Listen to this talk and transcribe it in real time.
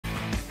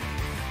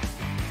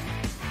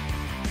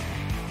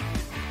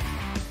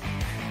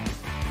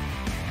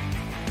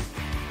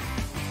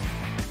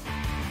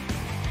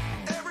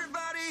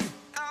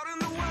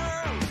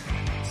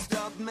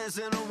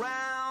messing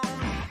around,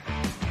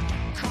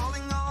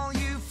 calling all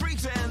you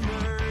freaks and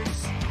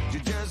nerds.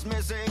 You're just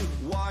missing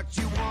what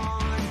you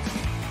want.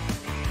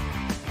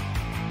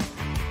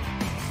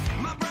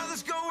 My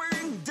brother's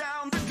going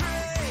down the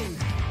drain,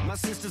 my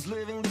sister's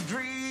living the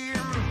dream,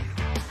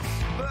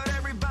 but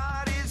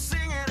everybody's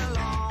singing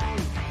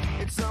along.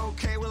 It's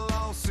okay, we'll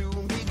all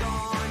soon be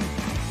gone.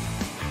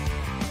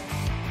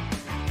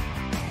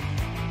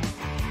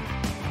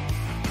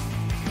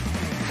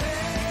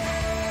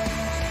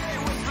 Hey,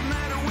 what's the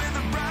matter with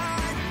the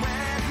bright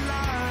red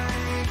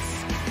lights?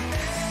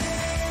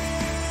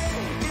 Hey,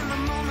 in the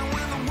moment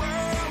when the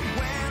world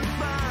went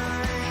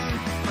fine,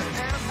 but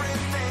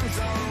everything's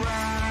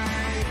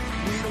alright.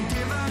 We don't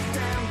give a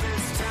damn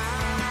this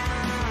time.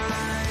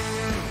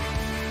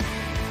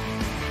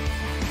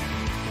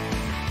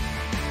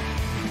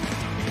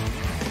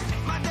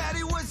 My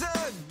daddy was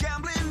a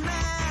gambling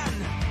man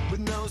with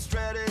no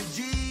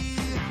strategy.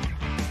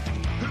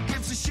 Who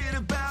gives a shit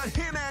about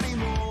him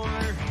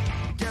anymore?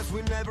 Guess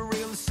we never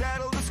really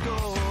settled the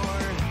score.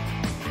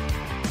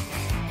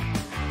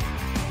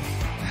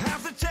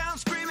 Half the town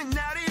screaming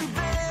out in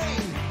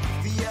vain,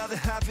 the other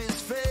half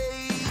is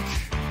fake,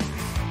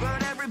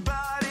 but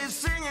everybody's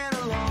singing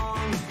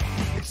along.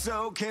 It's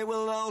okay,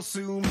 we'll all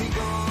soon be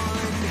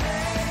gone.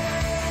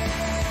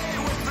 Hey,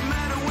 what's the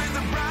matter with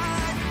the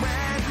bright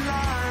red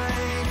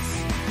lights?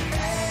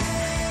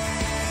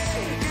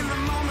 Hey, in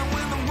the moment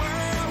when the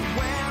world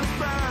went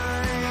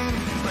fine,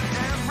 but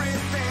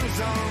everything's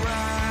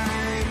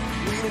alright.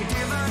 We don't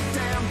give a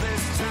damn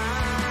this time.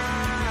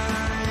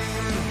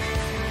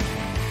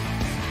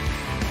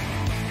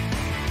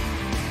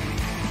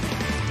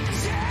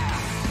 Yeah!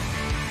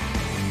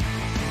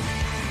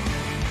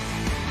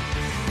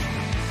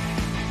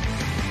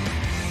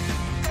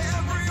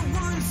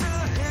 Everyone's a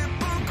hip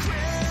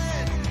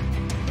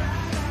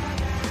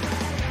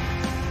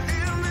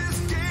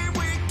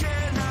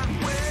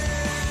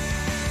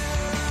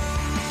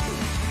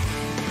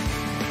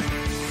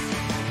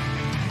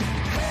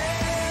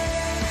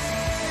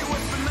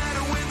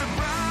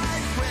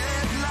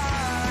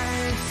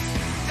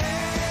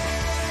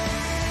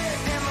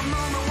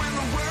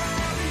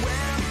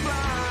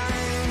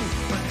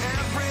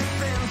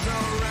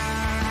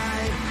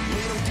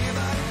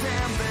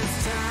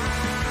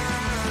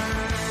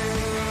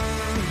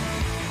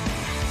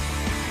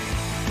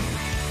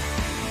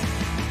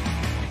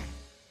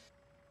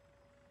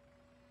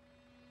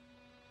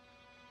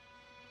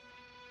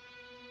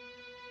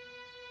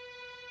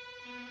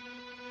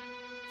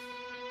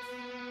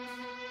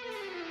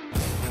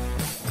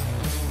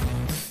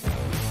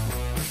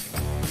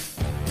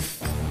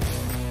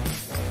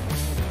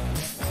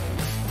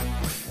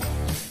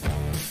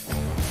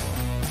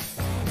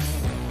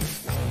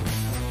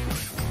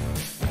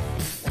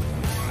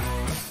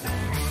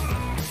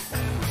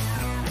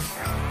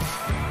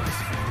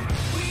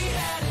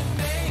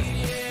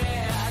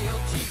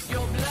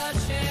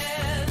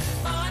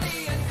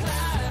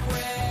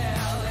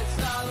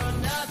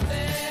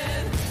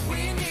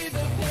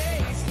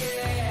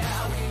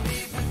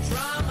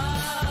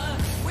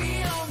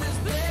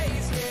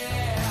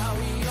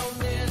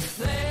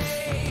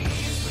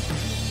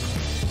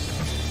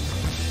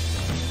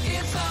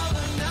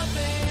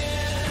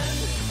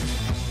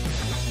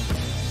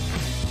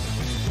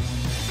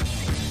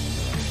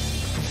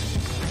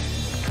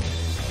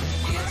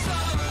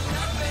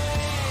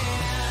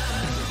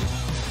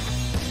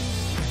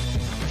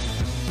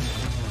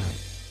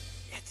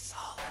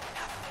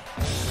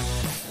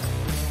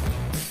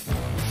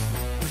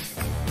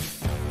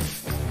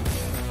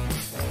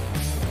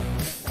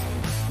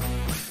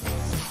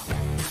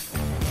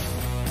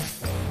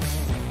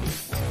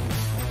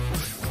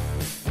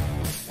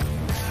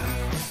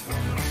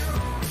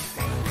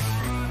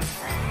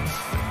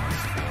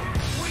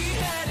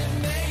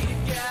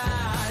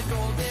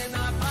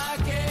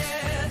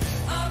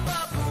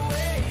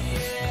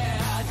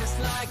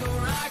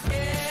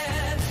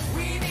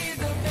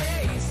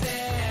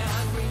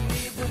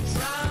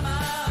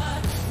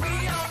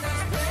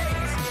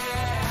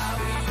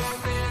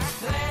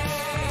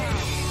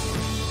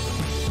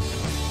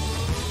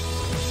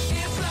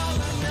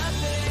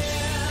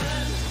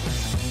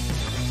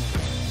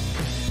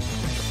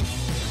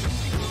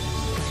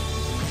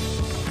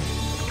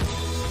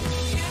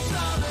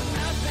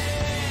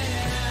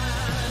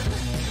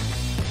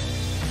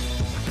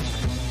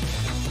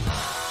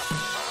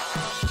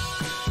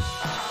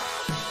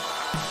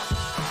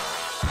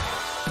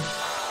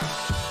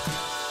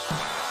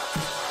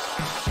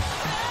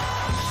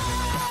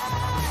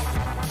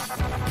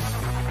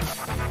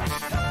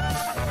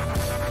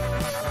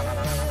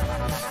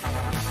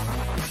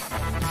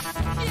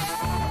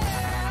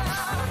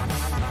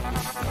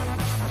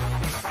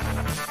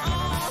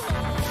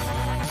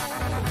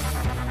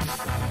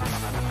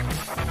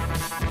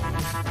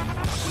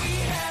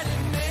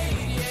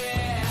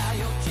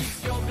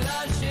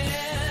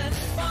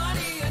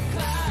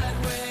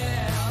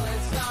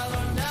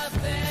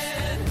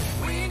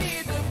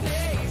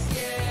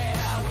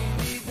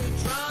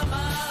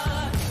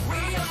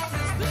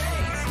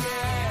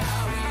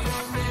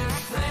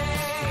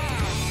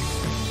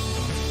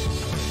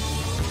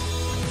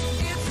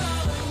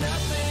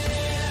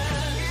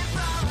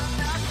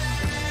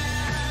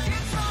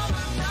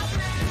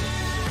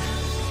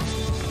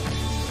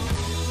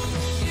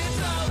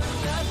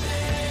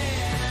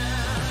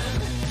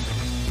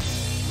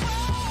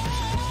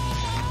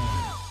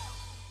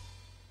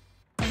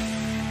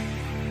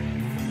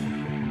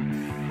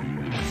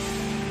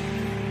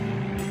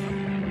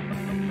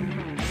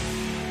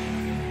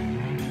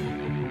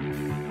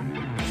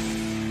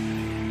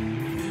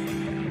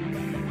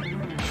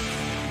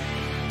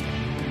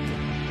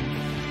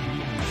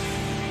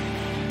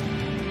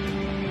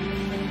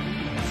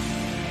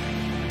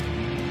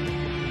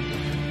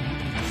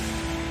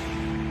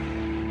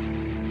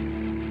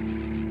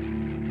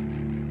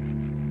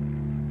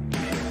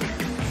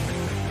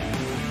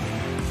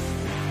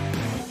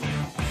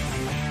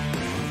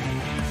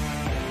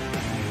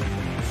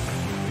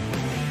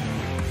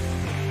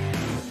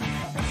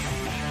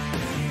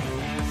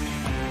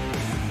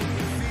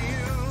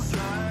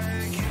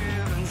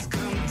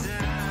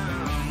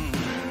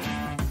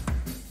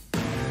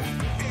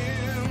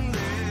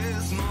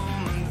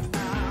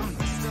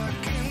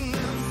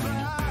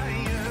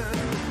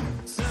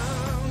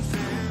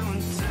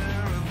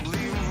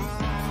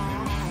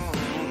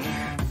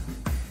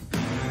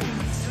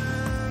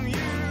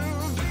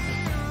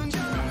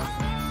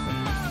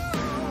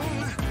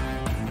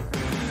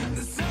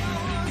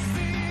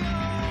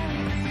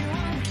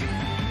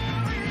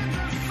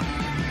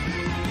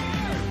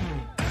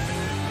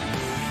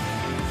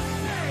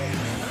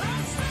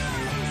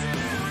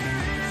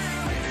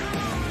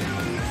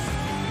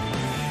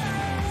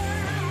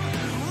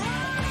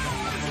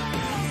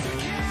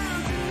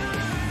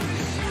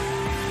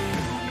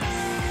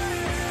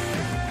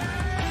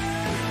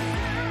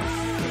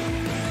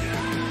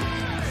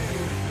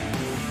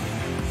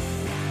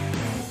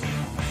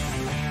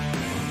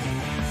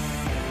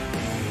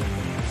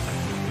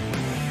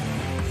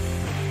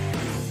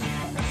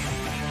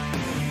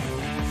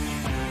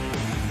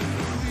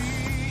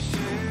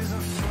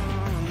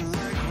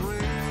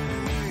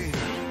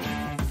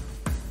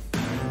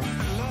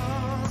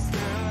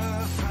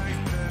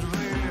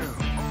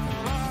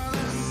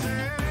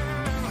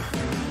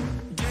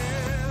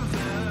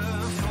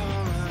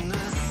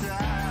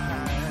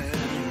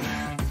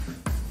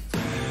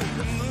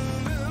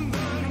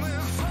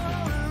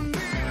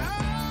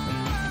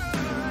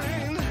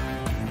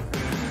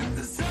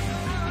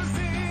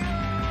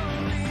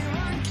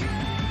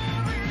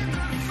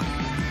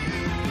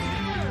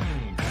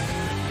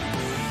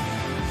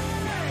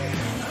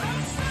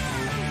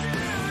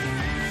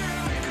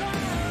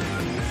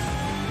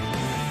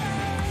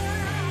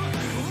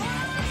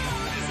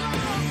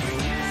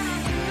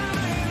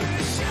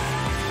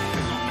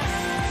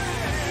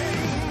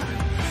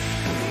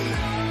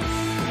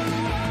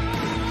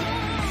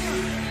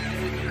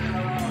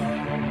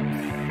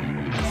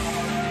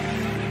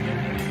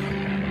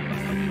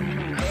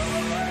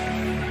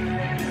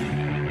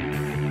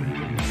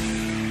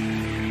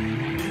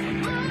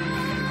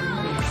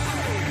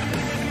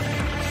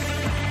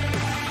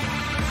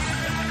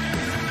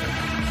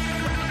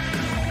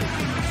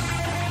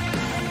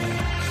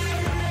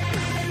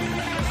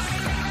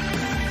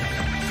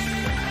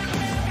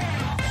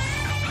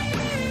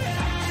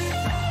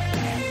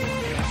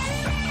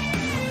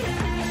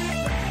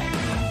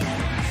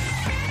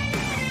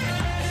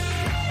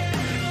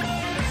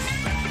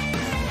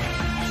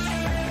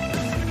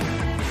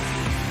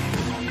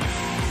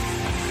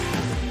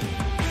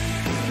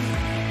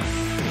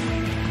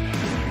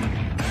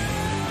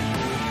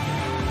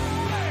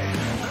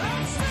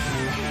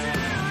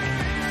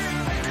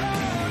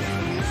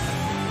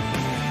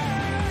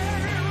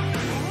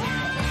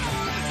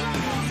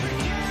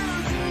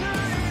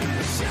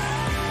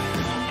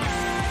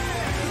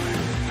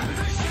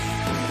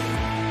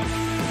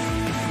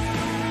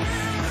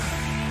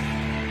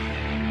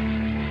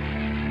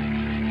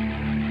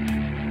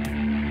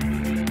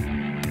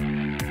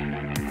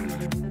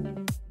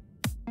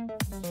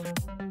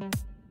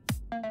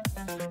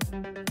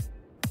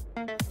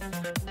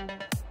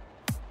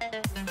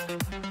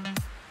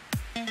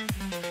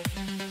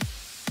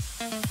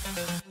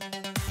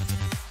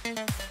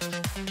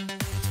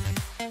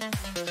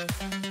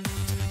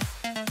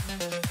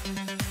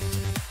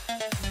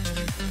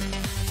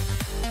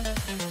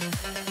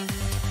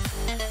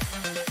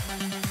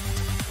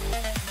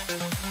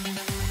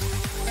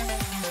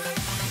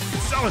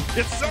selling.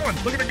 It's selling.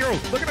 Look at it go.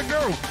 Look at it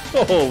go.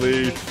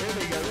 Holy.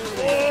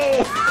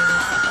 Oh.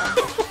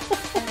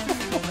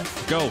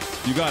 Go.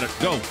 You got it.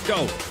 Go.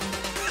 Go.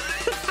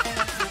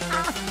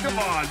 Come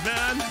on,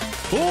 man.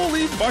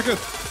 Holy bucket.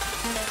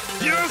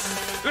 Yes.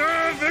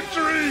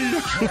 Victory.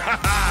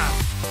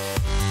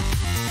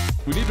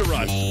 We need to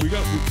rush. Did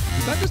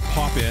that just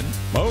pop in?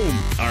 Boom.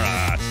 All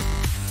right.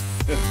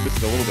 Missed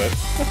it a little bit.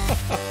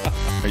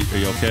 Are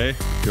you okay?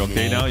 You're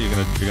okay now? You're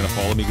gonna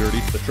follow me, Gertie?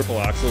 The triple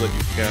axle that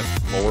you can't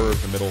lower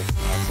the middle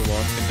axle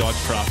on and dodge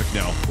traffic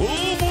now.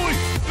 Oh boy!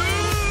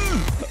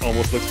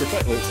 Almost looks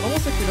perfect. It's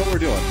almost like we know what we're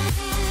doing.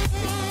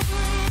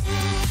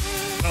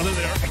 Oh, there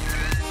they are.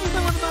 They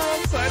went to the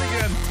wrong side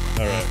again.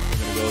 All right, I'm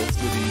gonna go. Let's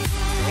do the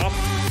drop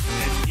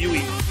and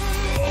Yui.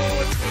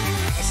 Oh, it's going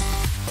fast.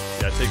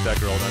 Yeah, take that,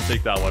 girl. Now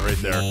take that one right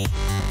there.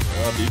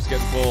 Oh, beef's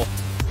getting full.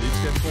 Beef's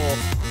getting full.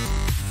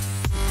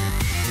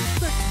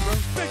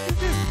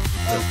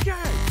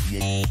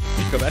 Okay.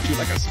 Come at you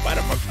like a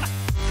spider monkey.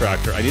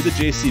 Tractor. I need the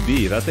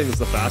JCB. That thing is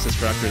the fastest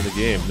tractor in the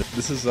game.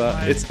 This is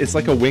it's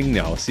like a wing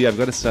now. See, I've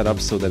got it set up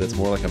so that it's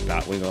more like a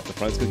bat wing off the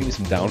front. It's gonna give me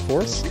some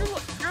downforce.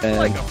 You're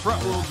like a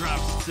front-wheel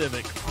drive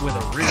Civic with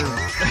a rear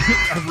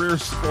a rear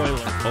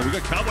spoiler. Oh, we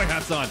got cowboy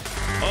hats on.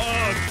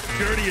 Oh,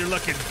 Gertie, you're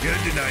looking good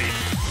tonight.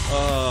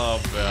 Oh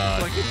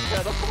man. Like a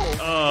catapult.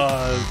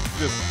 Oh, it's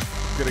just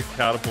getting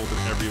catapulted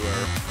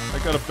everywhere. I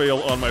got a bale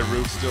on my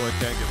roof still. I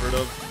can't get rid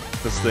of.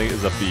 This thing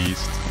is a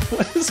beast.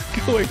 What is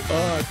going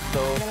on?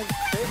 No,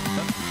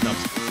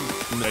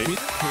 man.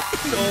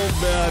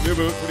 New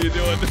boot. What are you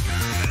doing?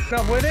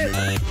 Come with it.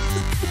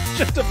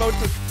 Just about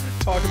to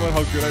talk about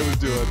how good I was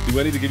doing. Do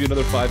I need to give you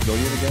another 5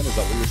 million again? Is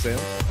that what you're saying?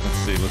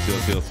 Let's see.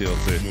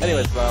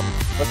 Anyways,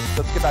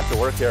 let's get back to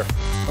work here.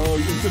 Oh,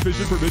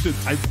 insufficient permissions.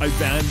 I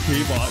banned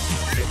K-Bot.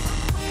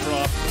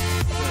 Drop.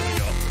 There we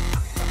go.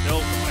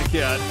 Nope, I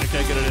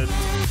can't get it in.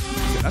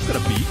 That's got a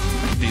beat.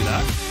 I can see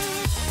that.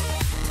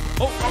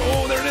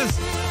 Oh, there it is.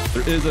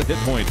 There is a hit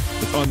point.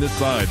 It's on this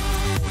side.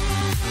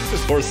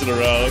 Just horsing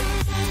around.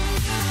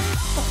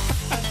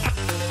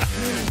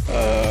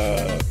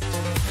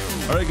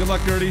 All right, good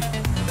luck, Gertie.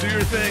 Do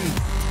your thing.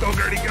 Go,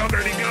 Gertie, go,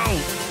 Gertie, go.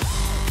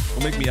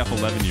 Don't make me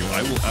F11 you.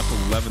 I will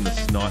F11 the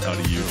snot out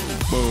of you.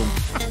 Boom.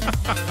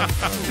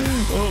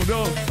 Oh,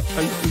 no.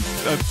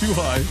 That's too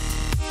high.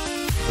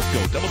 Let's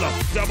go. Double dump.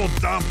 Double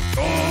dump.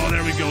 Oh,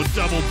 there we go.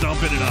 Double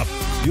dumping it up.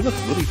 You look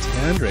really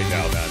tanned right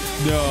now, man.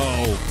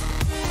 No.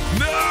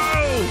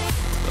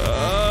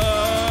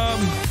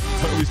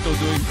 Are we still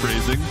doing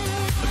phrasing?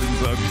 That didn't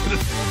sound good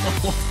at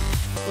all.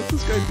 What's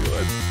this guy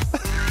doing?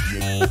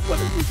 What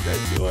is this guy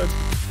doing?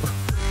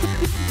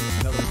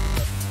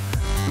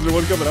 Is there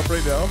one coming up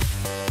right now?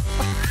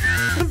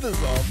 The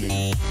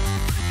zombie.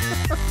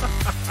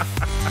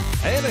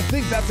 And I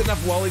think that's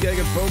enough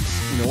lollygagging, folks.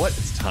 You know what?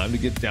 It's time to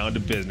get down to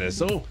business.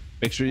 So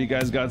make sure you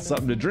guys got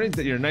something to drink,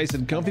 that you're nice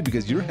and comfy,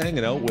 because you're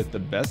hanging out with the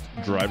best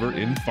driver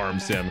in Farm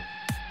Sim.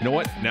 You know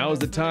what? Now is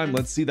the time.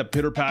 Let's see the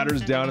pitter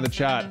patters down in the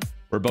chat.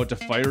 We're about to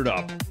fire it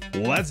up.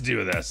 Let's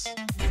do this. 3,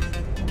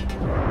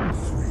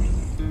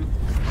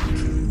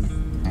 2,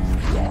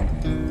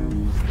 1,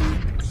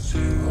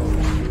 0.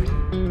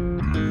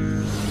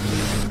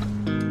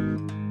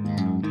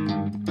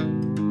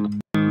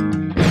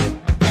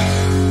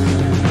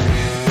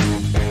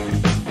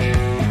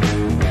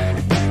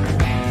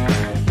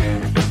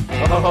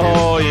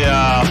 Oh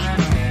yeah.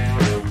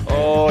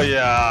 Oh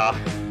yeah.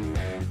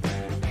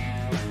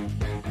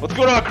 What's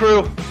going on,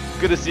 crew?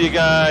 Good to see you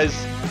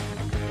guys.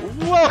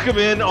 Welcome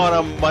in on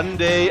a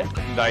Monday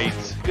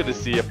night. Good to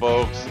see you,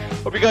 folks.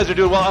 Hope you guys are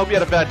doing well. I hope you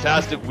had a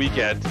fantastic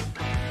weekend.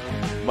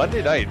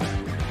 Monday night.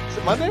 Is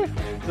it Monday?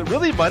 Is it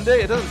really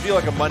Monday? It doesn't feel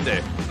like a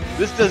Monday.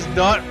 This does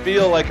not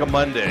feel like a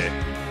Monday.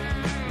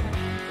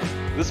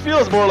 This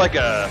feels more like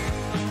a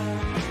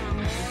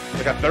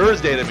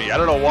Thursday to me. I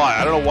don't know why.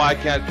 I don't know why I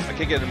can't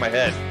get it in my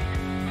head.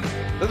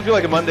 It doesn't feel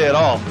like a Monday at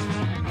all.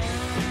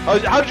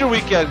 How did your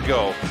weekend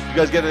go? You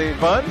guys get anything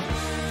fun? I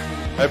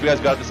hope you guys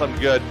got into something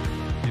good.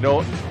 You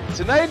know,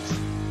 tonight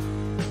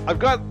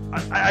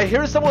I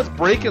hear someone's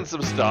breaking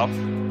some stuff.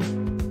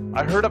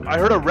 I heard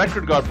a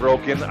record got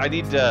broken.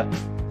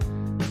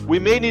 We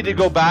may need to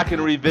go back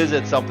and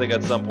revisit something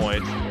at some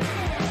point.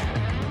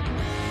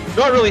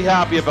 Not really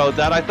happy about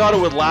that. I thought it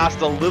would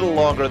last a little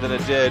longer than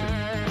it did.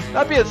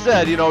 That being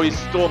said, you know, he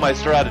stole my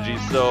strategy,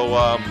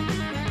 so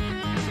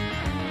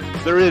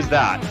there is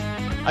that.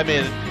 I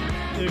mean,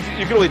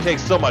 you can only take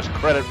so much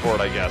credit for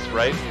it, I guess,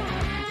 right?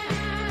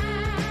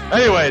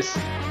 Anyways,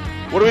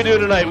 what are we doing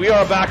tonight? We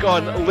are back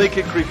on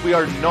Lincoln Creek. We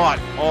are not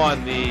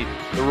on the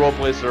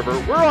roleplay server.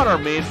 We're on our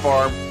main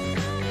farm.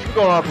 It's been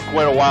going on for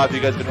quite a while if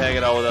you guys have been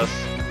hanging out with us.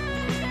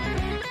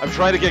 I'm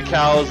trying to get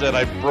cows, and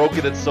I've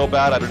broken it so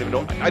bad, I don't even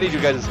know. I need you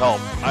guys'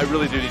 help. I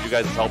really do need you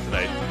guys' help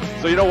tonight.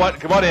 So you know what?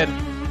 Come on in.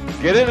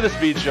 Get into the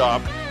speed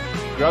shop.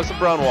 Grab some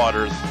brown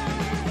waters.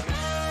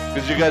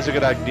 Because you guys are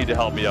going to need to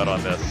help me out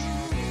on this.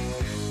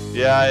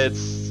 Yeah,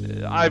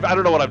 I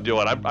don't know what I'm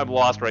doing. I'm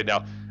lost right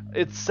now.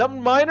 It's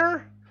something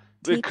minor?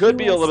 It could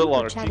be a little bit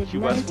longer.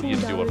 TQS, what are you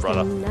doing,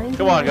 brother?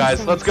 Come on,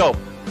 guys. Let's go.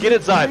 Get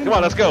inside. Come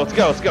on, let's go, let's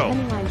go, let's go.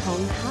 When I'm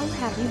home, how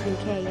have you been?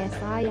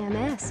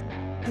 KSIMS.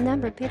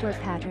 Number pitter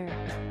patter.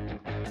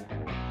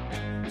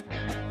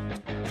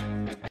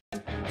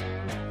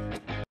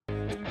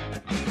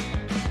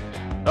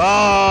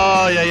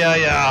 Oh,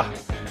 yeah.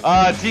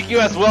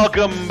 TQS,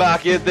 welcome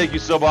back in. Thank you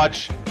so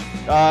much.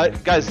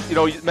 Guys, you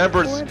know,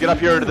 members, get up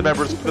here to the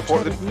members, the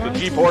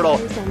G Portal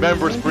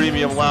Members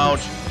Premium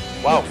Lounge.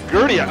 Wow,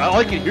 Gertie, all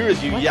I can hear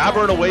is you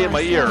yabbering away in my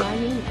ear.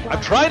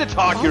 I'm trying to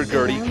talk here,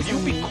 Gertie. Can you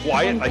be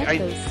quiet?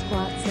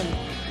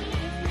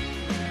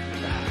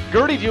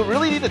 Gertie, do you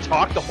really need to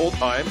talk the whole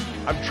time?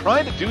 I'm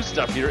trying to do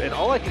stuff here, and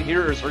all I can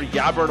hear is her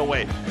yabbering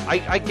away.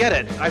 I get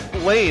it.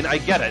 Lane, I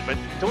get it, but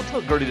don't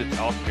tell Gertie to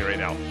talk to me right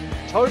now.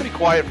 Tell her to be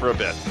quiet for a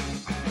bit.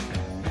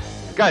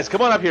 Guys,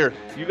 come on up here.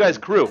 You guys,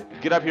 crew,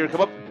 get up here.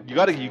 Come up. You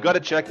gotta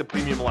check the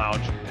Premium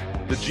Lounge.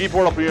 The G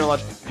Portal Premium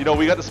Lounge. You know,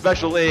 we got the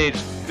special age,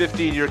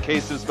 15-year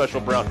case of Special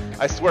Brown.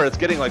 I swear, it's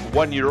getting like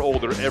 1 year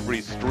older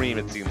every stream,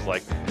 it seems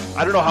like.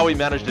 I don't know how he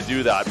managed to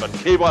do that, but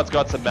K-Bot's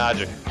got some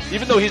magic.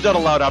 Even though he's not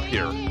allowed up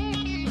here.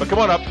 But come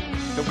on up.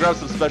 Come grab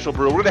some special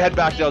brew. We're gonna head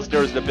back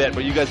downstairs in a bit,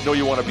 but you guys know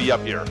you want to be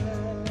up here.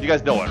 You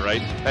guys know it,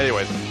 right?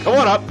 Anyways, come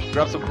on up.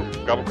 Grab a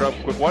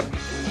quick one.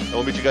 And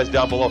we'll meet you guys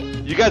down below.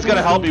 You guys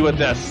gotta help me with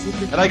this.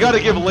 And I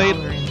gotta give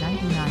Lane...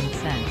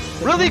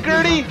 Really,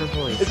 Gertie?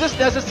 Is this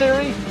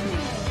necessary?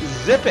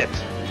 Zip it.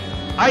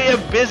 I am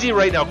busy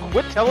right now.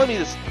 Quit telling me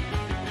this.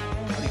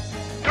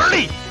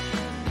 Gertie!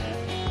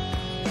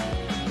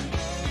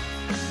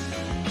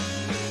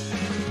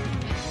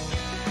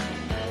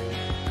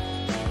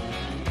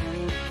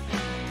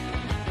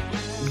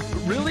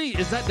 Really?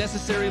 Is that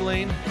necessary,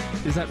 Lane?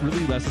 Is that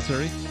really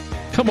necessary?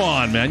 Come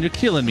on, man. You're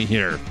killing me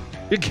here.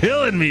 You're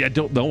killing me. I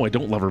don't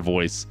love her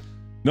voice.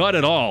 Not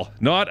at all.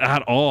 Not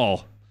at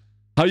all.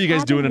 How are you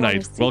guys doing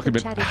tonight? Welcome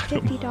in.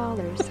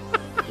 $50.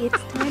 It's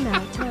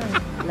timeout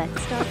time.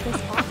 Let's start this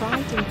off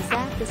right and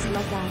zap this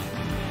love out.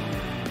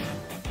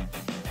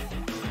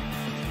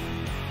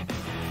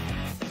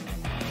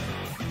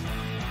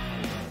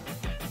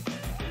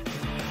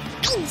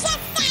 I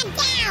just sat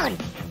down.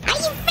 Are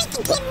you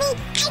freaking kidding me?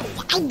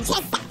 I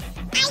just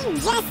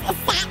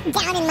sat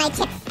down in my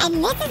chair,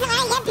 and this is what I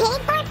get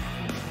paid for?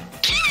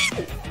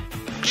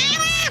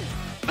 Adam!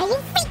 Are you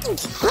freaking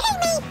kidding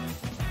me?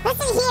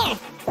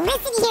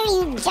 Listen here,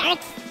 you jerk.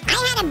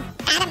 Adam,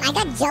 I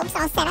got jokes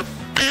all set up.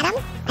 Adam,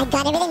 I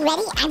got everything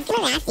ready. I'm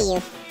coming after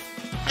you.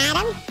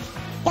 Adam,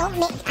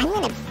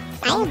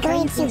 I'm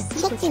going to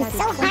kick you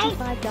so hard,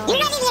 you're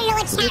not even gonna know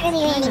what chat room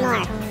you're in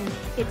anymore.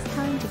 It's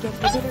time to get the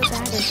bitter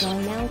batters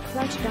on now.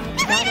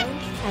 Clutch.battle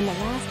and the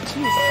last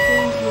two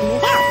streams you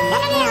missed. No, I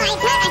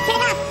turned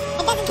it off.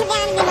 It doesn't come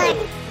down anymore.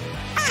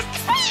 Oh,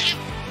 crap!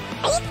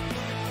 Are you...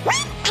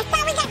 What? I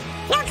thought we got...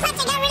 No, Clutch, I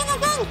got rid of the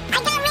thing. I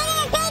got rid of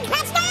the thing.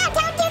 Clutch, no,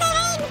 don't do the thing.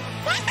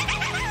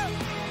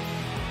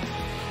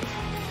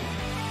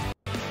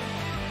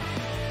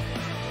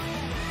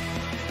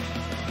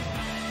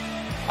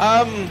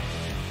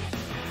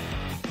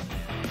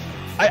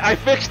 I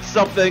fixed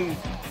something.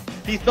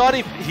 He thought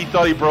he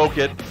broke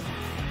it.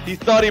 He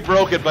thought he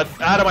broke it, but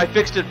Adam, I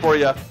fixed it for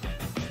you.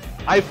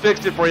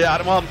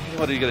 Adam. Well,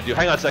 what are you gonna do?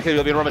 Hang on a second.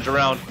 You'll be rummage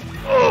around.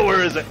 Oh,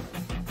 where is it?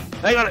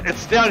 Hang on.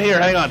 It's down here.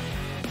 Hang on.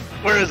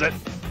 Where is it?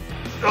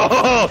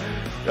 Oh,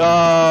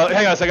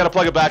 hang on a second. I gotta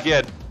plug it back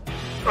in.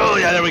 Oh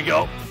yeah, there we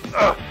go.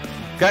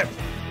 Okay.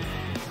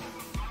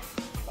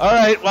 All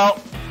right.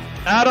 Well,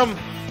 Adam,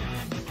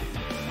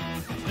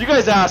 you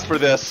guys asked for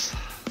this.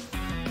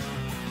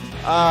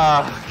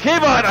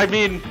 K-Bot, I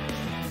mean,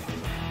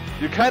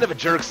 you're kind of a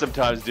jerk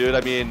sometimes, dude.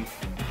 I mean,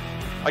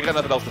 I got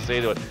nothing else to say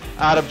to it.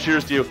 Adam,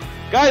 cheers to you.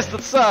 Guys,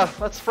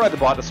 let's fry the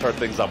bot to start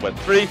things up with.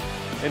 3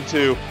 and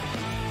 2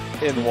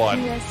 in 1.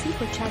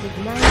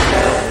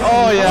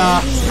 Oh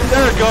yeah,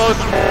 there it goes.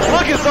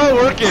 Look, it's all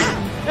working.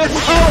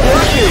 It's all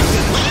working.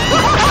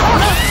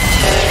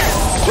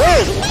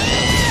 Whoa.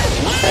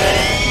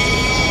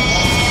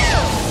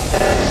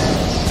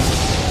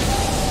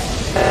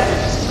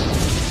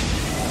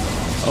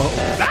 Oh.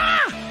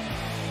 Ah!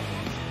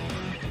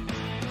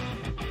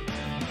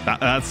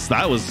 That's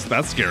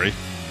scary.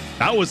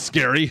 That was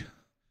scary.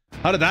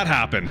 How did that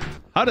happen?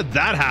 I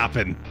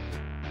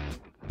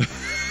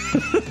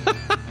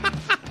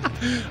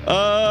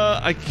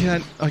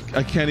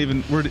can't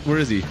even. Where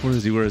is he?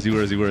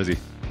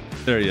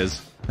 There he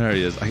is.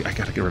 I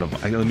gotta get rid of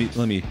him.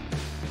 Let me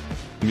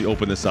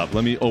open this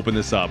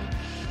up.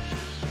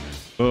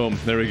 Boom.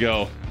 There we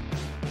go.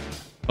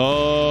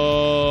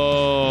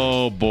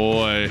 Oh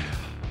boy.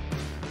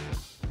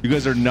 You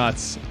guys are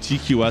nuts.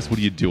 TQS, what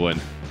are you doing?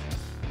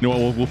 You know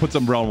what? We'll put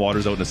some brown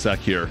waters out in a sec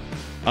here.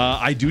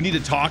 I do need to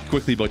talk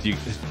quickly about you.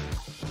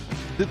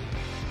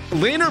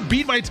 Laner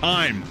beat my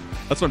time.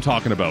 That's what I'm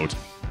talking about.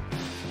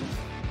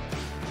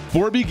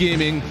 4B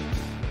Gaming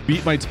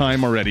beat my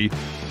time already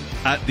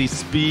at the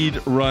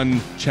speed run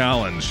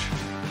challenge.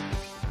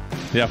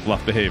 Yeah,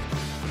 Fluff, behave.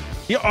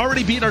 He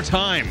already beat our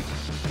time.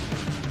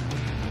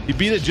 He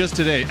beat it just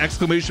today.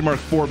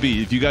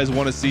 !4B. If you guys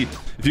want to see,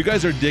 if you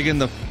guys are digging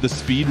the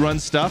speed run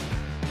stuff,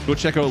 Go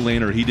check out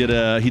Laner. He did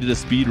a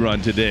speed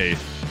run today.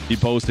 He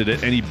posted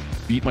it and he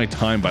beat my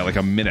time by like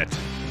a minute.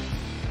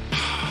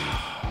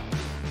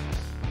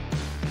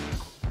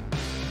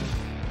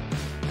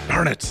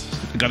 Darn it!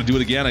 Got to do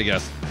it again, I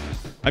guess.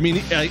 I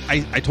mean,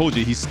 I told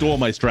you he stole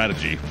my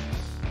strategy.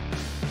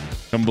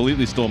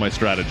 Completely stole my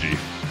strategy.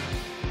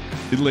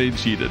 He lane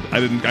cheated.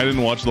 I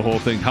didn't watch the whole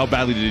thing. How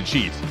badly did he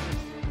cheat?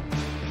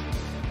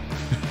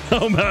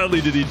 How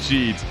badly did he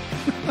cheat?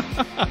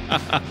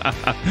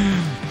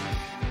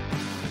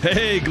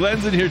 Hey,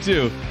 Glenn's in here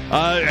too.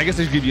 I guess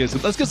I should give you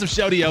guys let's get some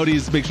shouty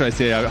outies. Make sure I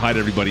say hi to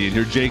everybody in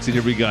here. Jake's in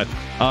here. We got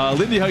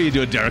Lindy. How you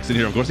doing? Derek's in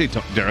here. Of course. Hey,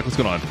 Derek, what's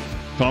going on?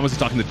 Thomas is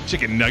talking to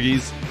chicken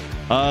nuggies.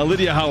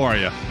 Lydia, how are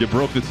you? You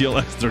broke the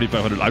TLX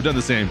 3500. I've done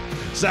the same.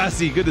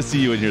 Sassy, good to see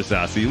you in here,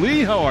 Sassy.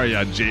 Lee, how are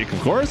you? Jake, of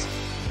course.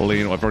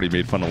 Lane, I've already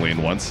made fun of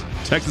Lane once.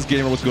 Texas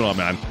Gamer, what's going on,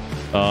 man?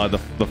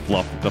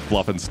 The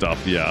fluff and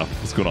stuff. Yeah,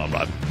 what's going on,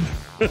 man?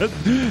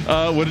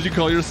 What did you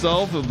call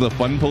yourself? The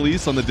Fun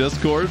Police on the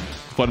Discord?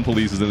 Fun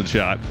Police is in the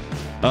chat.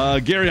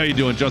 Gary, how you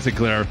doing? John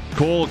Sinclair.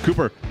 Cole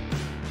Cooper.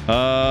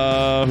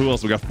 Who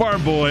else? We got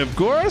Farm Boy, of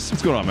course.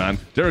 What's going on, man?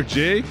 Derek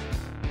J.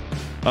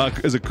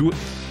 Is it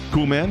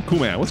Cool Man? Cool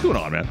Man. What's going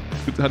on, man?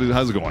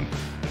 How's it going?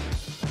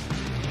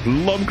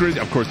 Plum Crazy.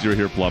 Of course you're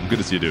here, Plum. Good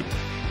to see you, dude.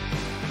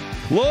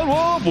 Lone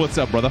Wolf. What's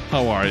up, brother?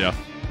 How are you?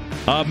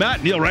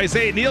 Matt, Neil Rice.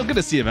 Hey, Neil. Good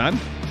to see you, man.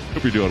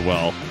 Hope you're doing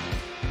well.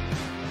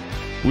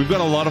 We've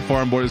got a lot of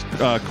farm boys.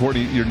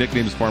 Courtney, your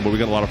nickname is Farm Boy. We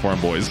got a lot of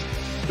farm boys.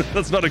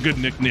 That's not a good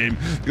nickname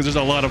because there's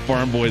a lot of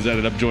farm boys that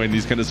end up joining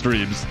these kind of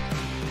streams.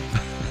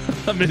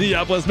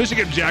 Minneapolis,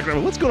 Michigan,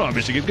 Jackrabbit. What's going on,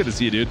 Michigan? Good to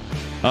see you, dude.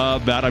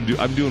 Matt,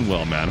 I'm doing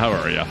well, man. How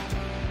are you?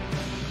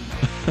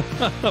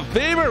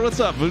 Favorite, what's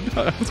up?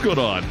 What's going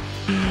on?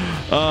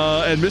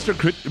 And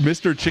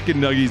Mr.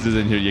 Chicken Nuggies is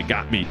in here. You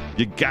got me.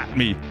 You got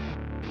me.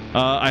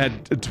 I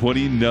had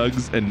 20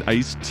 nugs and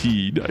iced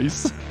tea.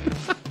 Nice.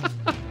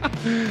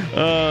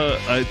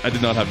 I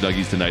did not have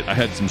nuggies tonight. I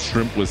had some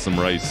shrimp with some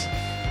rice.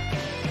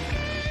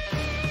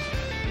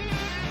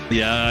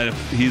 Yeah,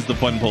 he's the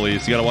Fun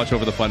Police. You gotta watch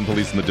over the Fun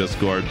Police in the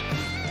Discord.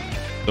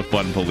 The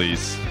Fun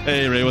Police.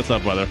 Hey, Ray, what's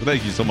up, brother?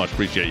 Thank you so much.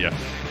 Appreciate you.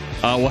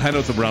 We'll hand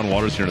out some brown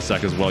waters here in a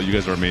sec as well. You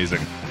guys are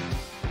amazing.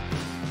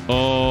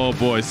 Oh,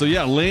 boy. So,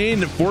 yeah, Lane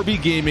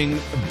 4B Gaming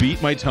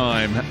beat my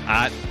time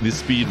at the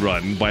speed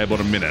run by about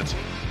a minute.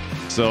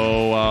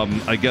 So,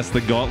 I guess the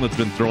gauntlet's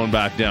been thrown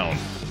back down.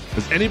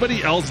 Has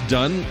anybody else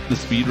done the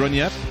speed run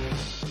yet?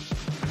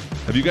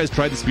 Have you guys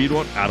tried the speed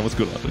run? Adam, what's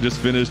going on? I just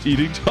finished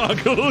eating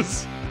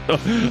tacos.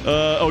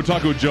 Oh,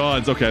 Taco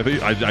John's. Okay,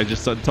 I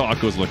just said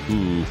tacos. Like,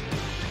 ooh.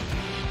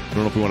 I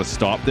don't know if we want to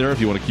stop there, if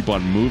you want to keep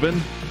on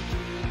moving.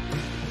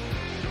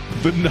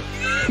 The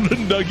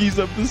nuggies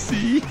of the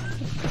sea.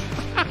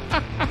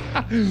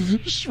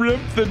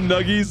 Shrimp the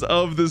nuggies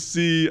of the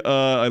sea.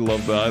 I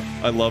love that.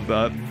 I love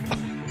that.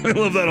 I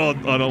love that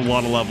on a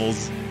lot of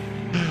levels.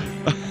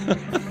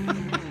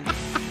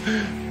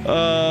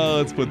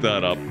 Let's put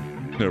that up.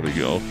 There we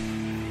go.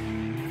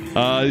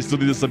 You still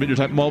need to submit your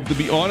time. Well, to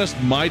be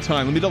honest, my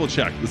time, let me double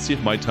check. Let's see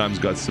if my time's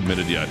got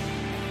submitted yet.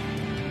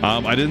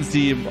 I didn't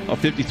see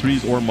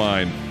 53's or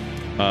mine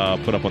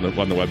put up on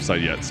the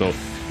website yet. So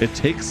it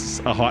takes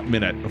a hot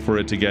minute for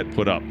it to get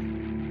put up.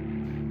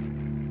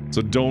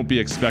 So don't be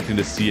expecting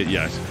to see it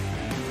yet.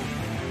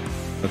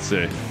 Let's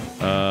see.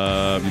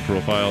 View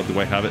profile. Do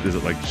I have it? Does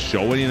it like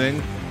show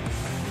anything?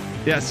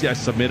 Yes, I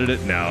submitted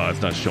it. No,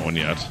 it's not showing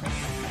yet.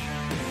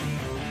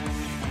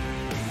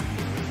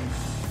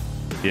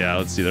 Yeah,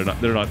 let's see. They're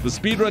not. The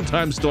speedrun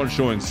times still aren't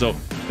showing. So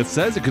it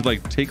says it could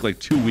like take like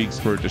 2 weeks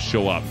for it to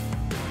show up.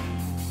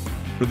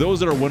 For those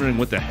that are wondering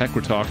what the heck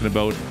we're talking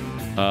about,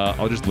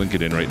 I'll just link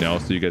it in right now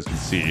so you guys can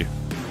see.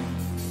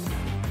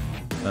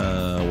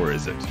 Where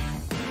is it?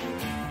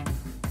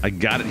 I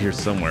got it here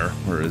somewhere.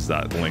 Where is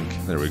that link?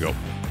 There we go.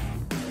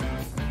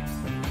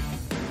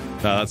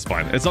 That's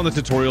fine. It's on the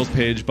tutorials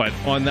page, but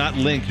on that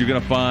link, you're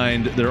gonna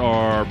find there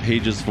are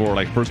pages for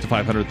like first to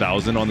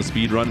 500,000 on the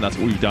speed run. That's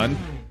what we've done.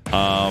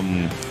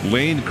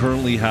 Lane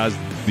currently has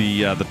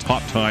the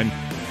top time.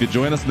 If you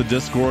join us in the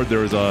Discord,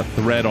 there is a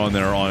thread on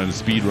there on a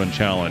speed run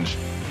challenge,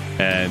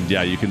 and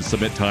yeah, you can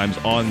submit times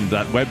on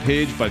that web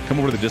page. But come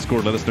over to the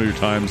Discord, let us know your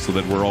times so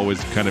that we're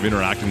always kind of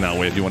interacting that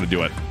way if you want to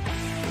do it.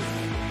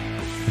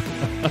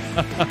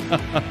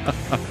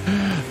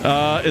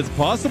 It's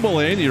possible,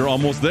 Lane. You're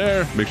almost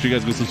there. Make sure you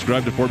guys go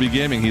subscribe to 4B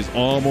Gaming. He's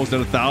almost at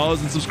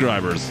 1,000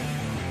 subscribers.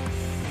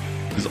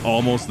 He's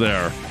almost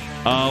there.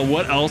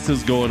 What else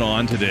is going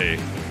on today?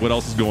 What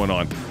else is going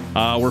on?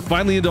 We're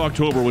finally into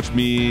October, which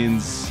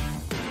means,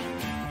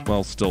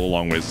 well, still a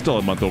long ways. Still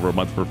a month over a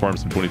month for Farm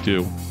Sim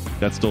 22.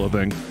 That's still a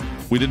thing.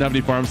 We didn't have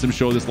any Farm Sim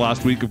show this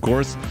last week, of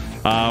course.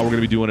 We're going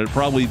to be doing it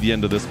probably the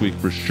end of this week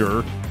for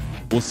sure.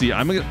 We'll see.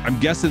 I'm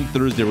guessing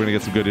Thursday we're going to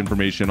get some good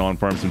information on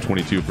Farm Sim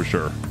 22 for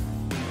sure.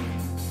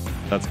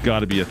 That's got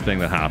to be a thing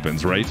that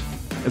happens, right?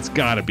 It's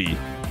got to be.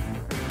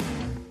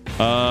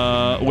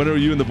 When are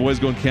you and the boys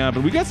going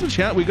camping? We got some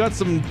chat. We got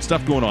some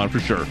stuff going on for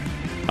sure.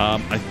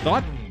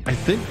 I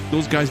think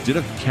those guys did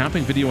a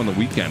camping video on the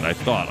weekend.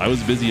 I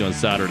was busy on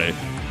Saturday.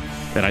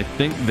 and I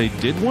think they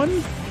did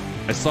one.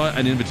 I saw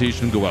an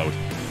invitation go out.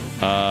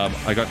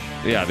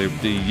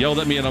 They yelled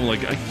at me, and I'm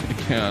like, I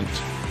can't.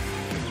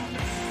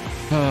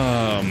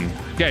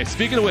 Okay,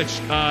 speaking of which,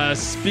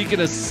 speaking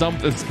of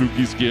something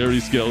spooky, scary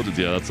skeletons,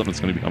 yeah, that's something that's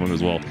going to be coming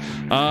as well.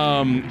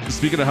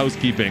 Speaking of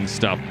housekeeping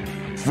stuff,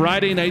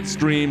 Friday night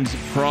streams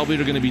probably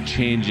are going to be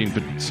changing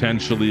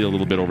potentially a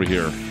little bit over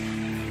here.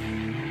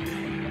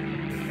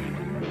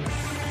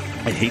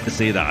 I hate to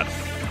say that,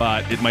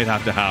 but it might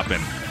have to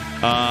happen.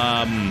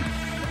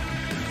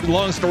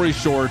 Long story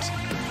short,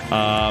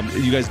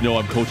 you guys know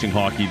I'm coaching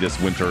hockey this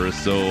winter,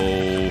 so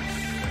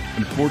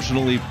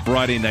unfortunately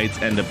Friday nights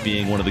end up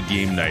being one of the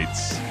game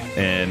nights,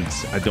 and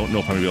I don't know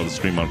if I'm going to be able to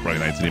stream on Friday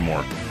nights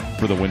anymore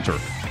for the winter.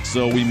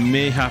 So we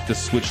may have to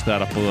switch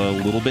that up a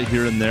little bit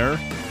here and there.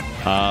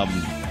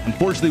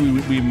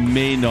 Unfortunately, we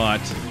may not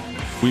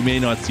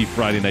see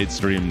Friday night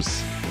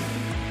streams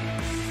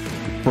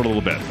for a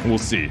little bit. We'll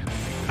see.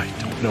 I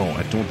don't know.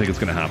 I don't think it's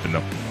going to happen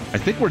though. I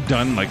think we're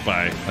done by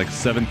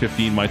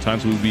 7:15 my time,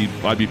 so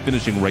I'd be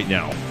finishing right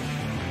now.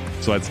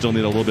 So I'd still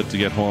need a little bit to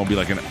get home. Be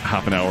like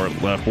half an hour,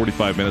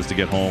 45 minutes to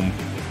get home.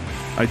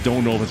 I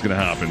don't know if it's going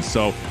to happen.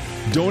 So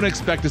don't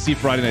expect to see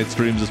Friday night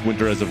streams this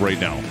winter as of right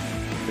now.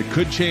 It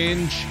could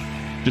change.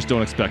 Just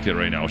don't expect it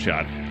right now,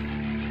 chat.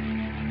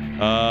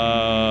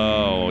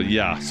 Oh,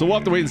 yeah. So we'll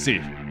have to wait and see.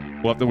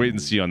 We'll have to wait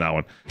and see on that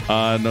one.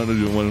 No,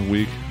 do one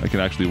week. I can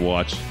actually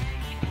watch.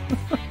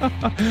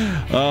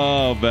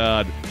 Oh,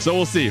 bad. So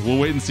we'll see. We'll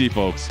wait and see,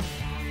 folks.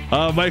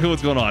 Michael,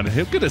 what's going on?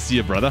 Hey, good to see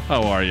you, brother.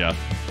 How are you?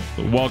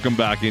 Welcome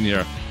back in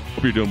here.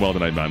 Hope you're doing well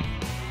tonight, man.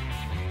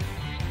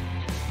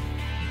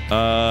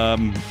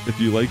 If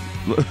you like,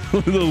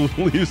 the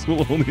Leafs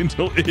will only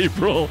until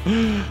April.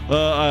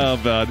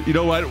 Bad. You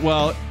know what?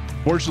 Well,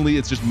 fortunately,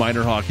 it's just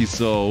minor hockey,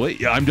 so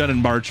yeah, I'm done in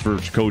March for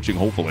coaching,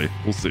 hopefully.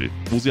 We'll see.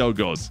 We'll see how it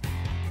goes.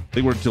 I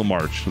think we're until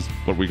March is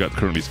what we got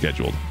currently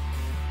scheduled.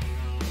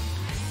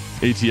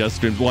 ATS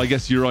streams. Well, I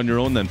guess you're on your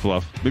own then,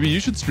 Fluff. Maybe you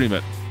should stream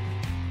it.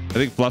 I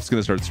think Fluff's going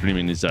to start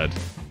streaming, he said.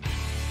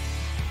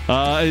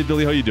 Hey,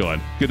 Billy, how you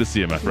doing? Good to see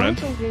you, my friend.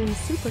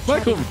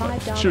 Michael,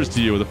 cheers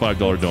to you with a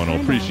 $5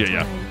 dono. Appreciate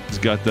you. He's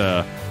got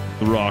the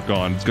rock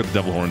on. He's got the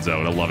devil horns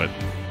out. I love it.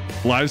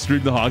 Live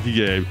stream the hockey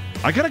game.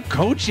 I got to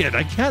coach it.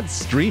 I can't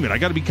stream it. I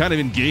got to be kind of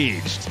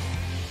engaged.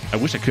 I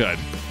wish I could.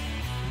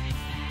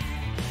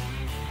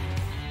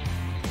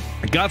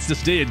 I got to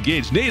stay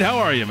engaged. Nate, how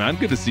are you, man?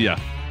 Good to see you.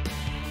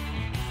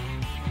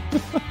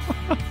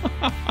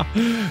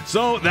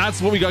 So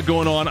that's what we got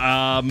going on.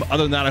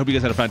 Other than that, I hope you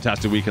guys had a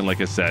fantastic weekend.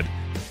 Like I said,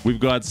 we've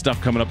got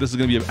stuff coming up. This is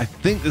going to be, I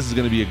think this is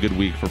going to be a good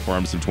week for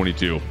Farm Sim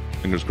 22.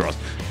 Fingers crossed.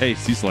 Hey,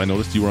 Cecil, I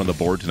noticed you were on the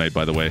board tonight,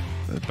 by the way.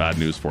 Bad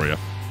news for you.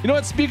 You know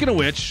what? Speaking of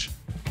which,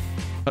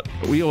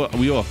 we owe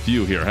a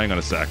few here. Hang on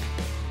a sec.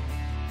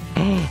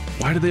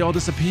 Why did they all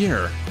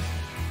disappear?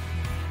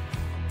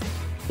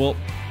 Well,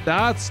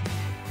 that's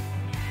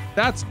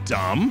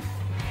dumb.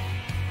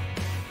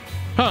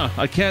 Huh,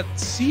 I can't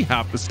see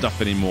half the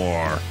stuff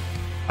anymore.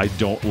 I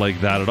don't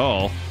like that at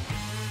all.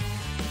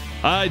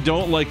 I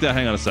don't like that.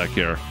 Hang on a sec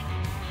here.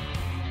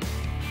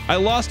 I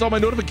lost all my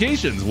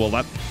notifications. Well, do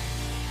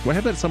I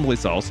have that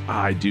someplace else?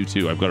 I do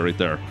too. I've got it right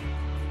there.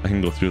 I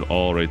can go through it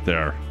all right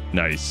there.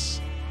 Nice.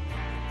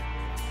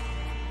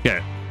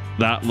 Okay,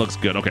 that looks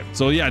good. Okay,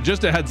 so yeah,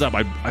 just a heads up.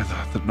 I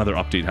thought that another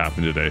update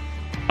happened today.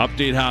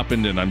 Update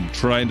happened, and I'm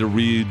trying to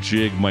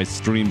rejig my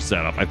stream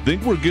setup. I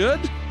think we're good.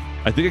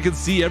 I think I can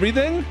see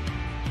everything.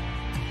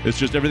 It's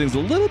just everything's a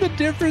little bit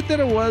different than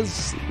it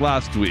was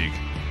last week.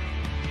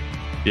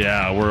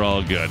 Yeah, we're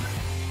all good.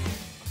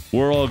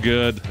 We're all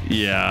good.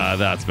 Yeah,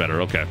 that's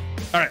better. Okay.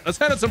 All right, let's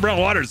head out some brown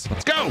waters.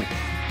 Let's go.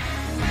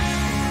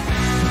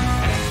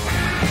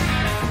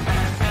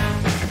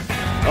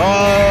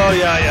 Oh,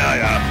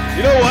 yeah.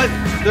 You know what?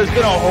 There's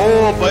been a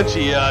whole bunch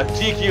of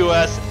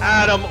TQS,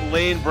 Adam,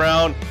 Lane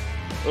Brown.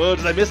 Oh,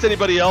 did I miss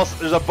anybody else?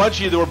 There's a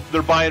bunch of you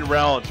they're buying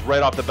rounds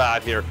right off the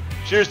bat here.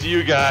 Cheers to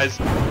you guys.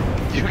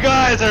 You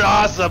guys are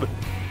awesome.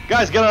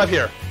 Guys, get on up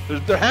here.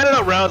 They're handing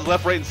out rounds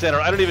left, right, and center.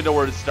 I don't even know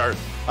where to start.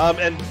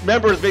 And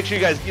members, make sure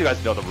you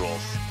guys know the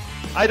rules.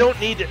 I don't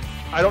need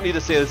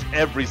to say this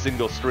every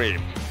single stream,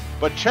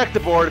 but check the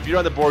board. If you're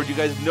on the board, you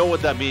guys know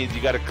what that means.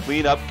 You got to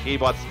clean up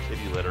K-Bot's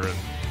kitty litter and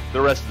the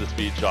rest of the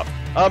speed shop.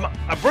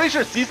 I'm pretty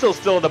sure Cecil's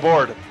still on the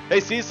board. Hey,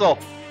 Cecil.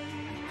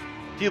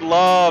 He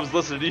loves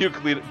listening to you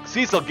clean.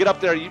 Cecil, get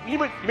up there.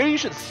 Maybe you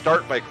should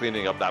start by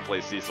cleaning up that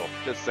place, Cecil.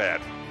 Just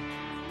saying.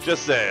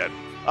 Just saying.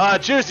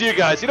 Cheers to you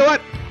guys. You know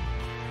what?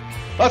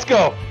 Let's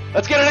go.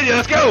 Let's get it in you.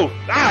 Let's go.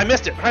 I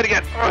missed it. Try it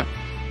again.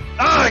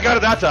 I got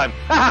it that time.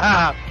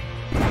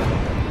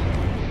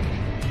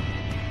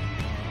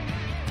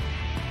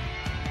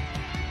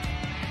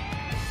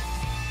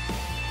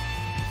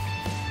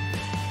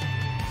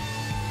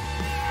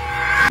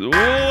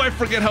 Oh, I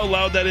forget how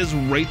loud that is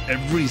right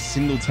every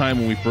single time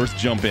when we first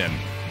jump in.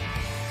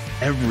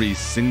 Every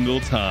single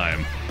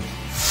time.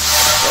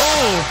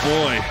 Oh,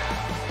 boy.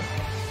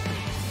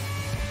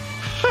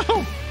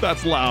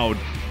 That's loud.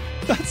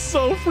 That's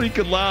so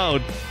freaking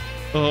loud.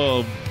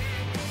 Oh.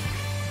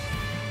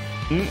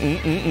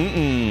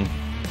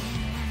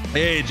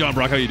 Hey, John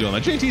Brock, how you doing,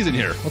 man? JT's in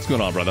here. What's going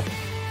on, brother?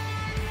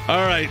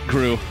 All right,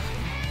 crew.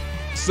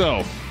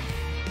 So,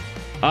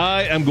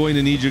 I am going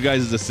to need you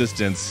guys'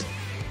 assistance.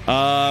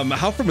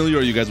 How familiar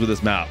are you guys with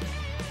this map?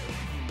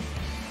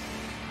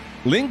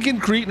 Lincoln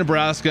Crete,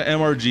 Nebraska,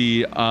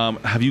 MRG.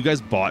 Have you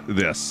guys bought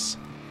this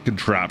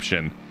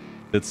contraption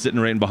that's sitting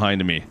right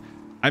behind me?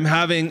 I'm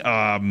having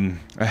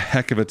a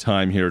heck of a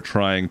time here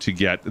trying to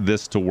get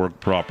this to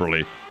work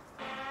properly.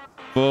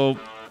 Well,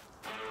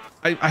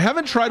 I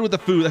haven't tried with the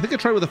food. I think I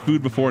tried with the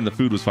food before and the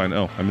food was fine.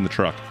 Oh, I'm in the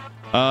truck.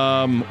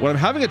 What I'm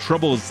having a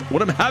troubles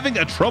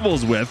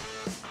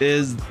with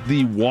is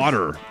the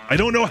water. I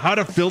don't know how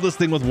to fill this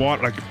thing with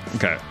water. Like,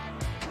 okay,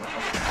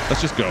 let's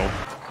just go.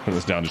 Put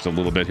this down just a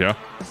little bit here.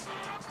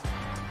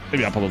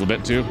 Maybe up a little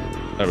bit too.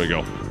 There we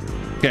go.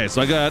 Okay,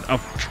 so I got a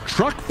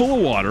truck full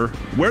of water.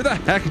 Where the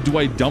heck do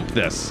I dump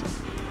this?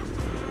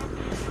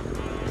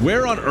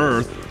 Where on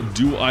earth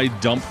do I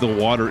dump the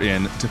water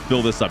in to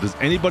fill this up? Does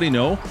anybody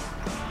know?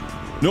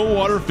 No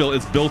water fill,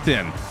 it's built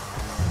in.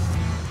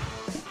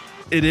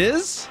 It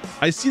is?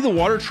 I see the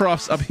water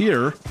troughs up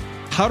here.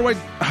 How do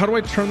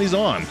I turn these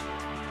on?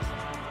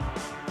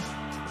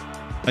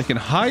 I can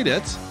hide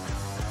it,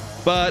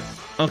 but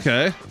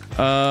okay.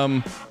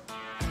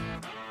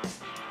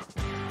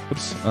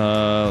 Oops.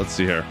 Let's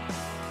see here.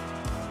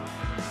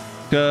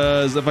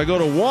 Because if I go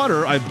to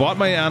water, I bought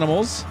my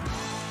animals.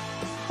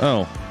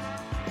 Oh.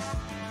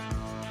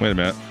 Wait a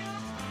minute.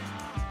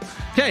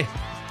 Okay.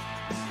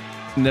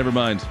 Never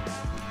mind.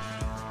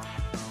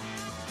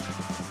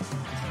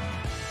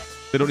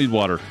 They don't need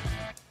water.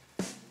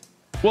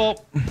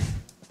 Well,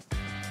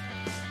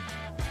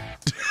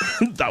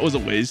 that was a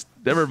waste.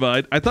 Never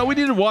mind. I thought we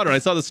needed water. I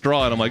saw the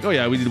straw and I'm like, oh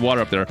yeah, we need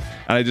water up there.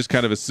 And I just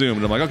kind of assumed.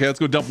 And I'm like, okay, let's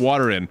go dump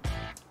water in.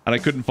 And I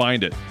couldn't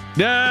find it.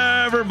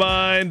 Never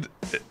mind.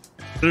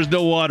 There's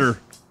no water.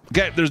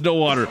 Okay, there's no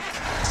water.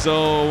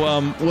 So,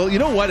 well, you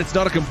know what? It's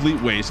not a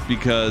complete waste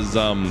because,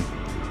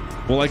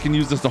 well, I can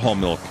use this to haul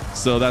milk.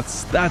 So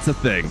that's a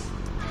thing.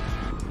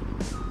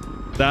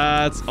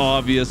 That's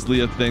obviously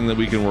a thing that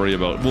we can worry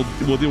about.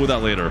 We'll deal with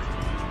that later.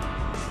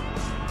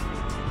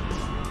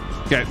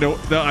 Okay, no,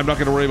 I'm not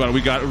going to worry about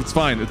it. It's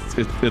fine.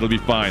 It'll be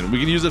fine. We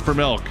can use it for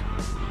milk,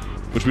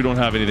 which we don't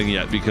have anything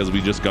yet because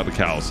we just got the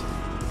cows.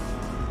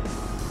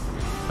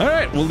 All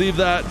right, we'll leave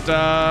that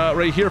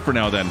right here for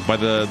now then, by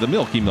the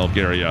milk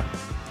area.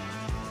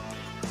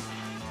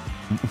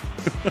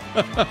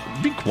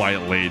 Be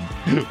quiet, Lane.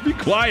 Be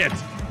quiet.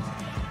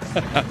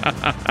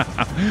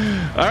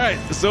 All right,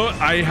 so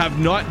I have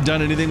not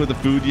done anything with the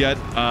food yet.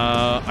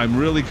 I'm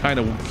really kind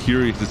of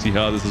curious to see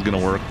how this is going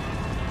to work.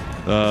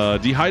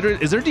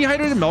 Dehydrated? Is there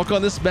dehydrated milk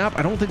on this map?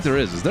 I don't think there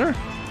is. Is there?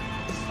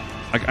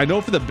 I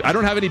know I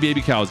don't have any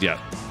baby cows yet.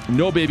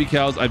 No baby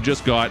cows. I've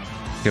just got.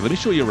 Okay, let me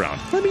show you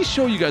around. Let me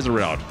show you guys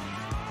around,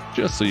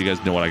 just so you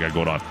guys know what I got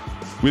going on.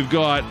 We've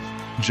got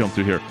jump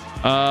through here.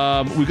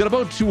 We've got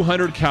about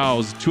 200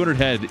 cows, 200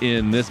 head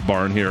in this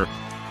barn here.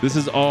 This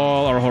is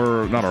all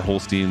our, not our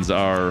Holsteins,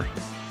 our,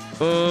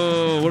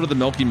 what are the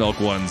milky milk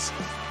ones?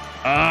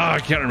 I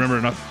can't remember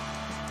enough.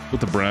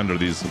 What the brand are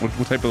these? What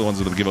type of the ones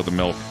that give out the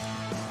milk?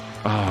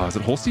 Is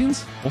it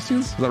Holsteins?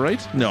 Holsteins? Is that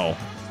right? No.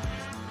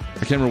 I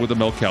can't remember what the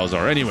milk cows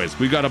are. Anyways,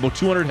 we've got about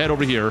 200 head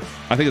over here.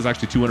 I think it's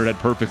actually 200 head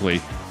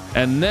perfectly.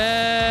 And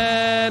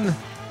then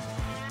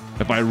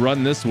if I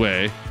run this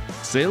way,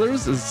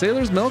 Sailors? Is it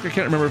Sailors milk? I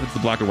can't remember if it's the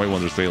black and white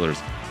ones or Sailors.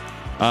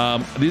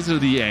 These are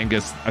the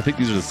Angus. I think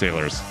these are the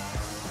Sailors.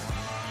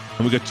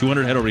 And we got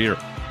 200 head over here.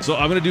 So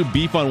I'm going to do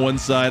beef on one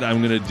side.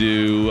 I'm going to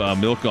do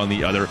milk on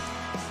the other.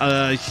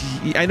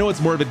 I know it's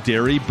more of a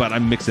dairy, but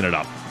I'm mixing it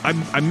up.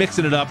 I'm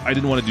mixing it up. I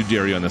didn't want to do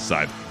dairy on this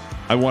side.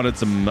 I wanted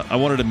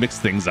to mix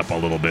things up a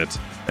little bit.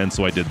 And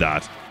so I did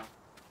that.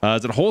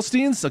 Is it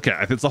Holsteins? Okay, I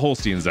think it's the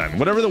Holsteins then.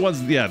 Whatever the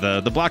ones, yeah,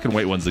 the black and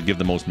white ones that give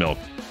the most milk.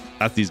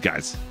 That's these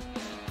guys.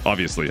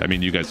 Obviously. I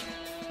mean, you guys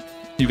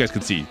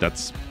can see.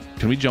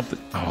 Can we jump?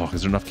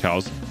 Is there enough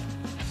cows?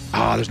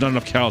 There's not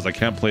enough cows. I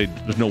can't play.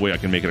 There's no way I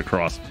can make it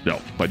across.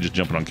 No, by just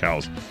jumping on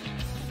cows.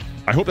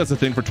 I hope that's a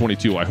thing for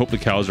 22. I hope the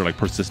cows are like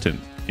persistent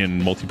in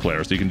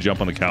multiplayer so you can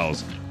jump on the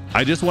cows.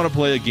 I just want to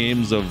play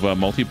games of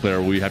multiplayer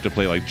where you have to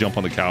play like jump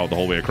on the cow the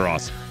whole way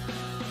across.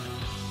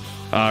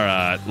 All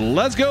right,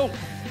 let's go.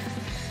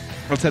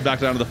 Let's head back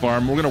down to the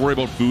farm. We're going to worry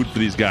about food for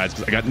these guys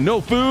because I got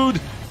no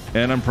food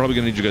and I'm probably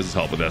going to need you guys'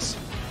 help with this.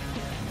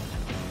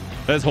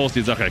 That's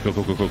Holsteins. Okay,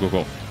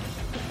 cool.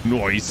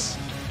 Nice.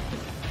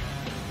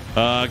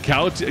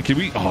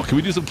 Can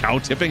we do some cow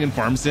tipping in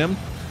Farm Sim?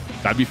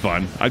 That'd be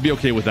fun. I'd be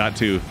okay with that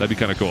too. That'd be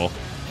kind of cool.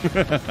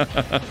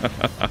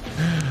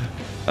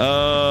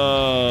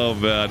 Oh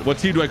man, what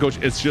team do I coach?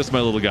 It's just my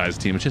little guys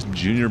team. It's just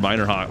junior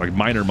minor hockey, like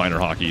minor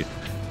hockey.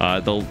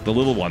 The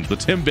little ones, the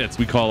Timbits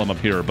we call them up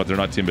here, but they're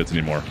not Timbits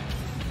anymore.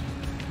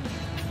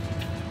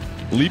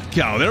 Leap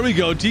cow. There we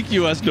go.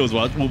 TQS knows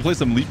what. We'll play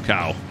some leap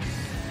cow.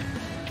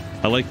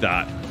 I like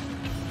that.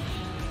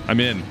 I'm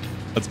in.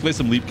 Let's play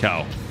some leap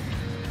cow.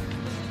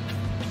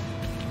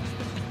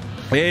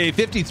 Hey,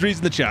 53's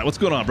in the chat. What's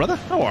going on, brother?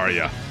 How are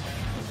you?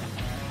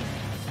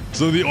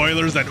 So the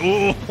Oilers that,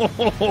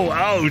 oh,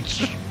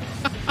 ouch.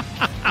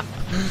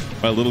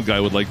 My little guy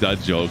would like that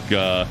joke,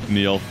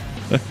 Neil.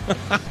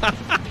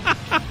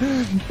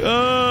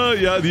 Oh,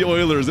 yeah, the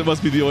Oilers. It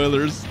must be the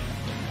Oilers.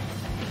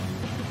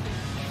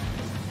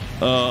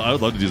 I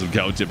would love to do some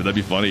cow tipping. That'd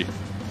be funny.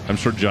 I'm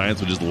sure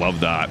Giants would just love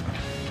that.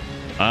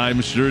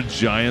 I'm sure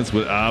Giants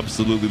would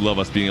absolutely love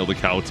us being able to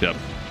cow tip.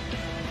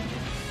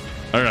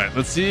 All right,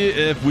 let's see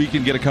if we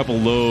can get a couple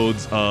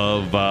loads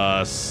of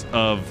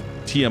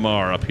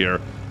TMR up here.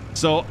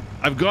 So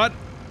I've got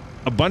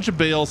a bunch of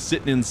bales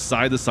sitting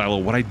inside the silo.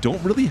 What I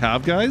don't really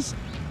have, guys,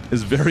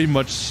 is very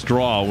much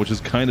straw, which is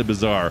kind of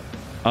bizarre.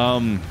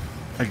 I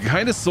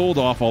kind of sold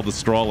off all the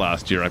straw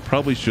last year. I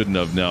probably shouldn't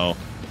have now.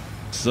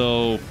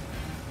 So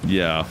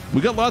yeah,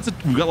 we got lots of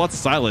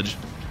silage.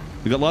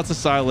 We got lots of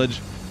silage.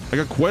 I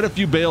got quite a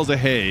few bales of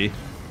hay,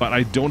 but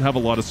I don't have a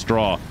lot of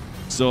straw.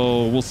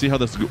 So we'll see how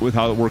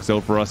it works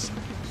out for us.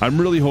 I'm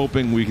really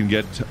hoping we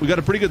got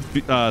a pretty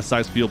good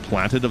size field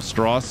planted of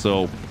straw,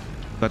 so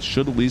that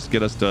should at least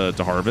get us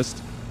to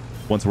harvest.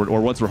 Once we're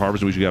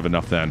harvested, we should have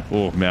enough then.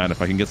 Oh man,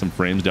 if I can get some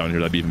frames down here,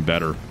 that'd be even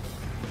better.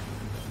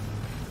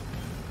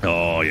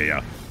 Oh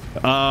yeah.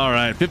 All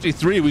right,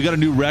 53. We got a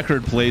new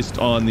record placed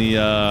on the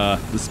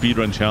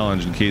speedrun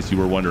challenge, in case you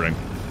were wondering.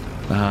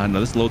 No,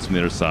 this loads from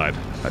the other side.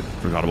 I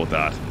forgot about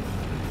that.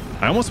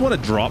 I almost want to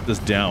drop this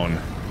down.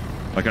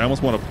 Like, I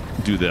almost want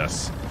to do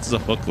this. This is a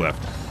hook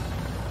lift,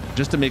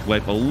 just to make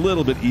life a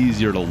little bit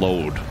easier to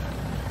load.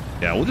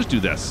 Yeah, we'll just do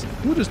this.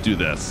 We'll just do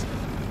this,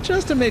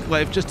 just to make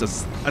life just a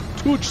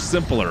touch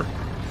simpler.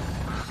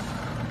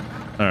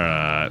 All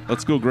right,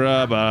 let's go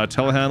grab a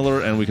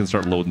telehandler and we can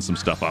start loading some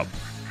stuff up.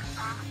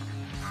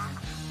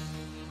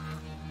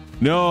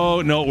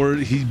 No,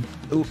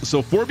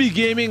 so 4B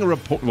Gaming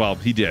report. Well,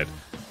 he did.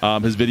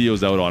 His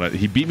video's out on it.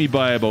 He beat me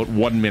by about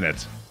 1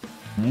 minute.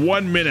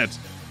 1 minute.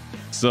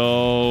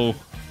 So,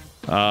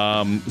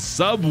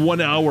 sub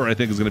 1 hour, I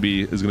think is gonna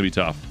be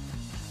tough.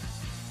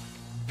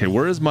 Okay,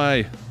 where is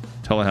my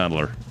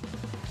telehandler?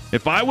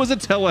 If I was a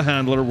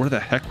telehandler, where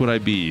the heck would I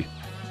be?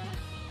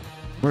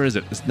 Where is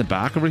it? Is it in the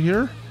back over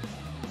here?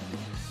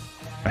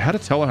 I had a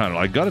telehandler.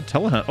 I got a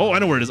telehandler. Oh, I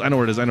know where it is. I know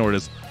where it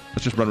is.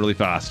 Let's just run really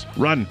fast.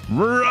 Run!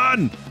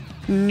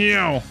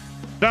 Meow.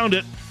 Found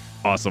it.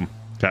 Awesome.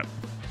 Okay.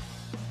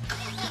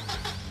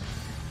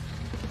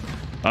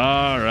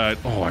 All right.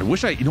 Oh, I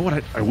wish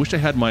I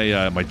had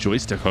my my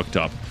joystick hooked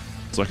up,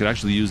 so I could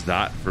actually use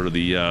that for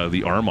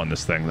the arm on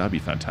this thing. That'd be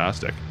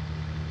fantastic.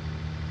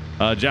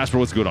 Jasper,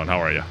 what's going on?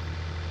 How are you?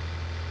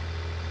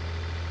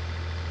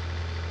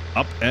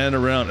 Up and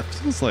around. It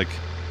feels like.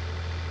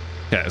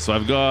 Okay, so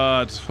I've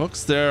got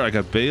hooks there. I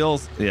got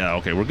bales. Yeah.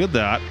 Okay, we're good.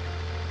 That.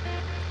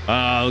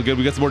 Good.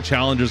 We got some more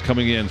challengers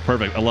coming in.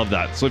 Perfect. I love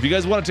that. So if you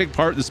guys want to take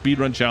part in the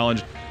speedrun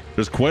challenge,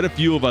 there's quite a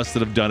few of us that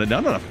have done it. Now,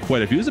 not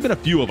quite a few. There's been a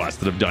few of us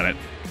that have done it.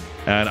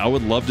 And I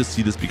would love to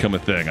see this become a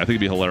thing. I think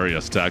it'd be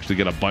hilarious to actually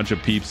get a bunch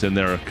of peeps in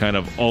there kind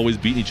of always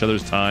beating each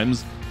other's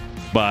times.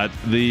 But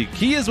the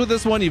key is with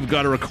this one, you've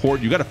got to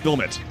record. You've got to film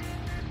it.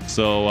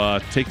 So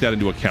take that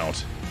into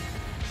account.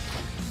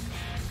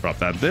 Drop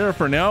that there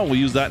for now. We'll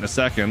use that in a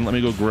second. Let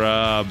me go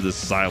grab the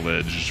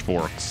silage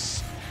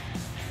forks.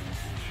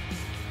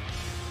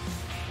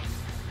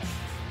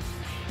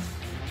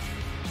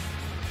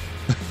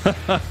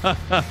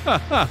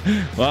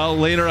 Well,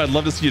 later, I'd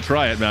love to see you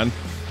try it, man.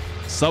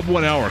 Sub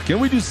 1 hour. Can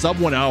we do sub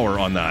 1 hour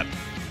on that?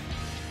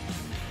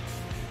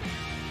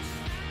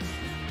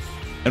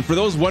 And for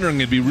those wondering,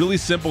 it'd be really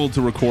simple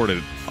to record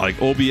it. Like,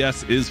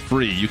 OBS is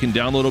free. You can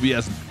download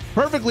OBS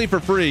perfectly for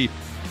free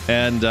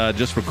and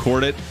just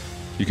record it.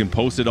 You can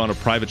post it on a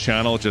private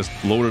channel. Just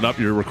load it up,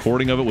 your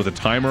recording of it with a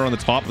timer on the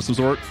top of some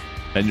sort,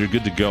 and you're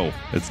good to go.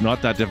 It's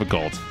not that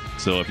difficult.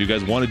 So if you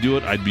guys want to do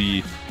it, I'd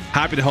be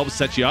happy to help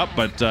set you up,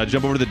 but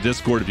jump over to the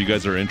Discord if you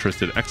guys are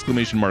interested.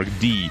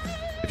 !D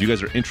if you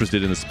guys are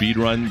interested in the speed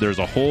run. There's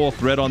a whole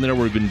thread on there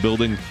where we've been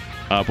building,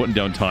 putting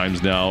down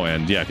times now,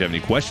 and yeah, if you have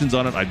any questions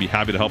on it, I'd be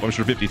happy to help. I'm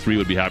sure 53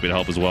 would be happy to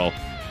help as well,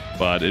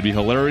 but it'd be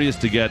hilarious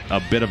to get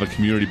a bit of a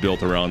community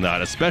built around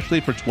that,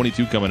 especially for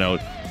 22 coming out.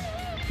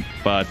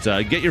 But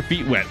get your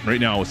feet wet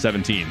right now with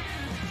 17.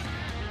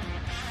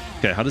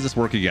 Okay, how does this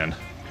work again?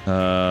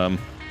 When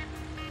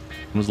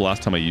was the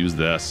last time I used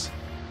this?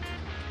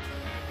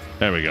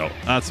 There we go.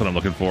 That's what I'm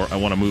looking for. I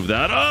want to move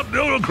that up.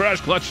 No,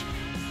 crash clutch.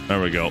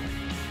 There we go.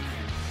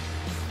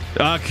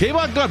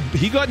 K-Bot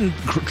got in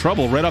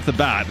trouble right off the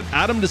bat.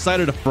 Adam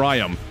decided to fry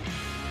him.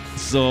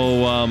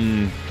 So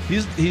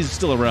he's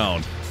still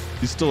around.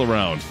 He's still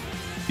around.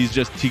 He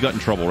got in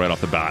trouble right off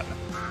the bat.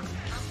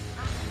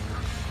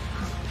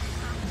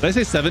 Did I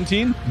say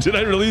 17? Did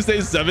I really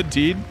say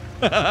 17?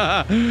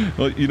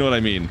 Well, you know what I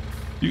mean.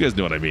 You guys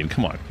know what I mean.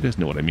 Come on. You guys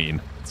know what I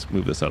mean. Let's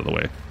move this out of the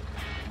way.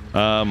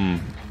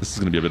 This is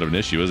going to be a bit of an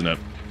issue, isn't it?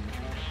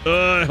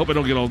 I hope I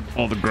don't get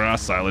all the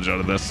grass silage out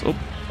of this. Oh,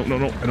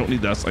 no. I don't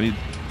need this. I need to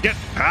get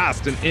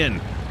past and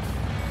in.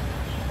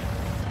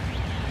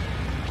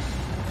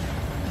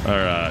 All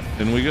right.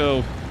 In we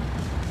go.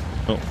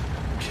 Oh,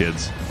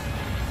 kids.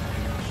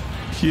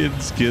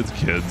 Kids.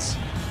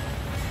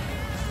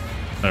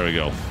 There we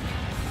go.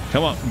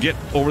 Come on, get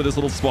over this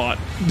little spot.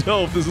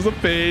 No, this is a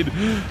pain.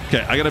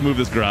 Okay, I gotta move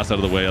this grass out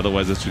of the way,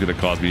 otherwise this is gonna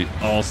cause me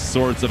all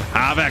sorts of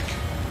havoc.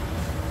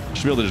 I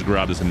should be able to just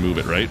grab this and move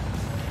it, right?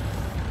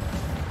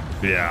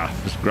 Yeah,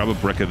 just grab a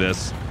brick of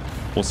this.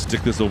 We'll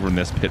stick this over in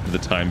this pit for the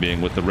time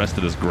being with the rest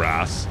of this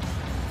grass.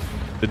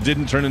 It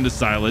didn't turn into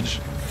silage.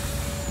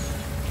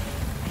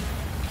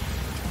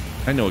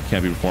 I know it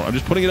can't be reformed. I'm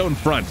just putting it out in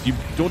front. You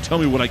don't tell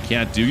me what I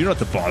can't do. You're not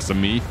the boss of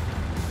me.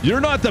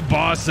 You're not the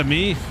boss of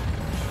me.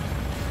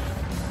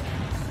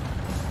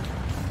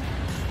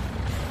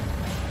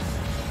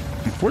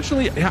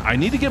 Unfortunately, yeah, I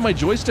need to get my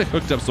joystick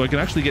hooked up so I can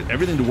actually get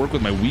everything to work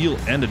with my wheel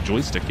and a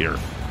joystick here.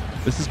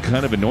 This is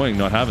kind of annoying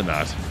not having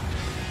that.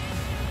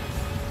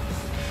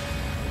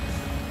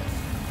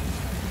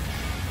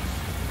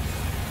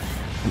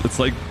 It's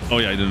like, oh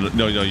yeah,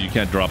 no, you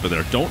can't drop it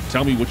there. Don't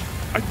tell me which.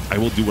 I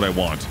will do what I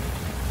want.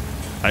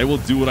 I will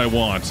do what I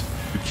want.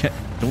 You can't.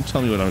 Don't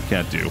tell me what I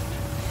can't do.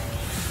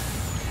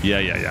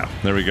 Yeah.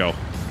 There we go.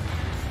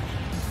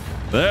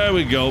 There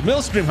we go.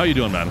 Millstream, how you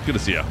doing, man? Good to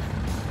see you.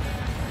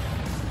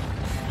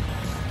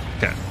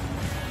 Okay.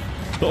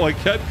 Oh, I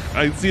can't.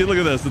 I see. Look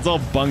at this. It's all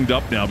bunged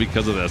up now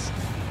because of this.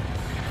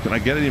 Can I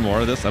get any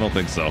more of this? I don't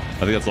think so. I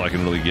think that's all I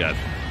can really get.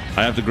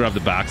 I have to grab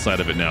the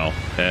backside of it now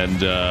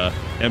and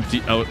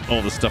empty out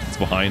all the stuff that's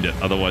behind it.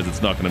 Otherwise,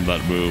 it's not going to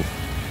let it move.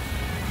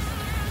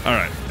 All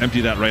right, empty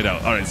that right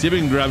out. All right, see if we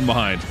can grab him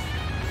behind.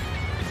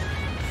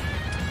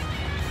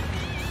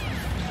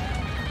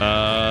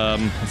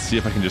 Let's see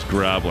if I can just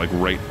grab like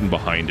right in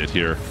behind it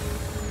here.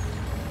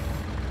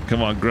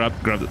 Come on, grab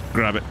it.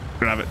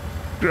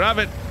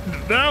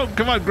 No,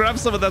 come on, grab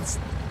some of that.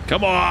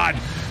 Come on.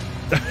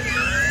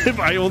 If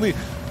I only...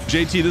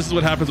 JT, this is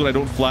what happens when I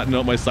don't flatten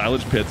out my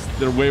silage pits.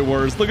 They're way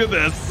worse. Look at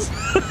this.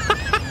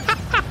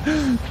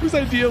 Whose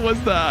idea was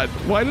that?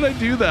 Why did I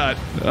do that?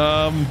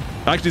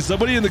 Actually,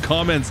 somebody in the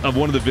comments of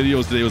one of the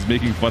videos today was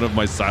making fun of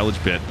my silage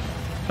pit.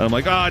 And I'm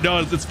like, no,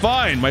 it's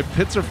fine. My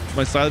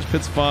silage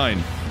pit's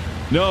fine.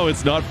 No,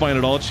 it's not fine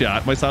at all,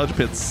 chat. My silage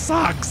pit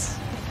sucks.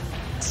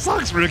 It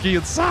sucks, Ricky.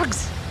 It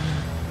sucks.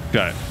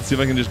 Okay, let's see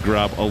if I can just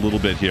grab a little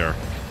bit here.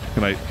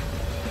 Can I?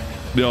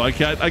 No, I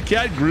can't. I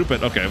can't group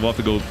it. Okay, we'll have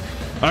to go.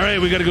 All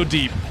right, we got to go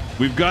deep.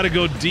 We've got to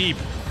go deep.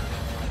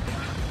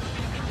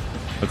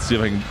 Let's see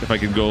if I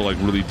can go like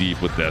really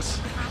deep with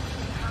this.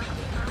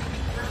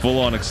 Full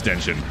on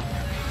extension.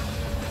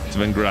 So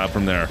then grab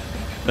from there.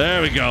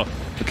 There we go.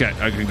 Okay,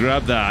 I can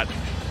grab that.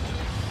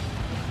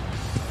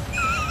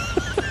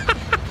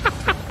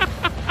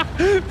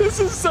 This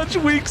is such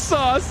weak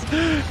sauce.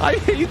 I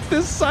hate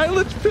this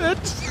silage pit.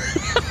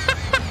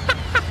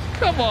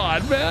 Come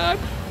on, man.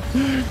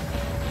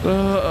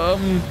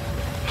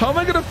 How am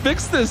I gonna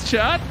fix this,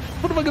 chat?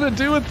 What am I gonna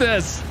do with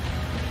this?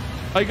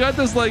 I got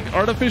this like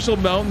artificial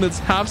mountain that's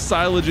half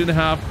silage and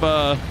half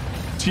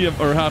TF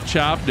or half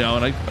chaff now,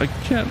 and I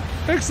can't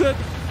fix it.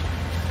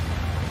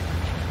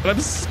 And I'm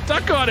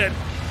stuck on it.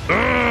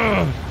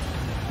 Ugh.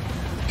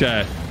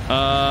 Okay.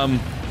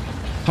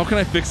 How can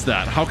I fix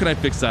that? How can I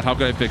fix that? How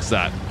can I fix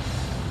that?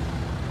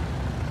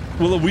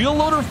 Will a wheel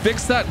loader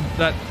fix that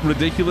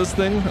ridiculous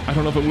thing? I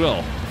don't know if it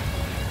will.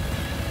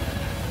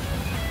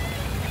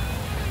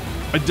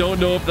 I don't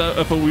know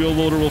if a wheel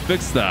loader will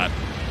fix that.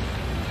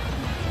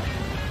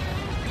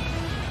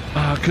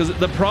 Because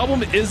the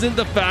problem isn't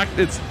the fact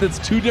it's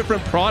two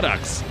different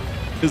products.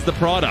 Is the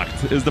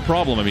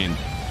problem? I mean.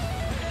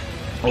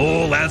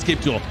 Oh,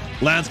 landscape tool.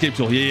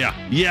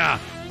 Yeah.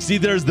 See,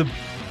 there's the.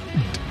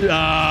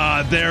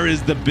 There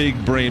is the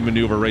big brain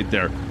maneuver right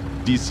there.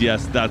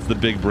 DCS, that's the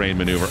big brain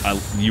maneuver.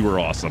 You were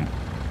awesome.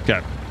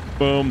 Okay.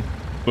 Boom,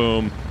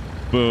 boom,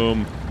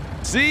 boom.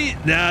 See,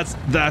 that's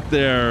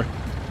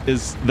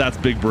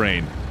big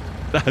brain.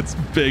 That's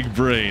big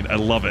brain. I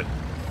love it.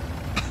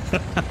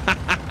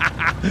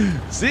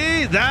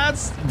 See,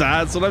 that's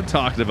what I'm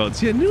talking about.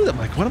 See, I knew that. I'm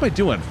like, what am I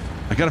doing?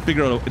 I got to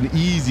figure out an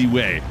easy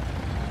way.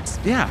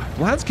 Yeah,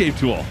 landscape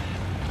tool.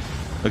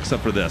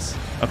 Except for this.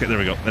 Okay, there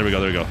we go.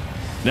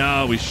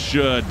 Now we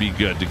should be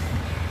good.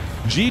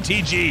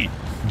 GTG,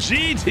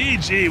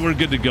 we're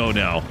good to go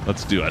now.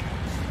 Let's do it.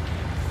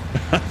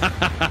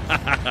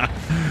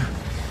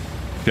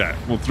 Okay,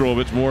 we'll throw a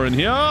bit more in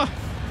here.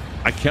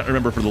 I can't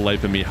remember for the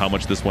life of me how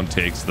much this one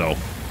takes, though.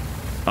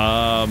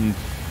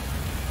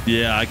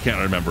 Yeah, I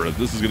can't remember.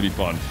 This is gonna be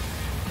fun.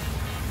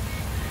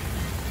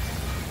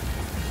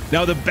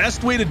 Now, the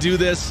best way to do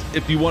this,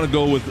 if you want to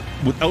go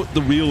without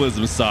the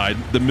realism side,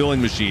 the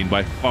milling machine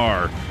by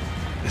far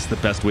is the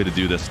best way to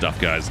do this stuff,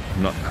 guys.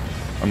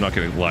 I'm not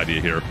gonna lie to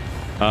you here.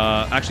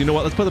 Actually, you know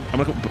what? I'm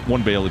gonna put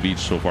one bale of each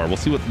so far. We'll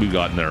see what we've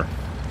got in there.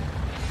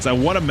 So I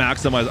want to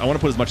maximize. I want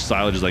to put as much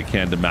silage as I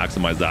can to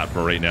maximize that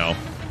for right now.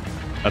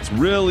 That's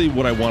really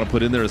what I want to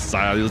put in there is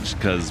silage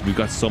because we've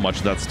got so much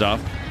of that stuff.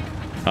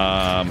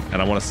 And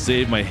I want to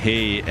save my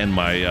hay and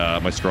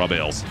my straw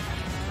bales.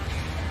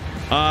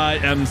 I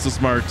am so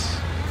smart.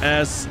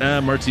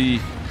 SMRT.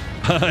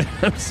 I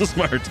am so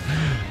smart.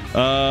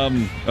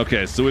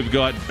 Okay, so we've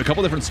got a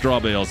couple different straw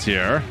bales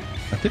here.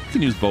 I think we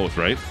can use both,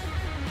 right?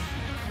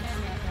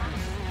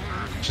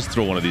 just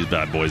throw one of these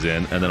bad boys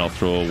in, and then I'll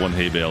throw one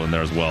hay bale in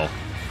there as well.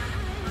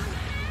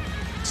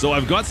 So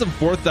I've got some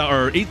 4,000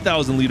 or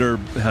 8,000 liter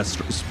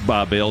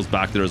bales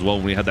back there as well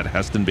when we had that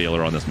Heston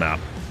baler on this map.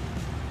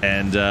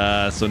 And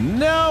so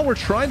now we're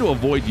trying to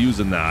avoid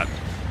using that.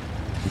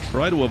 We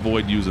try to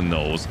avoid using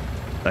those.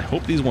 I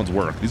hope these ones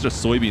work. These are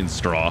soybean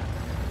straw.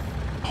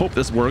 Hope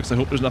this works. I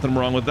hope there's nothing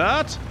wrong with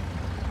that.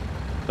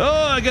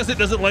 Oh, I guess it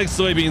doesn't like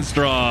soybean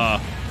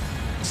straw.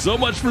 So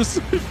much for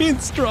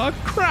soybean straw.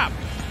 Crap.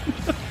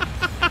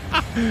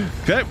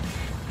 Okay.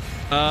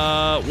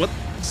 What?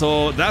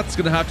 So that's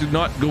gonna have to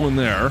not go in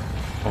there.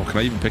 Oh, can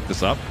I even pick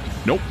this up?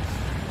 Nope.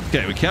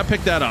 Okay, we can't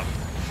pick that up.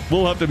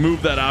 We'll have to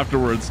move that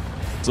afterwards.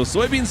 So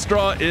soybean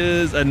straw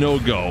is a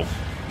no-go.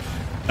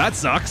 That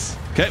sucks.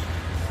 Okay.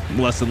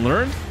 Lesson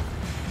learned.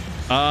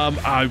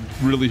 I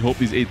really hope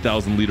these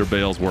 8,000 liter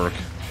bales work.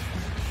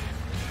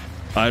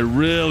 I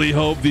really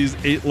hope these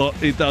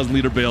 8,000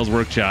 liter bales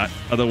work, chat.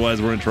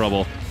 Otherwise, we're in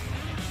trouble.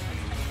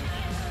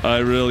 I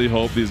really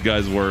hope these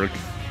guys work.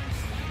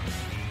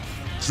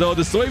 So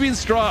the soybean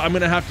straw, I'm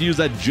going to have to use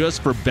that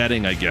just for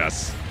bedding, I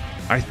guess.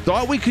 I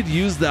thought we could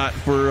use that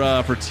for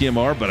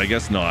TMR, but I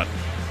guess not.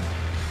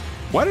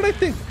 Why did I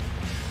think...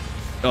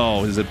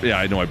 Oh, is it... Yeah,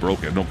 I know I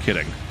broke it. No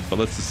kidding. But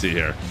let's just see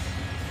here.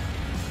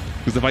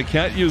 Because if I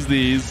can't use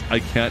these, I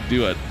can't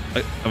do it.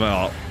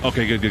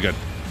 Okay, good.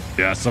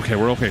 Yes, okay,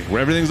 we're okay.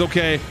 Everything's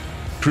okay.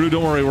 Crew,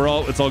 don't worry.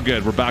 It's all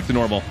good. We're back to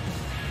normal.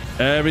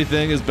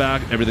 Everything is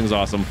back. Everything's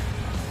awesome.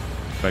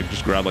 If I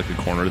just grab like the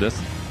corner of this.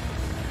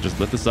 Just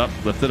lift this up.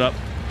 Lift it up.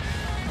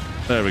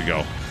 There we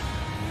go.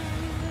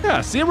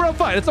 Yeah, see, we're all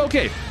fine. It's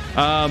okay.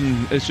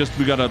 It's just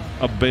we got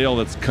a bale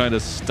that's kind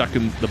of stuck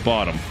in the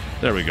bottom.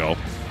 There we go.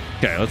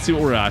 Okay, let's see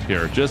what we're at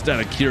here. Just out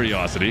of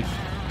curiosity.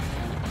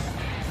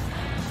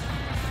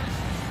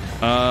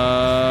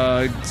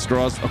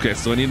 Straws. Okay,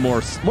 so I need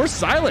more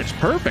silage.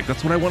 Perfect.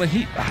 That's what I want to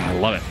heat. I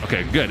love it.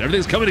 Okay, good.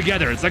 Everything's coming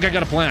together. It's like I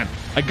got a plan.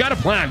 I got a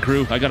plan,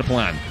 crew. I got a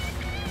plan.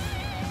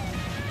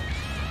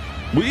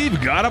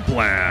 We've got a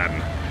plan.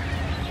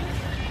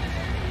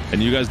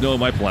 And you guys know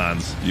my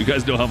plans. You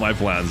guys know how my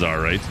plans are,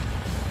 right?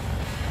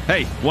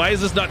 Hey, why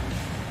is this not...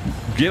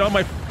 Get on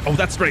my... Oh,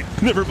 that's right.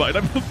 Never mind.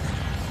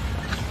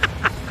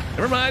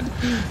 Never mind.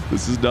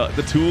 This is not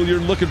the tool you're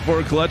looking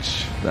for,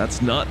 Clutch.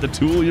 That's not the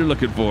tool you're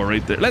looking for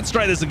right there. Let's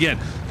try this again.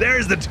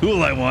 There's the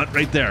tool I want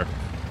right there.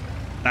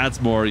 That's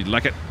more. You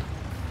like it?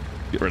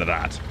 Get rid of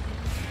that.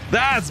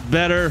 That's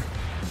better.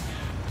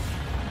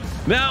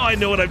 Now I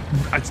know what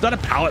it's not a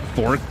pallet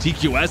fork,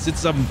 TQS.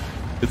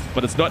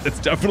 But it's not. It's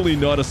definitely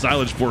not a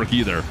silage fork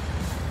either.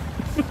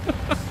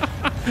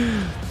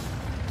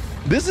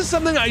 This is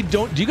something I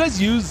don't. Do you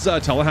guys use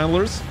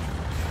telehandlers?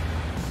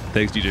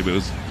 Thanks, DJ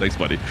Booze. Thanks,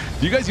 buddy.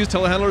 Do you guys use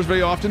telehandlers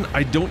very often?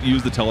 I don't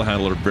use the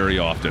telehandler very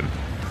often.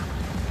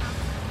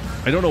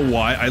 I don't know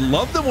why. I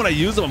love them when I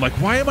use them. I'm like,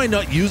 why am I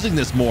not using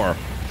this more?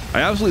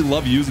 I absolutely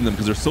love using them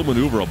because they're so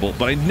maneuverable,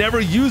 but I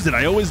never use it.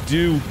 I always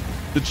do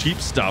the cheap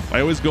stuff.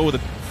 I always go with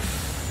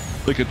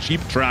a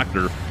cheap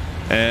tractor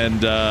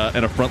and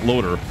a front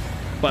loader,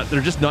 but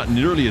they're just not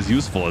nearly as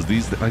useful as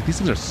these. Like, these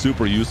things are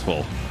super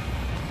useful.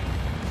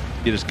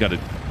 You just got to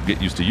get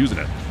used to using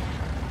it.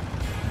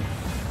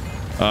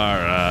 All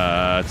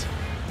right.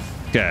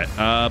 Okay.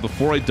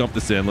 Before I dump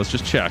this in, let's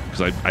just check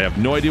because I have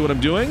no idea what I'm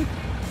doing.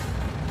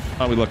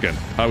 How are we looking?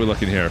 How are we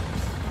looking here?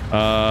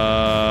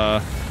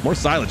 More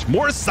silage.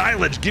 More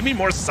silage. Give me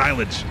more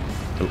silage.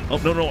 Oh,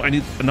 no. I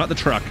need not the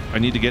truck. I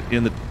need to get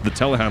in the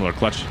telehandler.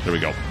 Clutch. There we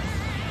go.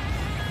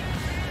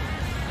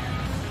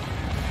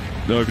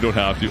 No, if you don't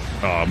have to.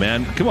 Oh,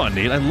 man. Come on,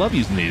 Nate. I love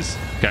using these.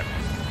 Okay.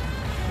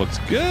 Looks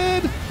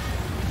good.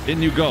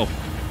 In you go.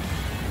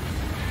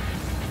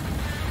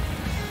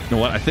 You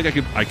know what? I think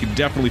I could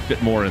definitely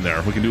fit more in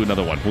there. We can do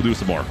another one. We'll do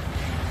some more.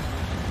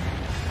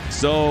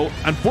 So,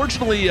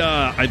 unfortunately,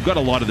 I've got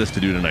a lot of this to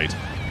do tonight.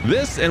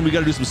 This, and we got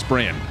to do some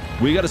spraying.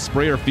 We got to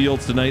spray our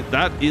fields tonight.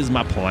 That is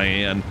my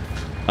plan.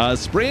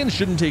 Spraying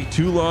shouldn't take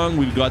too long.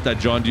 We've got that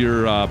John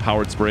Deere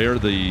powered sprayer,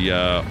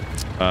 the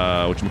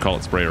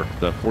whatchamacallit sprayer,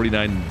 the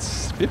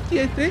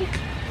 4950, I think?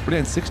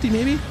 4960,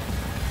 maybe? I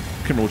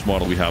can't remember which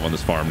model we have on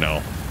this farm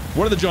now.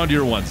 One of the John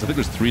Deere ones. I think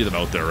there's 3 of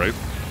them out there, right?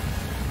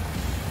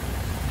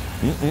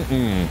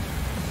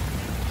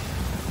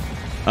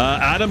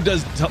 Adam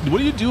does. What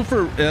do you do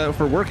for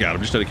work,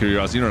 Adam? Just out of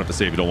curiosity. You don't have to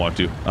say if you don't want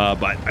to.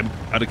 But I'm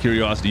out of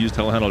curiosity. You use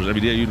telehandlers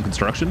every day. Are you in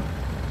construction?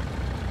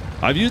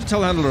 I've used a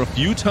telehandler a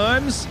few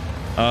times.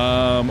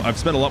 I've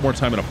spent a lot more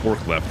time in a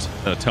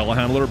forklift than a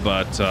telehandler,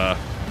 but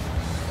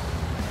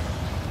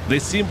they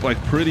seem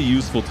like pretty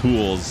useful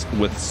tools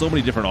with so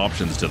many different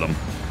options to them.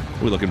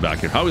 How are we looking back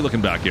here? How are we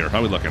looking back here? How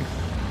are we looking?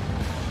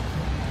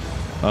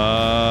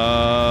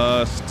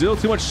 Still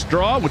too much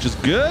straw, which is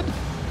good.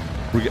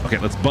 Okay,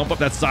 let's bump up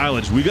that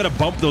silage. We got to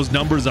bump those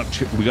numbers up.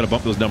 We got to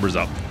bump those numbers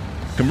up.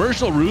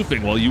 Commercial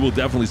roofing. Well, you will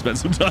definitely spend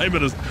some time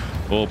in a...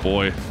 Oh,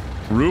 boy.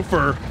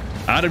 Roofer.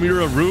 Adam,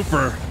 you're a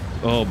roofer.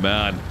 Oh,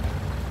 man.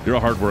 You're a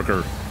hard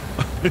worker.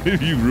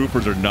 You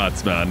roofers are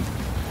nuts, man.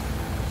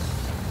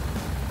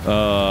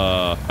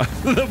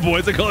 The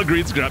boys, I call it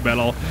green scrap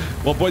metal.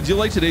 Well, boys, you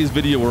like today's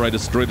video where I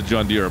destroyed a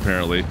John Deere,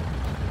 apparently.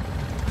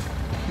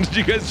 Did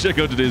you guys check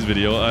out today's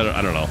video?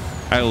 I don't know.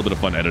 I had a little bit of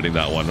fun editing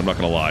that one. I'm not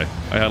going to lie.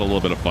 I had a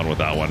little bit of fun with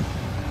that one.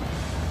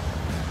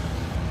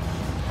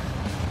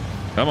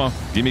 Come on.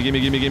 Gimme.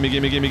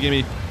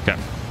 Okay.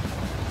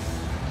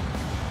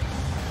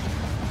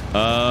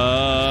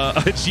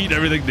 I cheat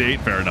everything,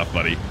 Nate. Fair enough,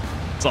 buddy.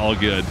 It's all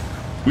good.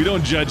 We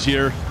don't judge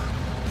here.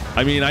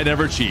 I mean, I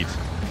never cheat.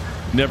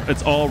 Never.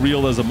 It's all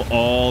realism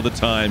all the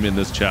time in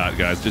this chat,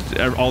 guys. Just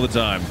all the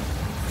time.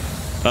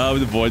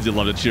 With the boys, you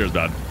loved it. Cheers,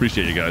 man.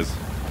 Appreciate you guys.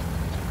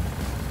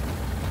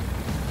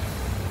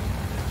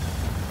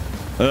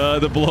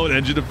 The blown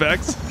engine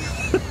effects.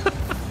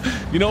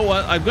 You know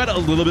what? I've got a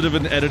little bit of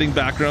an editing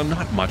background.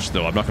 Not much,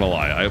 though. I'm not going to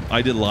lie.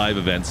 I did live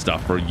event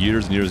stuff for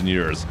years and years and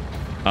years.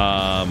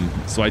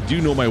 So I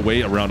do know my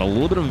way around a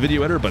little bit of a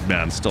video editor, but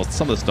man, still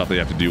some of the stuff they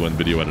have to do in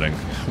video editing.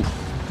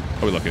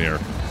 How are we looking here?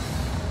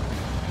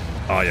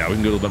 Oh, yeah, we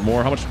can go a little bit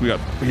more. How much we got?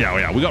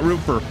 Yeah, we got room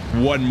for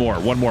one more.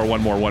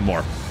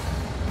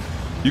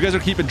 You guys are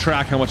keeping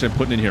track how much I'm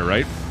putting in here,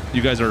 right?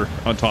 You guys are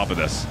on top of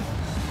this,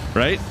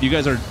 right?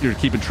 You're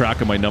keeping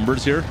track of my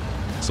numbers here,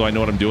 so I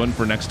know what I'm doing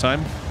for next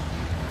time.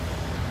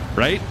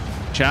 Right?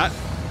 Chat?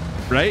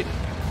 Right?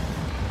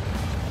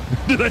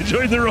 Did I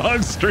join the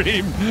wrong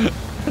stream?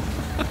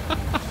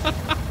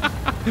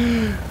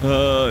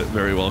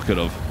 Very well could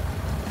have.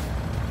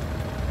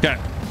 Okay.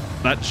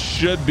 That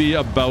should be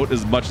about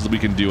as much as we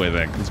can do, I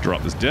think. Let's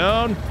drop this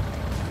down.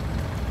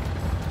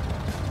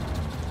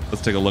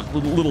 Let's take a look.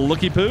 Little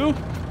looky poo.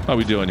 How are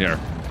we doing here?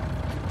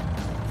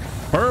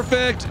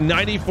 Perfect.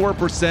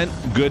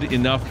 94% good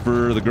enough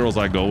for the girls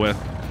I go with.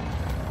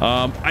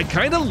 I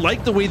kind of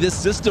like the way this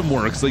system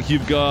works. Like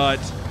you've got,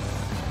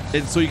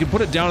 and so you can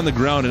put it down on the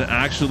ground and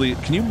actually,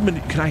 can I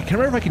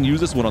remember if I can use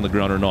this one on the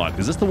ground or not?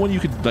 Is this the one you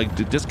could like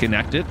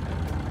disconnect it?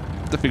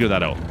 Have to figure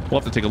that out. We'll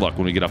have to take a look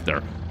when we get up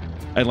there,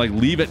 and like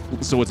leave it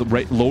so it's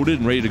loaded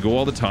and ready to go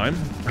all the time.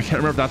 I can't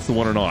remember if that's the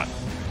one or not.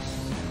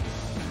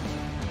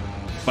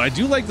 But I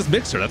do like this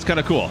mixer. That's kind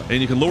of cool, and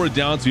you can lower it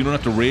down so you don't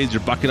have to raise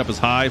your bucket up as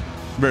high.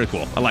 Very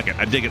cool. I like it.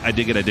 I dig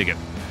it.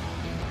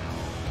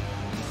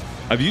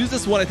 I've used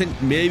this one, I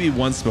think, maybe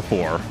once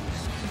before.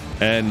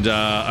 And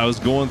I was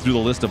going through the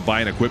list of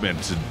buying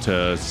equipment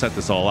to set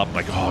this all up. I'm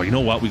like, oh, you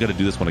know what? We got to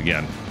do this one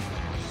again.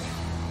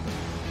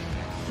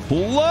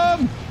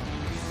 Plum!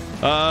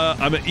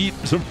 I'm going to eat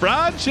some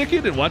fried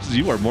chicken and watch as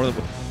you are more than...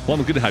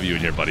 Plum, good to have you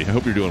in here, buddy. I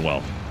hope you're doing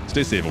well.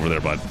 Stay safe over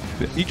there, bud.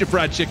 Eat your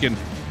fried chicken.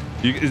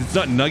 It's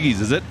not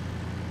nuggies, is it?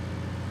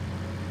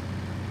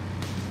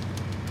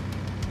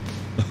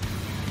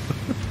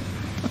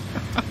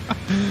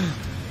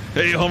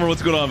 Hey, Homer,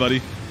 what's going on,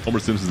 buddy? Homer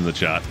Simpson's in the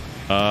chat.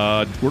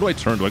 Where do I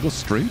turn? Do I go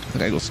straight? I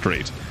think I go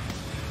straight.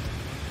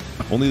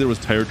 If only there was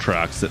tire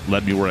tracks that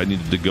led me where I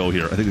needed to go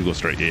here. I think we go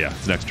straight. Yeah,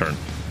 it's next turn.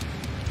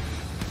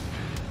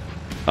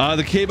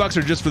 The K-Bucks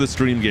are just for the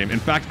stream game. In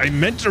fact, I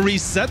meant to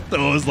reset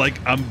those like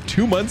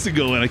 2 months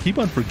ago, and I keep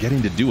on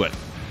forgetting to do it.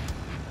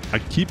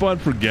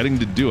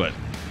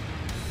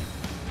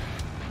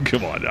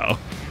 Come on now.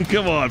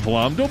 Come on,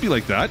 Plum. Don't be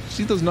like that. Just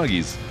eat those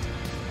nuggies.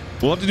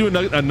 We'll have to do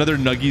another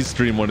Nuggies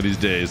stream one of these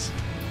days.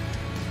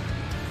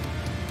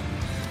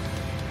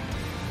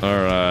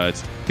 All right.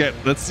 Okay,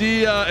 let's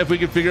see if we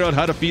can figure out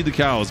how to feed the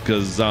cows,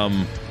 because yeah,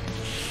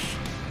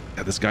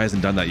 this guy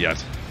hasn't done that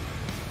yet.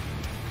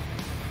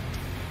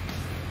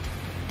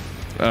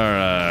 All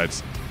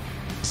right.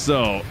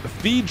 So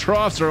feed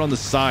troughs are on the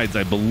sides,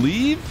 I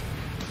believe.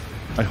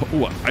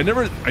 I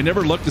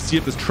never looked to see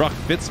if this truck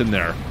fits in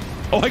there.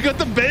 Oh, I got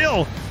the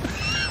bale.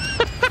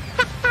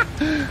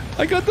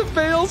 I got the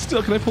bale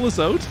still. Can I pull this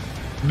out?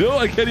 No,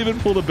 I can't even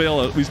pull the bale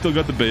out. We still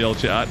got the bale,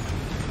 chat.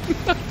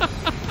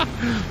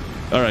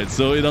 All right,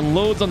 so it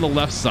unloads on the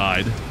left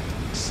side,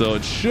 so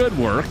it should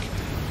work.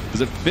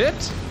 Does it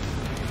fit?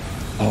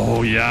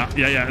 Oh, yeah.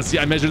 See,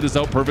 I measured this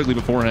out perfectly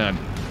beforehand.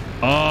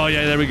 Oh,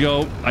 yeah, there we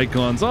go.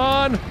 Icons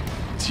on.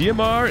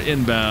 TMR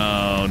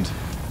inbound.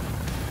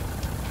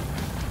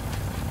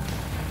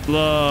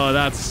 Oh,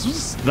 that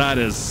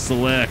is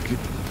slick.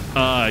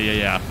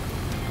 Yeah.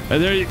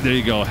 And there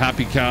you go.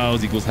 Happy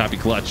cows equals happy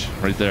clutch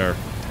right there.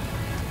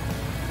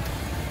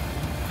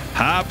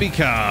 Happy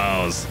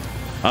cows.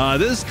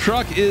 This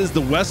truck is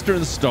the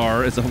Western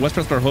Star. It's a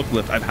Western Star hook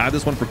lift. I've had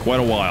this one for quite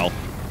a while.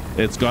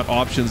 It's got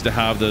options to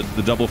have the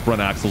double front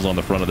axles on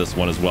the front of this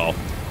one as well.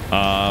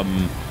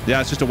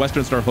 Yeah, it's just a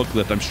Western Star hook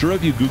lift. I'm sure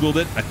if you Googled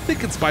it, I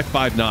think it's by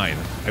 5.9. I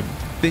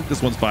think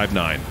this one's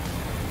 5.9.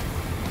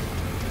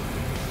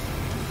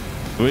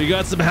 We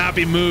got some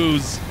happy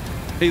moves.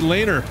 Hey,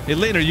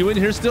 Laner, you in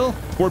here still?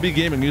 4B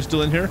Gaming, you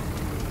still in here?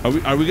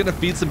 Are we gonna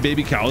feed some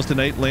baby cows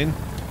tonight, Lane?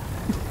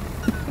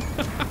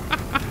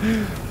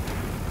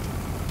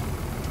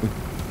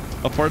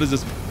 How far does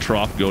this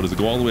trough go? Does it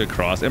go all the way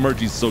across?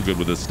 MRG's so good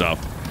with this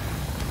stuff.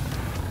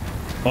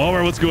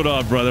 Homer, what's going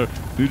on, brother?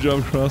 New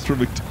job across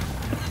from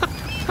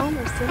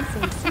Homer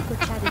Simpson super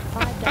chatted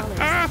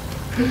 $5.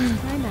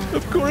 It's time out.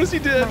 Of course he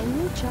did. My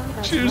new job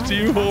as Cheers to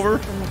driver you, Homer.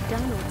 from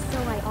McDonald's, so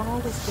I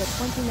always get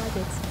 20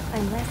 nuggets.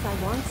 Unless I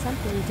want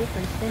something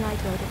different, then I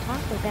go to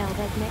Taco Bell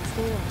right next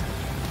door.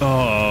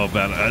 Oh,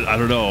 man, I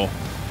don't know.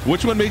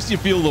 Which one makes you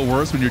feel the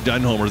worst when you're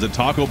done, Homer? Is it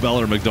Taco Bell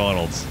or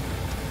McDonald's?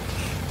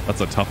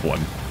 That's a tough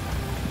one.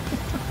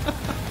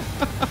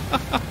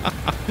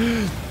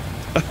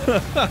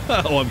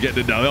 Oh, I'm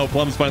getting it now. Oh,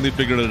 Plum's finally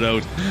figured it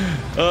out.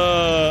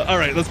 All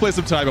right, let's play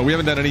some timeout. We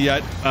haven't done any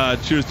yet.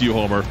 Cheers to you,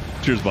 Homer.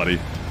 Cheers, buddy.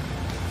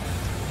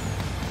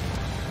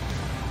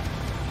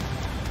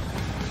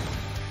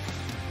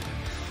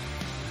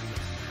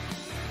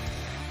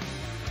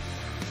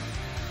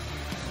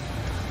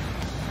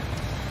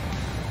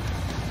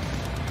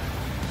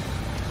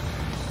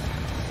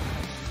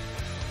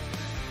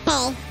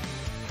 Hey.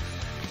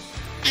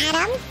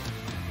 Adam?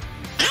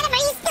 Adam, are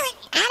you still...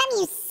 Adam,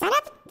 you son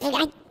of... I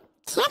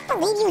can't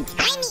believe you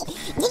timed me.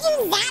 Did you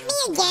zap me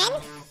again?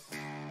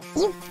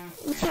 You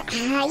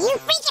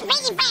freaking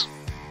freak.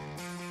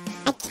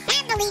 I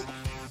can't believe...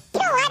 You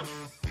know what?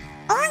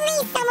 Only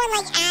someone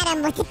like Adam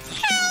with the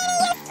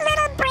tiniest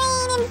little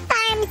brain in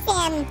farm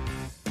sim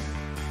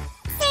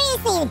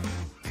seriously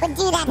would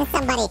do that to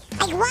somebody.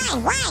 Like,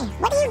 why?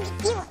 What do you...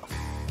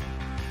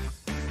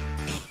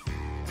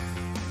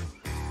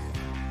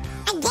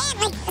 Again,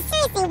 like,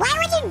 seriously, why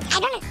would you...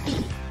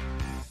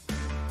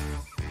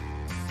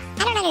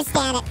 I don't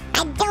understand it. I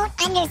don't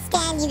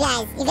understand you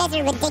guys. You guys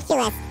are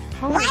ridiculous.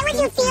 Why would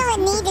you feel a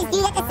need to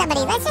do that to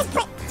somebody? Let's just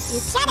put...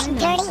 Shut it,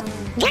 Gertie.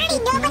 Gertie,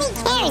 nobody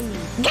cares.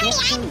 Gertie,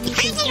 I'm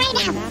talking right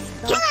now.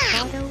 Come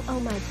on. Oh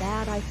my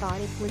bad, I thought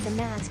it was a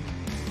mask.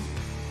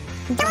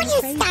 Don't you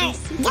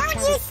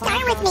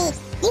start with me.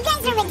 You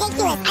guys are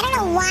ridiculous. I don't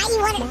know why you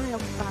want to...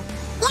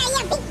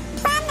 Yeah, big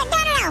fun.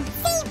 No.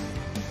 See?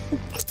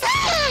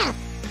 Ah!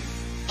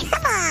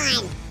 Come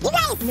on. You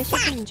guys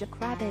Michigan suck.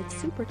 Jacrabbit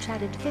super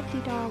chatted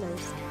 $50.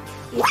 It's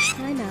What?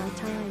 timeout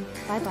time.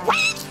 Bye-bye.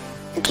 What?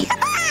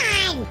 Come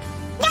on.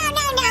 No. Come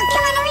on.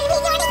 Are we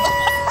doing anything?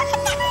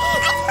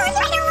 I told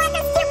you I don't want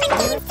the stupid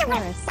games to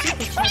work.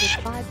 Super chatted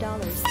 $5.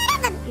 Son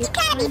of a... You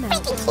gotta be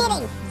freaking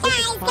kidding.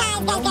 Guys.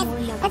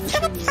 Let's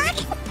have a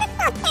talk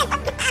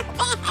about that.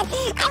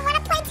 I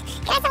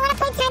wanna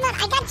play timeout.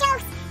 I got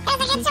jokes.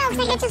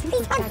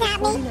 Please don't zap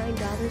me.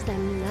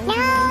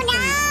 No.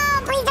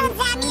 Please don't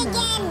zap me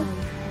again.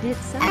 Did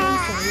someone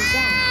say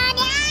that?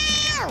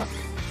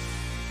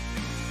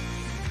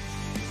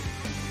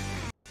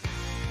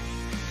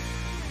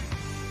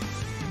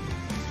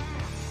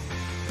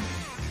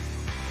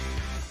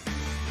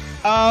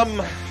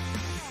 No.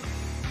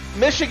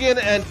 Michigan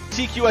and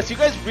TQS, you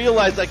guys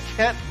realize I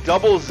can't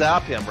double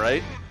zap him,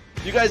 right?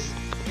 You guys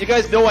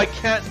know I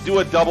can't do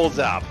a double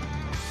zap.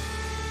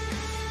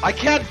 I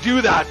can't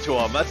do that to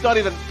him. That's not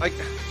even like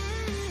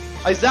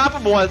I zap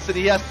him once and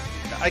he has.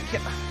 I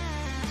can't.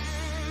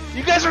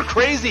 You guys are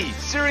crazy.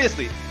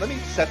 Seriously. Let me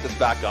set this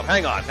back up.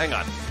 Hang on.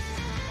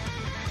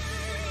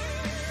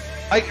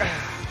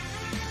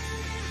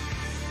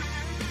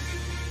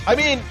 I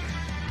mean,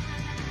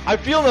 I'm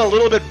feeling a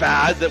little bit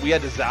bad that we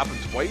had to zap him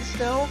twice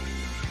now.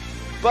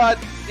 But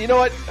you know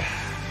what?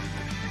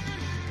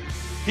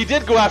 He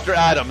did go after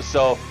Adam,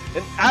 so.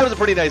 And Adam's a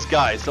pretty nice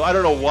guy, so I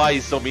don't know why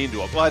he's so mean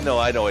to him. Well, no,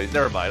 I know.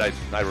 Never mind.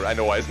 I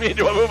know why he's mean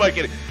to him. Who am I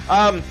kidding?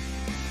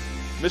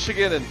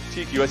 Michigan and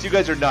TQS, you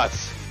guys are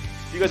nuts.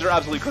 You guys are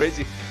absolutely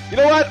crazy. You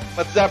know what?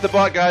 Let's zap the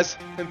bot, guys.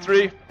 In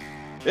 3,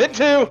 in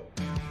 2,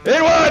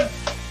 in 1.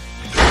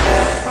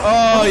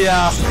 Oh,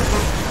 yeah.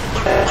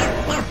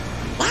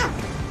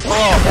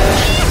 Oh,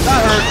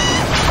 that hurts.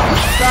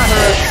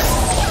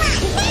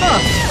 Huh.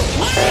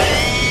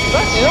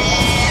 That's him.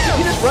 Did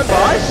he just run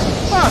by?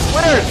 Huh,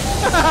 weird.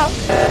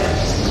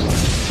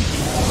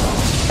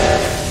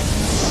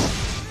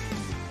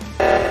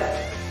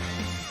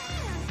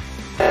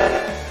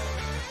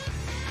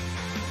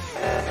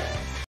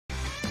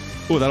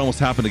 Oh, that almost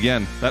happened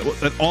again.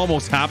 That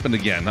almost happened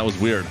again. That was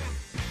weird.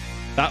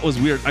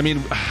 I mean,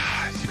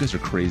 you guys are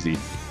crazy.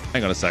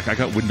 Hang on a sec. I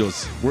got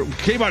Windows.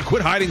 Kmart,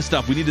 quit hiding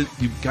stuff. We need to.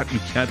 You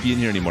can't be in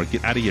here anymore.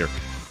 Get out of here.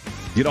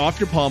 Get off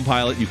your Palm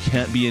Pilot. You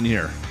can't be in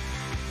here.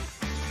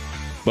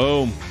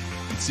 Boom.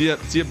 See ya,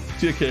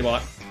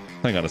 Kmart.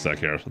 Hang on a sec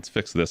here. Let's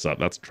fix this up.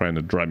 That's trying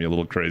to drive me a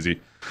little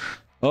crazy.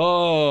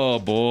 Oh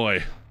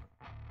boy.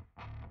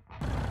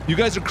 You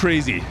guys are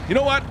crazy. You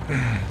know what?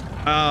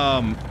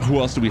 Who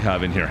else do we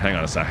have in here? Hang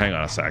on a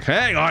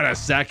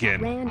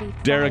second. Randy,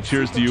 Derek,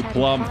 cheers to you,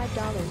 Plum. It's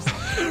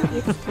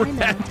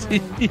timeout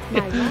time.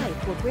 My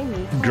wife will bring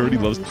me home Gertie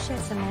and loves-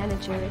 Alicia's a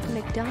manager at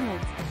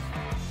McDonald's.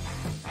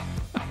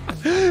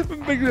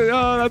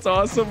 Oh, that's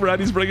awesome.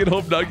 Randy's bringing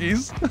home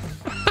nuggies.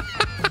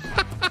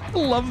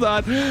 Love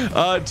that.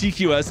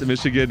 TQS in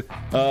Michigan.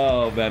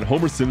 Oh, man.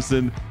 Homer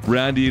Simpson.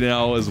 Randy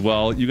now as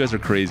well. You guys are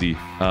crazy.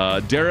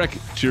 Derek,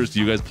 cheers to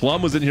you guys.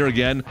 Plum was in here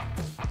again.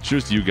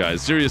 Cheers to you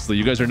guys. Seriously,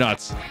 you guys are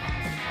nuts.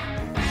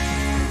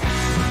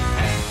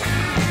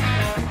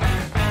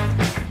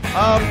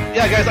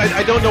 Yeah, guys,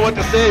 I don't know what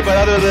to say, but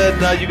other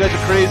than you guys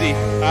are crazy.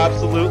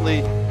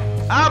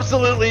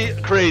 Absolutely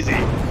crazy.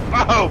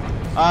 Wow.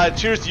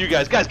 Cheers to you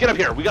guys. Guys, get up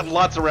here. We got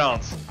lots of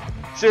rounds.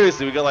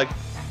 Seriously, we got like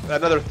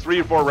another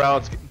 3 or 4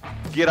 rounds.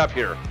 Get up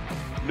here.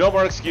 No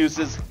more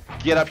excuses.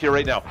 Get up here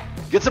right now.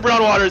 Get some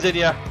brown waters in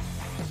ya.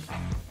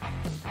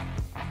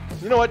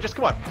 You know what? Just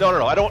come on.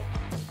 No. I don't.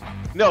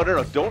 No.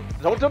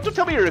 Don't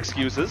tell me your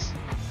excuses.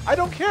 I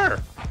don't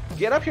care.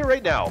 Get up here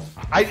right now.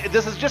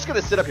 This is just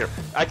gonna sit up here.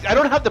 I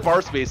don't have the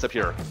bar space up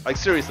here. Like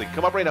seriously,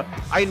 come up right now.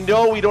 I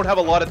know we don't have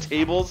a lot of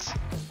tables,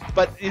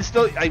 but it's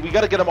still. We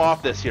gotta get them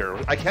off this here.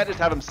 I can't just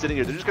have them sitting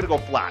here. They're just gonna go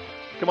flat.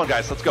 Come on,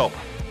 guys. Let's go.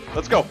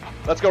 Let's go.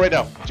 Let's go right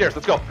now. Cheers.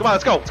 Let's go. Come on.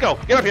 Let's go. Let's go.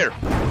 Get up here.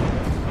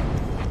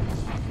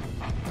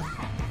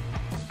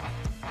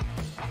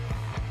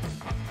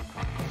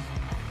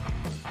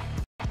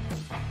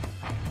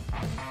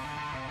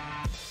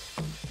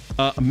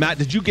 Matt,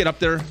 did you get up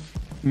there?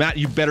 Matt,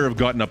 you better have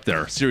gotten up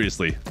there.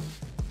 Seriously.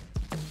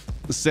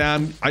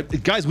 Sam,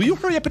 guys, will you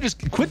hurry up and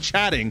just quit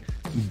chatting?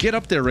 Get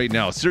up there right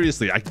now.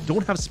 Seriously, I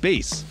don't have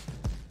space.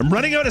 I'm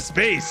running out of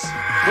space.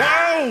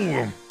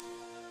 Whoa!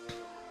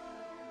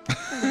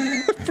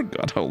 I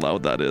forgot how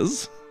loud that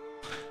is.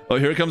 Oh,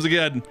 here it comes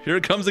again. Here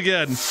it comes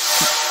again.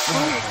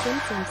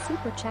 Simpson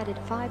super chatted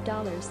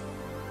 $5.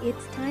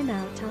 It's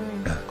timeout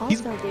time.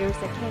 Also, there's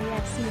a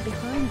KFC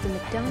behind the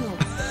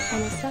McDonald's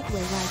and a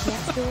Subway right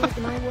next door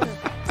to my work.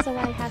 So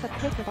I have a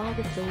pic of all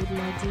the food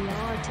my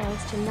DR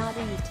tells to not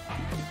eat.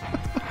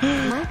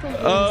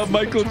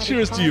 Michael,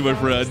 cheers to you, my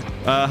friend.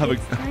 Have a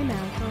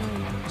timeout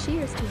time.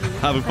 Cheers to you.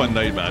 Have a fun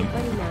night, man.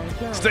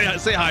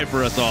 Say hi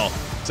for us all.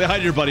 Say hi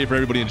to your buddy for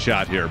everybody in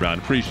chat here, man.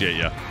 Appreciate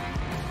you.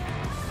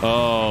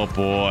 Oh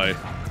boy.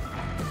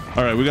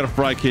 All right, we got to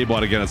fry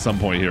K-Bot again at some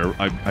point here.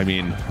 I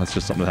mean, that's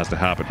just something that has to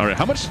happen. All right,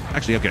 how much?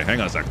 Actually, okay,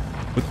 hang on a sec.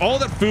 With all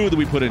that food that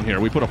we put in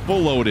here, we put a full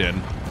load in.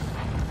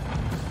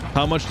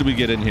 How much do we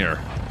get in here?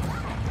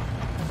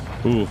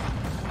 Oof.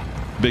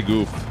 Big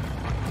oof.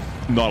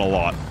 Not a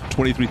lot.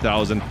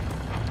 23,000.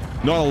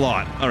 Not a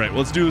lot. All right,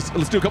 let's do a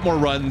couple more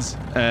runs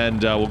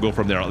and we'll go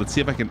from there. Let's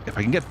see if I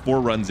can get 4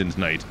 runs in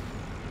tonight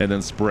and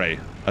then spray.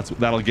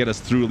 That'll get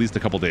us through at least a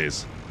couple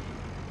days.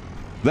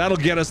 That'll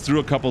get us through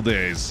a couple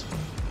days.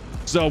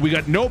 So we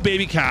got no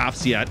baby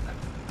calves yet.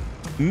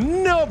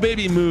 No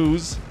baby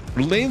moos.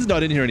 Lane's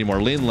not in here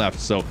anymore. Lane left,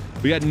 so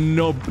we got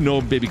no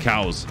baby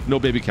cows. No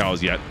baby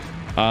cows yet.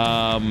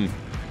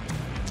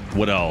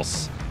 What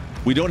else?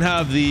 We don't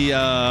have the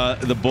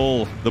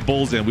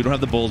bulls in. We don't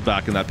have the bulls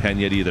back in that pen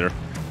yet either.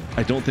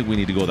 I don't think we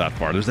need to go that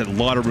far. There's a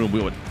lot of room.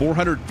 We have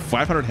 400,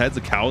 500 heads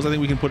of cows I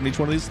think we can put in each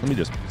one of these. Let me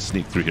just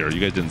sneak through here. You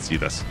guys didn't see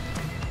this.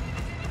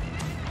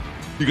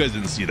 You guys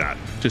didn't see that.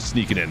 Just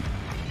sneaking in.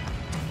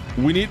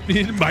 We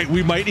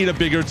might need a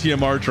bigger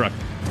TMR truck.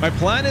 My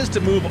plan is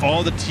to move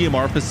all the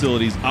TMR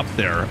facilities up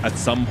there at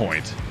some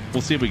point.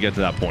 We'll see if we get to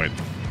that point.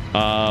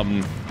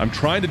 I'm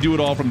trying to do it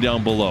all from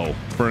down below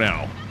for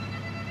now.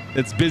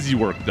 It's busy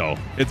work though.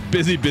 It's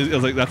busy.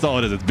 It's like that's all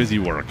it is. It's busy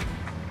work,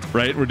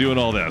 right? We're doing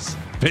all this.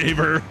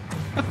 Favor.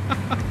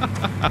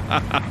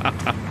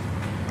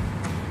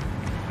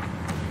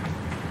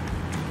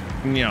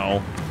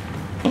 Meow.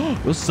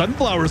 Oh, those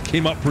sunflowers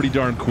came up pretty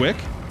darn quick.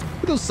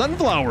 Look at those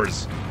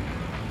sunflowers.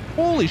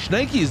 Holy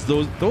shnikes,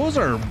 those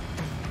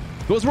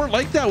weren't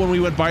like that when we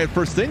went by it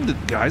first thing,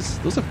 guys.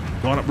 Those have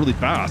gone up really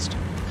fast.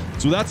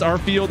 So that's our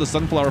field, the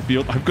sunflower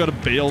field. I've got a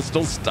bale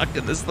still stuck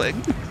in this thing.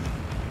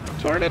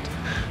 Darn it.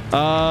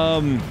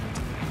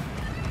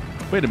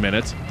 Wait a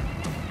minute.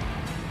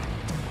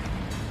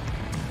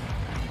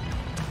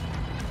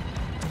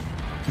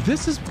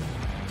 This is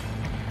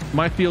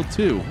my field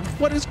too.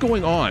 What is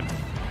going on?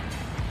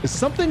 Is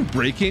something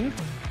breaking?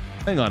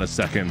 Hang on a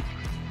second.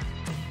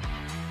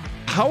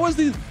 How is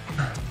the...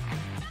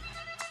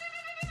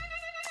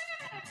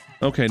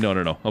 Okay,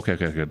 no. Okay,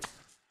 good.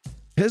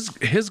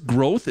 His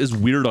growth is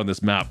weird on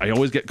this map. I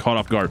always get caught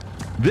off guard.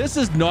 This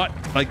is not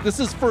like this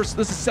is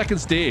second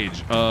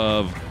stage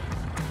of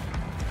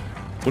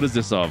what is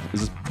this of?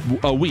 Is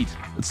this wheat?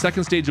 It's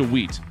second stage of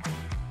wheat.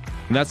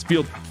 And that's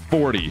field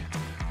 40.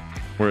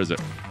 Where is it?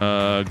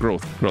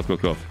 Growth.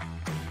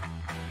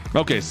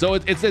 Okay, so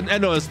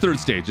it's third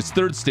stage. It's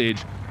third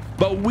stage.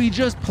 But we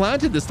just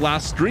planted this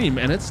last stream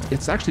and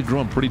it's actually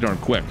growing pretty darn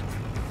quick.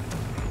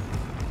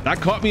 That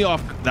caught me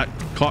off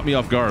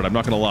guard, I'm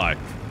not gonna lie.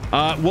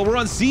 Well, we're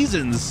on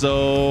seasons,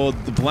 so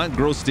the plant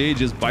growth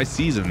stage is by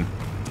season.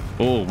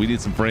 Oh, we need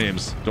some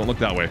frames. Don't look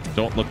that way.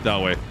 Don't look that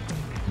way.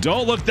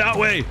 Don't look that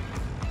way.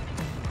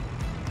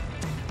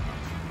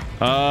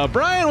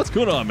 Brian, what's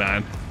going on,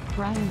 man?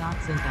 Brian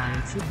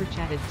Oxendine super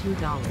chatted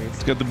 $2.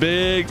 It's got the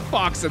big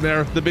fox in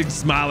there, the big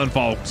smiling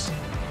folks.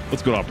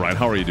 What's going on, Brian?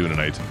 How are you doing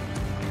tonight?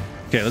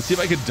 Okay, let's see if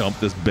I can dump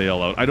this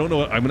bale out. I don't know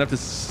what I'm gonna have to.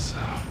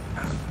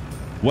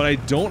 What I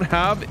don't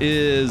have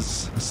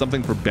is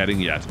something for bedding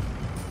yet.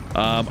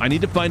 I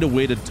need to find a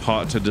way to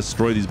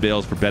destroy these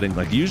bales for bedding.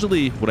 Like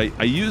usually, what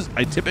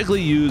I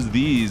typically use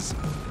these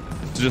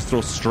to just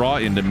throw straw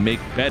in to make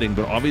bedding,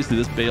 but obviously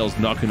this bale's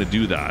not going to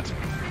do that.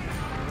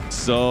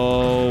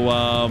 So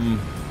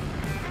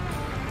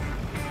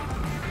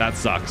that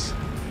sucks.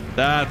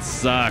 That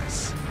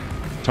sucks.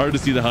 It's hard to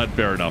see the HUD.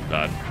 Fair enough,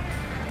 man.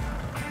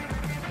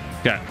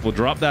 Okay, we'll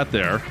drop that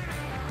there.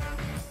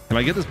 Can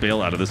I get this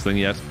bale out of this thing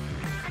yet?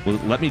 Will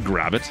it let me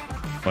grab it?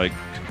 Like,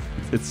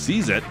 it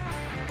sees it.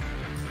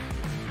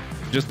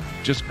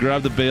 Just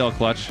grab the bale,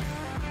 Clutch.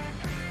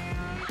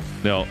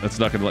 No, it's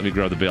not going to let me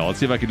grab the bale. Let's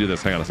see if I can do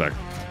this. Hang on a sec.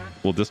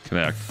 We'll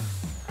disconnect.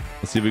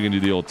 Let's see if we can do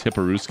the old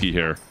Tipperooski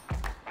here.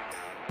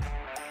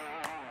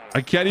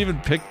 I can't even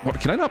pick.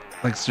 Can I not?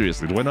 Like,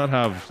 seriously, do I not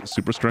have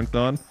super strength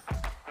on?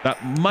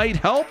 That might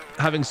help.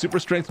 Having super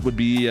strength would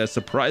be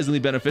surprisingly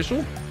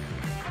beneficial.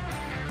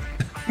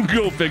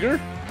 Go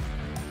figure.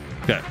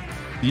 Okay.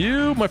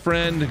 You, my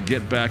friend,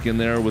 get back in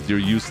there with your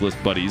useless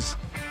buddies.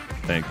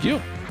 Thank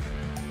you.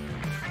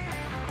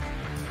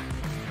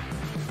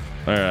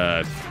 All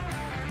right.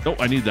 Oh,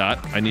 I need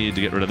that. I need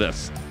to get rid of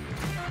this.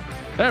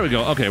 There we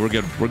go. Okay, we're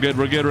good. We're good.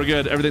 We're good. We're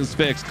good. Everything's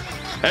fixed.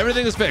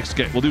 Everything is fixed.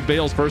 Okay, we'll do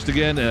bales first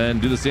again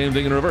and do the same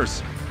thing in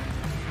reverse.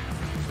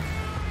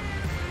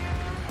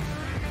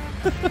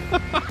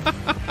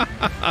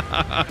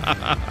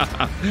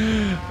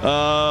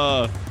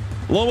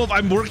 Lone Wolf,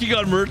 I'm working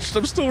on merch.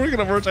 I'm still working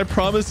on merch. I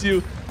promise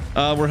you.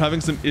 We're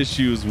having some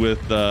issues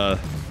with the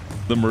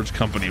merch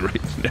company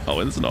right now,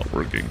 and it's not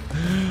working.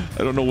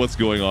 I don't know what's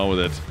going on with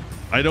it.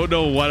 I don't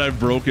know what I've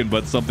broken,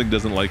 but something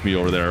doesn't like me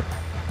over there.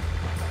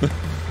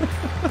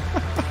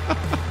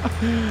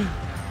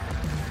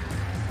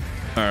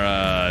 All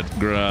right,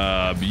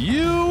 grab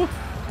you.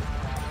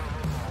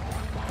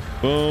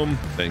 Boom.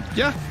 Thank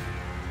ya.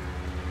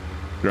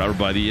 Grab her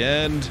by the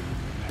end.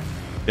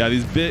 Yeah,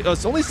 these big. Oh,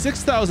 it's only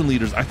 6,000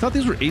 liters. I thought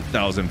these were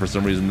 8,000 for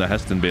some reason, the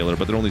Heston baler,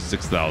 but they're only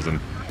 6,000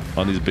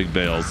 on these big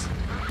bales.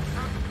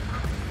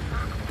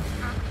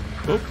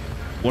 Oh,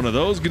 one of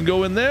those can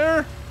go in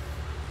there.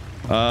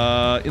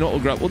 You know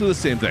what, we'll do the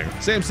same thing.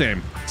 Same.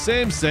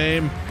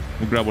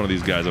 We'll grab one of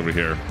these guys over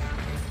here.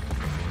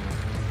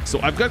 So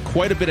I've got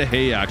quite a bit of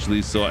hay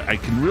actually, so I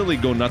can really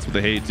go nuts with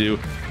the hay too.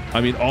 I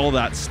mean, all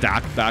that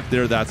stack back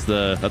there, that's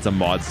a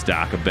mod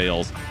stack of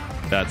bales.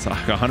 That's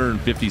like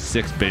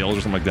 156 bales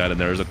or something like that in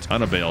there. There's a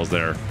ton of bales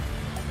there.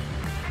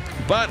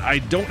 But I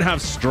don't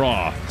have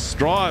straw.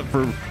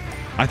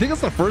 I think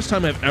it's the first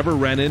time I've ever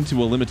ran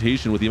into a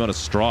limitation with the amount of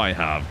straw I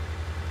have.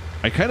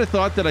 I kind of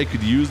thought that I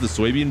could use the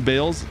soybean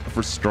bales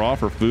for straw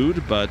for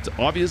food, but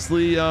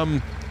obviously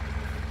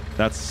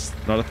that's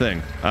not a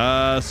thing.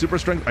 Super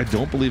strength, I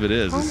don't believe it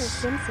is. Homer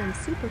Simpson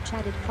super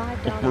chatted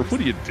 $5.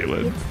 What are you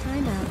doing? It's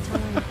timeout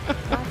time.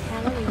 Black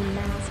Halloween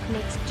mask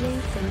makes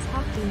Jason's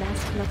hockey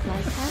mask look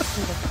like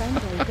Casper the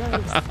Friendly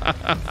Ghost.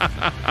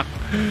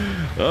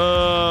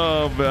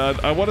 Oh man,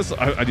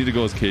 I need to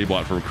go as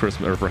K-Bot for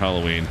Christmas or for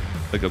Halloween. I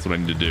think that's what I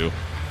need to do.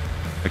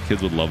 My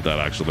kids would love that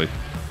actually.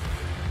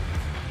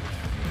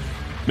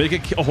 Make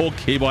a whole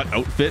K-Bot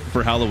outfit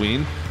for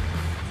Halloween.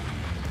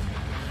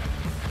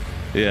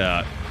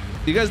 Yeah.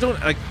 You guys don't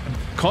like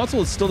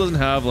console still doesn't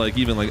have like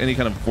even like any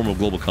kind of form of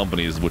global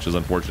companies, which is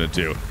unfortunate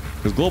too.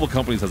 Because global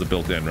companies has it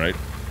built in, right?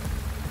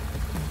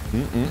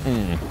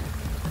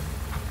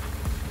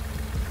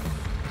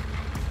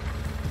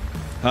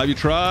 Have you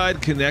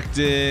tried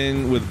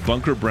connecting with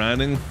Bunker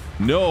branding?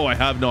 No, I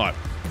have not.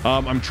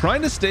 I'm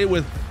trying to stay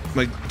with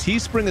like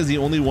Teespring is the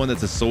only one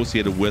that's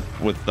associated with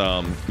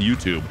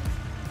YouTube.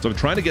 So I'm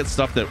trying to get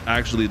stuff that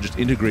actually just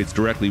integrates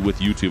directly with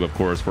YouTube, of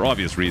course, for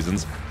obvious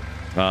reasons.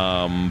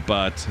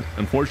 But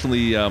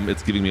unfortunately,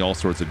 it's giving me all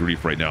sorts of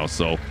grief right now.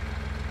 So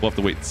we'll have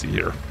to wait and see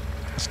here.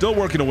 Still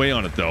working away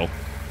on it, though.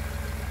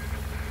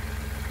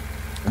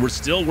 We're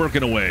still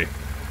working away.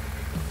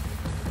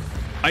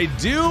 I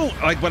do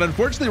like, but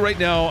unfortunately, right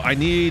now I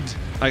need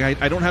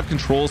I don't have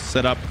controls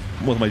set up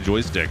with my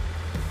joystick.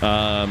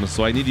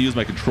 So I need to use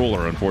my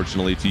controller,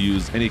 unfortunately, to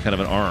use any kind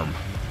of an arm,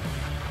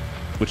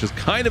 which is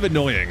kind of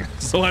annoying.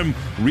 So I'm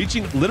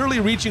literally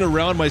reaching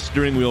around my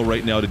steering wheel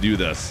right now to do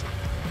this.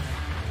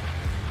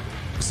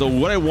 So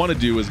what I want to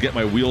do is get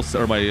my wheels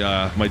or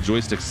my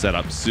joystick set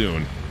up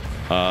soon,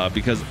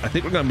 because I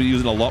think we're going to be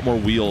using a lot more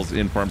wheels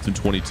in Farm Sim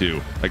 22.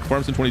 Like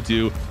Farm Sim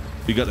 22,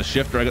 you got the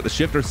shifter. I got the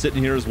shifter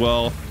sitting here as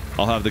well.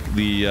 I'll have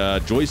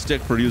the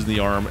joystick for using the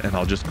arm, and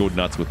I'll just go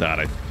nuts with that.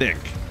 I think.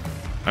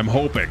 I'm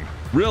hoping,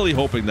 really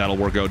hoping that'll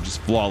work out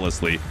just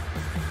flawlessly.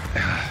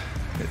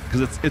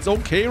 Because it's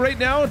okay right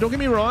now. Don't get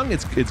me wrong,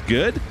 it's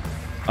good.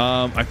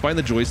 I find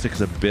the joystick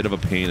is a bit of a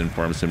pain in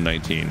Farm Sim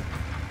 19.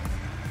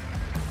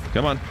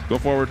 Come on, go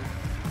forward.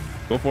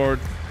 Go forward.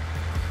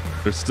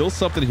 There's still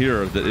something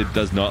here that it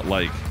does not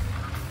like.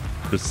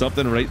 There's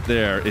something right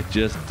there it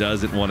just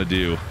doesn't want to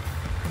do.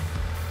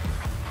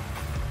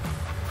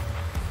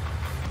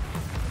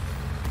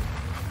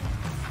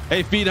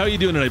 Hey, Feed, how you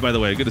doing tonight, by the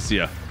way? Good to see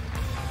you.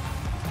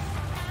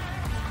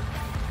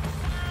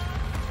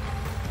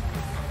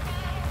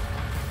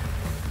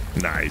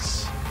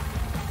 Nice.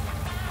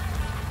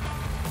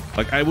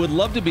 Like, I would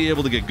love to be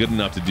able to get good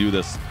enough to do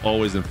this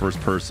always in first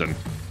person.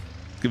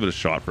 Give it a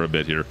shot for a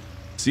bit here.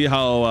 See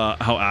how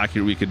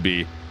accurate we could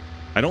be.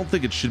 I don't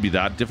think it should be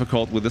that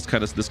difficult with this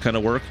kind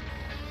of work.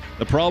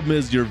 The problem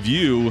is your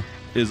view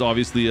is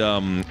obviously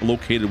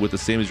located with the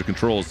same as your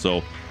controls.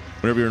 So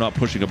whenever you're not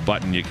pushing a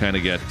button, you kind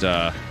of get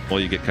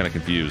you get kind of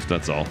confused.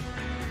 That's all.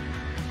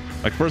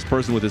 Like first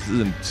person with this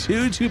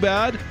isn't too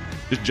bad.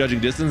 Just judging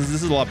distance,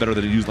 this is a lot better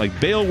than using like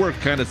Bale work.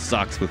 Kind of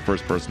sucks with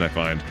first person, I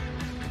find.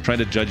 Trying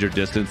to judge your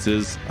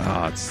distances,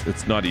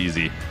 it's not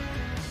easy.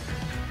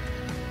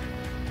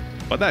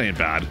 But that ain't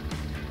bad.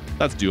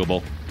 That's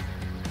doable.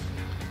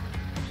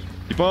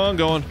 Keep on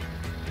going.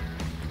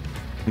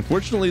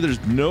 Unfortunately, there's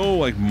no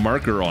like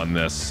marker on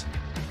this.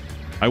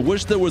 I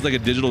wish there was like a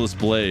digital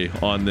display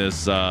on this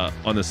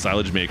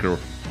silage maker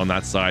on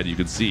that side you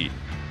could see.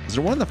 Is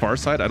there one on the far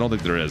side? I don't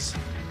think there is.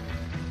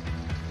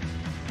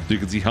 So you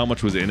can see how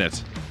much was in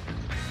it.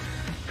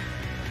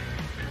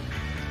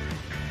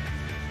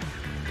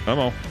 Come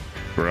on.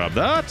 Grab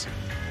that.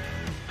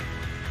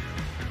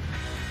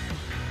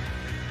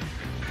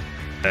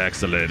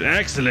 Excellent.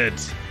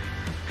 Excellent.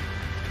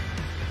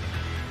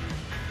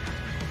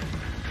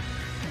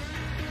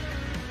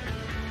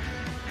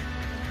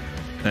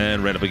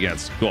 And right up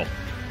against. Cool.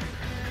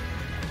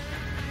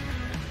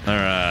 All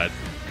right.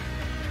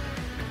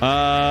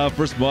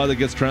 First mod that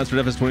gets transferred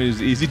to FS20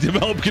 is easy to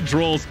develop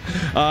controls.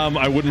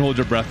 I wouldn't hold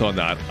your breath on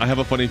that. I have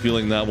a funny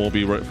feeling that won't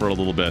be right for a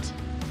little bit.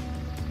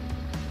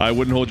 I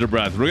wouldn't hold your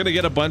breath. We're gonna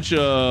get a bunch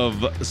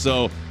of,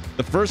 so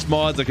the first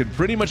mods I can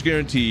pretty much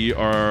guarantee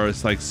are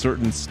like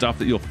certain stuff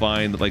that you'll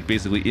find like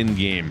basically in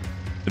game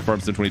in Farm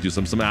Sim 22.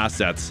 Some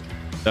assets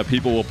that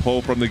people will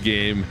pull from the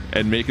game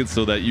and make it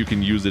so that you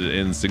can use it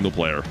in single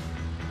player.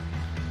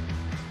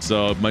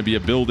 So it might be a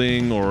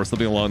building or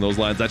something along those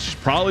lines. That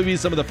should probably be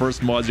some of the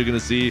first mods you're going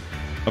to see.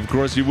 Of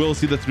course, you will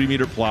see the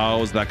 3-meter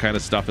plows, that kind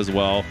of stuff as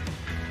well.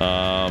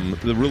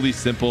 The really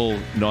simple,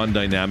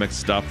 non-dynamic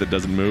stuff that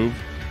doesn't move.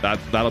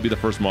 That'll be the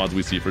first mods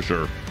we see for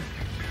sure.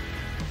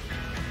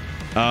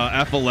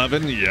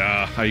 F11,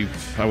 yeah, I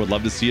would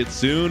love to see it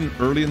soon,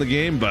 early in the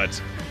game,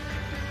 but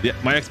yeah,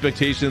 my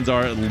expectations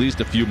are at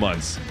least a few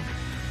months.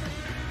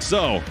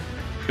 So,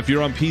 if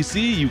you're on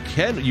PC,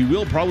 you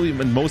will probably,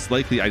 and most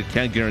likely, I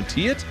can't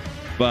guarantee it,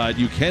 but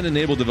you can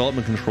enable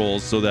development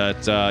controls so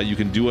that you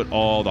can do it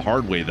all the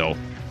hard way though.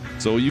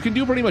 So you can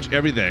do pretty much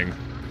everything,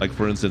 like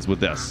for instance with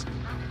this.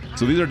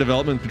 So these are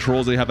development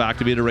controls they have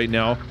activated right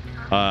now.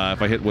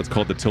 If I hit what's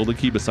called the tilde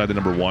key beside the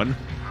number 1,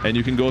 and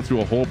you can go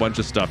through a whole bunch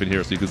of stuff in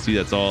here, so you can see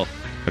that's all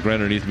like right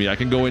underneath me. I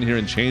can go in here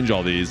and change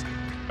all these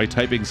by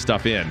typing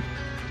stuff in.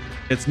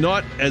 It's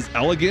not as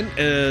elegant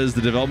as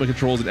the development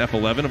controls in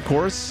F11, of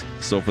course.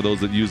 So for those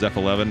that use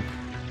F11,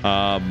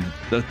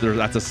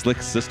 that's a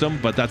slick system,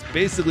 but that's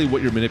basically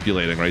what you're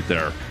manipulating right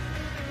there.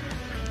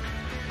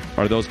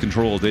 Are those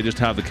controls? They just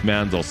have the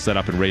commands all set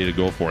up and ready to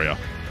go for you.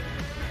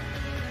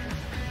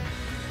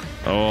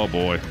 Oh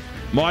boy.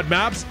 Mod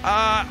maps?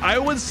 I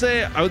would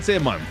say a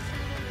month.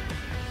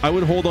 I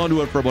would hold on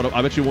to it for about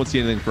I bet you won't see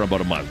anything for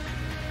about a month.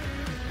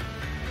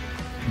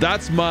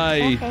 That's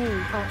my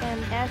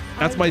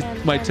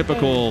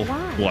typical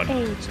one.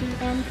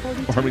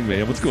 Farming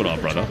Mayhem, what's going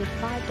on, brother?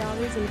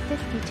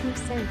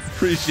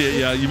 Appreciate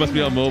ya. You must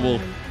be on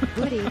mobile.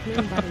 Good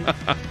evening, buddy.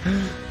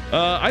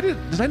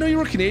 Did I know you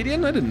were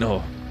Canadian? I didn't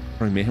know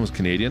Farming Mayhem was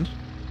Canadian.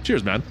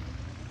 Cheers, man.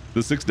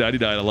 The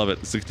 6.99, I love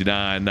it.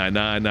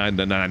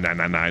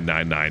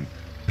 69.99.99.99.99.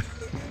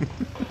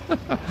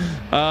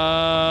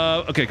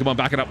 Okay, come on,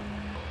 back it up.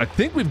 I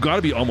think we've got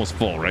to be almost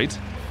full, right?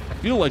 I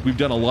feel like we've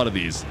done a lot of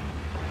these.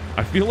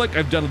 I feel like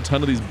I've done a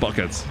ton of these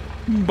buckets.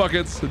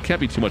 Buckets. It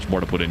can't be too much more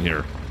to put in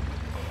here.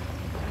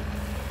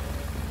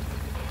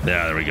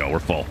 Yeah, there we go. We're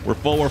full. We're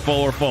full. We're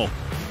full. We're full.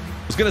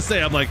 I was gonna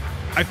say, I'm like,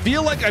 I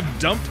feel like I've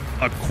dumped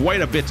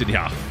quite a bit in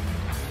here.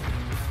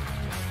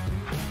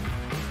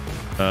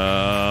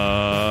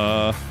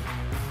 Oh,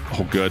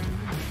 good.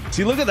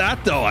 See, look at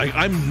that though.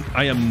 I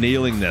am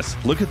nailing this.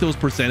 Look at those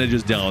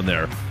percentages down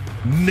there.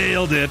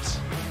 Nailed it.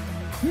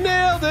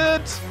 Nailed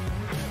it.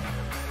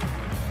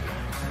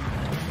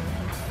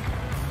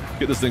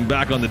 Get this thing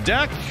back on the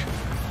deck.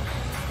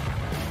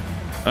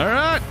 All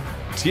right.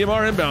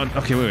 TMR inbound.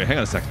 Okay, wait, hang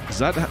on a sec. Does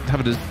that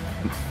have a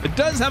it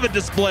does have a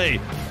display.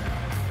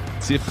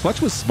 See, if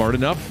Clutch was smart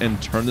enough and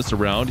turned this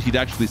around, he'd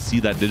actually see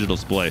that digital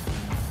display.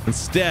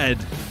 Instead,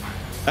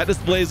 that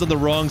display is on the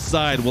wrong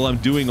side while I'm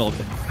doing all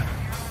this.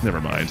 Never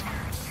mind.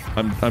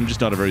 I'm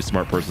just not a very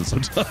smart person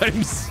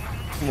sometimes.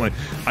 I'm like,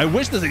 I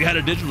wish this thing had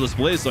a digital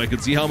display so I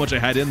could see how much I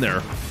had in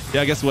there.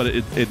 Yeah, I guess what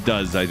it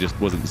does. I just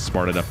wasn't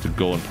smart enough to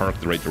go and park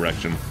the right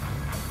direction.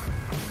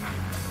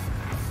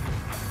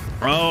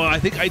 Oh, I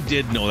think I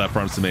did know that,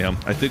 Farm Sim Mayhem.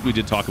 I think we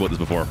did talk about this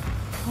before.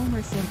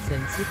 Homer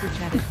Simpson super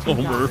chatted $2.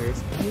 Homer.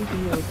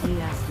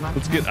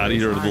 Let's get out of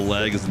here. The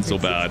lag isn't so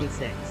bad.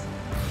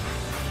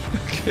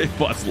 Okay,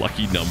 boss,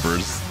 lucky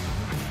numbers.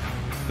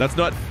 That's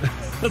not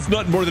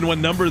more than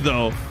one number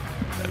though.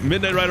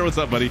 Midnight Rider, what's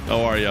up, buddy?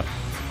 How are you?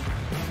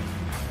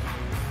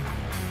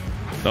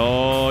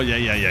 Oh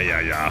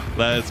yeah.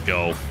 Let's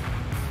go.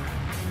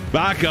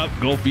 Back up.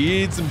 Go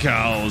feed some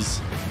cows.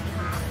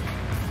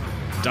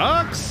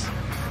 Ducks.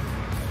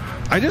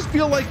 I just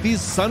feel like these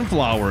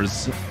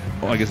sunflowers.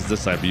 Oh, I guess it's this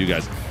side for you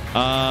guys.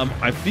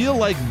 I feel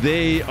like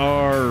they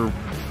are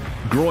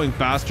growing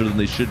faster than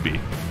they should be,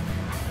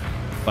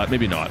 but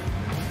maybe not.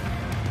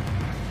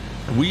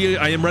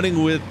 I am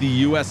running with the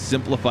US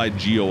simplified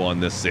geo on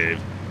this save,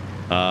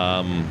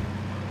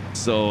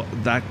 So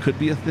that could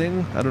be a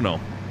thing. I don't know.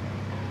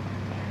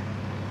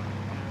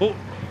 Oh,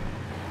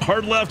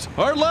 hard left,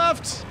 hard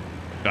left.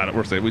 Got it.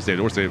 We're safe. We saved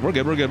it. We're safe. We're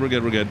good. We're good. We're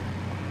good. We're good.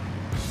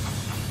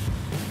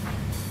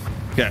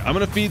 Okay, I'm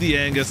gonna feed the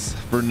Angus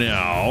for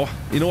now.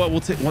 You know what?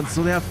 We'll take one.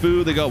 So they have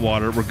food. They got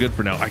water. We're good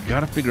for now. I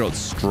gotta figure out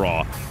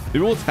straw. Maybe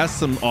we'll test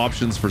some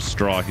options for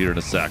straw here in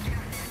a sec.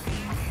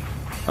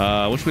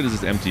 Which way does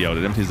this empty out?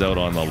 It empties out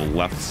on the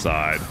left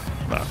side.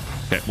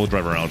 Okay, we'll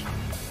drive around.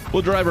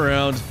 We'll drive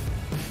around.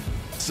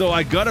 So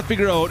I gotta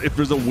figure out if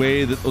there's a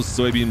way that those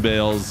soybean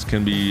bales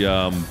can be,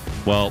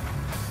 well,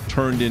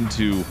 turned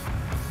into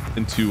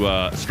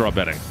straw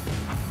bedding.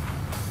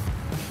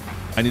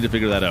 I need to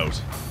figure that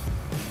out.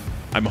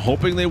 I'm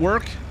hoping they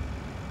work.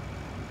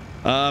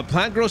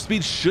 Plant growth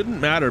speed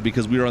shouldn't matter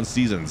because we are on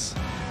seasons.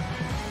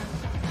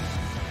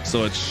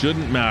 So it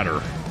shouldn't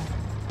matter.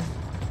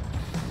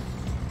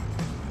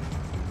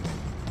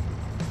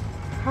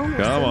 Homer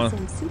Come on.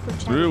 Simpson super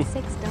chat Through.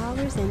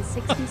 $6.66.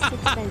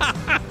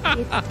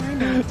 It's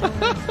time out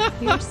time.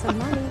 Here's some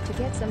money to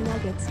get some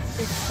nuggets.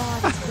 If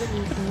Bob is good,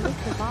 you can lick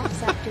the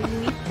box after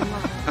you eat them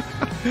all.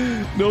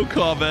 No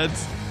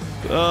comments.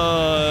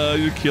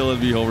 You're killing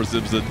me, Homer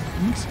Simpson.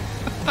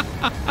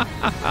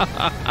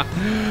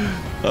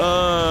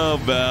 Oh,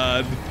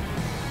 man.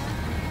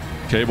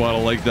 K-Bot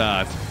will like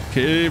that.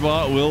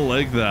 K-Bot will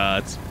like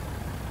that.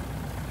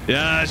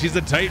 Yeah, she's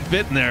a tight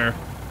fit in there.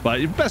 But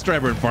you're best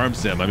driver in Farm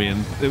Sim. I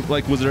mean,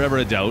 like, was there ever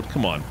a doubt?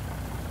 Come on.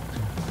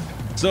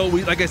 So,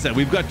 like I said,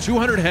 we've got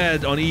 200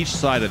 head on each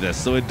side of this.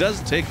 So it does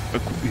take,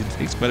 it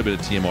takes quite a bit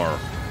of TMR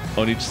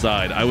on each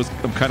side. I'm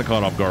kind of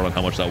caught off guard on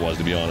how much that was,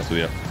 to be honest with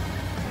you.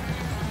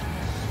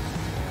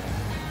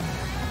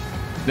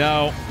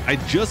 Now, I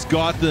just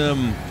got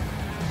them,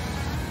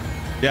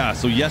 yeah,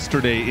 so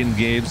yesterday in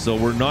game, so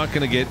we're not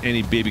going to get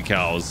any baby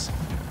cows.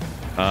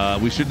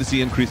 We shouldn't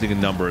see increasing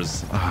in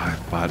numbers,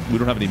 but we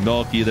don't have any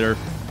milk either.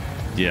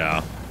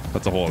 Yeah,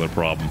 that's a whole other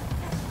problem.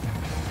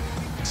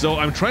 So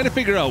I'm trying to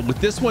figure out, with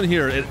this one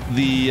here,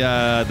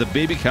 the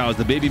baby cows,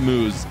 the baby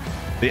moos,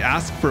 they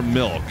ask for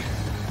milk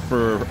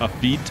for a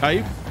feed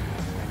type.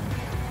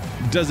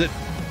 Does it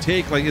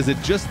take, like, is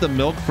it just the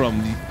milk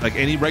from like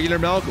any regular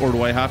milk, or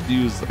do I have to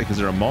use, like, is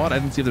there a mod? I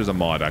didn't see if there's a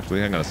mod actually.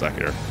 Hang on a sec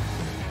here.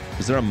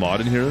 Is there a mod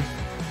in here?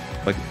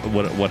 Like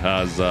what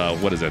has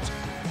what is it?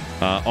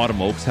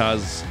 Autumn Oaks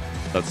has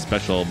that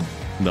special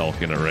milk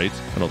in it, right?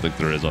 I don't think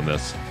there is on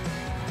this.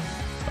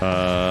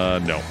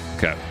 No.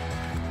 Okay.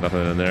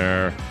 Nothing in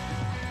there.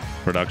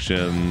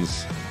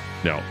 Productions.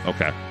 No.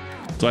 Okay.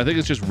 So I think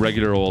it's just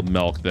regular old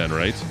milk then,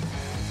 right?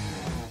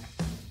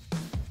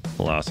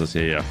 Molasses.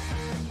 Yeah.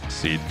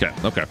 Seed. Okay.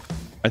 Okay.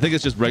 I think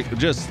it's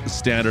just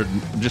standard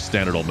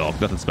old milk.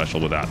 Nothing special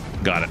with that.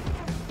 Got it.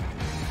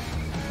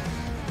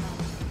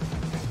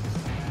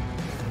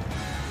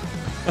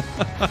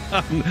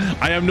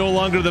 I am no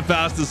longer the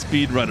fastest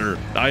speedrunner.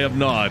 I am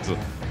not.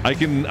 I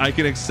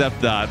can accept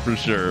that for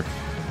sure.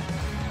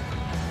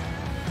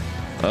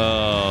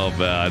 Oh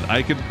man,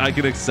 I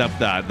can accept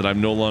that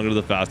I'm no longer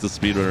the fastest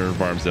speedrunner in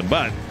Farm Sim,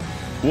 but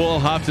we'll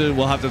have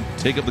to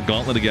take up the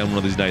gauntlet again one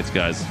of these nights,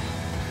 guys.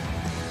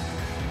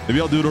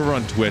 Maybe I'll do it over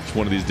on Twitch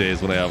one of these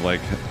days when I have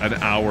like an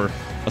hour.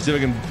 I'll see if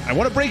I can. I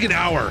want to break an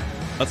hour.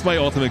 That's my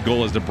ultimate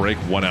goal, is to break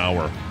 1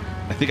 hour.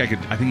 I think you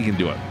can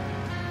do it.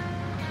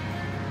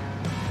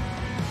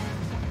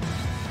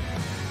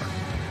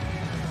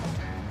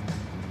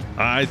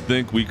 I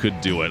think we could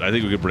do it. I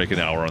think we could break an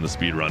hour on the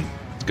speed run.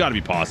 It's got to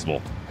be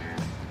possible.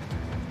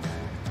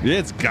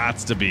 It's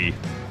gots to be.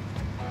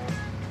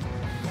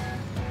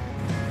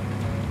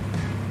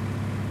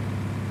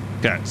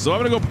 Okay, so I'm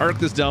gonna go park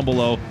this down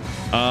below.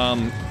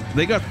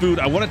 They got food.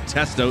 I want to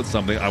test out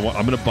something. I'm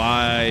gonna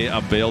buy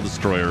a bale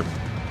destroyer,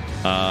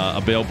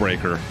 a bale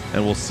breaker,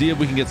 and we'll see if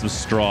we can get some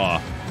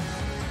straw.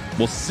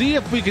 We'll see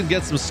if we can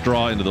get some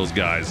straw into those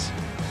guys.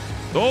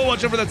 Oh,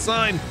 watch out for that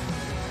sign.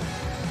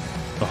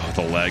 Oh,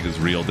 the lag is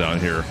real down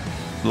here.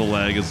 The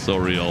lag is so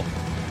real.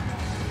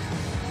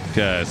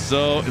 Okay,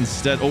 so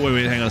instead, oh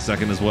wait, hang on a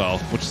second as well.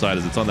 Which side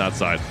is it? It's on that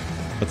side.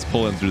 Let's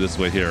pull in through this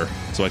way here,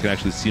 so I can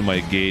actually see my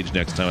gauge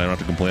next time. I don't have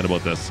to complain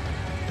about this.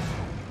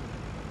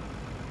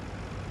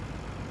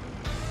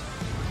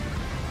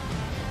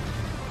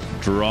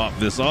 Drop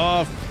this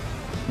off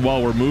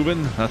while we're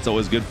moving. That's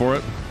always good for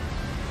it.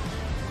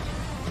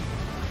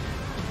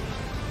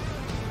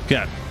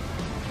 Okay.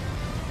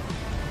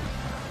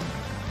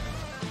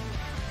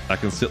 I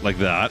can sit like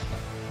that.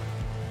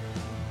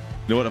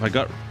 You know what? If I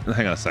got...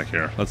 Hang on a sec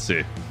here. Let's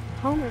see.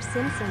 Homer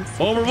Simpson.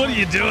 Homer, what are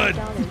you doing?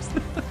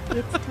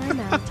 It's time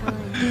out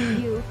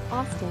time. You,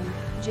 Austin,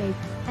 Jake,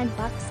 and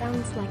Buck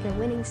sounds like a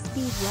winning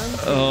speed run.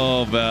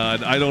 Oh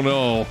man, I don't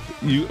know.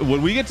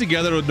 When we get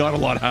together, not a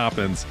lot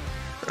happens.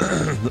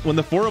 When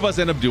the four of us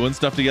end up doing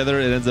stuff together,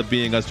 it ends up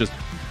being us just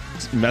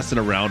messing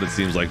around. It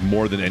seems like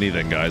more than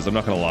anything, guys. I'm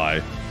not gonna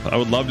lie. I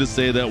would love to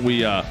say that we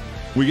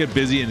get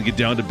busy and get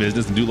down to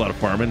business and do a lot of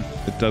farming.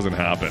 It doesn't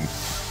happen.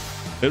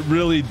 It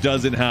really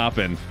doesn't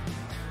happen.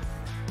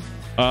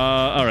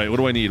 All right, what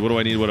do I need?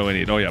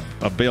 Oh yeah,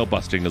 a bale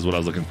busting is what I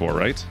was looking for,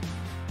 right?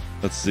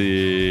 Let's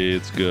see.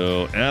 Let's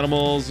go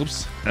animals.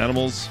 Oops,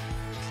 animals.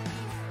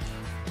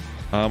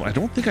 I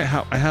don't think I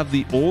have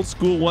the old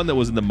school one that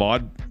was in the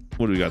mod.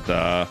 What do we got?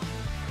 Yeah,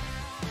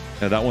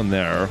 that one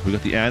there. We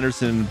got the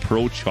Anderson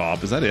Pro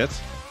Chop. Is that it?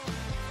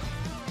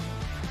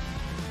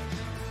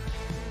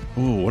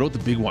 Oh, what about the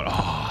big one?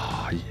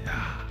 Oh,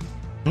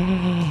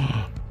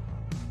 yeah.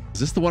 Is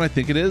this the one I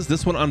think it is?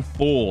 This one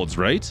unfolds,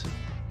 right?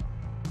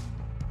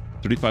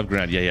 35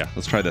 grand. Yeah.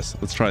 Let's try this.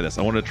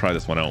 I wanted to try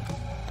this one out.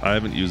 I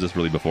haven't used this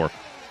really before.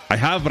 I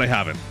have, but I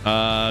haven't.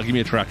 Give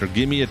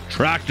me a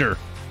tractor.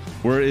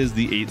 Where is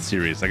the 8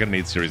 series? I got an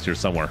 8 series here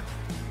somewhere.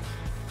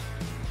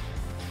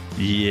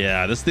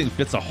 Yeah, this thing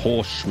fits a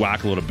whole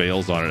schwack load of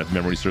bales on it, if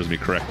memory serves me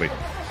correctly.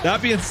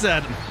 That being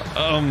said,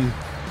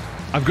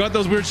 I've got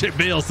those weird shaped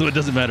bales, so it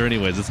doesn't matter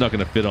anyways. It's not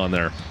going to fit on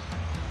there.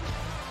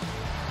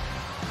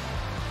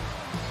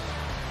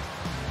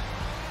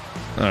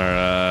 All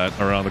right,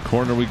 around the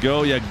corner we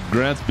go. Yeah,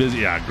 Grant's busy.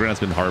 Yeah, Grant's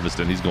been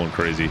harvesting. He's going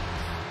crazy.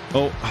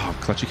 Oh,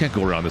 Clutch, you can't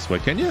go around this way,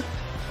 can you?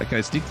 Can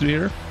I sneak through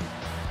here?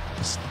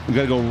 We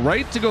got to go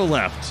right to go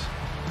left.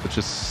 Let's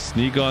just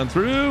sneak on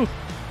through.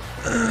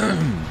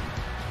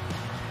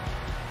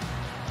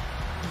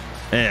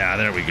 Yeah,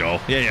 there we go.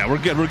 Yeah, we're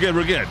good.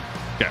 Okay.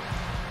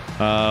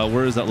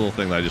 Where is that little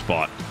thing that I just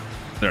bought?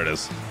 There it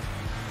is.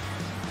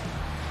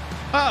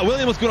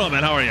 William, what's going on,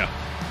 man? How are you?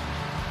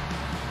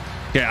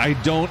 Okay, I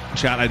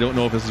don't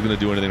know if this is going to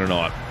do anything or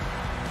not.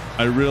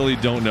 I really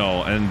don't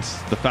know. And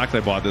the fact I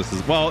bought this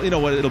is, well, you know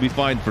what? It'll be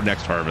fine for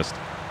next harvest.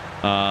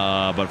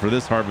 But for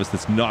this harvest,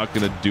 it's not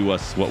going to do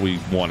us what we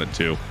want it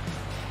to.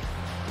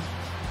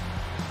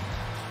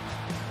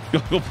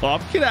 Go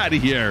Pop, get out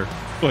of here.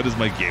 What does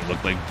my game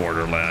look like?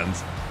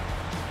 Borderlands.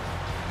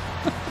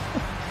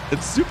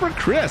 It's super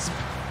crisp.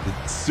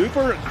 It's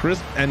super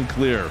crisp and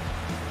clear.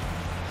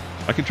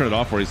 I can turn it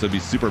off for you so it'd be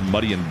super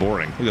muddy and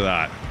boring. Look at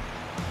that.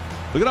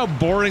 Look at how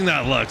boring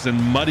that looks and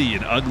muddy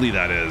and ugly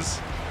that is.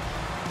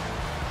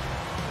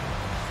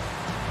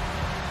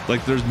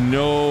 Like there's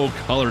no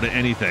color to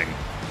anything.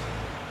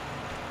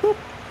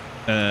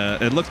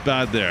 It looks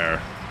bad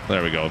there.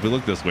 There we go. If we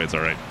look this way, it's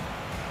all right.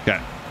 Okay.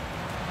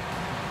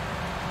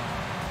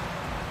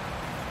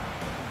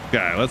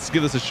 Okay, let's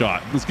give this a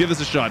shot.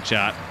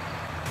 Chat.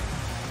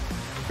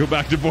 Go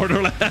back to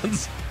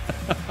Borderlands.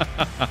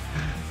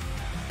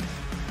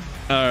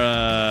 All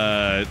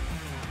right.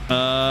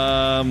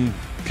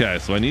 Okay,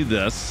 so I need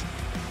this.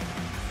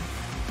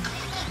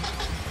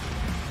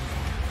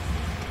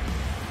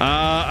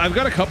 I've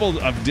got a couple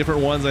of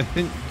different ones. I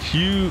think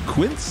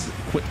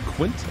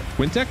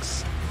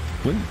Quintex,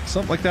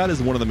 something like that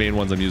is one of the main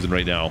ones I'm using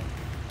right now.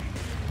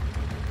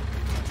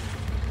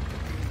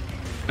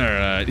 All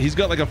right, he's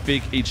got like a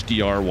fake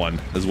HDR one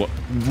is what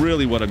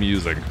I'm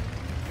using.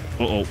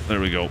 Oh, there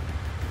we go.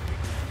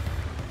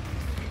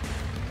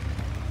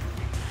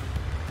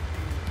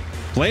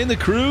 Playing the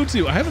Crew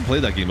too. I haven't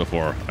played that game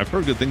before. I've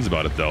heard good things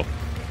about it though.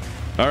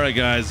 All right,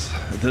 guys,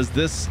 does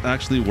this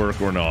actually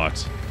work or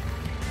not?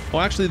 Oh,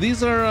 actually,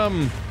 these are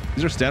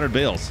standard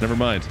bales. Never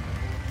mind.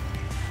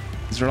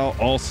 These are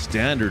all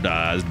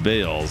standardized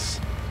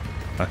bales.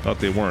 I thought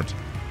they weren't.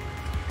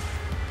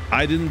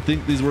 I didn't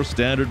think these were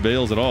standard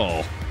bales at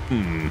all.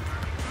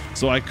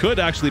 So I could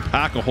actually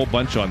pack a whole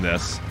bunch on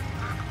this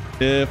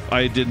if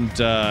I didn't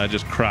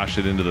just crash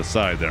it into the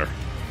side there.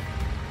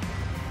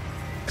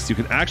 Because you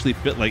can actually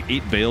fit like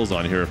 8 bales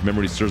on here if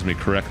memory serves me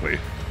correctly.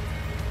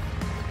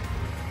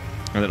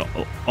 And it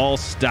all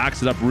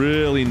stacks it up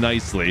really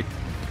nicely.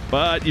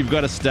 But you've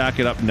got to stack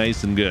it up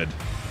nice and good.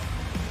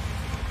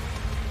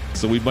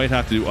 So we might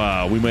have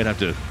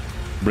to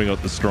bring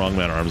out the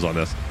strongman arms on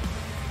this.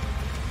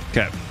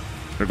 Okay,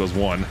 there goes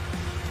one.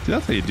 See,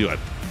 that's how you do it.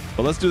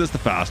 But let's do this the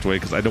fast way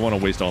because I don't want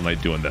to waste all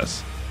night doing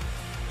this.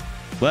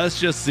 Let's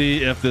just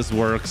see if this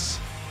works.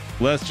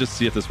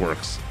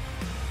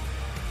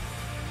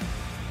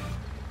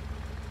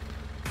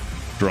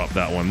 Drop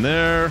that one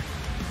there.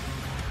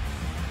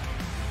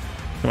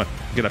 Come on,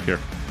 get up here.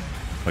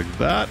 Like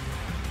that.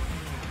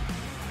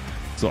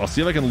 So I'll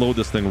see if I can load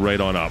this thing right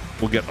on up.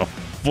 We'll get a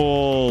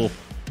full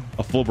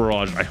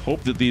barrage. I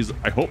hope that these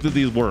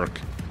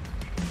work.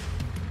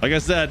 Like I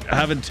said, I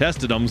haven't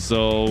tested them,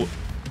 so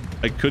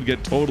I could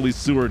get totally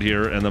sewered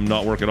here and them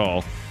not work at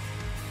all.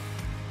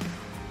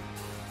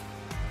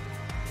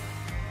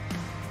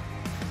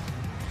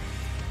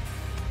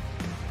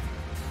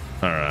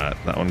 All right,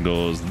 that one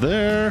goes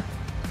there.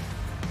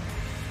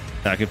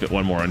 I can fit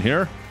one more in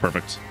here.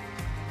 Perfect.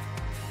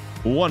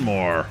 One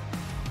more.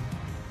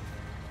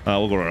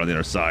 We'll go right on the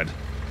other side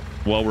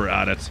while we're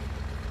at it.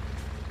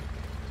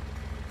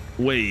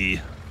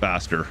 Way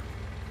faster.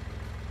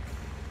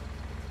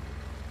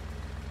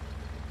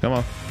 Come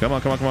on.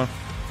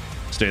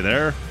 Stay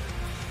there.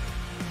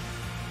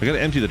 I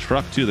gotta empty the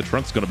truck too. The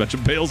truck's got a bunch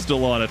of bales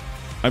still on it.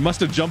 I must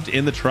have jumped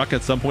in the truck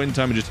at some point in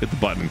time and just hit the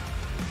button,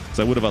 because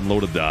I would have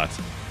unloaded that.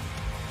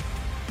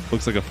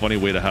 Looks like a funny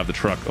way to have the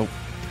truck. Oh,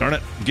 darn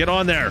it. Get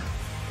on there.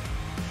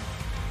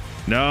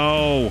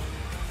 No.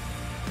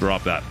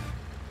 Drop that.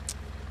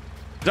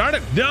 Darn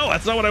it. No,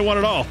 that's not what I want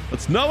at all.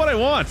 That's not what I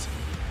want.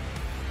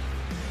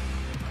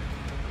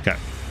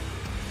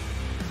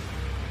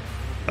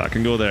 That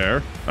can go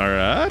there. All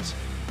right.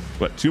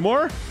 What, 2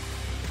 more?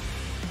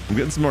 I'm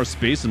getting some more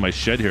space in my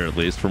shed here at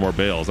least for more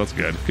bales. That's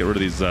good. Get rid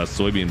of these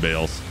soybean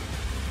bales.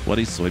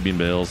 Bloody soybean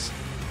bales.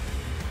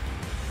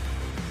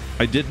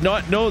 I did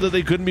not know that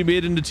they couldn't be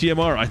made into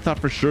TMR. I thought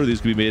for sure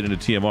these could be made into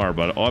TMR,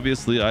 but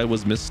obviously I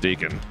was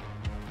mistaken.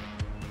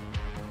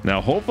 Now,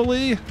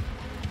 hopefully,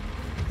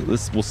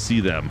 we'll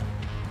see them.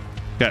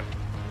 Okay.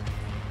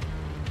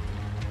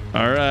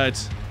 All right.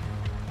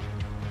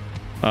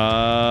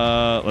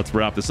 Let's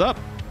wrap this up.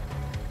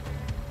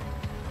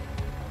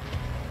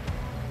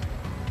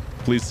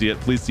 Please see it.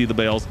 Please see the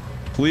bales.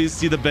 Please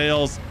see the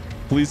bales.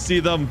 Please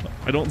see them.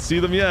 I don't see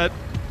them yet.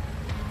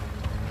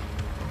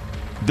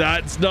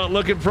 That's not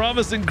looking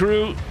promising,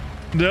 crew.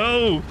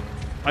 No.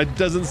 I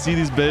doesn't see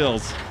these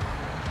bales.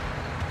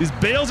 These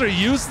bales are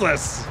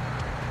useless.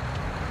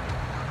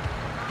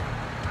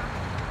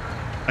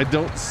 I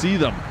don't see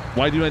them.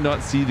 Why do I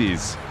not see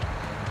these?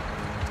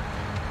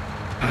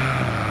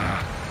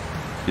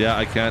 Yeah,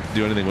 I can't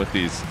do anything with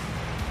these.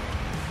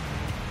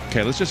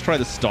 Okay, let's just try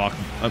the stock.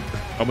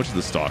 How much is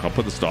the stock? I'll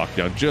put the stock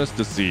down just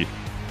to see.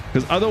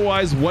 Because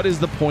otherwise, what is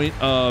the point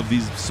of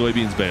these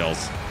soybeans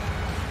bales?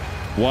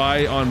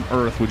 Why on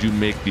earth would you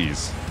make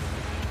these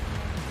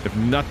if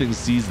nothing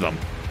sees them?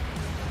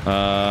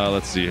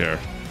 Let's see here.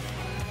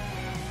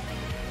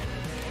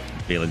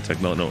 Alien tech,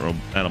 no,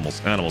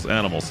 animals.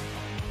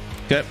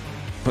 Okay,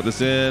 put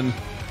this in.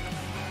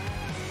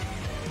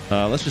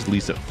 Let's just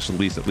lease it.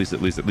 Lease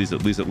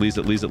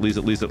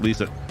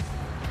it.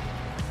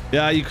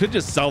 Yeah, you could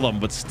just sell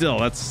them, but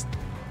still, it's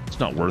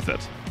not worth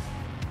it.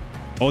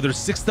 Oh, there's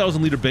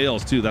 6,000 liter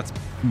bales too. That's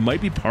might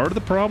be part of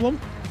the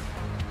problem.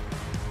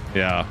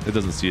 Yeah, it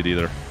doesn't see it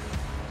either.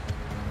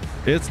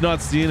 It's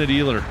not seeing it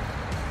either.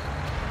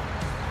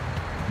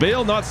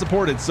 Bale not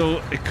supported,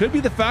 so it could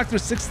be the fact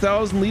there's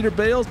 6,000 liter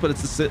bales, but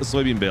it's the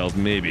soybean bales,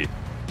 maybe.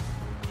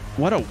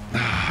 What a...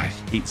 I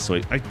hate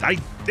soy... I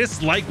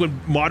dislike when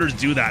modders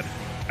do that.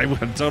 I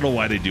don't know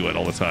why they do it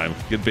all the time.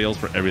 Get bales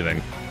for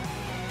everything.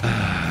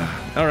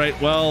 All right,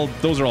 well,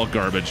 those are all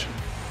garbage.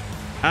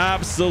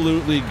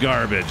 Absolutely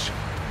garbage.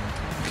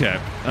 Okay.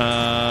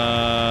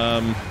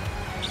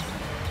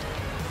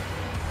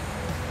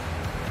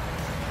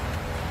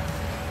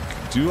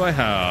 Do I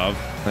have...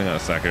 Hang on a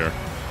sec here.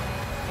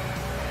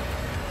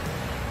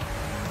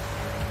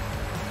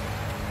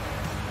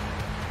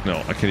 No,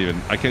 I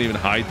can't even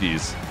hide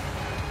these.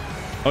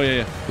 Oh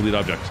yeah, delete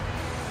object.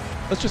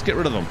 Let's just get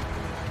rid of them.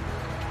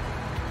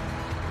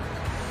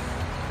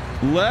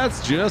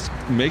 Let's just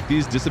make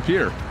these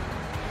disappear.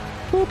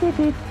 Boop, boop,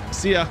 boop.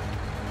 See ya.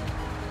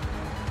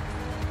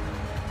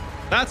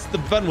 That's the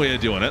fun way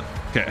of doing it.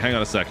 Okay, hang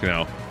on a sec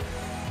now.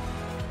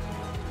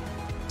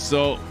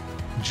 So,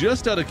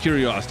 just out of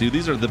curiosity,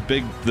 these are the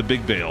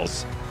big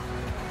bales.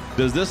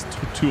 Does this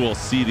tool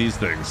see these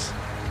things?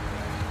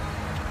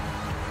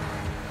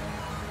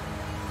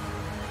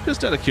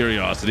 Just out of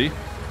curiosity.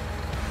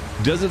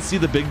 Does it see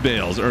the big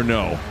bales or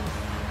no?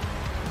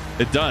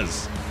 It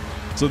does.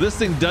 So this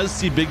thing does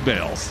see big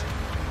bales.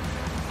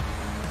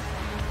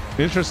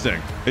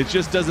 Interesting. It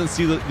just doesn't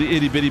see the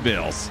itty bitty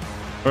bales.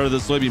 Or the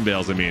soybean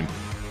bales, I mean.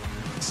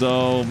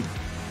 So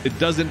it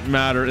doesn't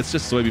matter. It's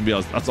just soybean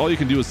bales. That's all you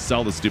can do is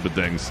sell the stupid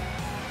things.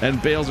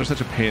 And bales are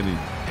such a pain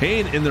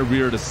in the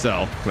rear to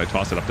sell. Can I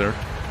toss it up there?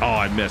 Oh,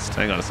 I missed.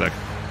 Hang on a sec.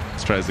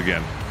 Let's try this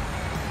again.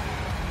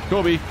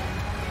 Kobe.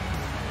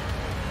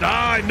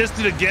 Ah, I missed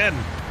it again.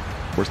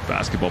 Worst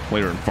basketball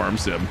player in Farm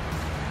Sim.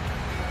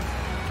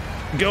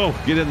 Go,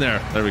 get in there.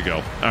 There we go.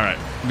 All right,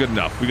 good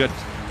enough. We got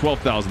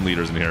 12,000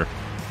 liters in here.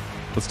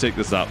 Let's take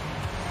this up.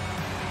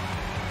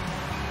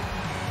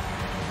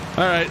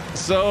 All right,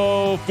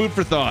 so food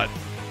for thought.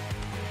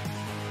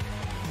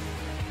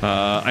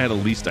 I had a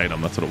leased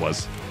item. That's what it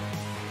was.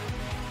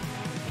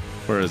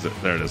 Where is it?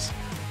 There it is.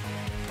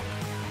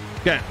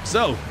 Okay,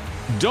 so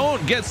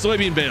don't get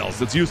soybean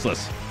bales. It's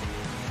useless.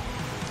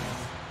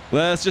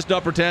 Let's just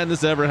not pretend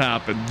this ever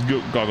happened.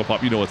 Goggle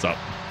Pop, you know what's up.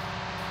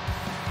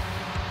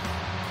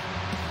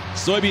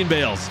 Soybean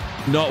bales,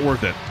 not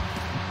worth it.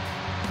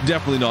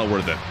 Definitely not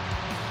worth it.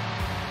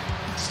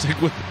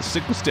 Stick with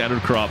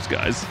standard crops,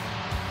 guys.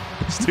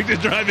 Stick to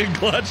driving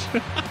clutch.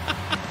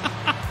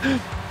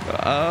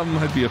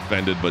 I'd be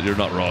offended, but you're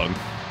not wrong.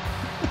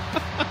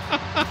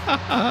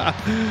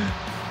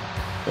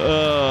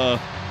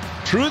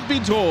 Truth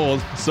be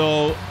told,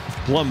 so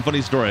Plum,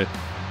 funny story.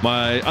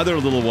 My other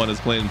little one is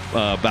playing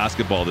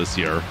basketball this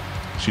year.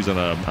 She's on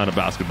a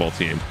basketball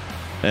team,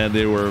 and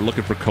they were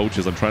looking for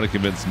coaches. I'm trying to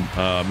convince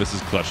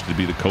Mrs. Clutch to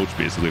be the coach,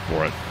 basically,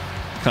 for it,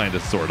 kind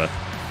of, sort of.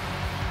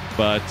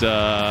 But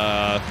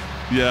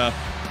yeah.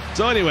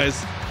 So,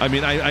 anyways, I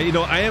mean,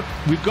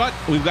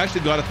 we've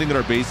actually got a thing in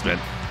our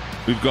basement.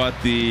 We've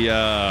got the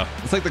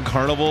it's like the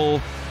carnival.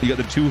 You got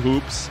the 2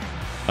 hoops.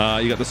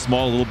 You got the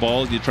small little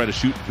balls. And you try to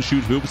shoot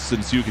hoops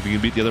and see if you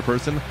can beat the other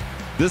person.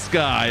 This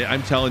guy,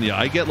 I'm telling you,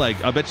 I get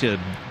like, I bet you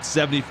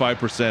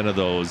 75% of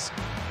those,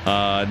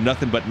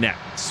 nothing but net.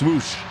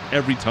 Swoosh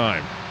every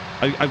time.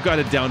 I've got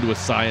it down to a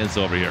science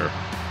over here.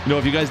 You know,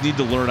 if you guys need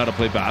to learn how to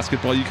play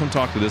basketball, you come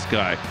talk to this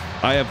guy.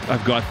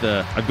 I've got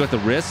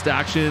the wrist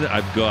action.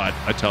 I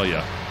tell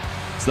you,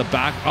 it's the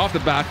back off the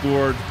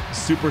backboard,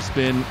 super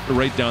spin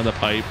right down the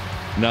pipe.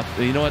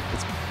 Nothing. You know what?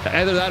 It's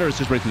either that or it's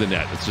just right through the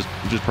net. It's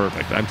just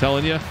perfect. I'm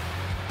telling you,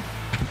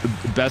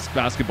 the best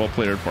basketball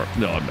player for.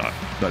 No, I'm not.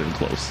 Not even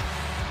close.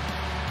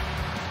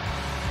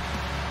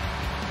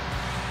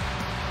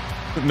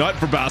 Not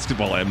for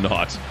basketball, I am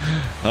not.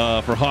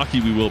 For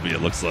hockey, we will be.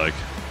 It looks like.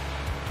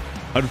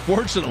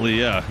 Unfortunately,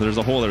 yeah, there's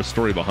a whole other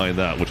story behind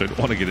that, which I don't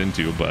want to get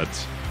into, but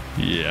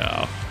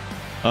yeah.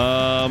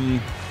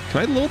 Can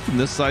I load from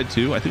this side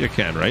too? I think I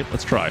can, right?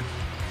 Let's try.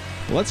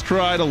 Let's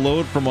try to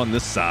load from on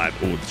this side.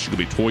 Oh, this should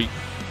be toit.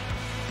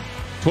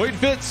 Toit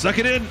fit. Suck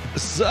it in.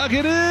 Suck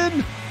it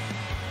in.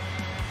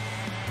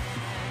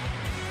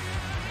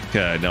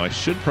 Okay, now I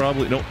should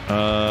probably... No.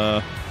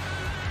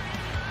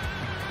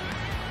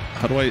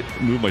 How do I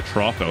move my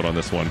trough out on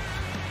this one?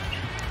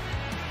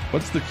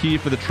 What's the key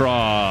for the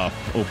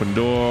trough? Open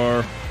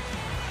door.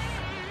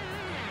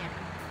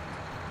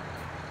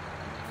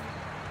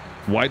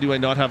 Why do I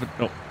not have it?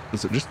 Oh,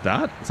 is it just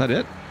that? Is that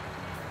it?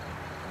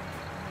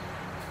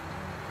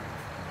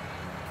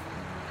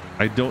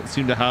 I don't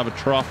seem to have a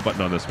trough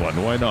button on this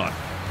one. Why not?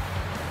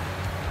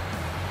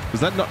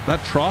 Does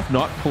that trough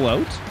not pull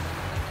out?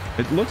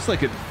 It looks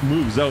like it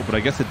moves out, but I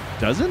guess it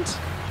doesn't.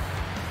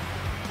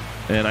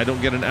 And I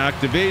don't get an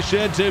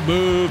activation to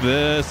move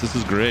this. This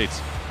is great.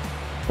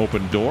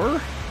 Open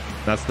door.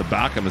 That's the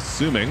back, I'm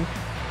assuming.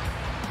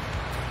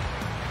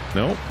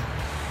 No,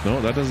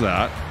 that does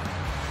that.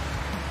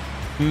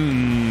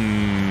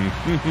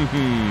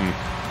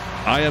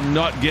 I am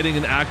not getting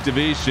an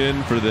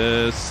activation for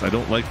this. I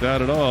don't like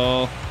that at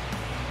all.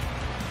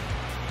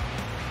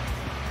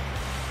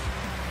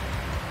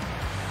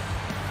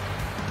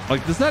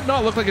 Like, does that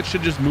not look like it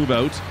should just move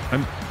out?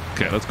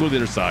 Okay, let's go to the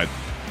other side.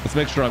 Let's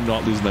make sure I'm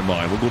not losing my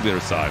mind. We'll go to the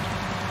other side.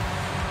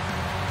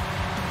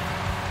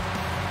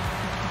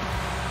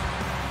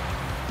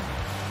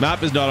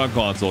 Map is not on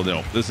console,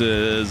 no. This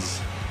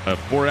is a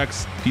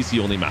 4X PC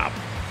only map.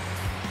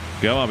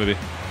 Come on, baby.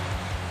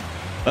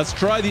 Let's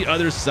try the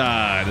other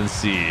side and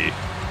see.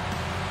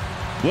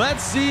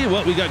 Let's see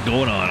what we got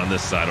going on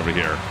this side over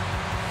here.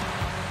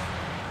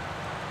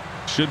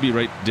 Should be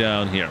right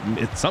down here.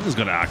 Something's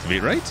going to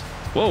activate, right?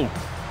 Whoa.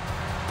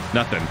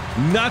 Nothing.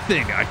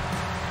 Nothing.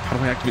 How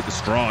do I activate the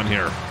straw in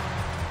here?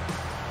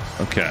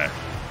 Okay.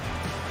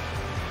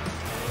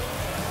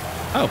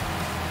 Oh.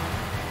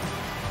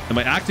 Am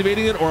I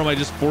activating it or am I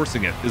just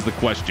forcing it is the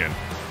question.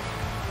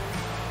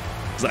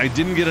 Because I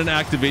didn't get an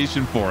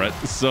activation for it,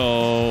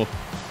 so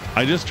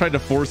I just tried to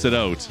force it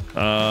out.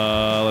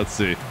 Let's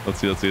see.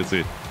 Is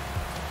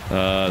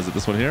it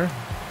this one here?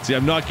 See,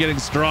 I'm not getting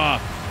straw.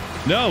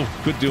 No,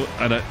 could do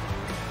it.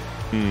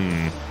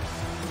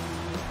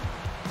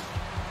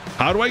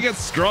 How do I get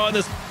straw in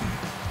this?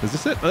 Is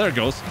this it? Oh, there it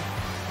goes.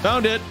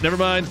 Found it. Never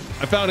mind.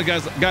 I found it,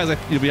 guys. Guys,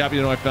 you'll be happy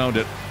to know I found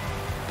it.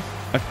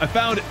 I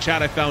found it,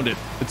 chat. I found it.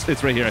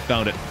 It's right here. I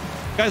found it.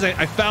 Guys,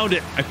 I found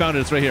it. I found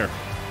it. It's right here.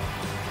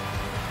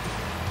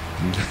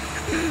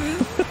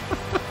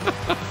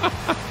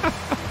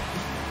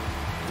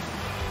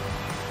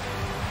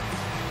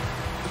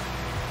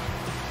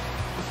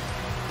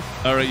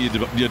 All right, you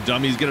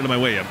dummies, get out of my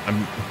way.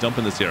 I'm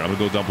dumping this here. I'm gonna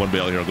go dump one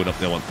bale here. I'll go dump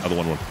the other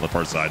one on the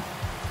far side.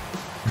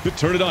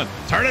 Turn it on.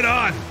 Turn it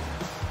on.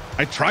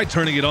 I tried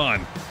turning it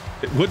on.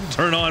 It wouldn't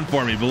turn on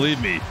for me,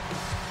 believe me.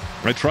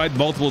 I tried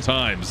multiple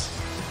times.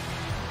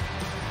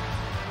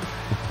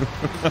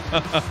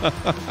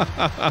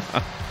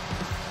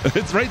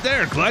 It's right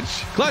there,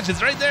 Clutch. Clutch,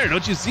 it's right there.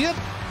 Don't you see it?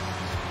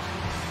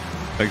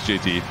 Thanks,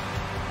 JT.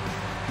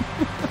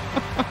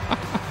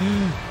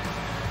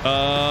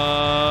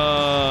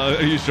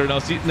 Are you sure now?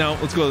 See, now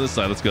let's go to this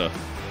side. Let's go.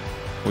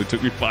 Only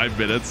took me 5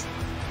 minutes.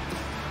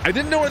 I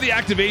didn't know where the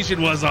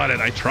activation was on it.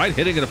 I tried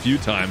hitting it a few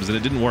times and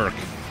it didn't work.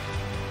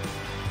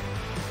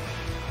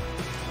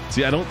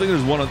 See, I don't think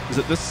there's one on... Is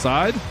it this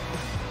side?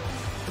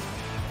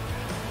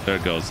 There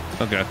it goes.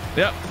 Okay.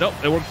 Yep. Nope.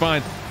 It worked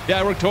fine.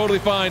 Yeah, it worked totally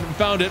fine.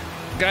 Found it.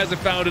 Guys, I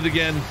found it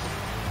again.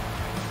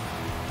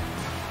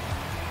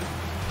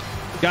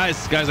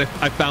 Guys,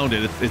 I found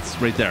it. It's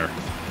right there.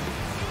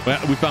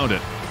 We found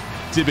it.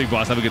 See you, big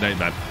boss. Have a good night,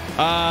 man.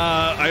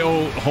 I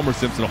owe Homer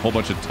Simpson a whole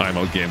bunch of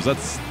timeout games.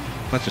 Let's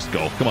just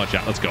go. Come on,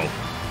 chat. Let's go.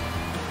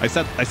 I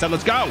said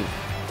let's go.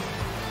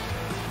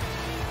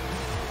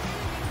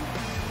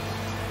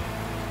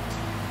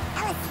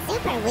 That was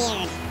super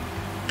weird.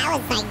 That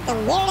was like the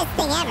weirdest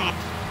thing ever.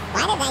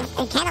 Why did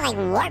I kind of like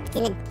warped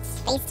in the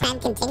space-time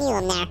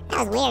continuum there?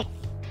 That was weird.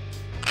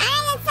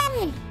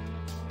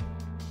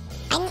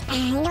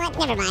 You know what?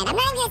 Never mind. I'm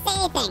not gonna say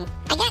anything.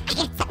 I got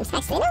something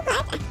special. You know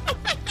what?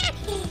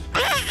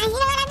 You know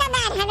what?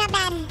 I'm not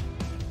bad.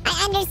 I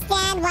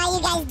understand why you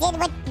guys did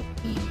what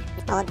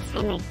Old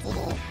Timer did.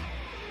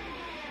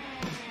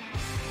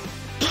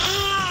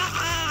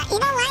 You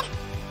know what?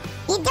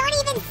 You don't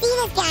even see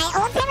this guy.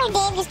 Old Timer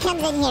Dave just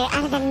comes in here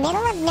out of the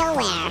middle of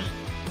nowhere.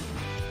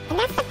 And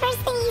that's the first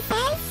thing he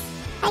says?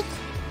 Like,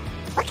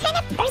 what kind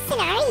of person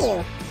are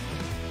you?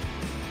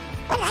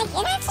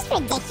 That's just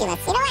ridiculous.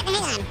 You know what?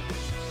 Hang on.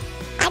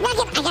 I'm not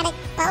gonna. I gotta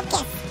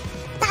focus.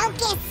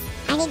 Focus.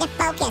 I need to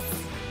focus.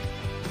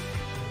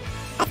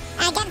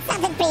 I got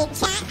something for you,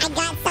 chat. I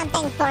got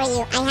something for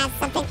you. I have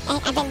something.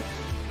 I've been.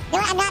 You know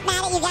what? I'm not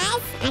mad at you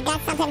guys. I got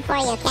something for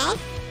you. Okay?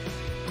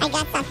 I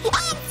got something.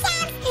 Hey,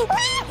 Sam! Woo!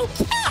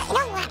 Yeah. You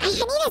know what? I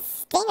need a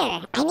stinger.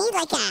 I need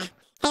like a.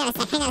 Hang on a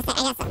sec. I got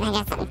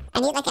something. I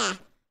need like a.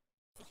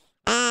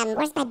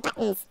 Where's my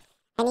buttons?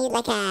 I need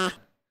like a.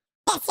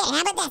 This here.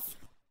 How about this?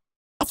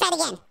 Let's try it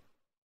again.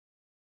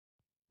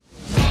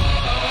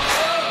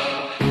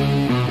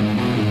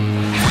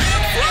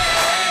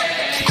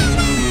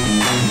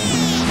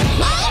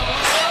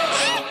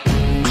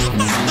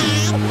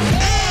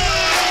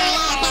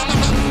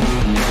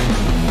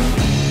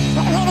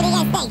 What do you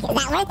guys think? Is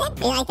that worth it?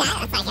 You like that?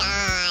 It's like, oh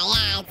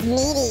yeah, it's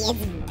meaty.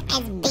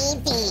 It's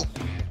beefy.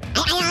 I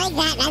like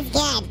that. That's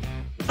good.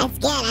 That's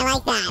good. I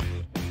like that.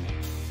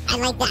 I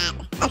like that.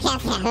 Okay.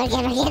 We're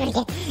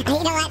good. You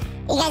know what?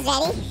 You guys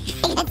ready?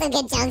 I got some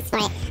good jokes for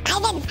you. I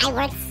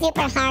worked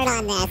super hard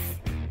on this.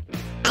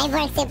 I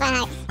worked super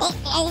hard.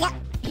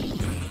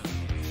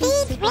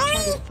 Steve,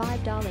 really?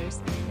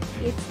 $5.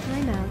 It's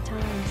timeout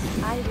time.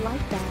 I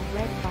like that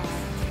red bar.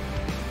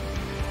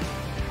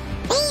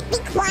 Be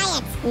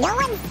quiet. No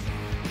one.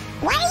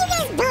 What are you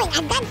guys doing?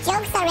 I've got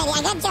jokes already.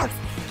 I got jokes.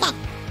 Okay.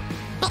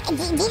 Hey,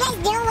 do you guys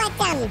know what?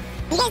 Do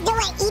you guys know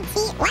what ET?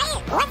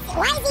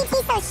 Why is ET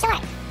so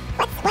short?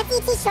 What's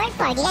ET short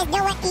for? Do you guys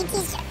know what ET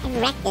short? I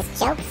wrecked this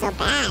joke so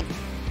bad.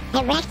 I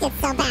wrecked it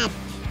so bad.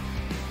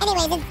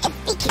 Anyways,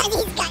 it's because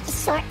he's got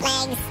short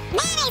legs.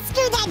 Man, I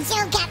screwed that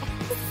joke up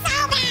so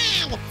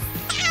bad.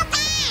 So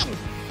bad.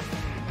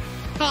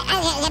 Alright,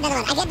 I got another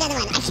one. I got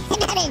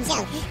another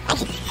joke.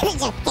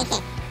 Okay.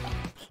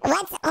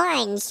 What's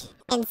orange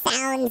and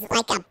sounds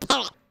like a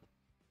parrot?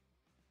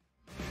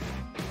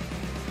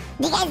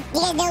 Do you guys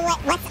know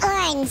what's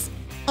orange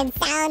and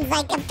sounds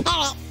like a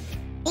parrot?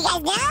 Do you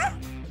guys know?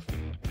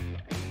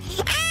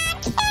 Carrot!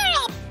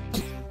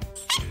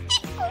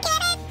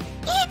 Get it?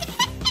 Get it?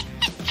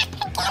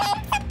 It's a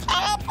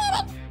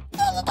parrot.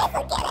 You guys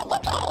will get it.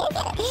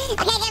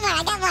 Okay,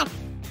 I got more.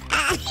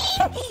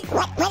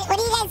 What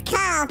do you guys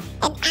call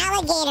an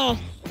alligator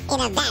in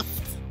a vest?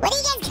 What do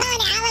you guys call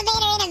an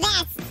alligator in a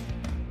vest?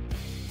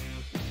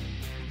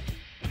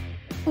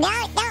 No,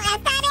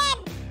 that's not it.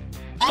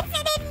 It's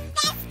an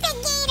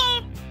investigator.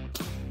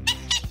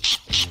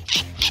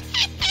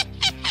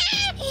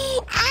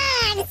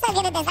 I'm so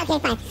good at this. Okay,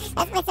 fine.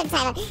 Let's play some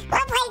timeout.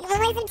 We'll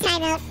play some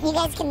timeout. You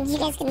guys can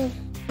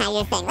have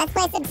your thing. Let's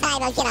play some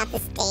timeout. Get off the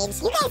stage.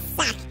 You guys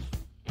suck.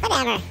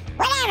 Whatever.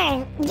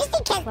 Just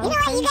because, you know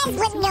what? You guys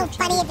wouldn't know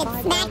funny if it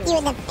smacked you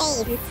in the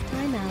face. It's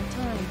timeout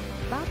time.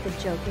 Bob the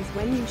joke is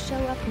when you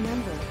show up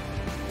number.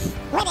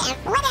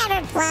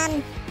 Whatever,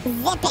 Plum.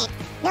 Zip it.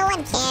 No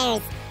one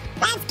cares.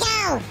 Let's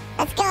go.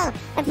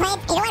 We're playing.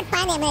 You know what?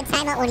 Finally, I'm going to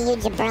time out one of you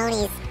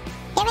jabronis.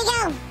 Here we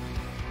go.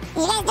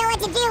 You guys know what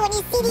to do when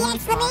you see the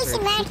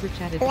exclamation mark.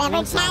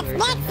 Whoever chats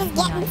next is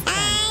getting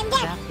timed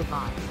up.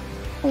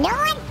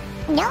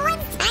 No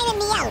one's timing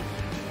me out.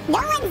 No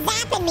one's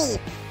zapping me.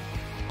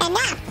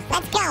 Enough.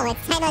 Let's go.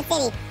 It's Time Out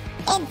City.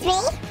 In 3.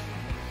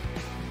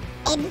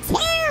 In 2.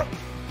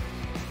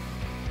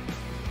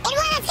 In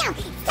 1. Let's go.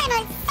 It's Time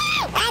Out City.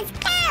 Let's go.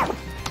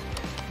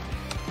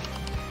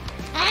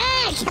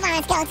 Come on,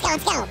 let's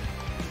go.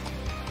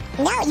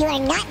 No, you are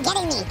not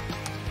getting me.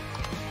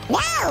 No.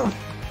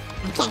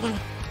 Okay,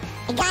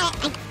 I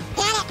got it.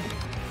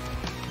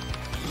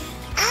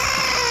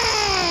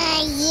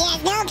 Yeah,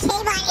 no,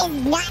 K-Bot is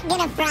not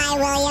gonna fry,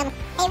 William.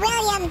 Hey,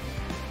 William.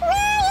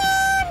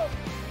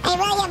 Hey,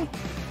 William.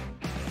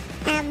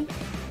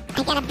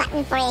 I got a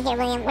button for you here,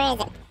 William. Where is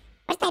it?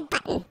 Where's my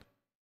button?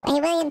 Hey,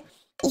 William,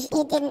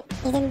 you didn't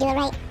do it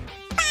right.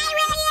 Bye,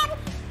 William.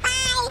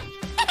 Bye.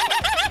 I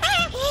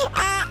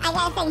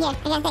got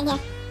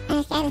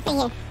a thing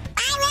here.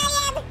 Bye,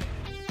 William.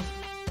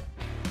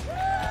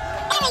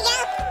 There we go.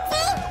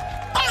 See?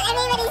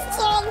 Everybody's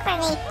cheering for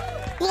me.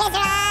 You guys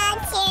are all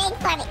cheering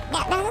for me. No,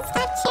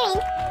 stop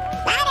cheering.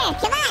 Louder,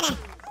 come on.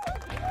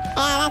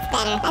 Yeah, that's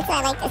better. That's what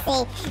I like to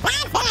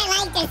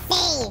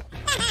see.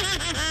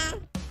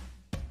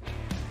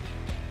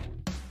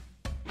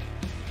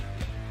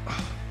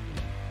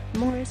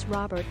 Morris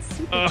Roberts.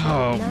 Super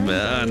Oh,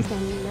 man.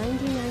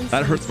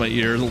 That hurts my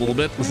ears a little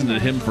bit. Listen to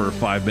him for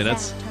 5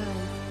 minutes.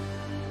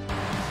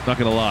 Not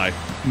gonna lie.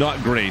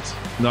 Not great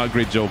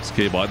jokes,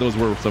 K-Bot. Those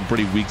were some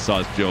pretty weak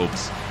sauce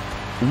jokes.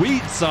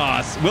 Wheat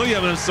sauce.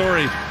 William, I'm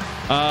sorry.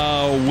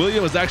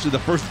 William was actually the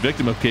first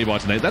victim of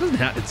K-Bot tonight. That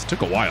it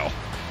took a while.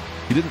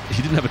 He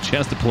didn't have a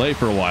chance to play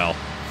for a while.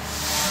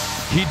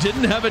 He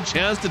didn't have a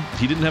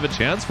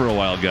chance for a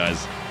while,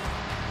 guys.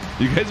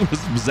 You guys was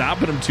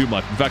zapping him too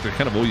much. In fact,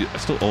 I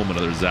still owe him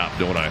another zap,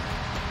 don't I?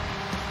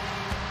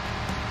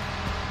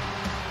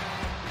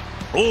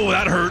 Oh,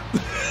 that hurt.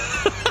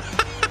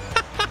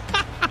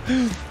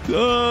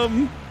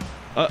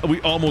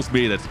 We almost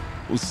made it.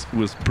 It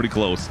was pretty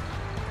close.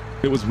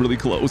 It was really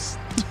close.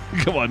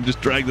 Come on,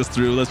 just drag this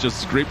through. Let's just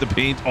scrape the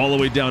paint all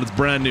the way down. It's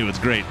brand new. It's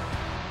great.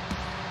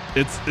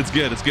 It's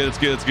good. It's good. It's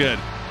good. It's good.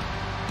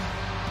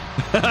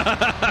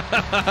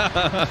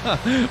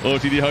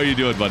 OTD, how are you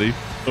doing, buddy?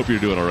 Hope you're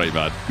doing all right,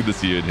 man. Good to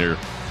see you in here.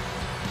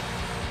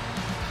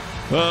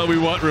 We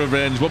want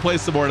revenge. We'll play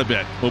some more in a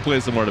bit.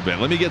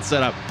 Let me get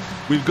set up.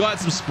 We've got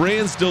some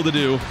spraying still to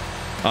do.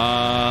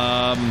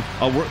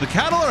 The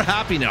cattle are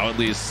happy now, at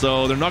least,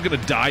 so they're not going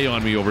to die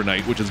on me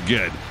overnight, which is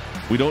good.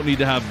 We don't need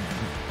to have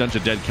a bunch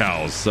of dead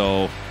cows.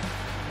 So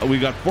we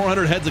got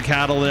 400 heads of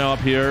cattle now up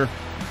here.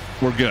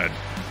 We're good.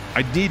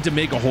 I need to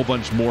make a whole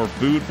bunch more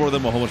food for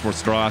them, a whole bunch more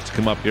straw to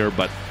come up here,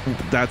 but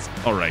that's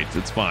all right.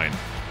 It's fine.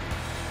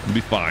 It'll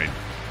be fine.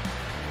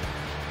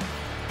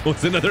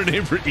 What's another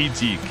name for ET,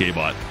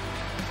 K-Bot?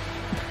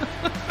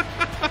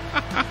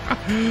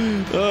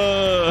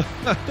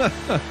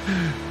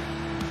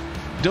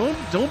 Don't.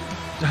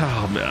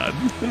 Oh man,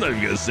 I'm not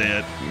even gonna say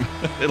it.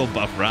 It'll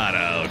buff right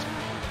out.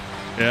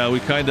 Yeah,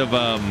 we kind of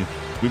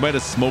we might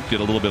have smoked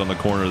it a little bit on the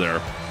corner there.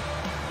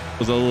 It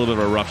was a little bit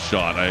of a rough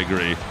shot. I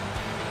agree.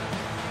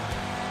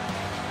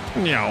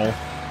 Meow.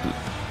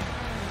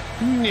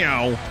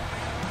 Meow.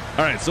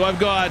 All right, so I've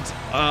got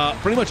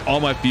pretty much all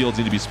my fields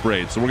need to be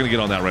sprayed, so we're gonna get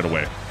on that right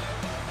away.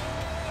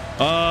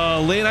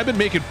 Lane, I've been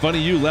making fun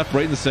of you left,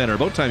 right, and center.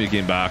 About time you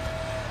came back.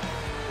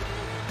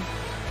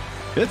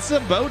 It's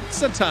about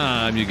the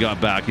time you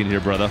got back in here,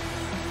 brother.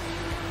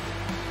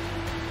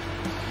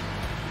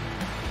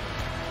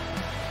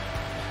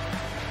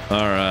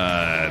 All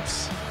right.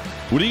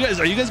 What are you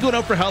guys going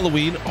out for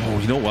Halloween? Oh,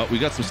 you know what? We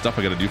got some stuff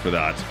I got to do for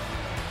that.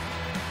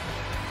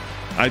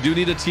 I do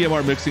need a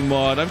TMR mixing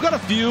mod. I've got a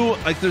few,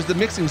 like there's the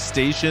mixing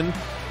station.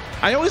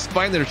 I always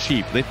find they're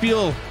cheap. They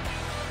feel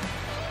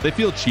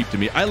cheap to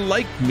me. I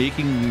like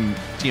making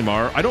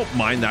TMR. I don't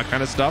mind that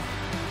kind of stuff.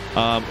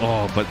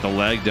 But the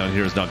lag down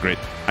here is not great.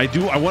 I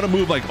want to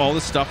move like all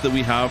the stuff that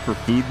we have for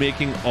food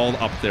making all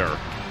up there.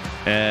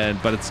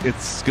 But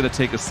it's gonna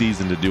take a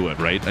season to do it,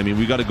 right? I mean,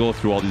 we got to go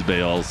through all these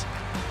bales.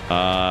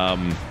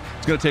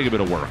 It's gonna take a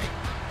bit of work.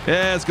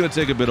 Yeah, it's gonna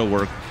take a bit of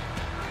work.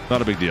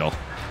 Not a big deal,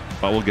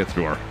 but we'll get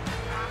through her.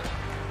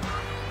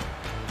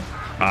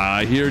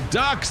 I hear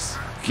ducks.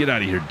 Get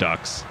out of here,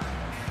 ducks.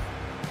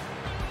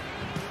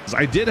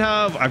 I've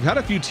had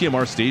a few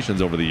TMR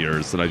stations over the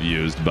years that I've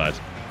used, but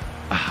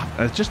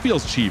it just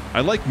feels cheap.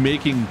 I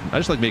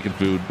just like making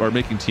food or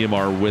making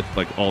TMR with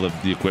like all of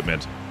the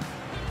equipment.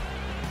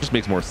 Just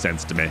makes more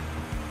sense to me.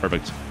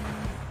 Perfect.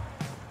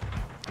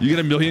 You get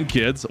 1 million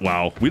kids?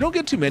 Wow. We don't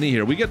get too many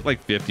here. We get like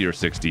 50 or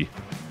 60.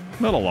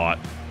 Not a lot.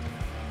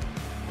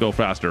 Go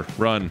faster.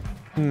 Run.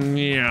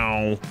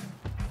 Meow.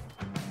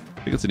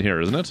 I think it's in here,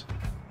 isn't it?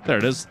 There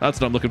it is.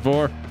 That's what I'm looking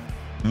for.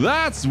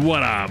 That's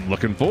what I'm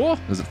looking for.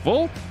 Is it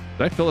full?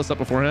 Did I fill this up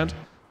beforehand?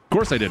 Of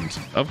course I didn't.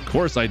 Of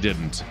course I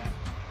didn't.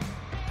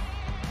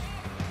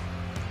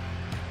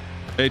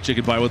 Hey,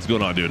 Chicken Pie, what's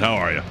going on, dude? How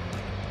are you?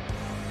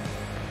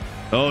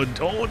 Oh,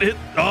 don't hit.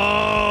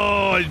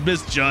 Oh, I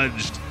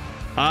misjudged.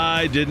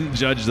 I didn't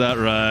judge that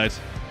right.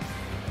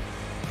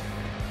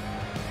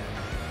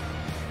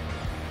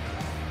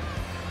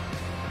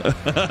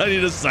 I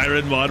need a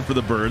siren mod for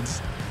the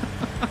birds.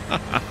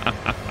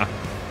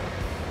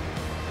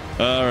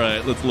 All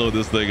right, let's load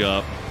this thing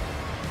up.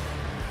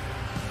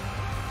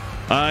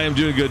 I am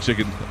doing good,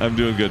 Chicken. I'm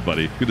doing good,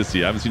 buddy. Good to see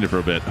you. I haven't seen you for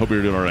a bit. Hope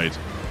you're doing all right.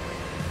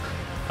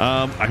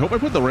 I hope I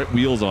put the right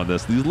wheels on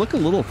this. These look a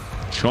little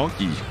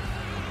chunky.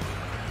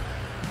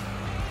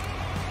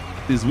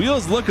 These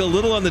wheels look a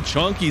little on the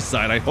chunky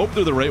side. I hope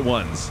they're the right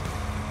ones.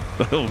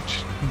 Oh,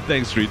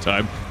 thanks, Street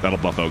Time. That'll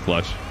buff out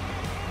clutch.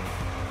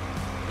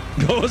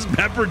 Goes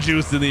pepper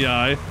juice in the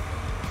eye.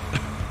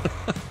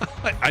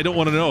 I don't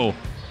want to know.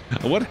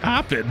 What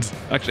happened?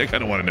 Actually, I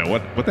kind of want to know.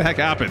 What the heck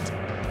happened?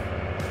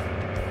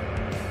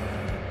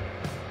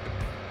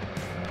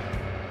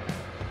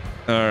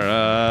 All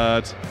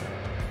right.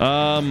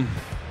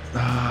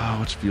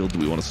 Which field do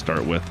we want to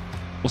start with?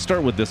 We'll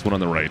start with this one on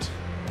the right.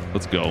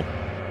 Let's go.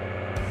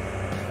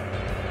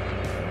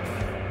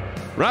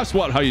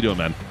 Rapswat, how you doing,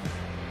 man?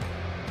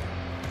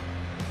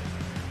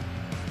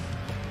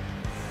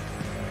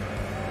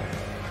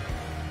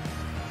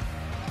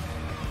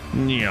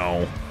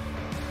 Meow.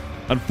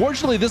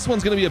 Unfortunately, this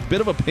one's going to be a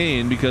bit of a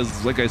pain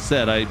because, like I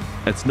said,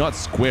 it's not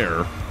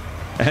square,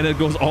 and it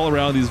goes all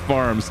around these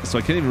farms, so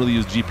I can't even really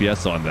use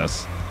GPS on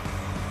this.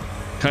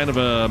 Kind of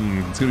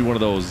it's going to be one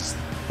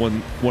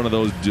of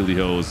those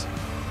dilly-hos.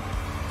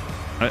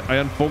 I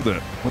unfolded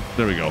it.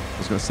 There we go. I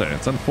was going to say,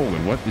 it's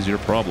unfolded. What is your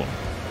problem?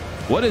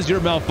 What is your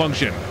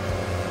malfunction?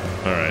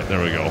 All right,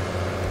 there we go.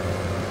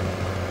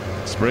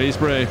 Spray,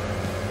 spray.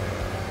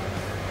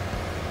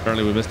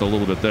 Apparently we missed a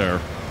little bit there.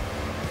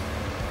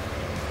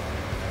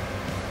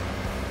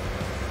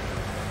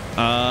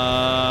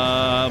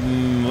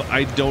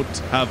 I don't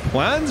have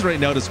plans right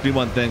now to stream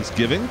on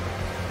Thanksgiving.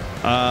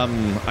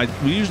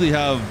 We usually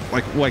have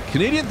like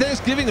Canadian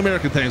Thanksgiving,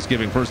 American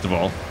Thanksgiving. First of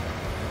all,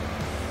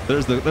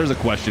 there's a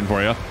question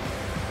for you.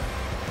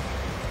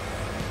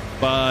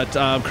 But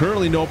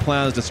currently no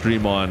plans to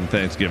stream on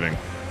Thanksgiving.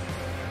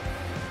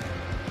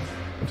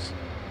 Oops.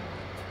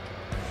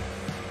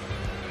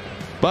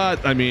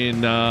 But I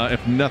mean,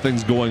 if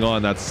nothing's going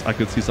on, I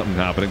could see something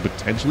happening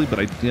potentially, but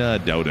I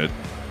doubt it.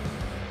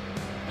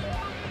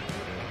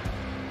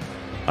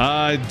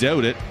 I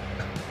doubt it.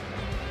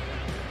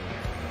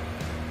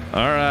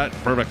 All right,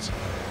 perfect.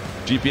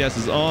 GPS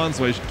is on,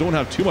 so I don't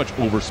have too much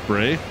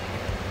overspray.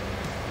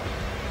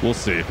 We'll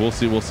see. We'll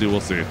see. We'll see.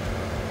 We'll see.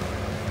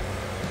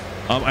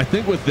 I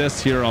think with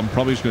this here, I'm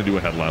probably just going to do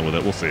a headline with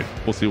it. We'll see.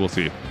 We'll see. We'll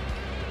see.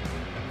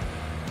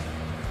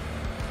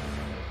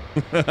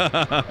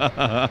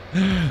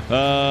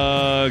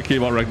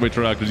 Came out wrecked my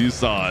truck because you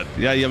saw it.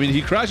 Yeah, I mean,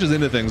 he crashes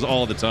into things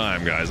all the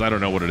time, guys. I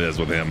don't know what it is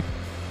with him.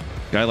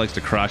 Guy likes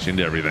to crash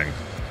into everything.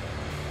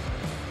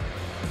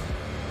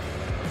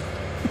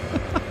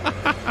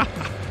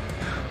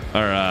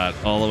 All right,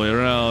 all the way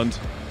around.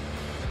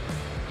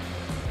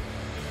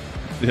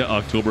 Yeah,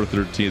 October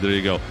 13th. There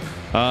you go.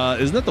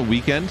 Isn't that the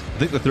weekend? I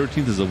think the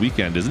 13th is a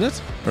weekend, isn't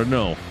it? Or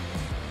no?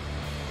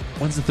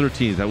 When's the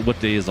 13th? What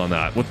day is on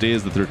that? What day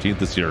is the 13th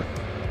this year?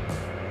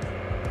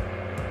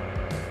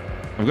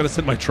 I'm gonna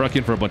send my truck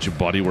in for a bunch of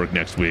body work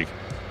next week.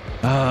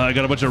 I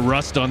got a bunch of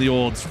rust on the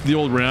old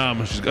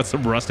Ram. She's got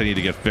some rust I need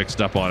to get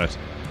fixed up on it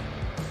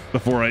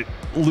before I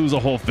lose a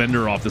whole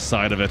fender off the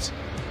side of it.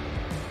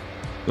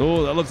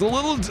 Oh, that looks a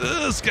little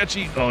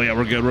sketchy. Oh yeah,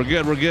 we're good. We're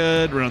good. We're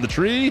good. Around the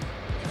tree.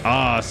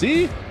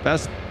 See?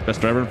 Best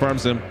driver in Farm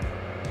Sim.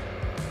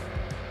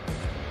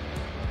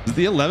 Is it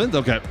the 11th?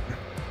 Okay.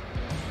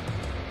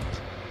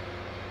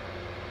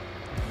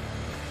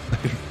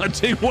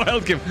 Hunting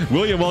wild game.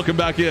 William, welcome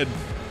back in.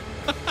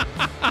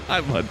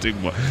 I'm hunting.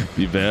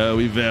 Be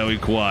very, very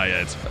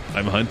quiet.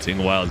 I'm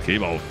hunting wild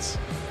cave oats.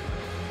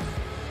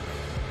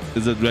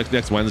 Is it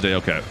next Wednesday?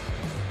 Okay.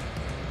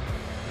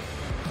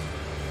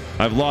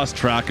 I've lost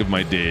track of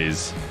my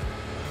days.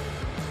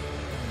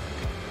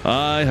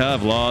 I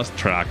have lost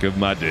track of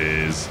my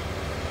days.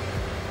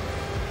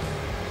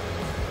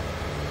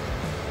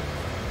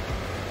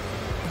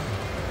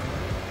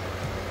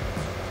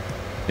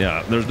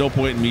 Yeah, there's no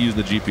point in me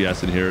using the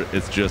GPS in here.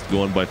 It's just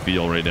going by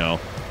feel right now.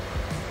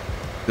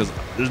 Because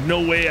there's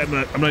no way I'm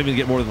not even gonna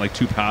get more than like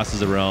 2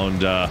 passes around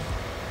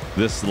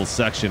this little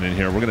section in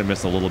here. We're gonna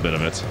miss a little bit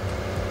of it.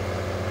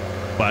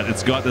 But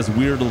it's got this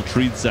weird little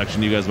treed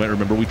section you guys might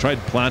remember. We tried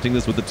planting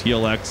this with the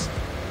TLX,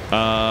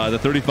 the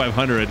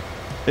 3500.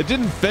 It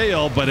didn't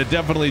fail, but it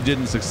definitely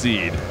didn't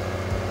succeed.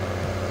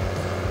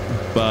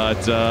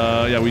 But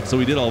yeah, so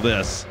we did all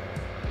this,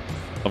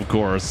 of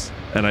course,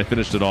 and I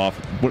finished it off.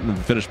 Wouldn't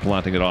finish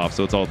planting it off,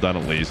 so it's all done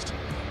at least.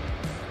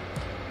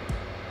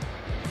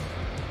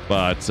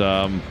 But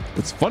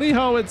it's funny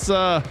how it's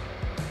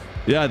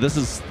yeah, this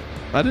is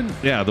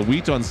the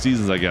wheat on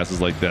seasons I guess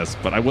is like this,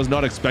 but I was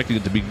not expecting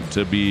it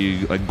to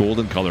be like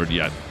golden colored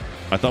yet.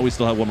 I thought we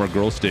still had one more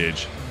growth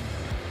stage.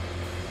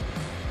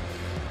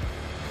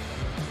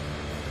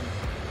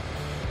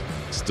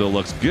 Still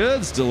looks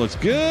good. Still looks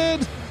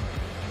good.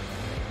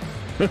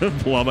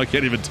 Plum, I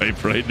can't even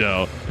type right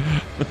now.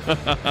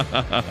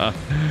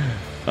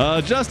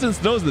 Justin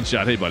Snow's in the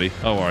chat. Hey, buddy.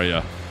 How are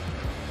you?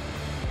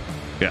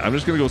 Okay, I'm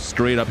just going to go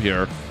straight up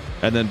here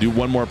and then do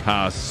one more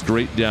pass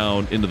straight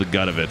down into the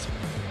gut of it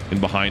and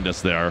behind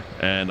us there.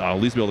 And I'll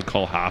at least be able to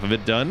call half of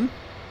it done.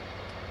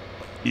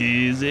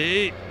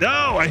 Easy.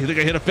 No, I think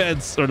I hit a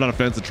fence. Or not a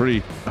fence, a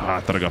tree. I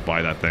thought I got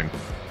by that thing.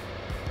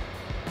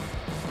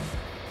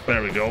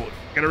 There we go.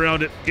 Get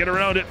around it. Get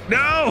around it.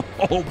 No!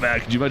 Oh, man.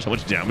 Could you imagine how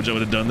much damage I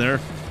would have done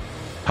there?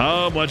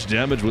 How much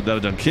damage would that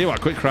have done?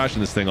 K-Walk, quit crashing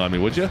this thing on me,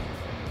 would you?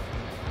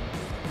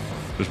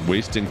 Just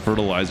wasting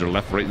fertilizer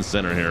left, right, and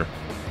center here.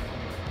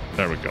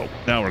 There we go.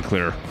 Now we're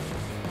clear.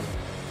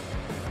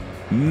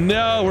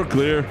 Now we're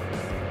clear.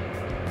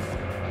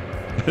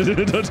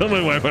 Don't tell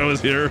my wife I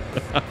was here.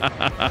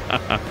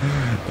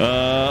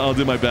 I'll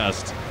do my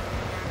best.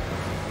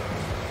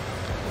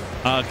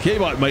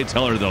 K-Bot might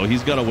tell her, though.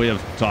 He's got a way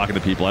of talking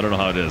to people. I don't know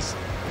how it is.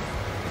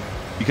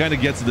 He kind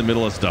of gets in the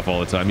middle of stuff all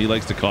the time. He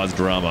likes to cause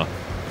drama.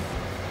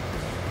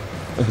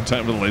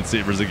 Time for the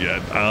lightsabers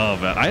again. Oh,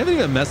 man. I haven't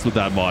even messed with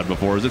that mod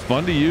before. Is it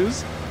fun to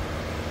use?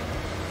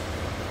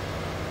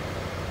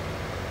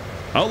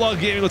 Outlaw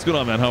Gaming, what's going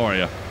on, man? How are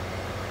you?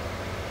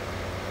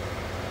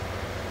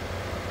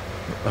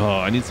 Oh,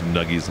 I need some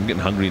nuggies. I'm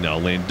getting hungry now,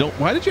 Lane.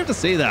 Why did you have to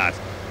say that?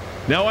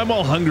 Now I'm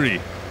all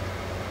hungry.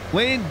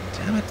 Lane,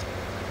 damn it.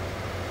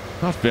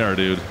 Not fair,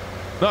 dude.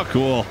 Not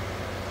cool.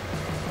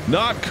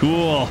 Not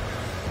cool.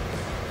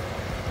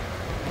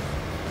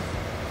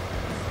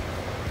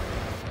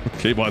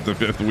 K-Bot the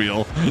fifth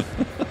wheel.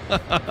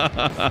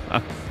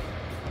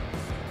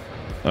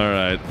 All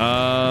right.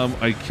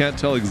 I can't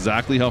tell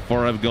exactly how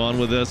far I've gone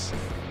with this,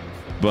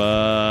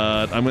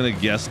 but I'm going to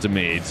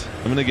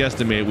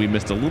guesstimate. We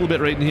missed a little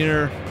bit right in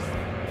here,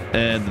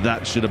 and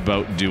that should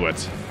about do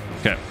it.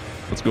 Okay.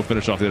 Let's go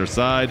finish off the other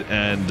side,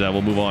 and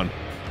we'll move on.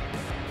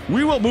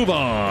 We will move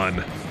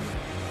on.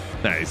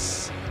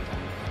 Nice.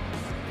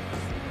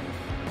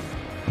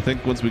 I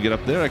think once we get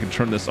up there, I can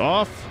turn this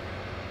off.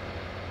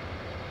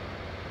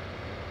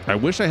 I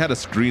wish I had a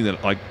screen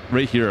that, like,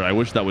 right here, I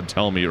wish that would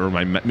tell me, or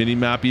my mini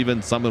map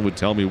even, something would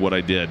tell me what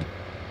I did.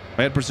 If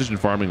I had precision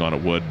farming on,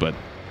 it would, but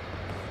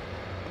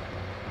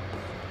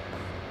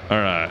All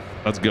right,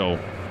 let's go.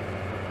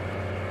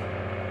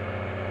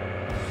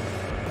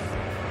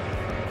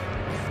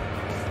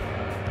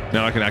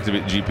 Now I can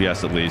activate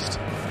GPS at least.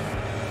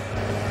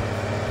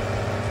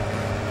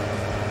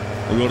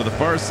 We'll go to the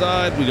far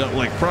side. We got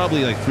like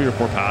probably like 3 or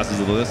 4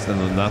 passes of this, and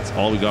then that's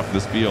all we got for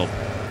this field.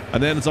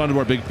 And then it's on to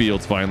our big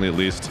fields finally, at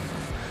least.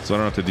 So I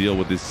don't have to deal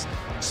with this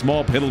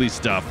small piddly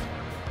stuff.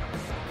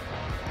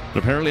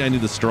 But apparently I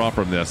need the straw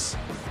from this.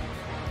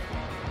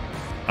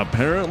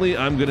 Apparently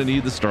I'm gonna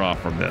need the straw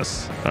from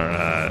this. All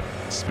right,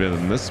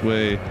 spin this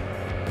way,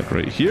 like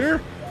right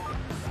here.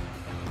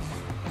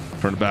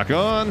 Turn it back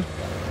on,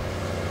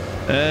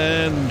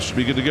 and should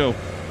be good to go.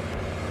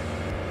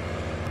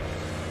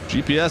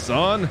 GPS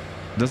on.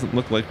 Doesn't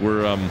look like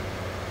we're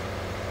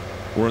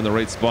in the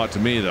right spot to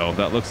me though.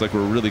 That looks like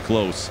we're really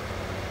close.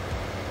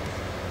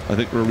 I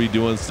think we're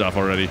redoing stuff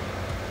already.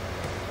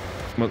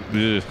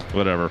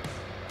 Whatever.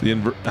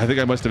 I think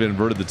I must have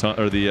inverted the time,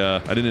 or the I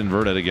didn't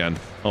invert it again.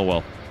 Oh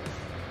well.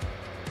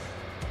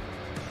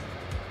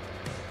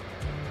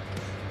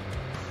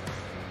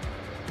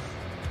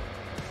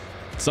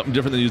 Something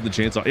different than using the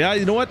chainsaw. Yeah,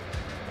 you know what?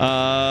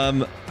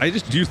 I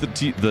just use the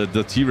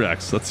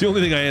T-Rex. That's the only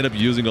thing I end up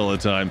using all the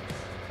time.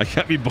 I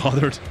can't be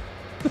bothered.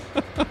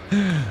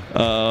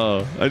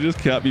 I just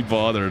can't be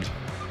bothered.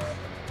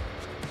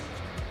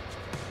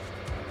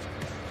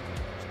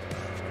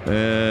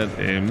 And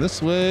aim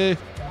this way.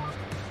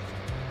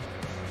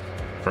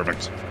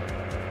 Perfect.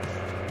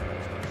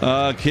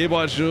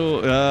 K-Bot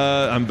show.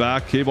 I'm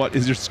back. K-Bot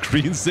is your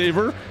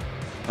screensaver.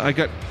 I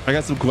got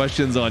some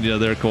questions on you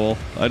there, Cole.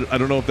 I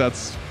don't know if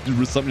that's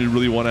something you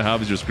really want to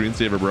have as your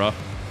screensaver, bro.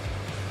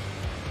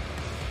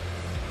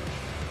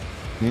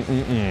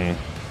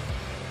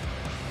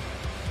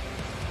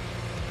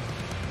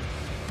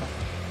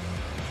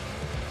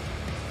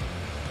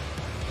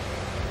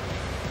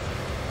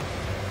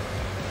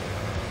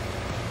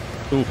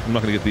 Ooh, I'm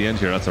not gonna get the end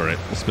here. That's all right.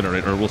 We'll spin it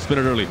right, or we'll spin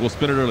it early. We'll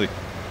spin it early.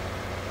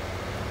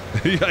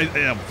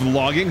 Yeah,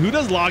 logging. Who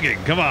does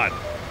logging? Come on.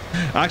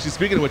 Actually,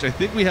 speaking of which, I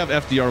think we have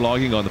FDR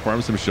logging on the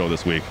Farm Sim show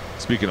this week.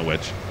 Speaking of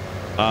which,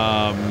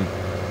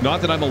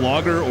 not that I'm a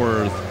logger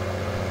or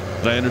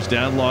that I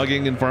understand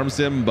logging in Farm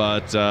Sim,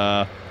 but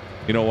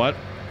you know what?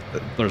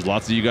 There's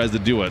lots of you guys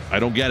that do it. I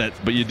don't get it,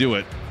 but you do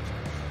it.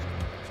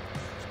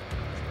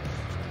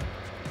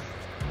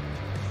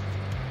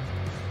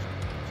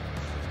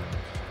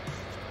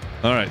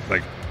 All right,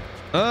 like,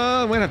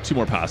 I might have 2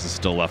 more passes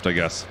still left, I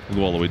guess. We'll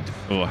go all the way.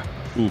 Oh,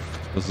 oof,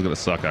 this is gonna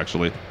suck,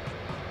 actually.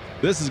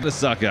 This is gonna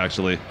suck,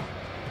 actually.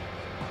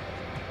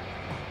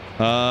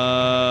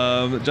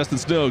 Justin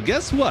Snow,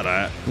 guess what?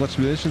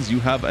 Congratulations, you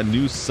have a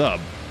new sub.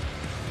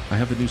 I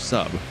have a new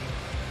sub.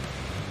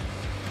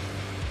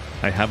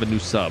 I have a new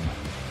sub.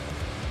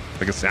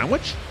 Like a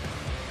sandwich?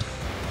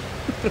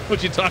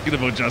 What you talking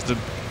about, Justin?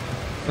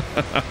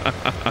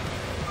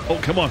 Oh,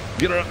 come on,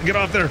 get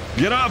off there!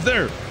 Get off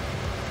there!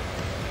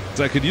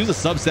 So I could use a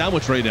sub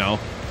sandwich right now.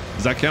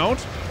 Does that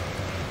count?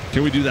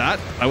 Can we do that?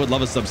 I would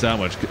love a sub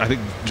sandwich. I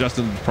think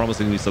Justin's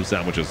promising me sub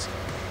sandwiches.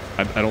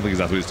 I don't think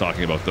that's what he's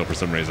talking about, though, for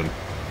some reason.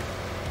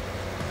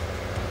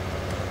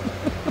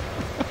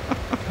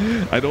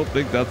 I don't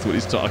think that's what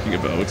he's talking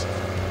about.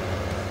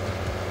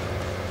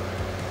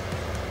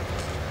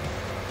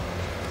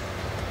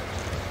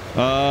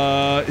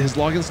 His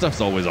login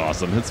stuff's always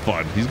awesome. It's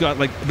fun. He's got,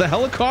 like, the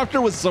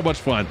helicopter was so much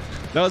fun.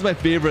 That was my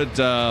favorite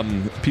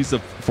piece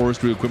of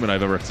forestry equipment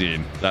I've ever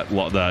seen. That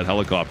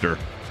helicopter.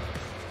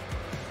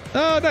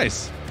 Oh,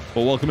 nice.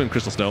 Well, welcome in,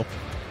 Crystal Snow.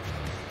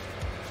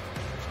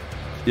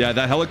 Yeah,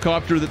 that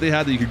helicopter that they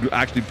had that you could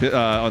actually,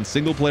 on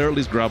single player, at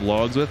least grab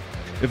logs with.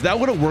 If that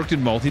would have worked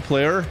in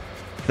multiplayer,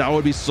 that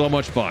would be so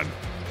much fun.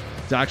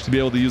 To actually be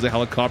able to use a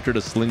helicopter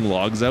to sling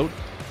logs out,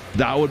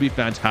 that would be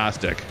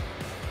fantastic.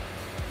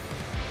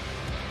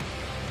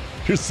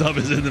 Your sub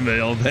is in the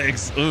mail,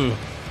 thanks. Ooh.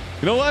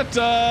 You know what?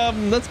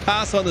 Let's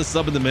pass on the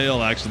sub in the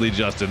mail, actually,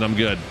 Justin. I'm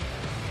good.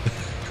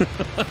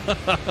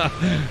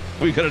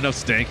 We got enough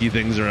stanky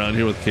things around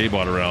here with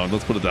K-Bot around.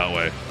 Let's put it that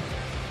way.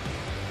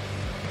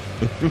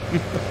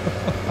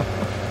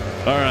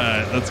 All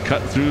right, let's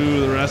cut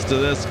through the rest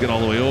of this, get all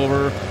the way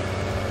over,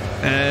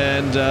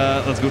 and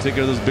let's go take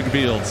care of those big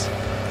fields.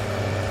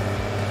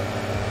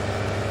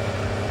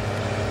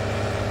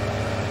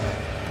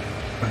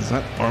 Is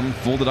that arm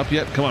folded up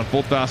yet? Come on,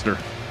 fold faster.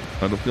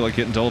 I don't feel like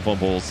hitting telephone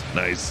poles.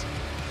 Nice.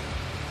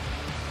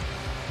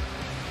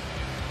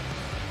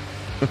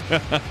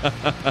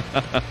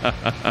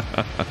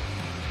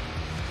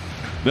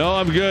 No,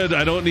 I'm good.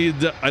 I don't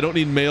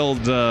need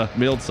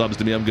mailed subs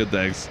to me. I'm good,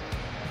 thanks.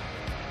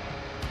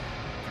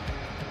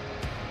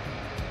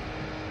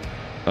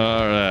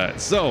 All right,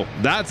 so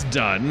that's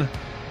done.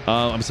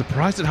 I'm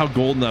surprised at how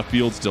golden that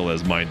field still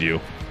is, mind you,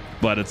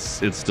 but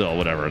it's still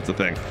whatever. It's a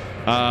thing.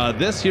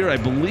 This here, I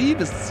believe,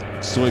 is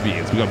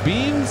soybeans. We got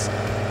beans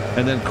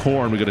and then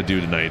corn we got to do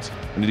tonight.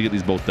 I need to get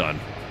these both done.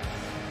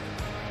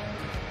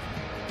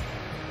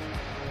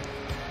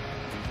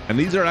 And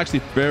these are actually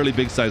fairly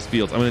big sized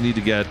fields. I'm going to need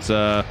to get,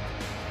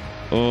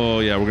 oh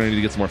yeah, we're going to need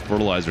to get some more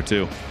fertilizer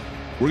too.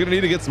 We're going to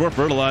need to get some more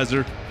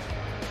fertilizer.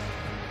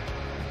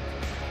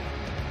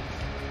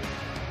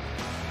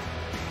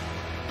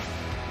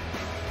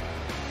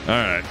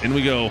 right, in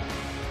we go.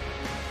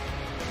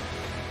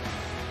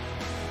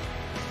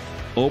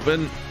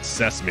 Open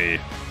sesame.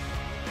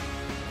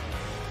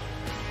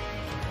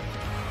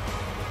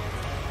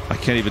 I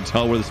can't even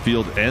tell where this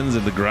field ends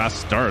and the grass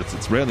starts.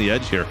 It's right on the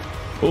edge here.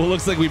 Oh, it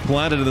looks like we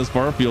planted in this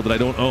far field that I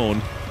don't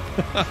own.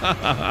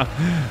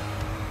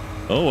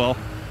 Oh well.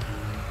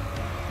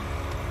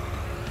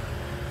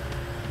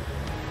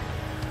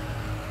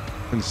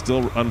 And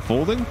still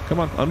unfolding? Come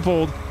on,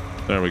 unfold.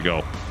 There we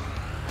go.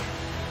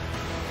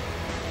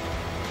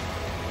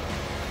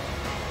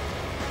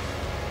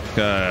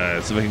 Okay,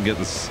 so if I can get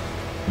this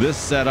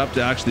set up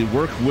to actually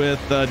work with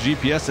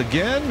GPS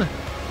again.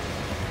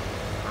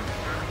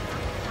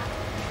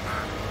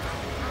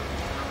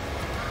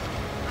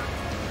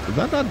 Did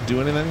that not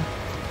do anything?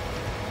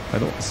 I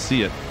don't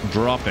see it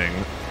dropping.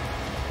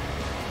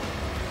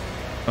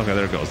 Okay,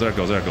 there it goes. There it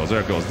goes. There it goes.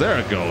 There it goes. There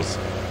it goes.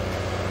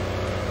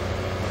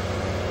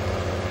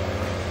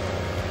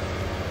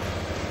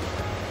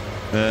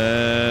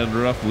 And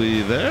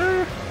roughly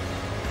there.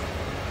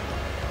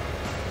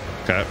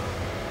 Okay.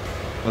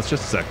 Let's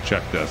just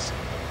check this.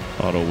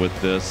 Auto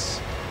with this.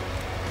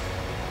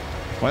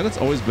 Why that's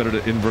always better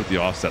to invert the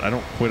offset. I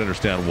don't quite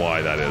understand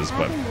why that is,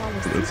 but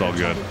it's all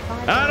good.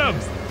 Adam!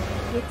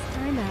 It's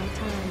timeout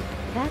time.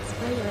 That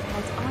sprayer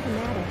has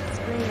automatic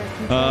sprayer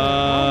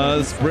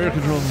control. Sprayer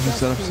control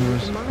set up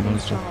servers.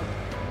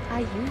 I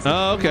use it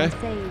Oh, okay.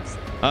 for my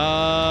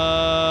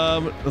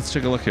saves. Let's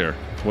take a look here.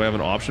 Do I have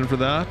an option for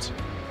that?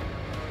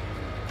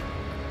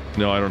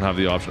 No, I don't have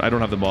the option. I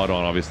don't have the mod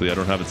on, obviously. I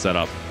don't have it set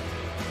up.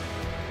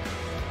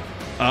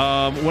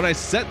 When I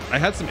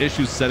had some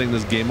issues setting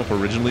this game up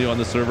originally on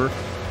the server,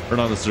 or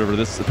not on the server,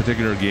 this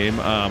particular game.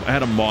 I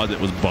had a mod that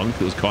was bunked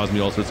that was causing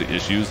me all sorts of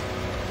issues.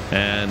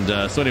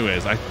 And so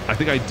anyways, I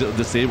think I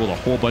disabled a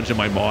whole bunch of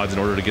my mods in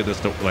order to get this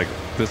to, like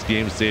this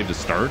game saved to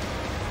start.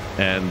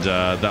 And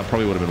that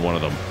probably would have been one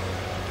of them.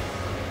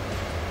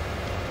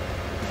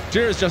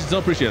 Cheers, Justin. Still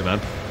appreciate it, man.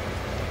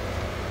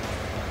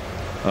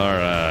 All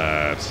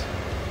right.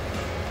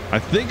 I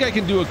think I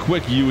can do a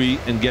quick UE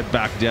and get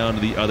back down to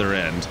the other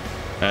end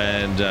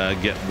and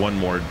get one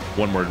more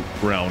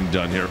round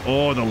done here.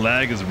 Oh, the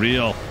lag is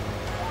real.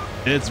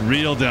 It's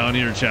real down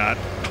here, chat.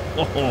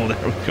 Oh,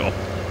 there we go.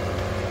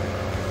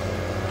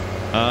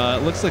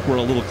 It looks like we're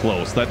a little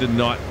close. That did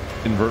not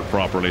invert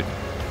properly.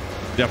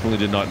 Definitely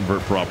did not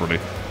invert properly.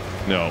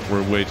 No,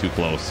 we're way too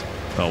close.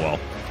 Oh well.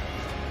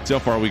 See how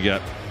far we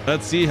get.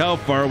 Let's see how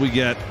far we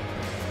get.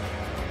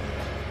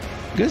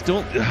 You guys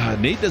don't...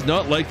 Nate does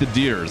not like the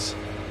deers.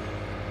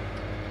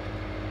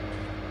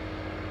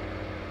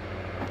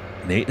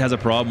 Nate has a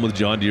problem with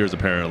John Deere's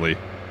apparently.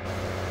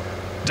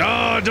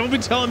 Don't be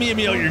telling me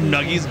about your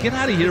nuggies. Get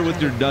out of here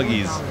with your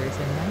nuggies.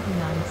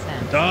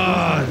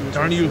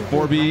 Darn you,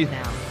 4B.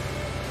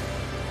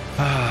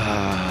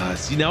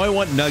 See, now I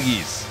want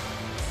nuggies.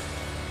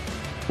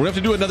 We're gonna have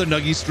to do another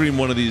nuggie stream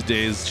one of these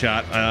days,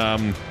 chat.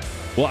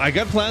 Well, I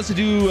got plans to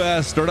do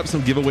start up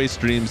some giveaway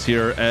streams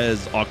here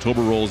as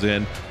October rolls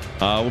in.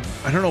 I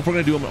don't know if we're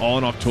gonna do them all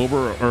in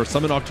October or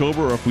some in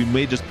October, or if we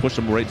may just push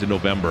them right to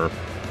November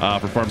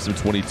for Farm Sim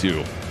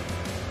 22.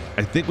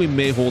 I think we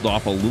may hold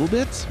off a little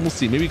bit. We'll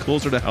see. Maybe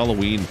closer to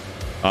Halloween.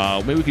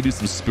 Maybe we could do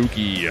some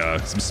spooky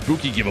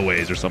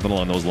giveaways or something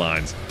along those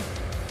lines.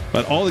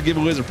 But all the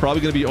giveaways are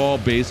probably going to be all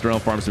based around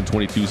Farm Sim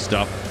 22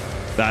 stuff.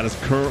 That is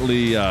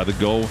currently the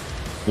go.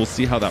 We'll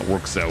see how that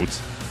works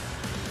out.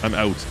 I'm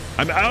out.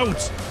 I'm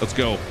out. Let's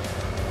go.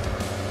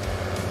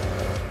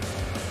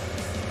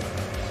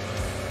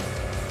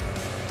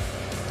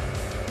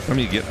 Let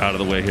me get out of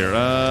the way here.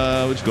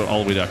 We'll just go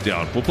all the way back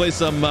down. We'll play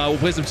some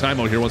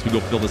timeout here once we go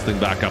fill this thing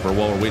back up, or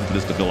while we're waiting for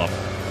this to fill up.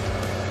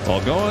 It's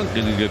all going.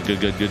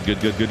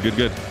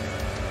 Good.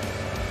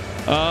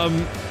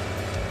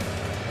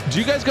 Do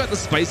you guys got the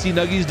spicy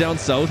nuggies down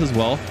south as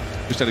well?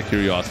 Just out of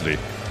curiosity.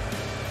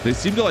 They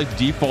seem to like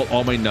default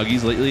all my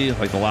nuggies lately,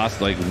 like the last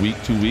like week,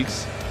 2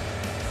 weeks.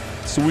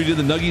 So we did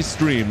the nuggies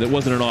stream. That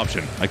wasn't an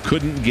option. I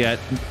couldn't get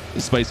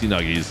spicy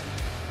nuggies.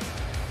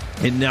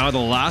 And now the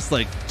last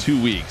like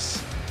 2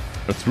 weeks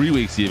or 3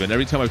 weeks even,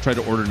 every time I've tried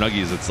to order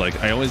nuggies, it's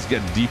like I always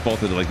get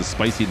defaulted to like the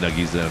spicy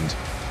nuggies, and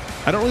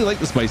I don't really like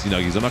the spicy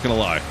nuggies. I'm not gonna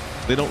lie.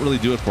 They don't really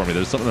do it for me.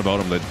 There's something about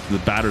them that the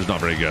batter's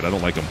not very good. I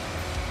don't like them.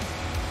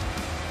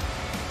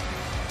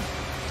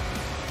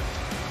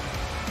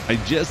 I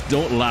just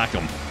don't like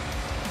them.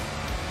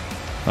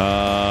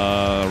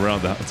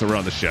 It's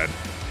around the shed.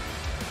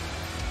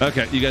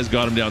 Okay, you guys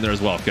got them down there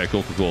as well. Okay,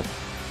 cool.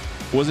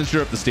 Wasn't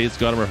sure if the States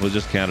got them or if it was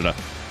just Canada.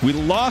 We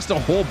lost a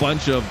whole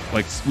bunch of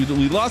like we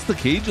lost the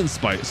Cajun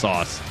spice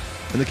sauce,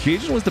 and the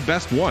Cajun was the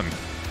best one.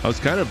 I was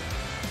kind of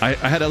I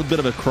had a bit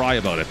of a cry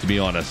about it, to be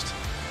honest.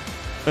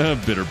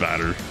 Bitter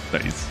batter.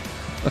 Nice.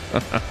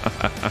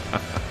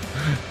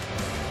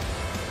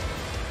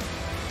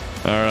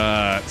 All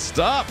right,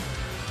 stop.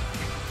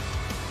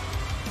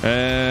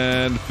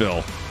 And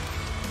fill.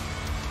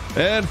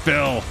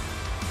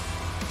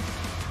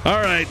 All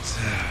right.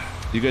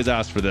 You guys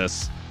asked for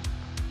this.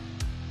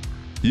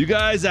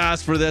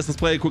 Let's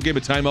play a quick game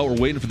of timeout.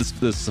 We're waiting for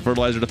this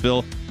fertilizer to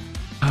fill.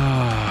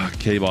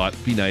 K-Bot,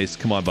 be nice.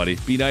 Come on, buddy.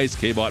 Be nice,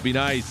 K-Bot. Be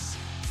nice.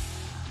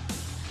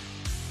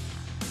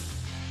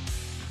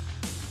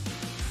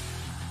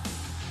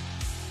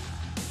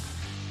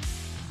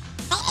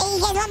 Hey,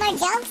 you guys want more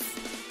jokes?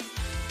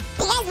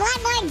 You guys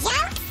want more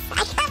jokes? I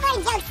got more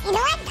jokes. You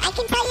know what? I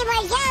can tell you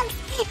more jokes.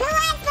 Who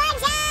wants more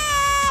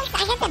jokes? I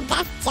got the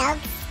best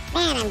jokes.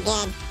 Man, I'm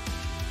good.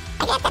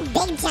 I got the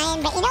big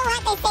giant, but you know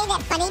what? They say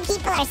that funny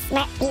people are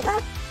smart people,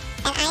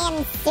 and I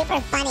am super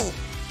funny.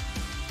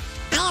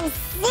 I am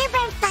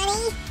super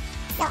funny,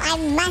 so I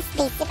must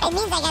be super. It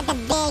means I got the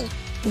big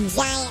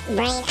giant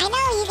brain. I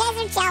know you guys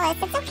are jealous.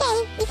 It's okay.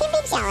 You can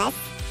be jealous.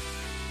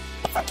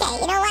 It's okay.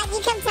 You know what? You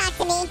come talk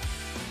to me.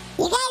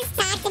 You guys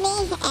talk to me,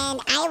 and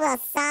I will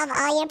solve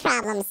all your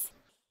problems.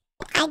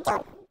 I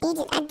don't need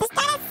it. There's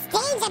not a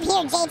stage up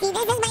here, JP.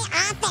 This is my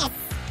office.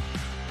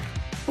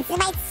 This is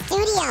my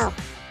studio.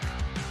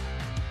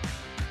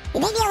 You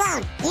leave me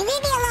alone. You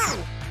leave me alone.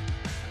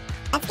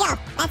 Let's go.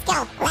 Let's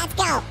go. Let's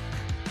go.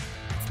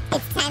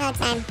 It's timeout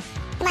time.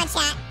 Come on,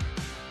 chat.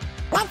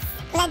 Let's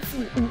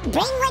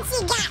bring what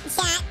you got,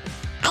 chat.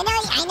 I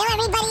know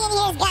everybody in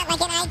here's got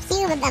like an IQ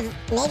of maybe,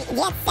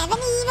 yes,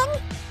 70 even?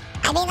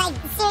 I mean, like,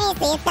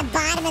 seriously, it's the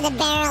bottom of the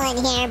barrel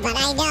in here, but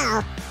I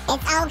know.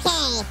 It's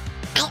okay.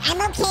 I'm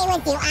okay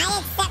with you. I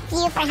accept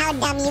you for how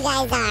dumb you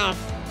guys are.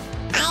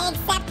 I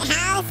accept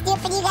how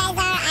stupid you guys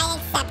are. I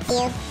accept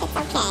you. It's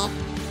okay.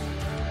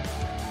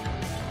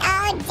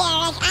 Oh,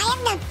 Derek, I am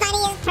the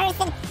funniest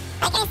person.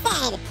 Like I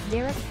said,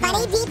 Derek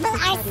funny people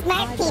are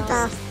smart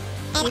people.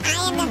 And I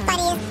am the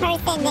funniest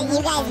person that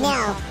you guys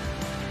know.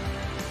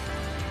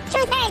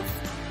 Truth hurts.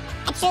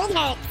 Truth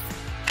hurts.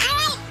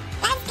 Alright,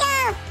 let's go.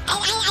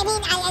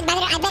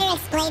 I better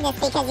explain this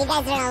because you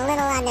guys are a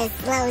little on the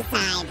slow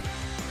side.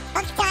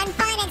 Hooked on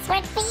phonics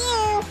works for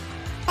you.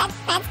 Let's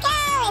go.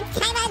 It's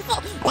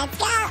timeout. Let's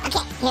go.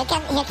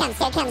 Okay, here comes.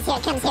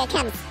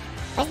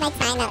 Where's my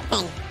timeout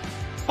thing?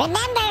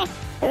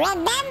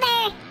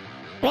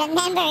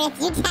 Remember, if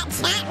you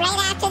chat right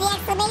after the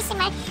exclamation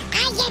mark, I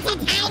get to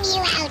time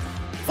you out.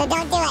 So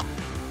don't do it.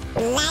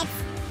 Let's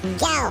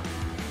go.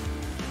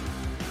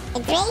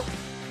 In 3,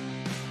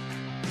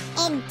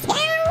 in 2,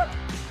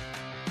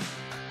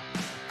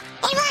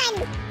 in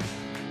 1.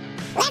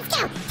 Let's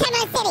go.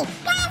 Timeout City.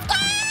 Let's go.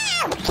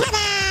 Come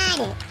on.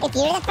 If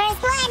you're the first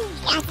one,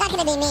 it's not going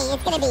to be me.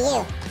 It's going to be you.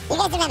 You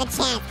guys don't have a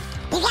chance.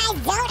 You guys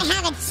don't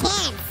have a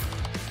chance.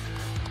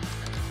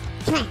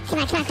 Come on.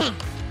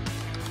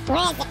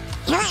 Where is it?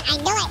 Come on, I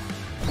know it.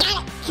 Got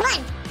it. Come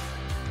on.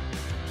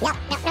 No.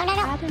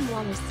 Adam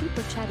Wallace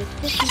super chatted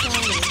 $50.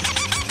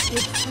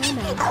 It's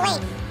timeout. Oh,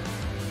 wait.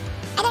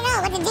 I don't know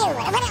what to do.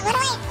 What does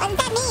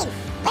that mean?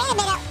 Wait a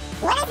minute.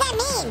 What does that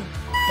mean?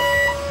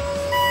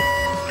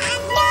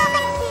 No,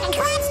 but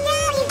Clutch, no,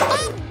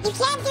 you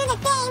can't do the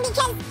thing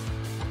because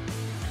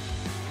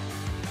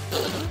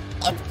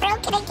it's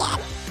broken again.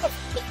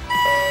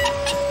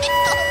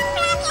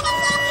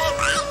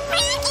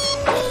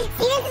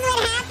 See, this is what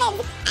happens.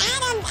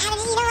 Adam,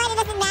 you know what? It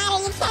doesn't matter.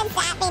 You can't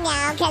stop me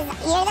now because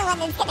you're the one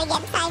that's gonna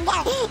get timed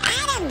out.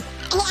 Adam,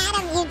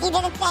 you did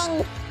a thing.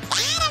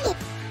 Adam,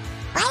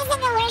 why isn't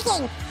it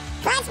working?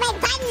 Clutch, my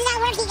button's not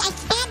working. I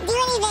can't do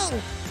anything.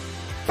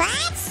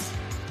 Clutch?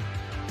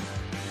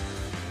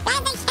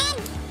 Guys, I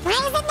can't. Why is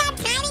it not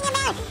timing him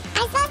out?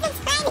 I'm supposed to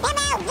time him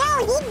out. No,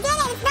 he did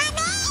it. It's not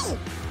me.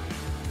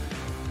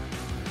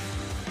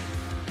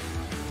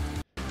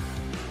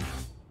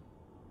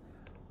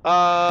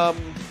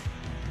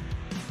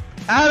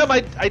 Adam,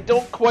 I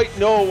don't quite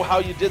know how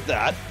you did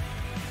that.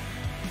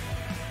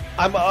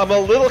 I'm a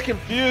little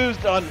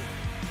confused on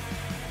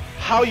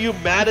how you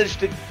managed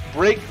to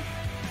break.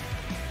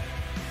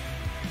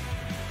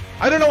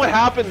 I don't know what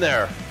happened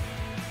there.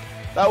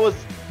 That was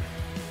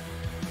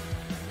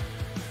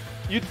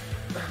you,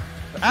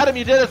 Adam.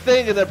 You did a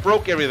thing and then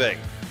broke everything.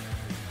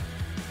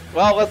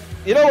 Well,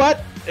 you know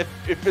what?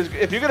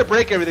 If you're gonna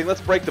break everything,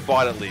 let's break the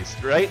bot at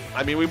least, right?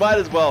 I mean, we might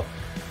as well.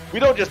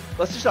 Let's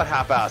just not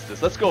half-ass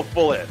this. Let's go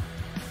full in.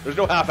 There's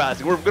no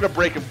half-assing. We're gonna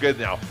break him good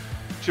now.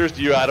 Cheers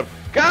to you, Adam.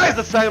 Guys,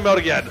 let's time him out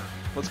again.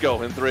 Let's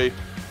go. In 3,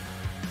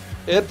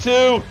 in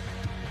 2,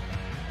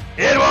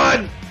 in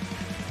 1.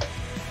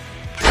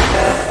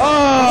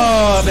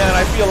 Oh man,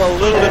 I feel a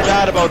little bit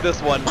bad about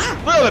this one.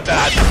 A little bit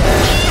bad.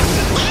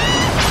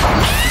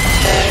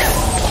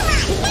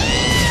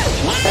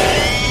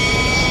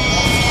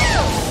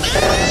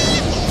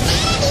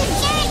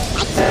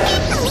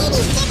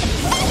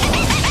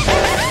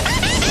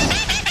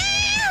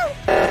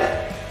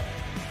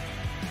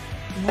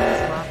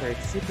 Morris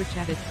Roberts super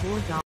chatted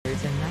 $4.99.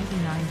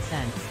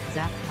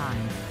 Zap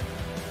time.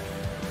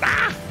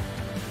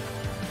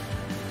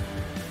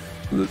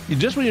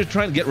 Just when you're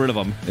trying to get rid of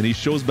him and he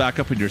shows back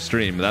up in your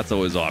stream, that's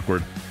always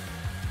awkward.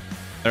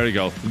 There you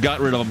go. We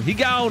got rid of him. He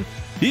gone.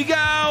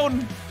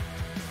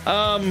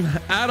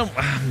 Adam.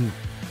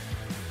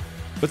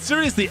 But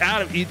seriously,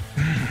 Adam,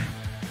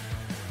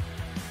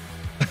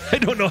 I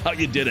don't know how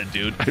you did it,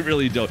 dude. I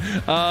really don't.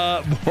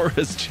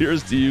 Morris,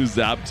 cheers to you,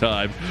 Zap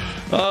time.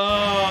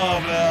 Oh,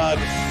 man.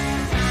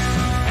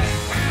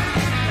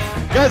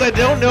 Guys, I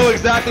don't know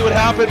exactly what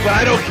happened, but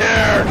I don't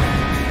care.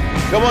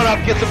 Come on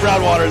up, get some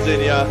brown waters in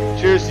ya.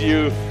 Cheers to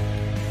you.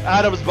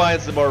 Adam's buying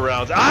some more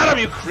rounds. Adam,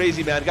 you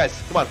crazy man. Guys,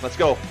 come on, let's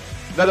go.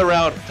 Another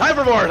round. Time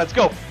for more. Let's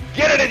go.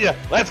 Get it in ya.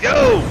 Let's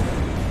go.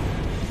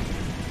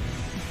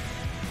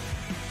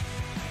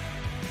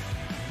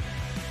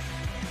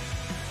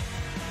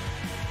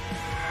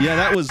 Yeah,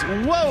 that was,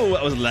 whoa,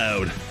 that was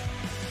loud.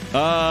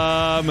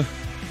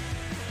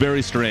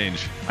 Very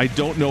strange. I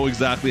don't know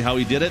exactly how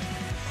he did it,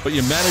 but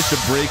you managed to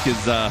break his,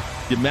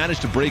 you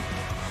managed to break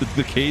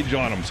the cage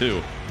on him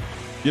too.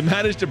 You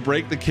managed to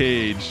break the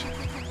cage.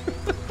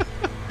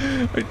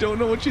 I don't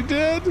know what you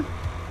did.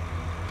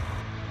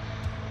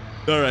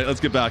 All right, let's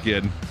get back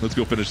in. Let's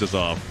go finish this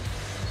off.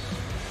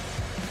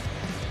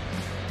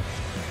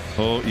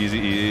 Oh, easy,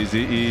 easy,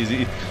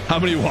 easy. How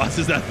many watts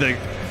is that thing?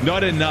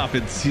 Not enough.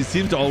 He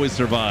seems to always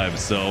survive,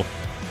 so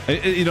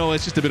you know,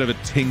 it's just a bit of a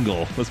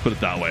tingle. Let's put it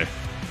that way.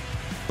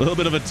 A little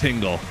bit of a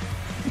tingle.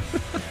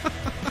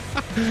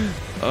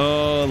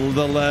 Oh,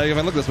 the leg. If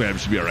I look this way, I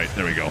should be all right.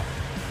 There we go.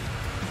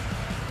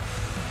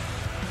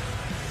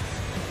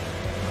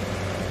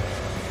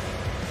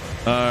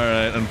 All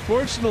right.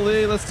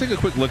 Unfortunately, let's take a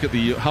quick look at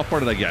the. How far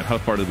did I get? How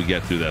far did we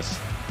get through this?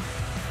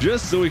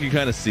 Just so we can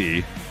kind of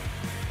see.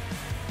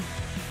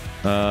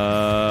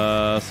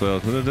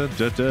 So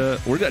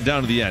we're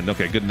down to the end.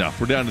 Okay, good enough.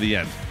 We're down to the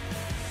end.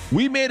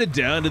 We made it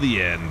down to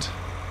the end.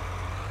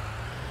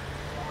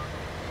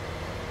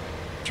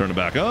 Turn it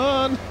back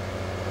on.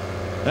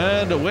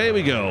 And away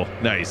we go.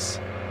 Nice.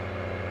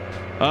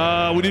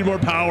 We need more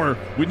power.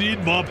 We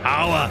need more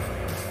power.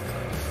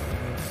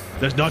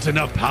 There's not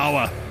enough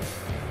power.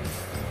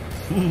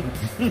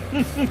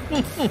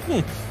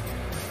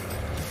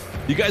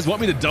 You guys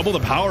want me to double the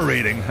power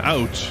rating?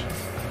 Ouch.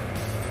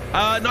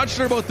 Not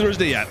sure about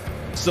Thursday yet.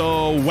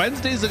 So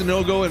Wednesday's a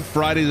no-go and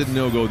Friday's a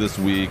no-go this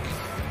week.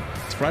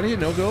 Is Friday a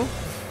no-go?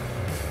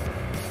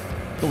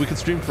 No, we can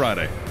stream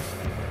Friday.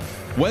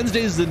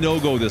 Wednesday's the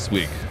no-go this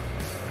week.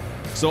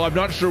 So I'm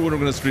not sure when we're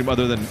going to stream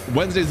other than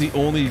Wednesday's the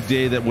only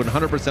day that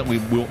 100% we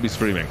won't be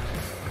streaming.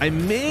 I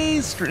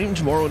may stream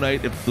tomorrow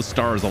night if the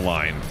stars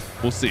align.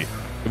 We'll see.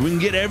 If we can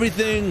get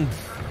everything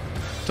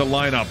to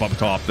line up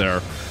top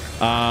there,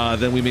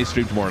 then we may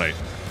stream tomorrow night.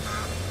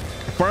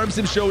 Farm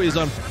Sim Show is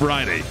on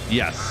Friday.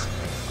 Yes.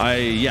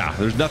 Yeah,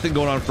 there's nothing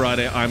going on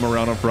Friday. I'm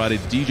around on Friday.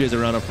 DJ's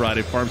around on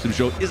Friday. Farm Sim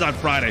Show is on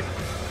Friday.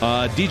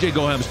 DJ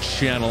Goham's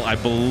channel, I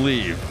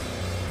believe.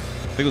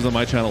 I think it was on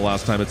my channel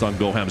last time. It's on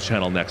Goham's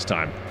channel next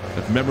time,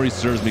 if memory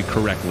serves me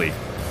correctly.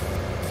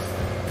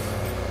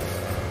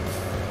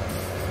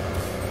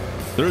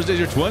 Thursday's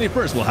your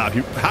 21st. Well,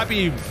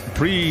 happy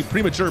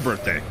premature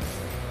birthday.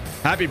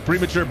 Happy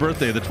premature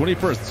birthday, the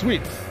 21st.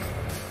 Sweet.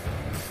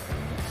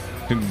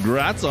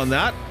 Congrats on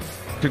that.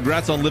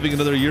 Congrats on living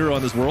another year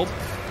on this world.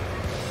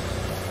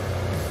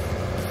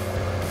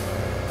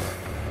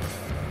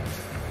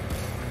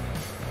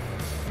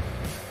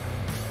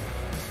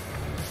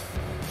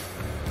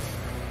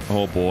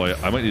 Oh boy,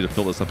 I might need to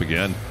fill this up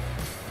again.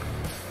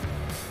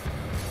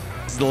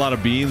 This is a lot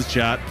of beans,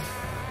 chat.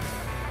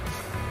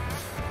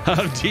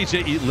 Have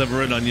DJ eat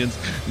liver and onions.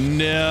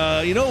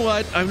 No, you know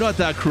what? I'm not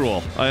that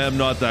cruel. I am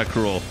not that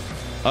cruel.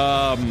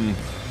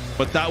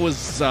 But that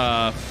was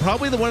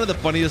probably one of the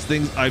funniest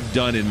things I've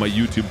done in my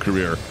YouTube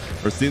career,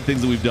 or seen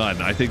things that we've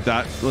done. I think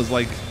that was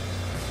like,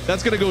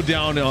 that's going to go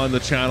down on the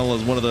channel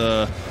as one of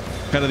the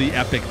kind of the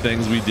epic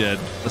things we did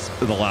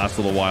in the last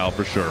little while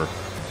for sure.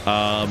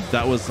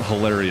 That was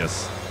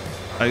hilarious.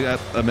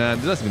 Man,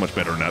 it doesn't get much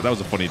better than that. That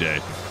was a funny day.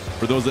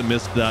 For those that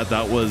missed that,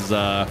 that was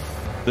the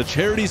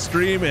charity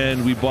stream,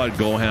 and we bought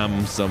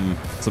Goham some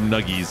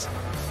nuggies,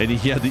 and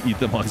he had to eat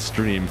them on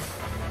stream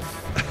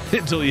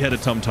until he had a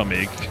tum-tum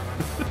ache.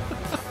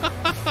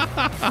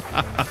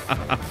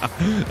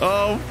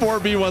 Oh,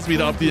 4B wants me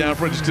to up the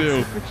average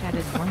too. Super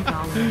chatted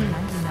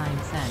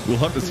 $1.99. We'll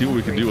have to see what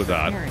we can do with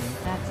that.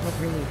 That's what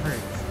really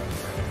hurts.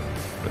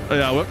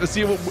 Yeah, we'll have to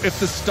see if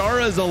the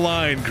stars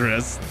align,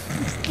 Chris.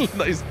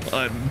 Nice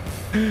pun.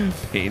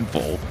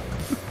 Painful.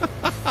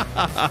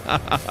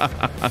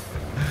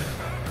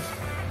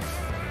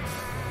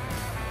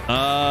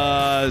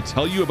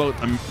 Tell you about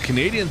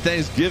Canadian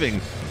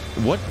Thanksgiving.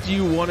 What do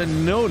you want to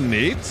know,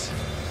 Nate?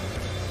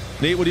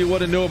 Nate, what do you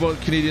want to know about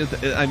Canadian?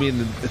 I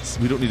mean,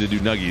 we don't need to do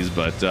nuggies,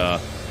 but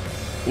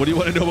what do you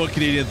want to know about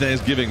Canadian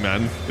Thanksgiving,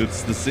 man?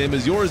 It's the same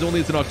as yours, only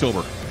it's in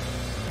October.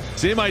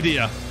 Same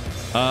idea.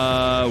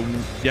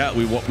 Yeah,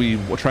 we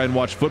try and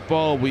watch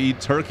football. We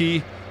eat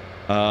turkey.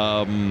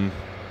 Yeah,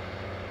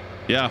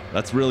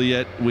 that's really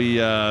it. We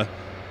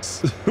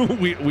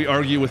we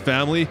argue with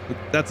family.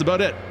 That's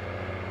about it.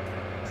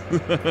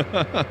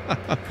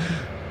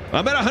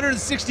 I'm at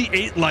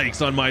 168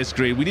 likes on my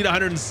screen. We need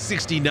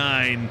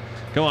 169.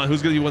 Come on,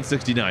 who's gonna be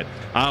 169?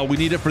 We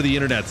need it for the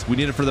internets. We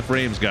need it for the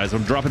frames, guys.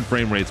 I'm dropping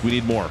frame rates. We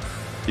need more.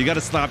 You got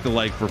to slap the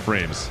like for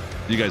frames.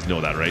 You guys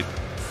know that, right?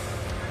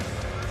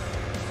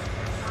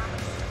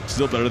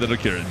 Still better than a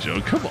Karen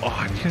joke. Come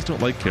on, you guys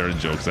don't like Karen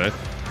jokes, eh? You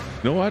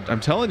know what? I'm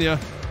telling you.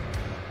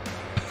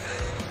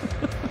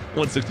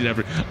 169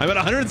 free. I'm at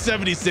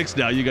 176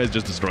 now. You guys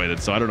just destroyed it,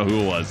 so I don't know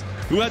who it was.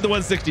 Who had the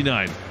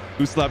 169?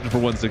 Who slapped it for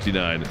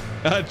 169?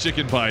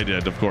 Chicken Pie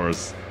did, of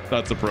course.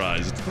 Not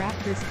surprised.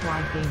 Raptor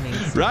Squad Gaming.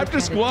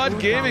 Raptor Squad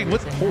Gaming.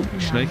 What? Holy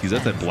shnikes,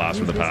 that's that blast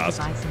from the past.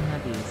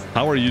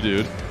 How are you,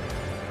 dude?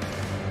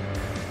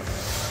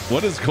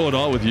 What is going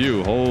on with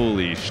you?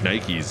 Holy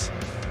shnikes.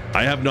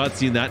 I have not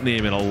seen that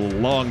name in a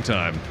long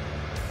time.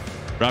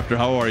 Raptor,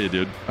 how are you,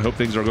 dude? I hope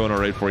things are going all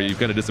right for you. You've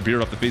kind of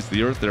disappeared off the face of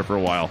the earth there for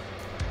a while.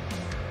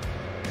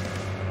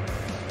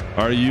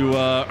 Are you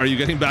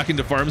getting back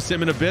into Farm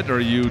Sim in a bit, or are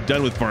you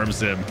done with Farm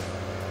Sim?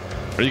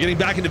 Are you getting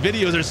back into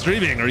videos or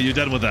streaming, or are you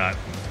done with that?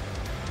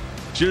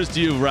 Cheers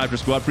to you, Raptor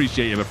Squad.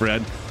 Appreciate you, my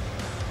friend.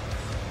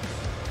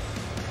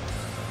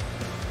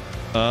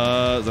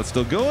 Is that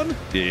still going?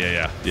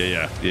 Yeah.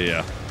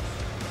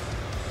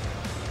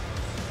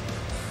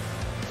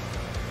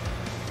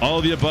 All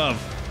of the above.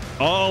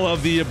 All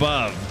of the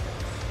above.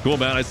 Cool,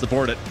 man. I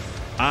support it.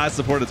 I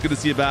support it. It's good to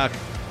see you back.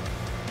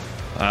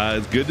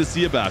 It's good to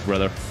see you back,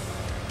 brother.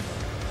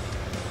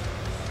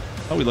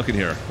 How are we looking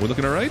here? We're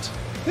looking all right?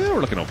 Yeah,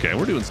 we're looking okay.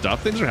 We're doing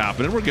stuff. Things are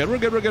happening. We're good. We're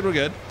good. We're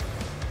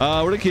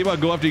gonna keep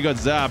on go after you got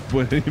zapped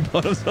when he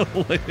bought himself a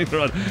lightning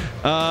rod.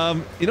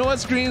 You know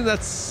what, Screen?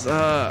 That's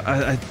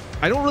I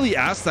don't really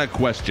ask that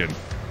question.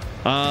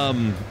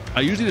 I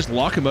usually just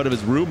lock him out of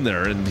his room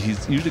there, and he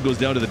usually goes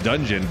down to the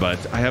dungeon.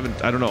 But I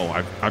don't know.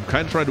 I've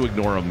kind of tried to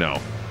ignore him now.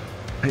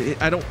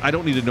 I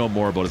don't need to know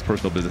more about his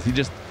personal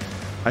business.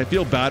 I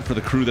feel bad for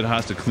the crew that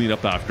has to clean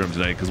up after him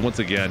tonight, because once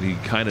again he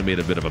kind of made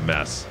a bit of a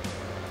mess.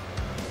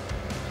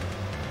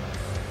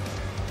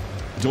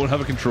 Don't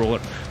have a controller.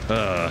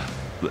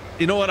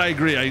 You know what? I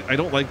agree. I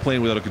don't like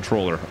playing without a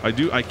controller.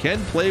 I can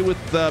play with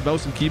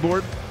mouse and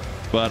keyboard,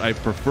 but I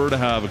prefer to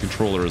have a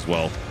controller as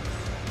well.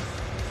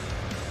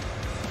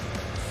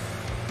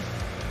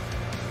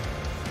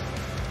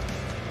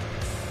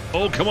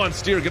 Oh, come on,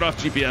 steer. Get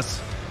off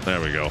GPS. There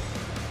we go.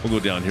 We'll go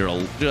down here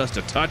just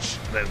a touch,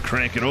 then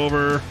crank it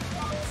over.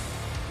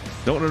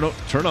 No.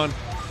 Turn on.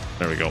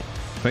 There we go.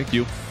 Thank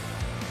you.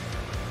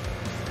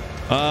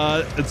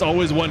 It's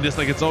always one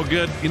dislike. It's all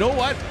good. You know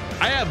what?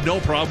 I have no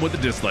problem with the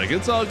dislike.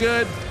 It's all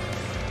good.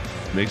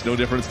 Makes no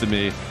difference to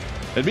me.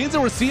 It means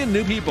that we're seeing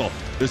new people.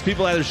 There's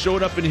people either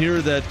showing up in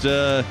here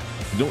that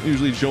don't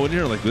usually show in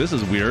here, like this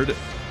is weird,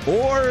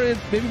 or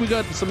maybe we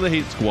got some of the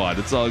hate squad.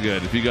 It's all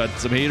good. If you got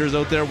some haters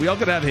out there, we all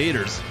gotta have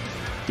haters.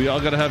 We all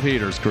gotta have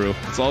haters, crew.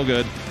 It's all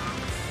good.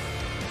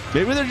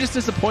 Maybe they're just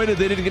disappointed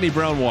they didn't get any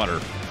brown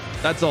water.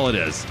 That's all it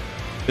is.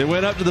 They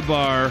went up to the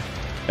bar,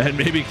 and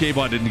maybe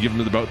K-Bot didn't give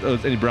them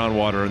any brown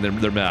water, and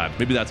they're mad.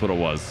 Maybe that's what it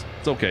was.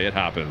 It's okay. It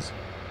happens.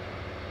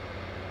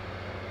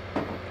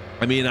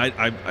 I mean,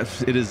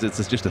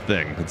 it's just a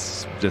thing.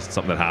 It's just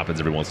something that happens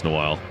every once in a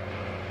while.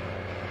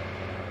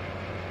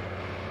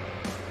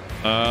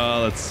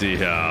 Let's see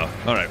here.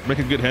 All right,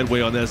 making good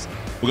headway on this.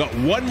 We got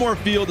one more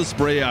field to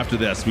spray after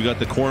this. We got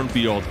the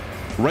cornfield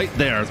right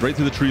there. It's right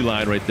through the tree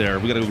line right there.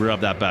 We got to grab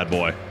that bad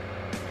boy.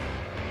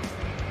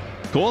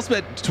 Cole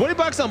spent 20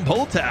 bucks on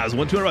pull tabs.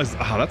 Won 200 bucks.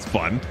 Oh, that's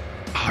fun.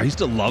 Oh, I used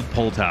to love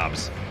pull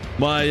tabs.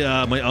 My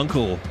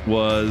uncle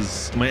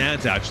was, my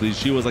aunt actually,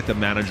 she was like the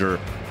manager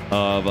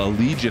of a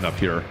Legion up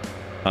here.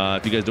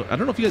 If you guys don't, I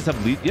don't know if you guys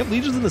have, you have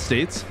Legions in the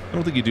States? I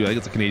don't think you do. I think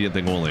it's a Canadian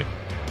thing only.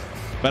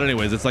 But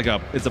anyways, it's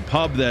a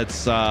pub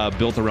that's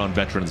built around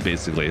veterans,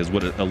 basically, is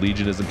what a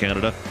Legion is in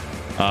Canada.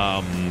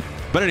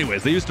 But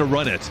anyways, they used to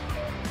run it,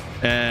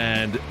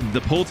 and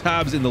the pull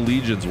tabs in the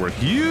Legions were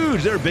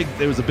huge. They were big.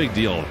 It was a big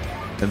deal.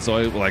 And so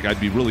I'd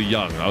be really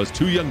young. I was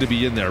too young to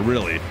be in there,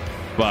 really.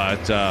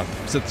 But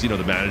since,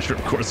 the manager,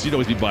 of course, he'd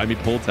always be buying me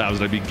pull tabs,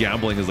 and I'd be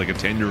gambling as like a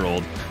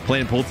 10-year-old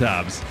playing pull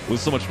tabs. It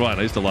was so much fun.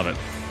 I used to love it.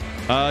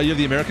 You have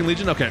the American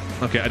Legion? Okay.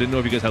 I didn't know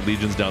if you guys had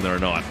Legions down there or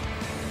not.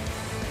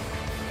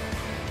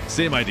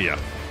 Same idea.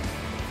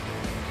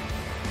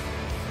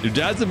 Your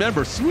dad's a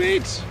member.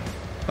 Sweet.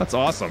 That's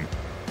awesome.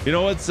 You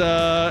know, it's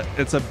a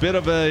bit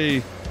of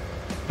a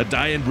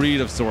dying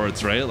breed of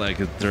sorts, right? Like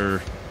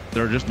they're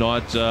just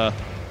not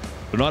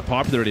they're not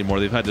popular anymore.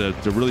 They've had to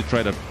really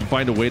try to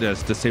find a way to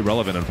stay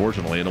relevant,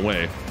 unfortunately, in a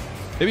way.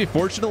 Maybe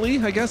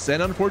fortunately, I guess,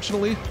 and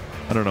unfortunately.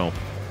 I don't know.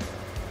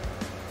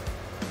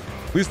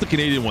 At least the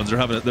Canadian ones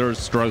they're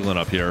struggling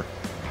up here.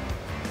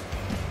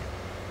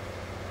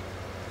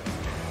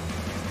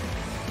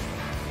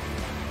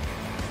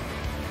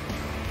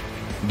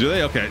 Do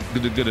they? Okay,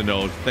 good to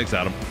know. Thanks,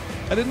 Adam.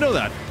 I didn't know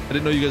that. I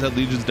didn't know you guys had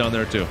Legions down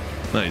there too.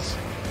 Nice.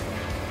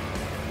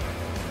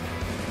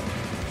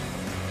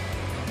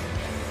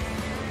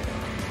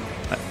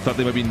 I thought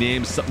they might be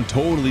named something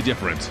totally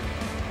different.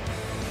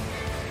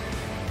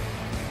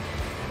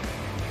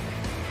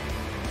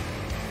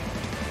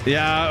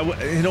 Yeah,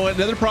 you know what?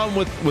 Another problem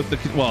with the,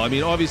 well, I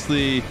mean,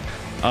 obviously,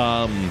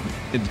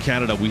 in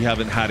Canada we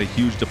haven't had a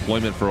huge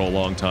deployment for a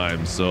long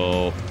time,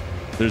 so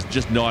there's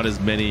just not as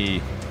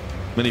many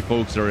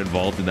folks that are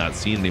involved in that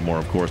scene anymore,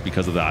 of course,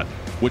 because of that,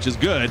 which is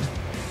good,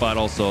 but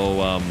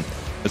also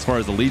as far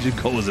as the Legion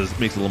goes, it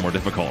makes it a little more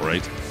difficult,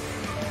 right?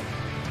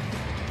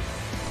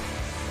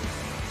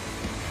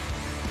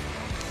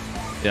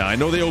 Yeah, I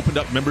know they opened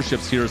up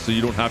memberships here, so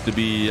you don't have to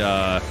be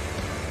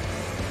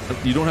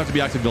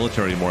active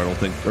military anymore. I don't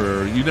think,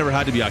 or you never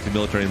had to be active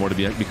military anymore to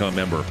become a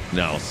member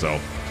now. So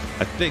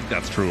I think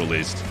that's true at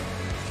least.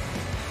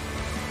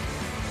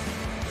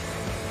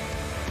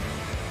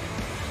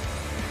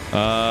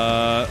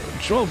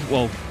 Sure.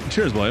 Well,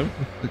 cheers, William.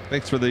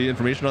 Thanks for the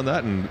information on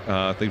that, and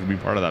thanks for being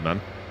part of that, man.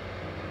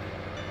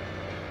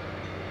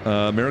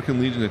 American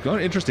Legion.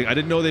 Interesting. I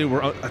didn't know they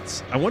were.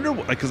 I wonder,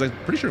 because I'm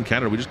pretty sure in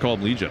Canada we just call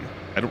them Legion.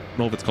 I don't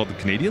know if it's called the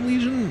Canadian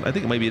Legion. I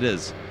think maybe it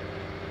is.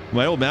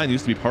 My old man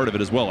used to be part of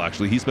it as well.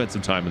 Actually, he spent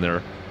some time in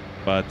there,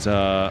 but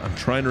I'm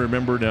trying to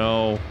remember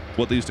now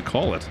what they used to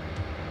call it.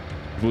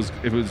 It was.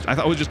 I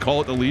thought we'd just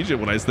call it the Legion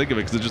when I was thinking of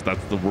it, because it's just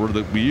that's the word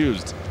that we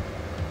used.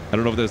 I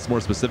don't know if that's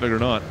more specific or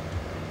not.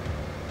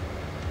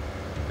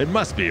 It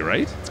must be,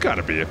 right? It's got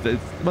to be. It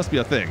must be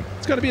a thing.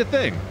 It's got to be a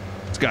thing.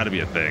 It's got to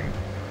be a thing.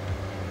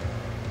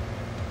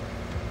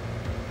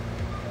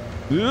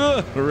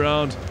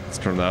 Around. Let's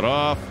turn that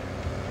off.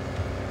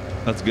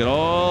 Let's get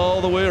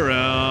all the way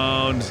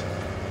around.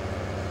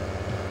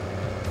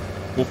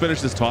 We'll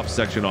finish this top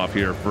section off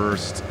here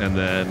first, and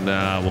then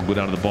we'll go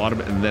down to the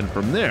bottom, and then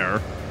from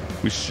there,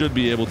 we should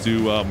be able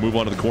to move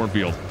on to the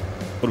cornfield.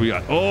 What do we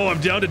got? Oh, I'm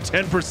down to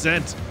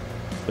 10%.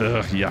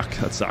 Ugh, yuck.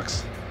 That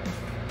sucks.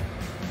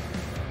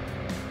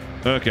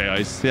 Okay,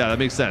 Ice. Yeah, that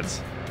makes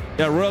sense.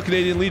 Yeah, Royal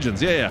Canadian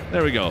Legions. Yeah.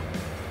 There we go.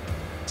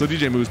 So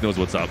DJ Moose knows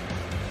what's up.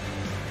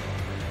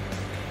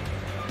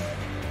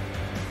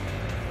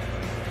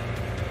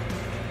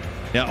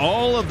 Yeah,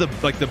 all of the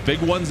big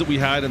ones that we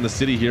had in the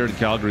city here in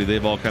Calgary,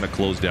 they've all kind of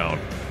closed down.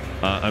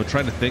 I'm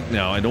trying to think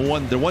now. I know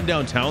one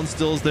downtown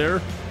still is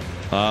there,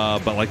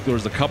 but like there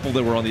was a couple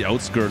that were on the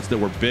outskirts that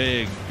were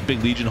big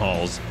Legion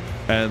halls,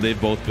 and they've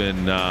both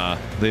been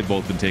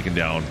taken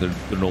down.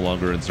 They're no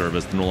longer in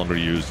service. They're no longer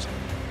used.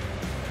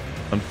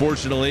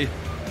 Unfortunately,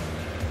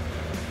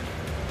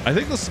 I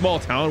think the small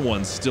town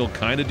ones still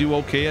kind of do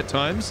okay at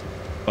times,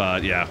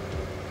 but yeah.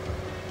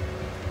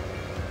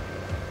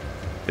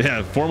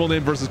 Yeah, formal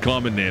name versus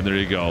common name. There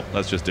you go.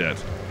 That's just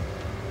it.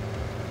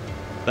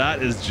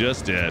 That is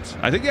just it.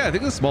 I think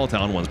the small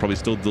town ones probably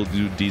still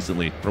do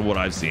decently from what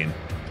I've seen.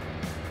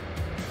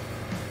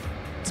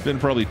 It's been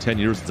probably 10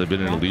 years since I've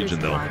been in a Legion,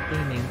 though.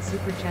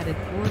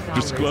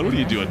 Just Squad, what are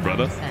you doing,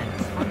 brother?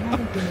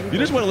 You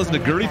just want to listen to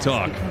Gertie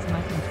talk.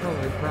 My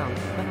controller broke,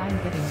 but I'm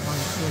getting one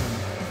soon.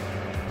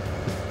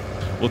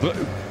 Well,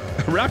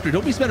 Raptor,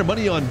 don't be spending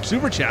money on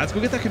super chats.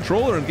 Go get that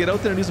controller and get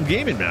out there and do some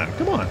gaming, man.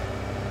 Come on.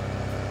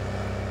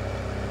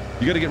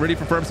 You got to get ready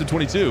for Farmstead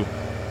 22.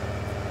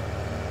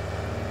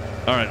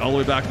 All right, all the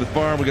way back to the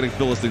farm. We're going to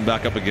fill this thing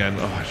back up again.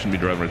 Oh, I shouldn't be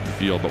driving right to the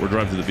field, but we're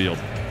driving to the field.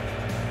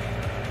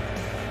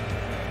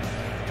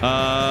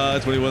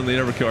 21, they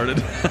never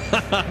carded.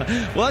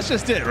 Well, that's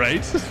just it, right?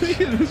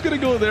 Who's going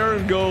to go there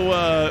and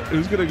go,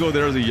 who's going to go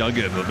there as a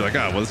youngin? They'll be like,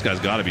 well, this guy's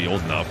got to be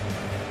old enough.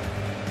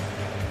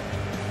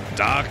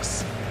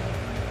 Ducks.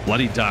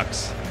 Bloody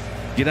ducks.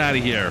 Get out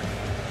of here.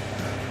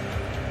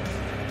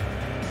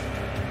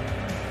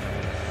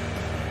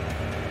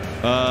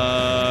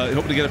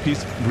 Hoping to get a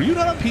piece. Were you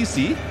not on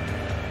PC?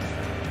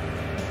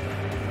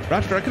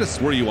 Raptor, I could have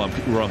swore you were on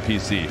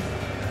PC.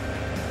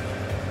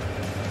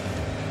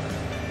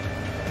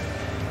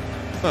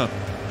 Huh.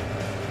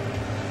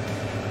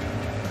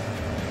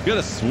 Could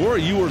have swore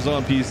you was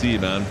on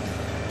PC, man.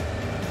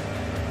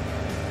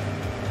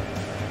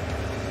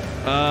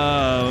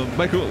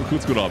 Michael,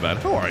 what's going on, man?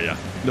 How are you?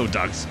 No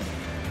ducks.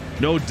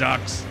 No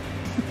ducks.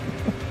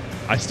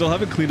 I still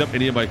haven't cleaned up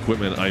any of my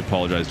equipment. I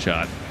apologize,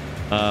 chat.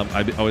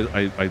 I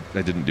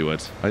didn't do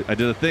it. I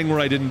did a thing where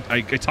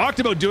I talked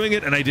about doing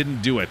it and I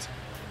didn't do it.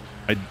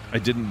 I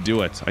didn't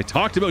do it. I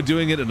talked about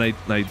doing it and I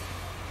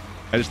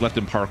just left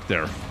them parked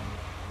there.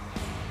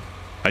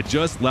 I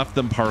just left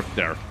them parked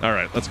there. All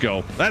right, let's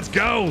go. Let's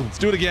go. Let's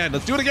do it again.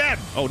 Let's do it again.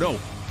 Oh no.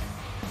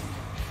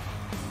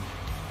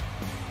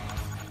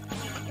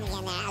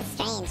 Yeah, that's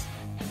strange.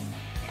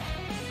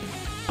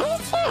 I'm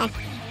not sure.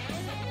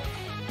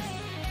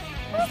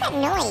 What was that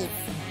noise?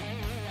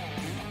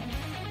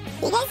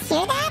 You guys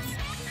hear that?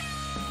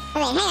 Oh,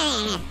 wait,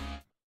 hang on.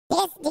 Do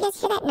you guys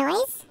hear that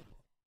noise?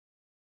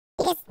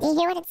 Do you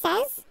hear what it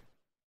says?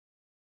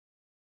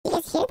 Do you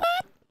guys hear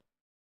that?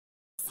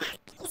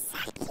 You suck.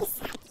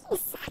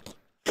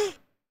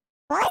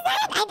 What was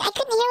that? I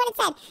couldn't hear what it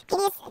said. Can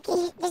you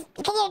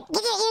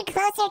get your ear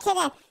closer to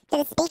the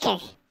speaker?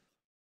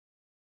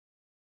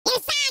 You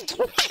suck!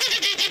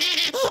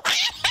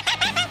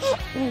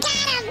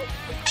 Got him!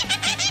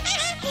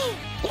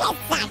 You guys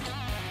suck.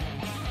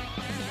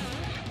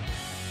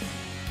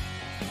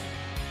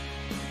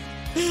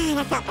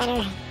 That felt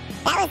better.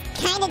 That was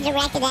kind of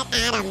directed at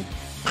Adam.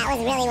 That was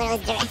really what it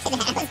was directed at.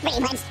 That was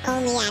pretty much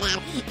only at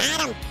Adam.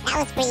 Adam, that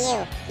was for you.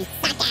 You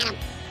suck, Adam.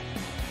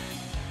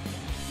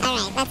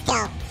 Alright, let's go.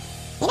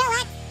 You know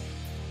what?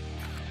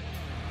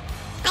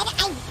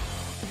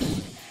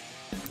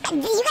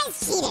 You guys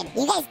cheated.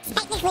 You guys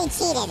technically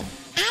cheated.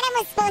 Adam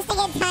was supposed to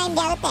get timed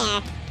out there,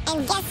 and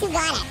guess who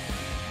got it?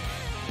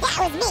 Yeah,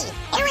 it was me.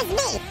 It was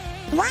me.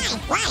 Why?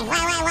 What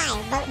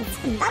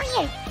were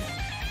your...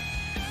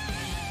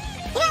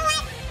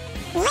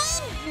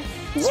 Lane,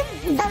 you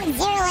vote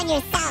 0 on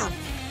yourself.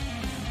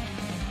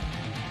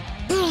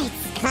 Alright,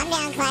 calm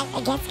down, Clark.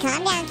 I guess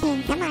calm down,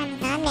 King. Come on,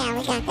 calm down.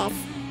 We got this.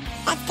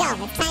 Let's go.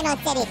 It's timeout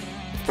city.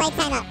 Let's play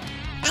timeout.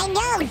 I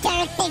know,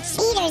 Dirk, they're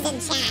cheaters in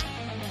chat.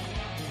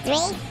 3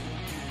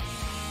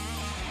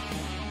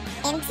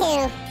 and 2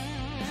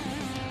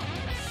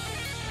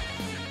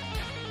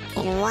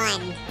 and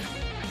 1.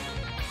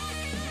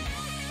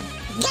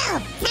 Go!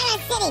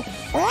 Timeout city!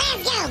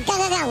 Let's go! Go,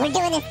 go, go! We're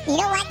doing this. You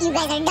know what? You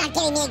guys are not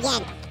getting me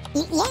again.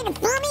 You ain't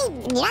fool me?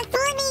 You're not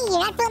fooling me? You're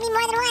not fooling me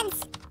more than once.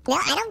 No,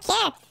 I don't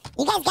care.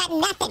 You guys got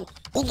nothing.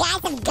 You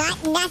guys have got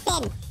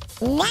nothing.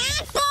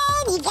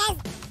 Nothing! You guys...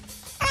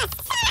 Oh,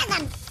 son of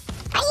a...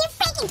 Are you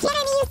freaking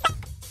kidding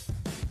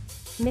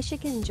me?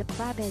 Michigan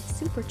Jacrabbit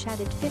super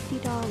chatted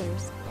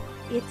 $50.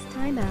 It's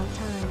timeout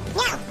time.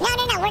 No,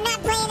 we're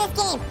not playing this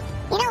game.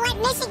 You know what,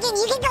 Michigan,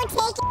 you can go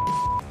take it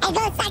and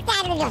go suck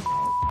that and go.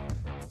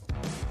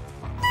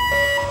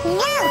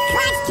 No,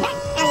 clutch turn.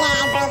 Oh yeah,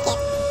 I broke it.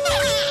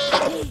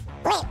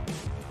 Wait,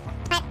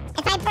 but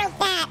if I broke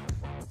that,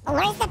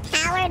 where's the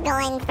power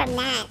going from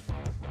that?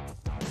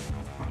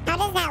 How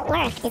does that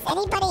work? Does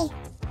anybody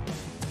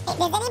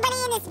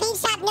in the speed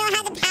shop know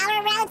how the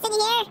power routes in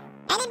here?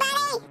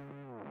 Anybody?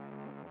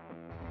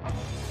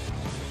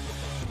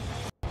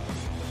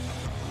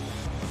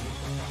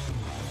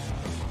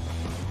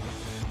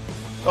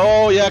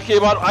 Oh yeah,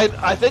 K-Bot,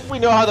 I think we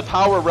know how the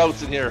power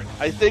routes in here.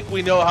 I think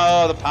we know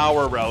how the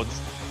power routes.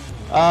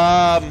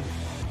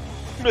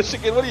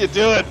 Michigan, what are you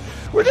doing?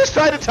 We're just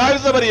trying to time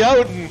somebody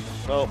out and...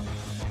 Oh.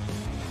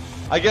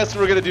 I guess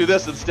we're gonna do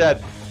this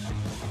instead.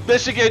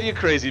 Michigan, you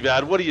crazy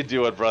man. What are you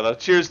doing, brother?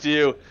 Cheers to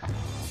you.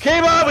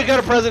 K-Bot, we got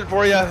a present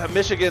for you.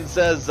 Michigan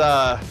says,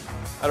 I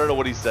don't know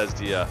what he says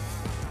to you.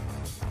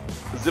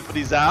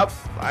 Zippity zap?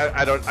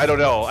 I don't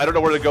know. I don't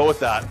know where to go with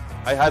that.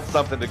 I had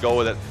something to go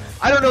with it.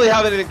 I don't really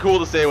have anything cool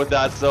to say with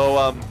that,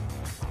 so,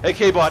 hey,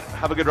 K-Bot,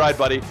 have a good ride,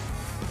 buddy.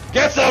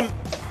 Get some!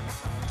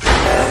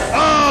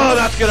 Oh,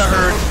 that's gonna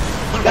hurt.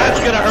 That's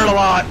gonna hurt a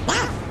lot.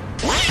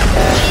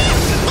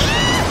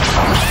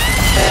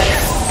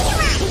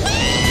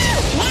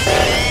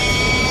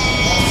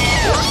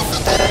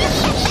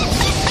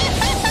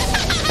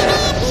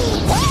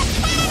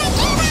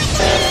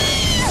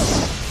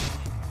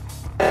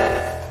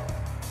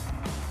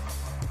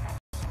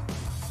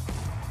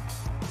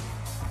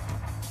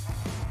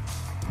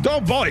 Oh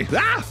boy!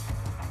 Ah!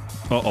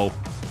 Uh-oh.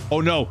 Oh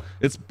no,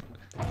 it's...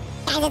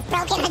 Guys, it's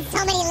broken on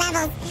so many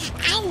levels.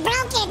 I'm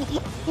broken!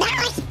 No!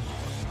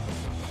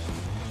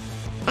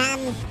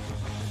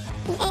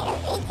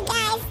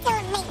 Guys,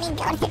 don't make me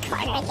go to the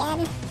corner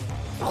again.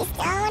 Please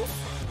don't.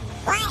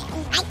 Why?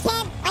 I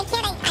can't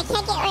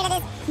get rid of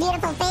this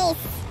beautiful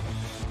face.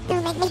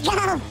 Don't make me go.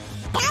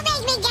 Don't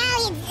make me go!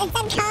 It's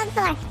uncalled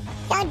for.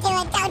 Don't do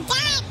it, don't do it!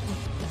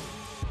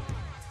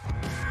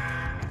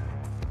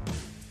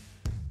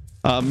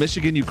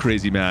 Michigan, you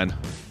crazy man.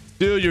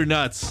 Dude, you're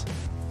nuts.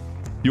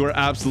 You are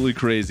absolutely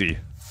crazy.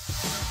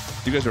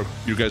 You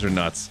guys are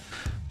nuts.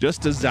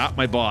 Just to zap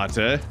my bot,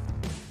 eh?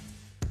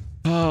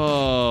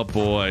 Oh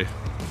boy.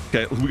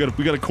 Okay, we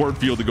got a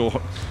cornfield to go.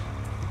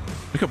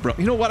 I got brown.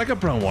 You know what? I got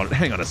brown water.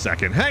 Hang on a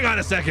second. Hang on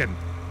a second.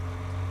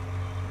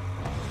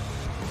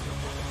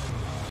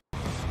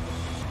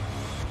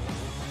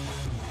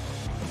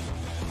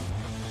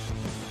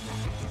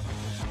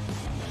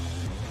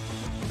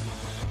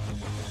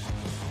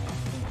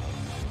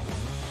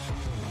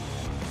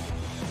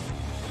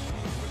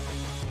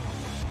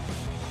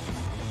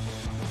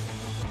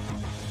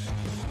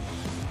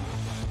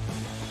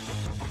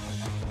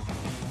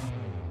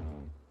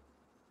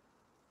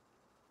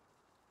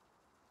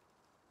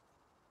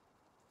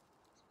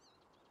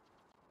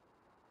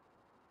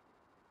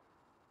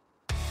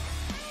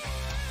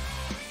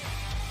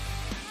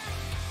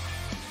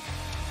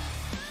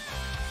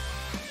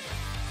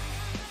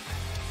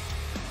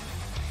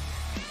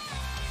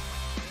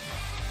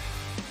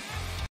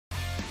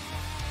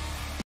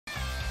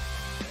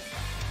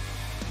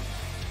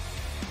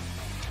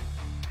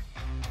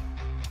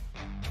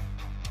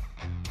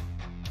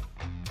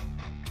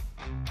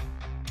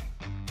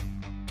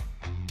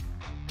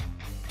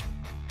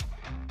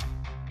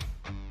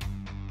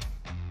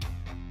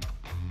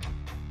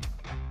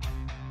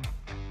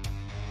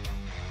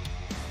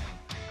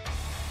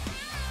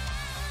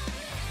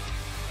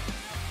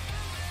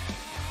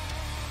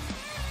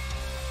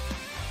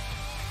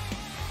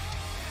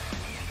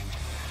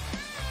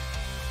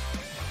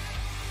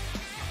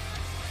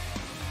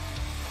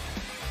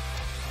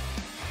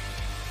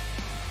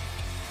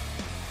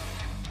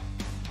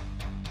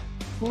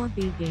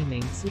 B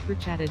Gaming super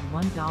chatted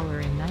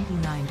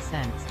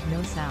 $1.99.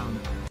 No sound.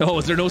 Oh,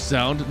 is there no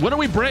sound? What did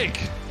we break?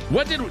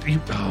 What did we...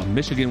 Oh,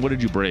 Michigan, what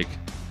did you break?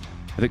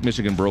 I think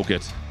Michigan broke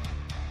it.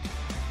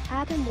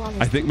 Adam Wallace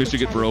I think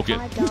Michigan broke it.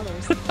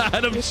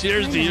 Adam,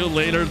 cheers to you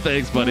later.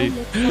 Thanks, buddy.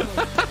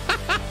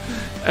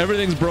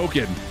 Everything's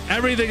broken.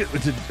 Everything...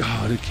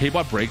 did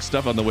K-Bot break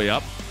stuff on the way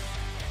up?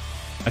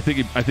 I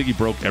think he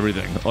broke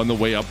everything on the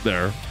way up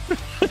there.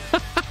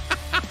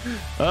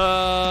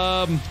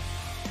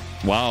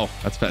 Wow,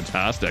 that's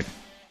fantastic.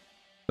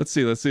 Let's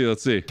see.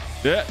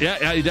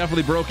 Yeah, you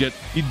definitely broke it.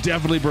 You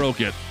definitely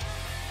broke it.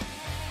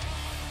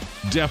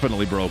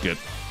 Definitely broke it.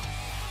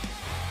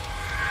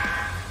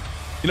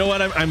 You know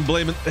what? I'm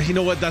blaming. You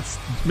know what? That's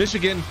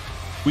Michigan.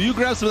 Will you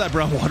grab some of that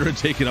brown water and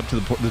take it up to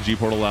the G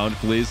Portal Lounge,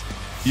 please?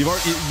 You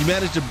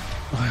managed to.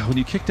 When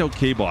you kicked out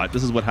K-Bot,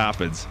 this is what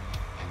happens.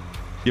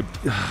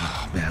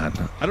 Oh, man,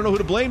 I don't know who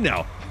to blame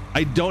now.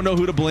 I don't know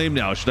who to blame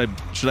now. Should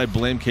I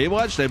blame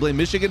K-Bot? Should I blame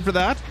Michigan for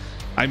that?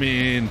 I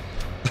mean,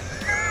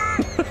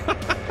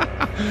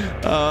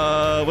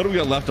 what do we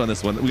got left on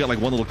this one? We got like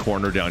one little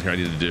corner down here I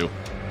need to do.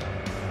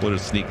 We'll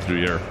just sneak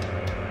through here.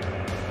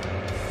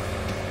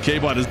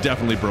 K-Bot is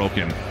definitely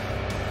broken.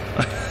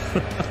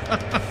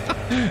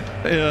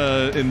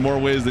 In more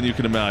ways than you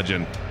can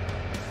imagine.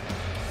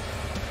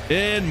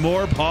 In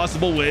more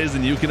possible ways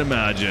than you can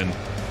imagine.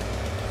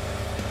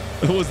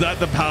 Was that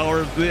the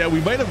power? Yeah,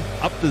 we might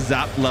have upped the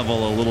zap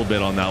level a little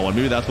bit on that one.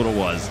 Maybe that's what it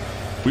was.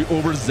 We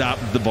over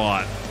zapped the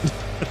bot.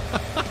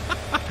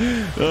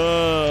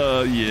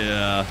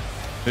 Yeah.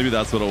 Maybe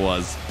that's what it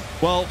was.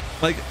 Well,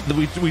 like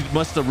we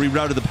must have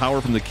rerouted the power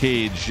from the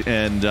cage,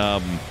 and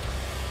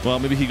well,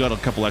 maybe he got a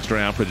couple extra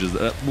amperages,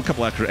 a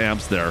couple extra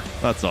amps there.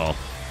 That's all.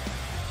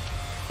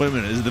 Wait a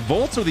minute, is it the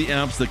volts or the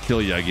amps that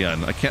kill you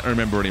again? I can't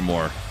remember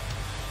anymore.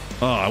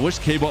 Oh, I wish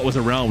K-Bot was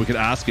around. We could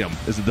ask him.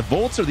 Is it the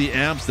volts or the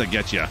amps that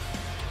get you?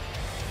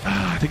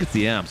 I think it's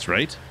the amps,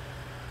 right?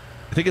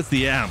 I think it's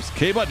the amps.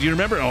 K-Bot, do you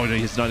remember? Oh, no,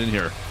 he's not in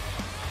here.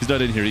 He's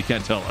not in here. He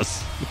can't tell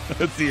us.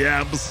 It's the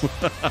amps.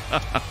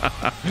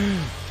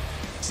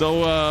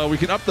 So we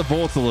can up the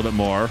volts a little bit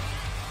more.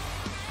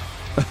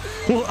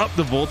 We'll up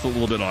the volts a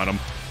little bit on him,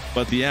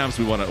 but the amps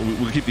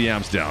we'll keep the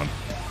amps down.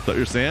 Is that what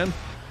you're saying?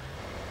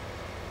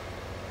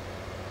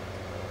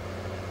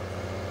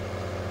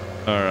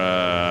 All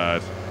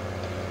right.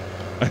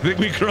 I think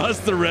we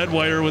crossed the red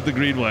wire with the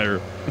green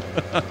wire.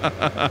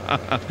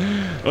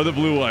 Or the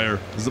blue wire.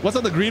 What's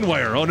on the green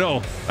wire? Oh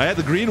no, I had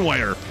the green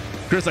wire.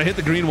 Chris, I hit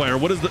the green wire.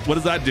 What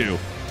does that do?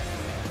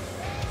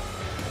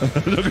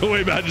 Don't go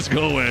away, man. Just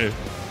go away.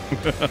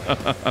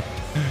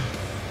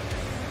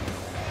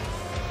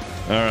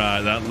 All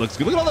right, that looks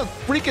good. Look at all the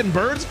freaking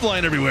birds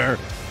flying everywhere.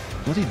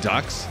 Bloody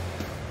ducks.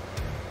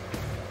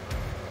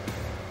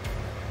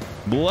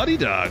 Bloody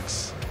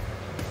ducks.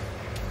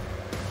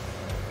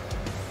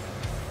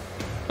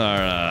 All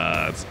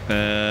right,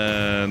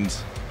 and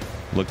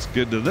looks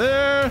good to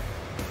there.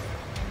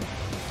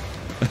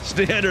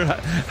 Standard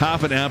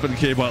half an amp and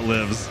K-Bot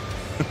lives.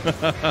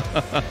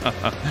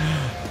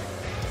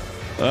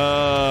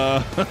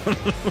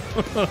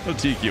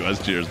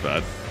 TQS, cheers,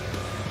 bad.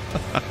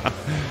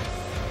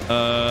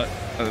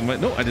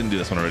 No, I didn't do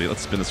this one already.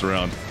 Let's spin this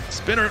around.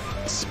 Spinner.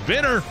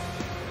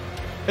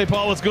 Hey,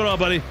 Paul, what's going on,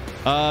 buddy?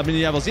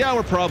 Minneapolis. Yeah,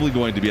 we're probably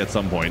going to be at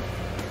some point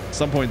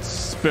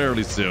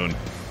fairly soon.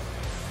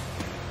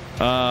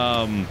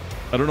 I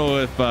don't know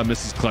if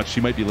Mrs. Clutch, she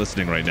might be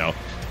listening right now,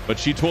 but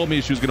she told me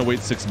she was going to wait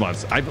 6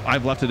 months.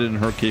 I've left it in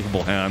her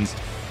capable hands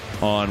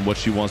on what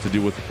she wants to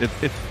do with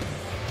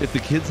if the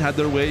kids had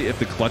their way, if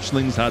the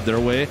Clutchlings had their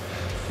way,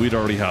 we'd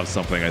already have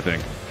something, I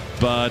think.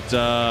 But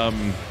yeah,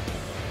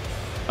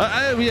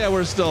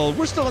 we're still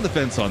on the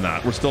fence on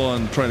that. We're still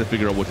on trying to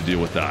figure out what to do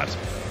with that.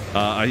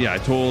 Yeah, I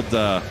told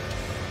the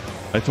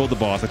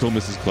boss, I told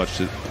Mrs.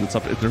 Clutch, it's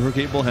up in her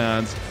capable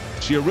hands.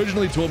 She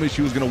originally told me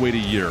she was going to wait a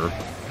year,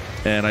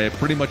 and I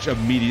pretty much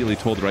immediately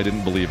told her I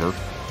didn't believe her.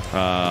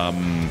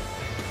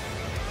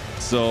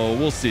 So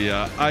we'll see.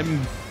 I'm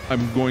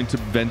going to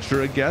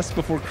venture a guess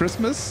before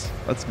Christmas.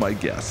 That's my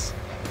guess.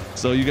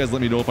 So you guys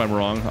let me know if I'm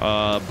wrong.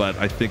 But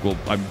I think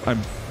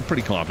I'm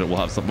pretty confident we'll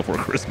have something before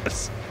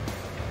Christmas.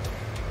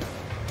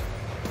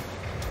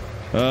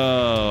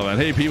 Oh man,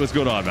 hey Pete, what's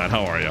going on, man?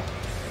 How are you?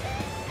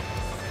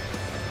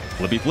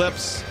 Flippy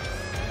flips.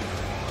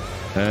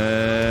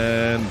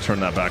 And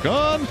turn that back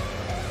on.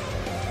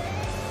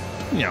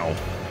 Meow.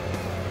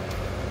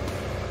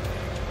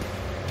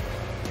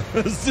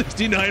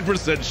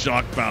 69%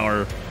 shock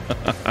power.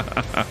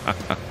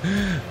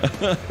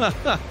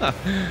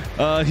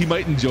 He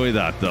might enjoy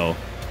that though.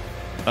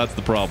 That's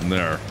the problem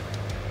there.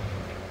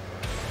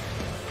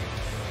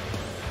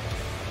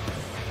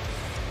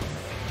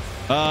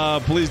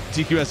 Please,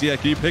 TQS, yeah,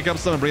 can you pick up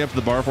some and bring it up to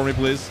the bar for me,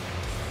 please?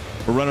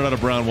 We're running out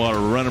of brown water.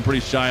 We're running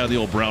pretty shy on the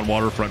old brown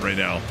water front right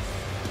now.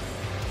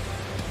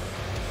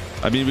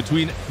 I mean,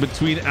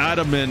 between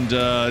Adam and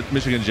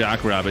Michigan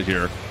Jackrabbit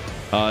here,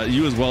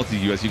 you as well,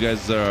 TQS, you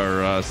guys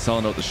are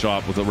selling out the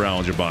shop with the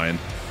rounds you're buying.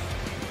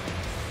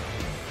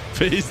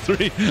 Phase 3.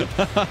 Get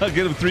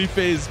him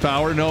 3-phase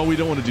power. No, we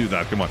don't want to do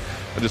that. Come on.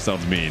 That just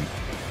sounds mean.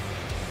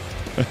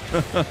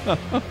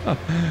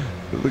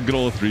 The good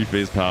old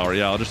 3-phase power.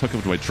 Yeah, I'll just hook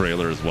him to my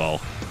trailer as well.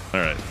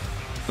 All right.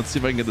 Let's see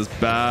if I can get this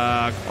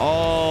back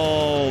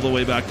all the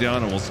way back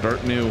down, and we'll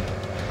start new.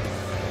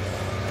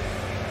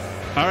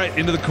 All right,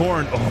 into the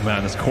corn. Oh,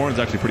 man, this corn's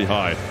actually pretty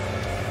high.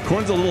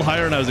 Corn's a little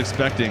higher than I was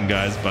expecting,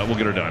 guys, but we'll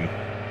get her done.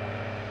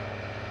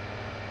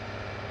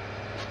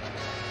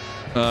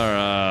 All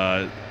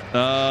right.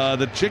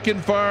 The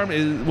chicken farm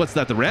is, what's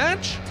that, the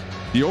ranch?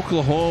 The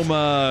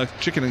Oklahoma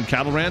Chicken and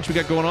Cattle Ranch we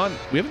got going on.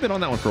 We haven't been on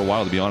that one for a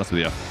while, to be honest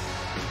with you.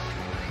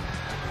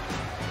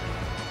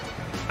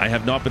 I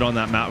have not been on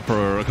that map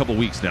for a couple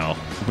weeks now,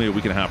 maybe a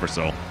week and a half or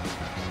so.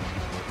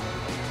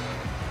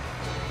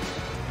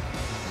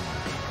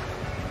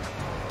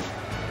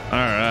 All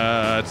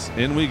right,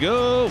 in we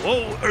go.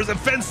 Oh, there's a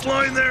fence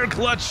line there,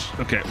 clutch.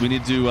 Okay, we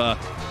need to,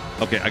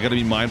 okay, I gotta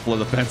be mindful of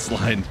the fence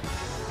line.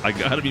 I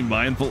gotta be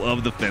mindful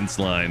of the fence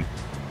line.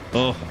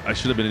 Oh, I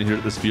should have been in here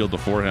at this field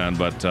beforehand,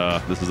 but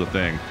this is a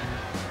thing.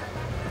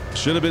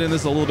 Should have been in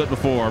this a little bit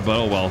before, but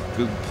oh well.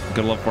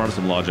 Gotta love farm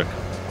sim logic.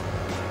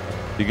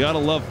 You gotta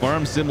love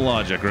farm sim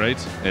logic,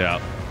 right?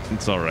 Yeah,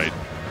 it's all right.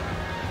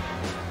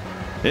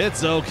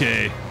 It's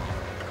okay.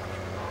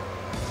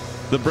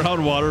 The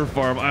brown water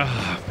farm.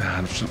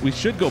 Man, we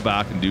should go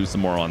back and do some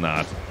more on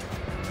that.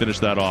 Finish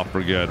that off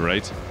for good,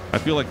 right? I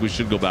feel like we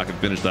should go back and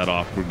finish that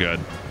off for good.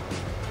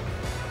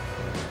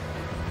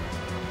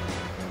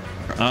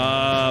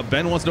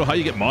 Ben wants to know how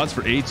you get mods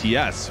for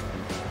ATS.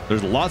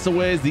 There's lots of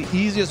ways. The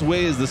easiest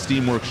way is the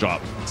Steam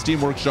Workshop.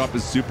 Steam Workshop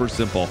is super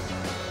simple.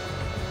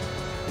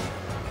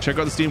 Check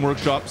out the Steam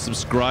Workshop.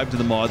 Subscribe to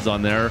the mods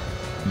on there.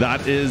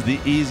 That is the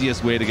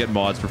easiest way to get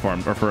mods for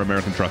farm or for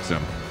American Truck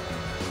Sim.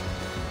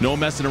 No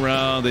messing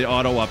around. They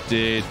auto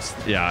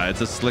update. Yeah,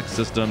 it's a slick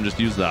system. Just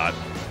use that.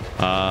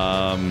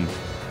 And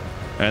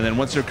then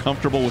once you're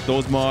comfortable with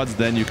those mods,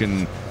 then you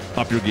can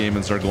up your game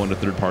and start going to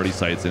third-party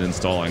sites and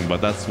installing. But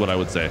that's what I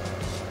would say.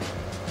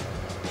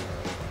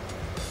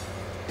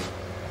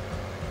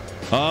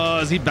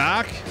 Is he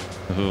back?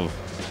 Ooh.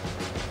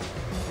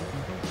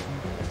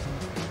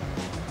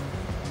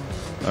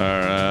 All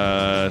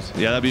right.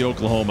 Yeah, that'd be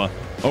Oklahoma.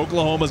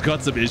 Oklahoma's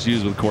got some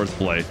issues with course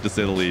play, to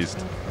say the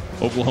least.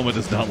 Oklahoma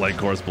does not like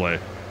course play.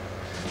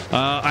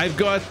 I've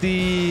got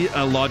the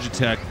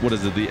Logitech, what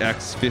is it? The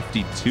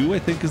X52, I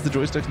think is the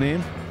joystick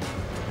name.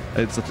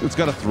 It's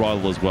got a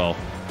throttle as well.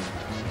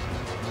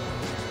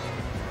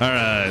 All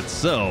right,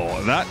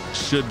 so that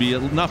should be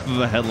enough of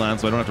a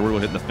headland, so I don't have to worry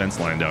about hitting the fence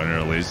line down here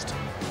at least.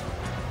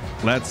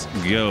 Let's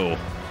go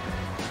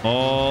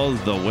all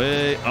the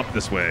way up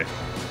this way.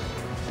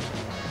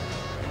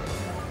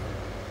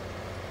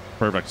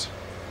 Perfect.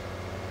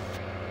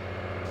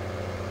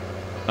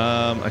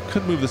 I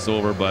could move this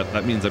over, but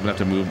that means I'm gonna have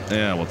to move.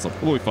 Yeah, what's up?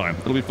 It'll be fine.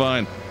 It'll be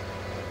fine.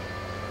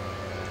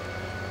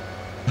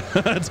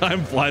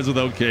 Time flies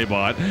without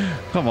K-Bot.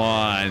 Come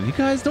on, you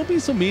guys, don't be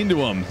so mean to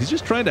him. He's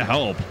just trying to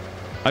help.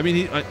 I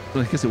mean, I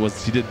guess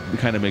he did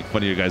kind of make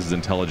fun of you guys'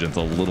 intelligence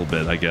a little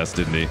bit, I guess,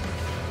 didn't he?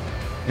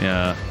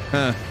 Yeah.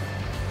 Huh.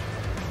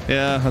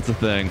 Yeah, that's a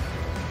thing.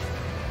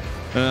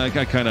 I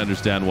kind of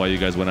understand why you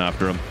guys went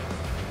after him.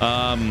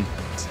 I'm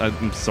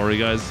sorry,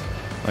 guys.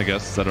 I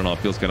guess. I don't know. It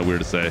feels kind of weird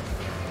to say.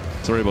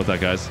 Sorry about that,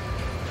 guys.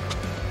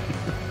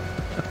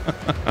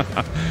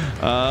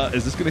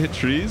 Is this going to hit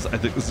trees? I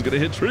think this is going to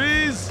hit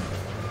trees.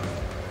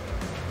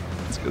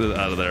 Let's get it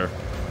out of there.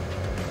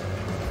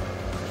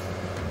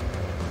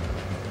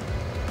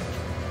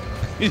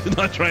 He's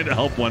not trying to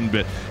help one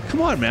bit.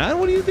 Come on, man.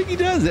 What do you think he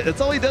does? That's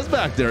all he does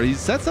back there. He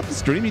sets up the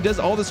stream. He does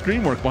all the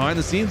stream work behind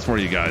the scenes for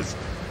you guys.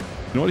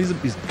 You know what?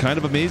 He's kind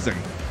of amazing.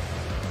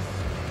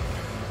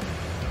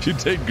 You'd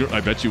take... I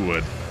bet you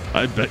would.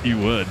 I bet you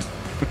would.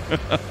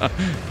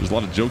 There's a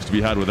lot of jokes to be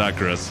had with that,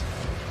 Chris.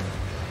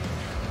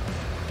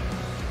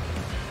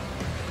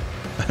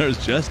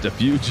 There's just a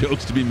few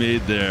jokes to be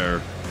made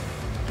there.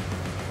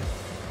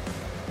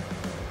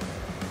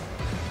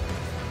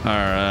 All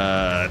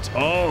right,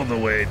 all the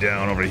way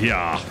down over here.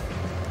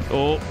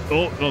 Oh,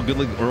 good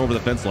luck. We're over the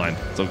fence line.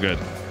 So good.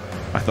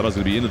 I thought I was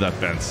going to be into that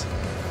fence.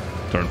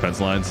 Darn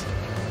fence lines.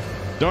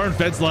 Darn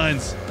fence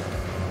lines.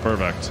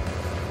 Perfect.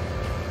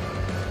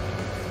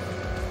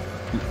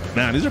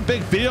 Man, these are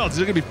big fields.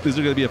 These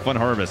are gonna be a fun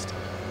harvest.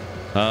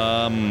 It's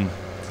gonna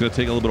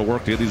take a little bit of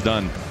work to get these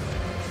done.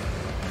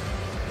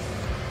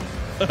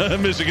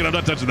 Michigan, I'm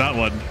not touching that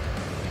one.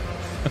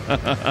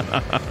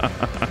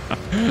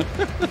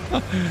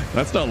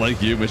 That's not like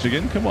you,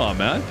 Michigan. Come on,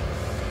 man.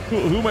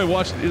 Who am I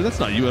watching? That's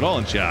not you at all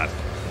in chat.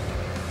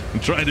 I'm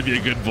trying to be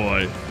a good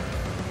boy.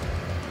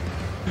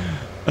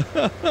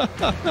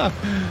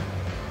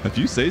 If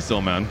you say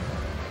so, man.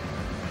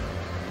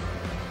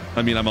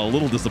 I mean, I'm a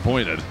little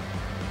disappointed.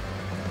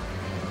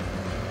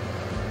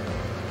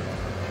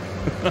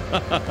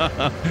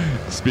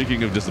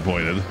 Speaking of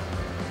disappointed.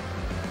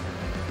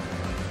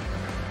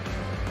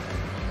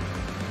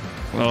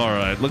 All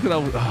right, look at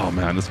how... Oh,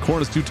 man, this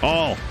corn is too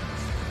tall.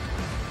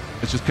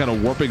 It's just kind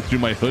of warping through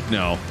my hood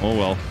now. Oh,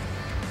 well.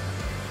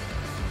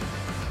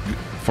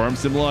 Farm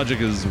sim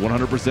logic is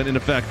 100% in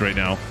effect right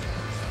now.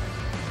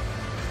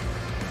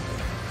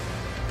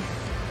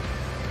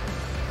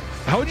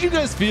 How would you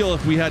guys feel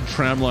if we had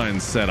tram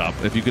lines set up?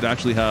 If you could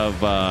actually have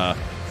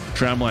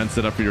tram lines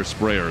set up for your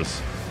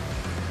sprayers?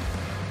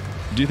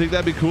 Do you think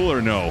that'd be cool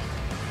or no?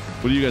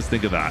 What do you guys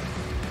think of that?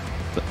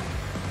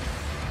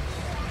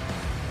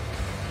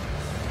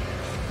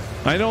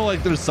 I know,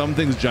 like, there's some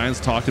things Giants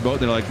talked about.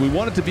 They're like, we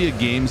want it to be a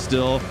game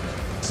still,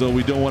 so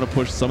we don't want to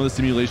push some of the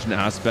simulation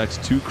aspects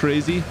too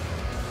crazy.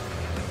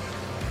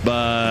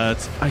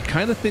 But I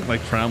kind of think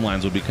like tram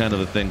lines would be kind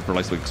of a thing for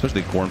like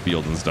especially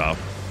cornfields and stuff.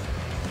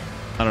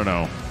 I don't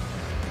know.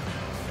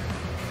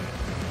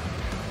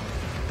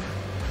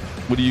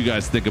 What do you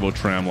guys think about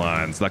tram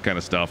lines, that kind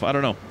of stuff? I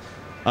don't know.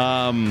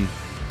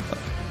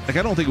 Like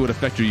I don't think it would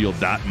affect your yield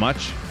that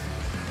much.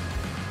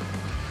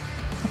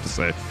 I have to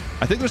say,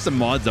 I think there's some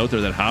mods out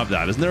there that have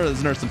that. Isn't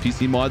there some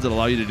PC mods that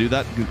allow you to do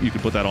that? You can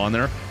put that on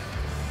there.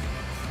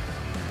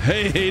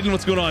 Hey Hayden,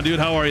 what's going on, dude?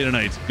 How are you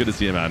tonight? Good to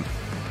see you, man.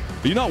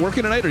 Are you not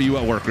working tonight, or are you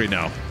at work right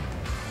now?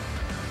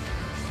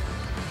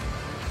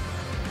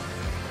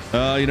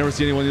 You never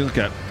see anyone you look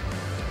at.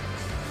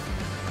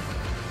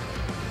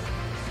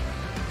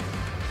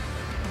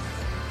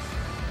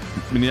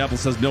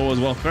 Minneapolis says no as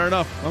well. Fair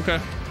enough. Okay.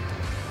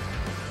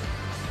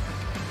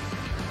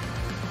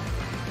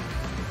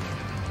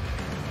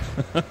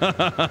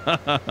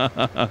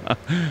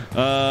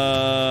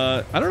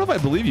 I don't know if I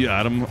believe you,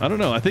 Adam. I don't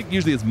know. I think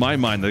usually it's my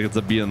mind that gets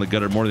up being in the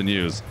gutter more than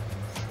yours.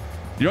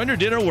 You're on your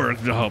dinner work.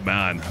 Oh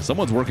man,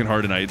 someone's working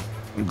hard tonight.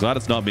 I'm glad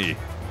it's not me.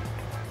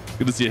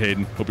 Good to see you,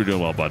 Hayden. Hope you're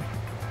doing well, bud.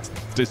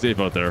 Stay safe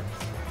out there.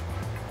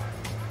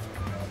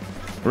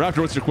 Raptor,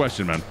 what's your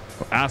question, man?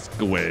 Ask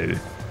away.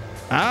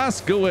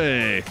 Ask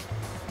away.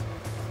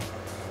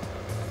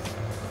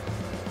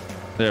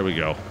 There we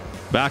go.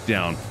 Back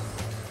down.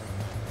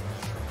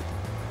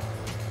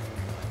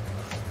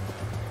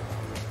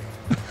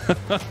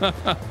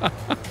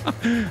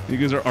 You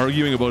guys are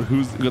arguing about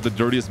who's got the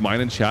dirtiest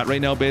mind in chat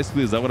right now,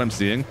 basically. Is that what I'm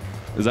seeing?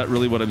 Is that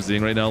really what I'm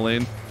seeing right now,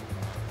 Lane?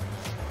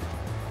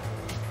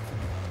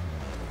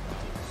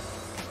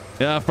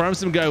 Yeah, Farm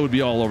Sim guy would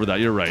be all over that.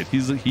 You're right.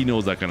 He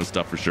knows that kind of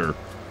stuff for sure.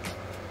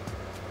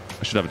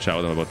 I should have a chat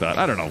with him about that.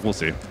 I don't know. We'll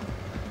see.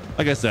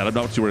 Like I said, I'm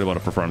not too worried about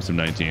it for Farm Sim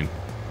 19.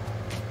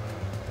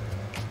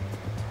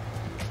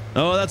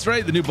 Oh, that's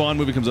right. The new Bond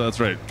movie comes out. That's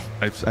right.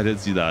 I did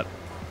see that.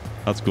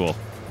 That's cool.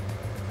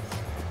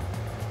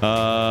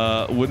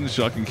 Wouldn't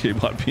shocking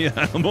K-bot be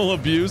animal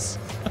abuse?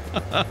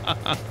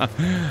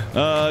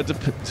 Oh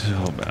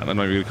man, I'm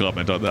not even gonna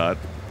comment on that.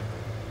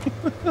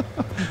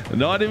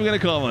 Not even gonna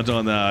comment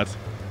on that.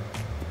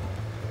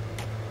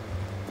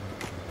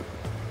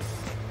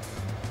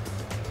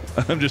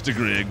 I'm just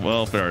agreeing.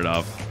 Well, fair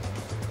enough.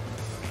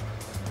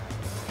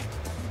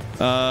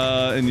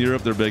 In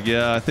Europe they're big.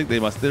 Yeah, I think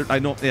they must. I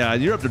know. Yeah,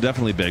 in Europe they're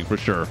definitely big for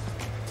sure.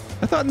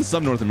 I thought in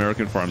some North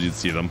American farms you'd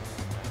see them.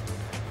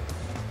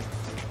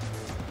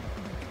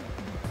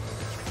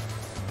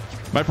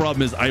 My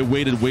problem is I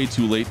waited way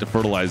too late to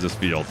fertilize this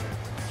field.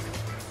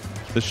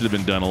 This should have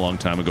been done a long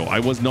time ago. I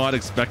was not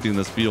expecting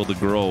this field to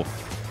grow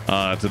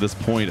to this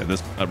point at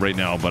this right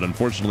now, but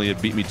unfortunately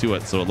it beat me to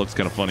it, so it looks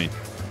kind of funny.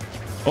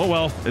 Oh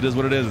well, it is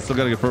what it is. It's still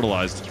got to get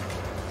fertilized.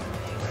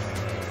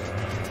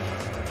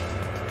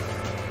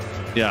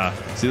 Yeah,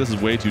 see, this is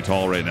way too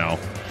tall right now.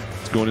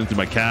 It's going into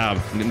my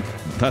cab.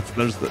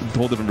 There's a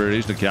whole different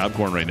variation of cab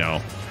corn right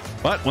now.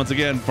 But once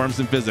again, Farm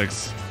Sim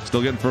physics,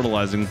 still getting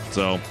fertilizing,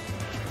 so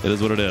it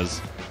is what it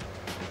is.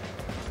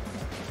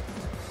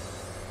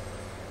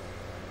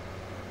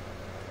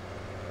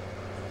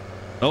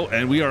 Oh,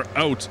 and we are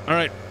out. All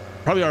right,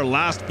 probably our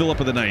last fill up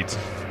of the night.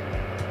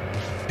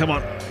 Come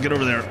on, get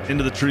over there,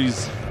 into the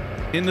trees,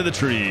 into the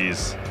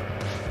trees.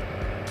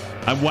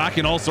 I'm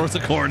whacking all sorts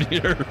of corn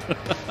here.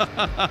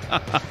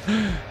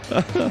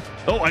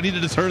 Oh, I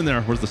needed to turn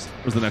there. Where's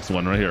the next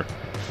one? Right here.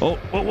 Oh,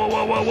 whoa, whoa,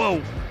 whoa, whoa,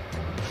 whoa.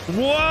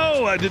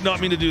 Whoa, I did not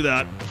mean to do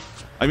that.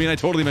 I mean, I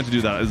totally meant to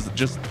do that. It's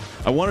just,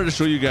 I wanted to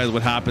show you guys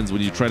what happens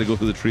when you try to go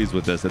through the trees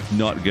with this. It's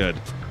not good.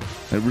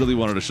 I really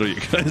wanted to show you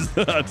guys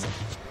that.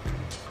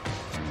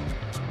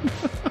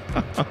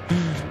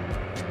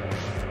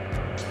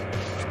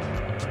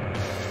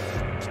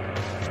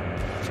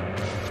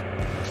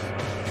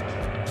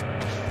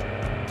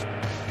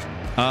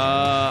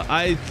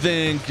 I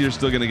think you're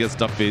still going to get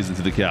stuff phased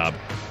into the cab.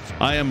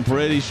 I am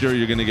pretty sure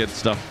you're going to get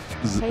stuff.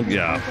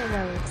 Yeah.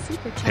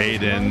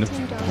 Hayden.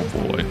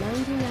 Oh boy.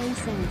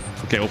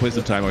 Okay, we'll play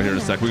some time out here in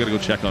a sec. We got to go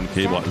check on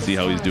K-Bot and see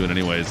how he's doing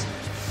anyways.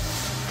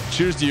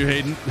 Cheers to you,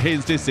 Hayden.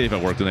 Hayden, stay safe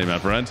at work tonight, my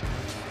friend.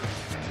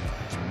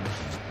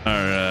 All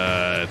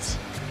right.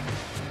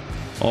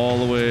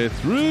 All the way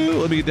through.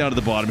 Let me get down to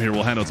the bottom here.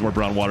 We'll hand out some more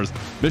brown waters.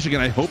 Michigan,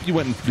 I hope you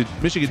went and did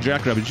Michigan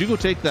Jackrabbit. Did you go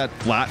take that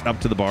flat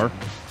up to the bar?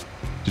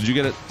 Did you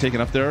get it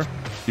taken up there?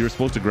 You were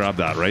supposed to grab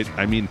that, right?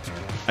 I mean,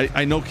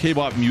 I know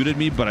K-Bot muted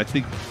me, but I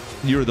think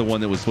you're the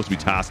one that was supposed to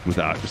be tasked with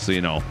that, just so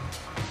you know.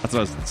 That's what I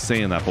was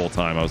saying that whole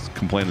time. I was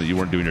complaining that you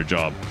weren't doing your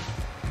job.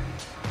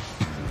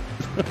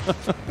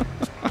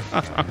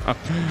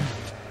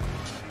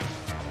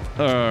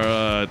 All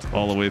right,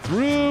 all the way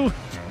through.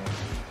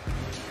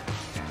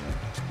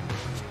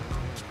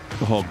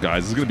 Oh,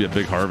 guys, this is going to be a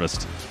big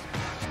harvest.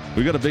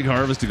 We got a big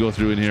harvest to go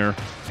through in here.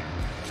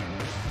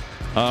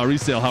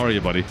 Resale, how are you,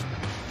 buddy?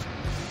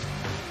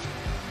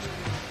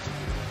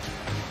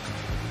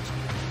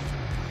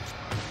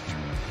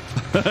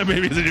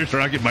 Maybe it's in your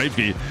truck. It might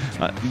be.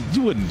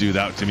 You wouldn't do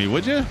that to me,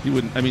 would you? You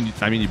wouldn't. I mean,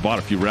 you bought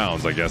a few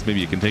rounds, I guess.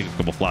 Maybe you can take a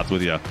couple flats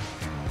with you.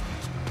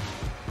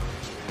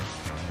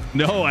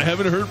 No, I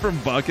haven't heard from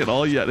Buck at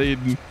all yet,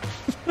 Aiden.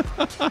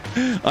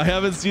 I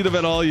haven't seen him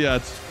at all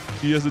yet.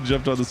 He hasn't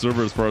jumped on the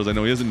server as far as I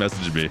know. He hasn't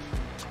messaged me.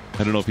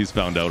 I don't know if he's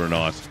found out or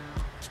not.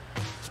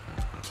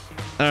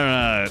 All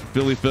right,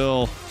 Philly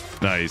Phil.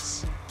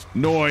 Nice.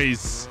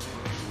 Noise.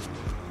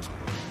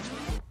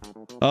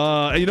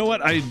 You know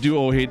what? I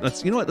do hate.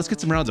 Let's. You know what? Let's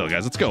get some rounds out,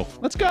 guys. Let's go.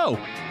 Let's go.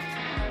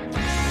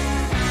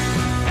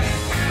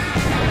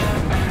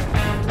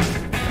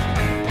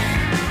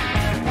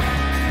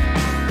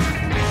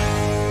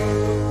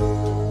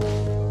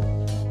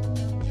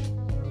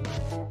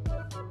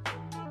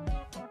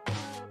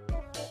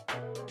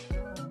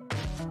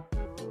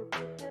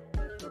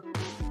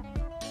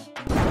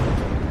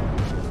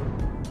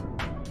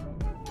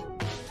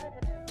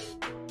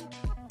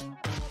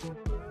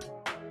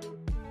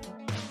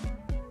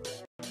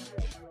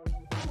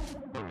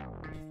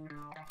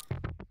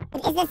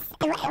 Is this,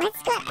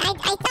 let's go. I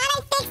thought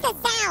I fixed the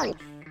sound.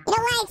 You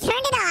know what? I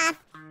turned it off,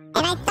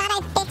 and I thought I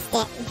fixed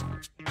it.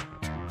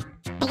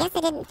 I guess I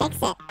didn't fix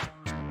it.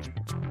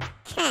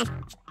 Huh.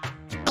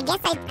 I guess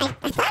I thought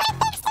I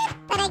fixed it,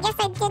 but I guess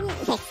I didn't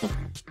fix it.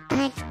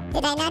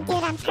 Did I not do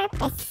it on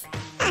purpose?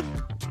 Huh.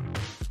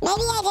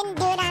 Maybe I didn't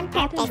do it on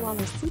purpose.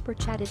 Waller super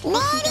chatted $50.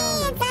 Maybe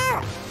it's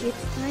all.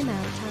 It's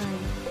timeout time.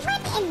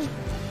 What in...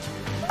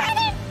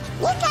 Mother,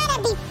 you gotta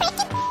be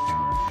freaking...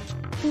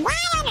 Why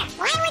on earth?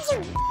 Why would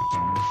you...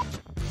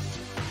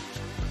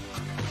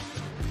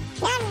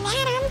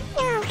 Adam.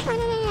 No, come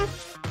on, no.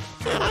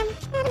 Adam.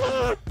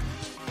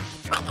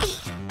 I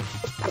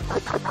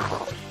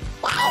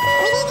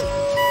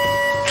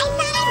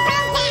thought I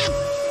broke that.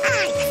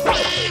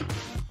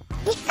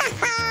 Oh,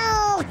 crap.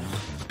 Oh,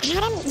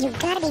 Adam, you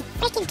gotta be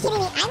freaking kidding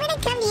me. I'm gonna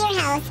come to your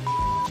house,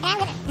 and I'm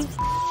gonna...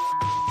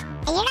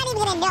 And you're not even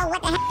gonna know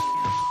what the heck...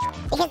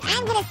 Because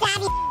I'm gonna stab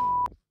you...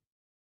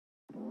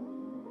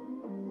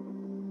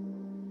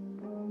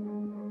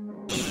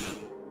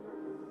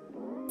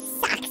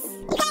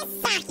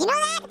 You know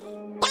that?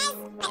 Guys,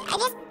 I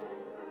just...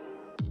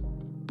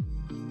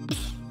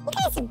 You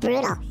guys are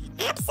brutal.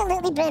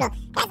 Absolutely brutal. Guys,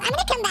 I'm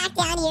gonna come back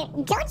down here.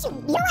 Don't you...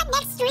 You know what?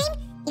 Next stream,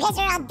 you guys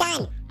are all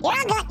done. You're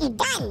all done. You're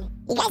done.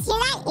 You guys hear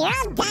that? You're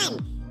all done.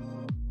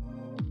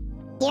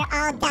 You're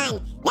all done.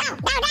 No!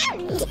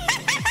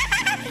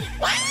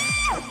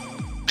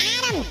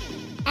 No!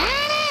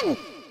 Adam!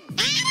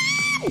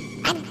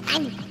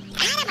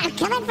 Adam, I'm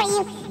coming for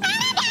you.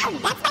 Adam, no!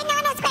 That's my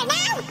normal square. No!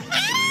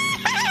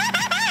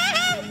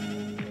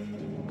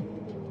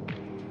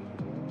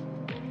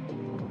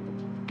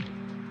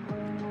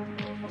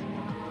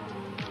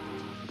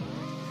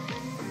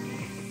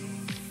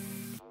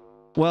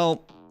 Well,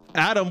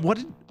 Adam, what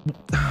did...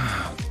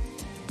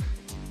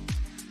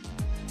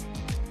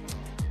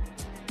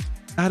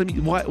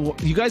 Adam, why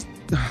you guys...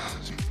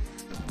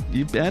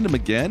 You banned him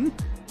again?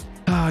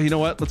 You know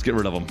what? Let's get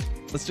rid of him.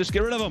 Let's just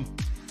get rid of him.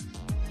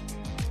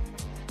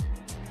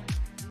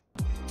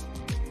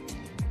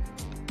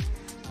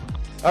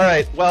 All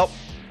right, well,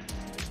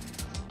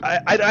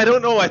 I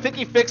don't know. I think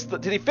he fixed the...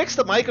 Did he fix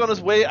the mic on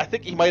his way? I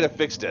think he might have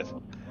fixed it.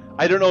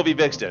 I don't know if he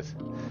fixed it.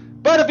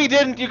 But if he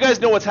didn't, you guys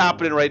know what's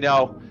happening right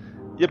now.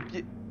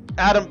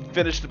 Adam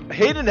finished...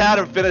 Hayden and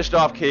Adam finished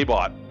off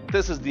K-Bot.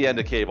 This is the end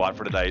of K-Bot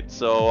for tonight.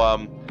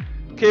 So,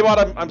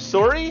 K-Bot, I'm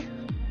sorry?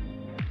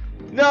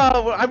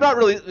 No, I'm not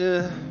really...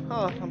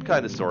 I'm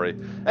kind of sorry.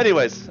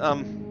 Anyways,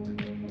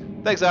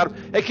 thanks, Adam.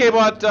 Hey,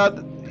 K-Bot,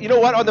 you know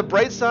what? On the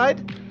bright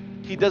side,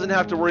 he doesn't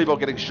have to worry about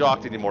getting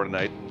shocked anymore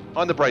tonight.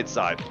 On the bright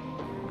side.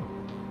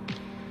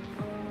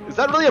 Is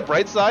that really a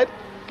bright side?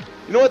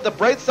 You know what? The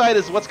bright side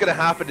is what's going to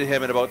happen to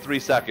him in about 3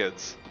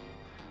 seconds.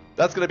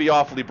 That's going to be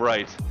awfully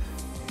bright.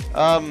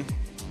 Adam,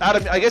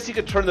 I guess you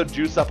could turn the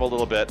juice up a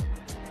little bit.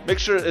 Make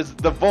sure it's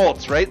the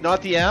volts, right?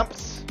 Not the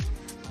amps.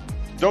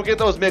 Don't get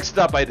those mixed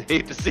up. I'd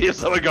hate to see if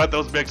someone got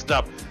those mixed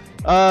up.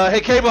 Hey,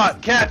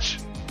 K-Bot, catch.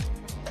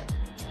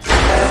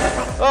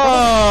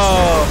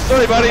 Oh,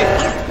 sorry, buddy.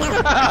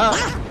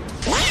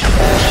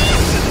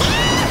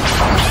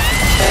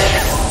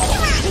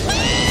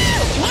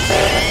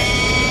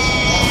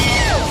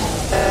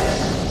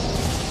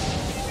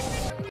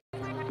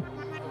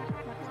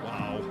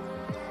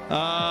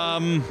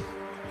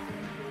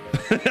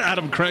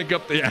 Adam, crank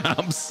up the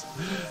amps.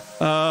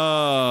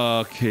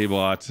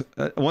 K-Bot.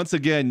 Once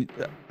again,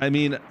 I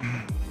mean...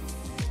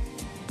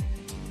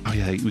 Oh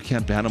yeah, we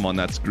can't ban him on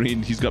that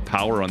screen. He's got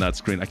power on that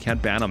screen. I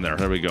can't ban him there.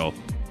 There we go.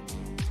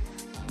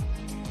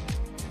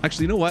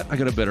 Actually, you know what? I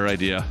got a better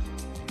idea.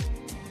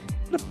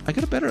 I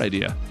got a better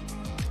idea.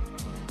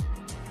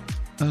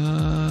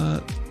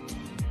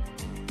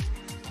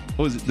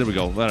 What is it? There we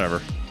go.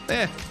 Whatever.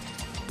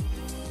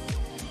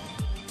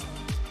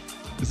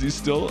 Is he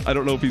still? I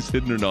don't know if he's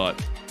hidden or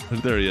not.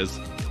 There he is.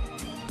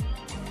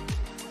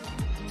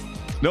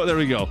 No, there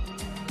we go.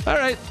 All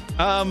right.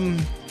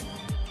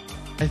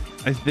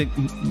 I think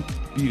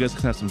you guys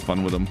can have some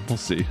fun with him. We'll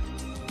see.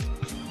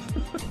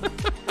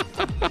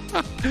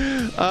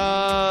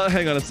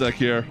 Hang on a sec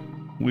here.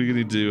 We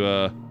need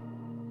to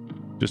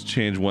just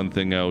change one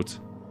thing out.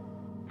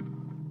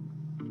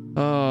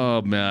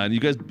 Oh man, you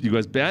guys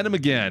banned him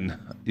again.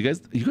 You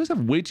guys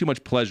have way too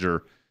much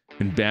pleasure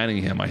and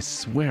banning him. I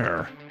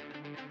swear.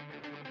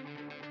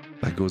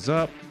 That goes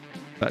up.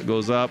 That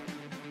goes up.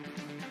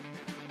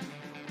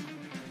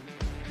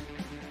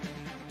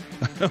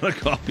 I want a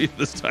copy of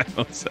this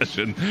timeout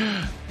session.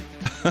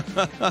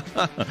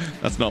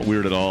 That's not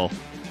weird at all.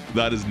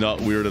 That is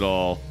not weird at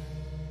all.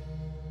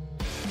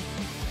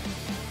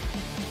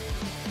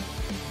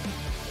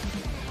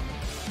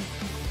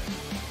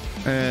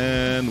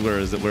 And where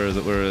is it? Where is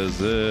it? Where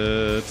is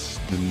it?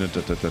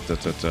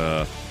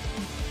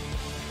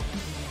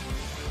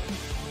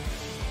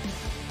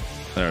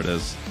 There it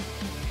is.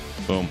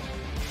 Boom.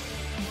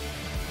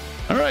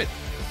 All right.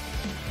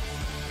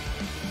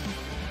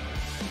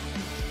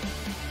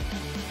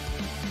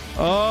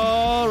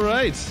 All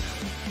right.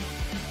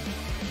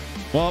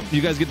 Well,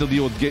 you guys get to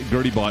deal with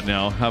Gertie Bot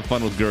now. Have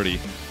fun with Gertie.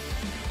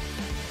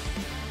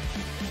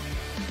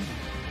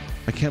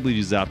 I can't believe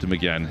you zapped him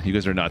again. You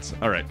guys are nuts.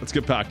 All right, let's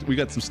get back. We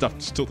got some stuff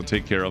still to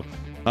take care of.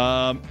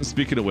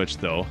 Speaking of which,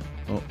 though,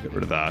 oh, get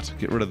rid of that.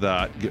 Get rid of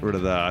that. Get rid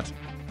of that.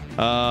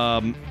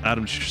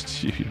 Adam,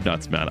 you're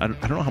nuts, man. I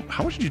don't know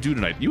how much did you do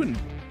tonight. You and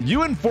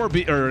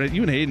 4B or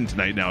you and Hayden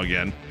tonight now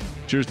again.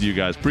 Cheers to you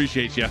guys.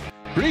 Appreciate you.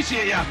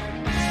 Appreciate ya.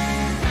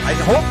 I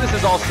hope this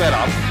is all set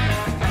up.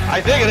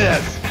 I think it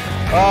is.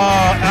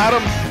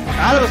 Adam's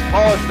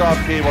polished off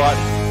K-Bot.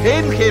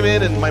 Hayden came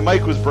in and my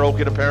mic was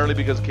broken apparently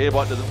because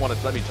K-Bot doesn't want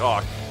to let me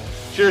talk.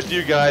 Cheers to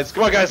you guys.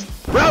 Come on, guys.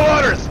 Brown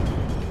Waters.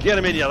 Get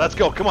him in, yeah. Let's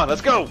go. Come on,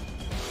 let's go.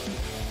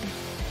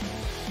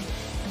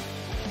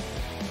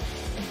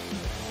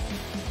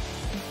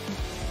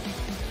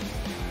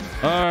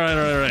 All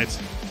right.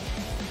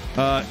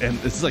 And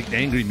this is like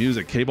angry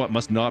music. K-Bot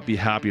must not be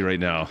happy right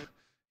now.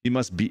 He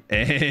must be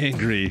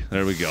angry.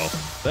 There we go.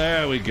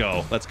 There we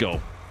go. Let's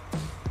go.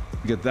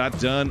 Get that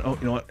done. Oh,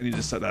 you know what? I need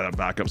to set that up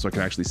back up so I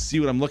can actually see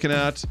what I'm looking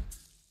at.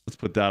 Let's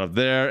put that up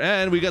there.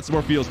 And we got some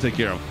more fields to take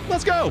care of.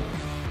 Let's go.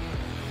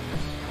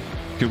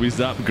 Can we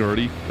zap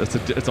Gertie?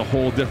 It's a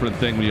whole different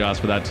thing when you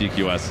ask for that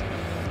TQS.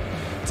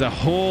 It's a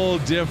whole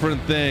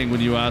different thing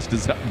when you ask to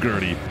zap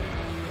Gertie.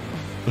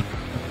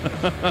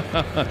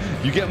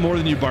 You get more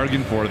than you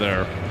bargained for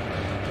there.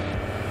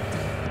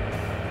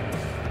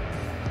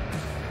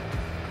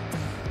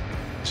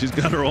 She's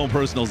got her own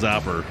personal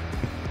zapper.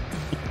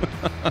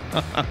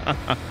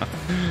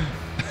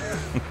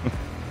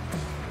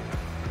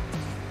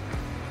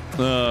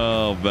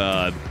 Oh,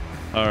 bad.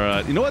 All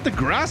right. You know what? The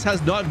grass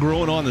has not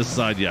grown on this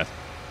side yet.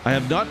 I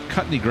have not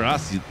cut any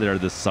grass there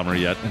this summer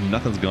yet, and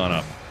nothing's gone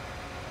up.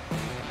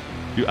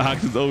 You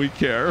act as though we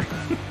care.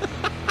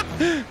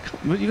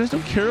 You guys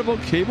don't care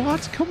about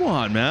K-Bots? Come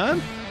on,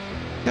 man.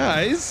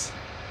 Guys.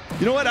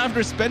 You know what?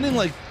 After spending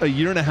like a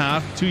year and a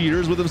half, 2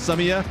 years with him, some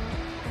of you,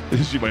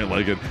 she might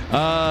like it.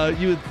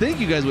 You would think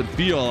you guys would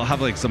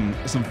have like some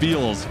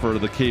feels for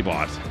the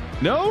K-Bot.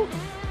 No?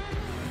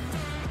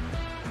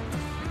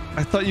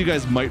 I thought you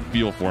guys might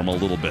feel for him a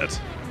little bit.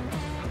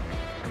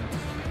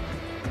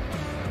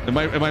 Am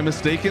I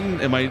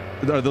mistaken?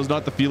 Are those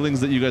not the feelings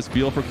that you guys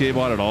feel for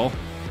K-Bot at all?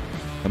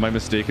 Am I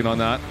mistaken on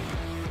that?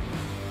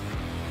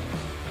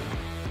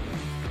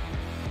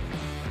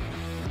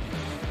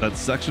 That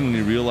section when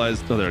you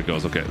realize, oh, there it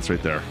goes. Okay, it's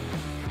right there.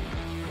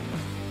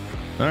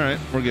 All right,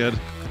 we're good.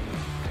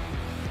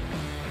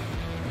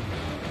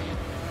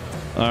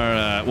 All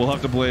right, we'll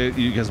have to play.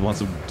 You guys want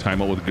some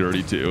timeout with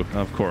Gertie too?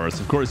 Of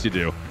course you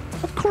do.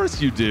 Of course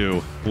you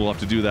do. We'll have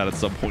to do that at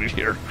some point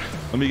here.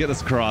 Let me get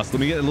this across. Let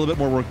me get a little bit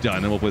more work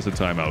done, and we'll play some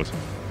timeout.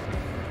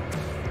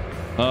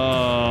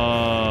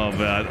 Oh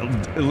man,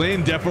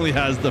 Elaine definitely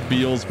has the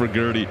feels for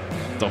Gertie.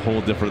 It's a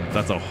whole different.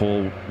 That's a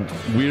whole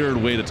weird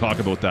way to talk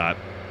about that.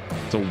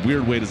 It's a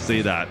weird way to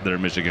say that there,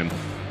 Michigan.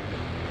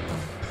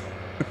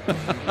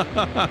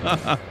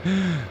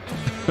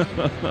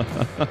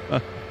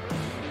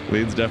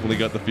 Lane's definitely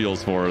got the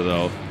feels for her,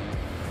 though.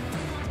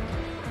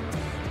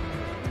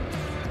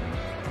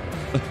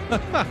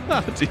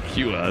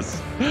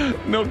 TQS.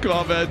 No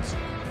comment.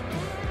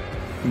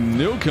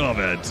 No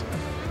comment.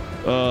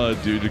 Oh,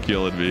 dude, you're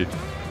killing me.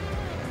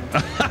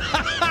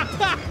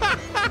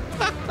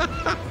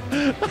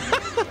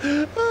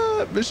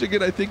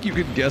 Michigan, I think you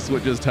can guess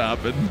what just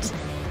happened.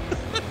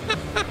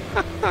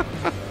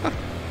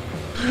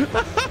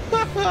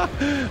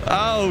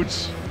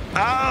 Ouch.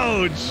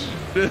 Ouch.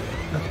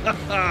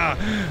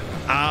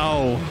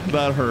 Ow.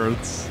 That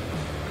hurts.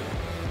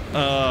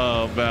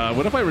 Oh, man.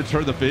 What if I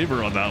return the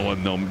favor on that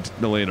one,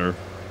 no later?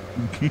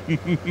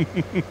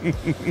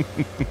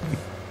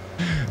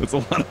 It's a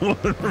lot of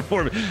woman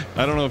performing.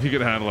 I don't know if he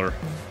can handle her.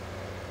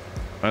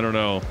 I don't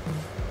know.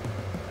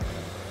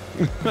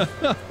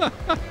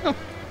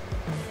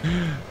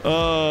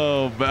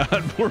 Oh,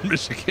 bad. Poor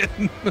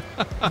Michigan.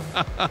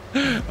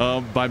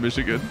 Bye,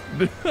 Michigan.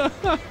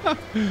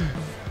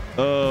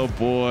 Oh,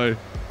 boy.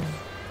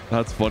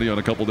 That's funny on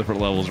a couple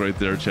different levels right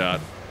there, chat.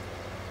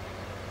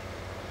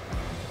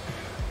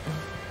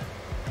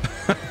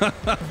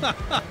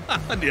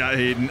 Yeah,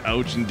 Hayden.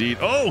 Ouch, indeed.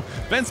 Oh,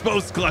 fence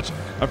post clutch.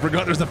 I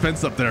forgot there's a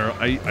fence up there.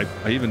 I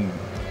even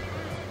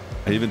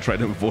tried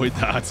to avoid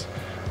that.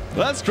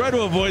 Let's try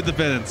to avoid the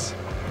fence.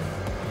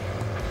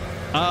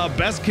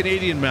 Best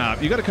Canadian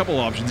map. You got a couple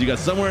options. You got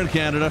Somewhere in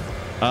Canada.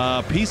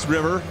 Peace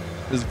River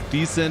is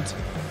decent.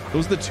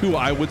 Those are the two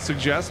I would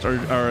suggest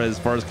are as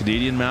far as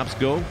Canadian maps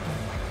go.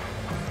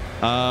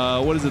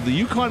 What is it? The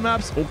Yukon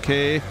map's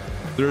okay.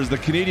 There's the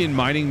Canadian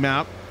mining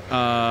map.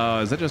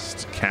 Is that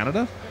just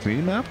Canada?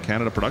 Canadian map?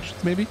 Canada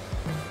Productions, maybe?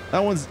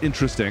 That one's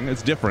interesting.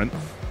 It's different.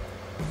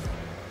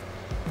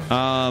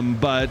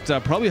 But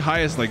probably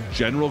highest like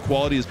general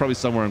quality is probably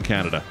Somewhere in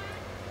Canada.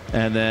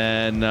 And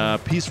then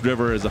Peace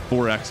River is a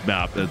 4X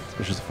map.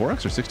 Which is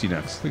 4X or 16X?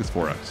 I think it's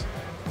 4X.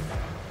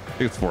 I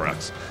think it's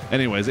 4X.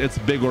 Anyways, it's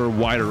bigger,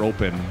 wider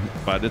open,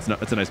 but it's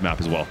a nice map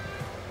as well.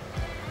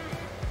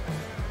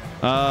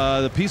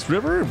 The Peace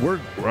River,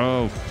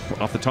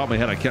 off the top of my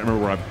head, I can't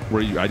remember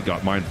where I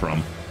got mine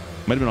from.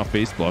 Might have been off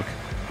Facebook.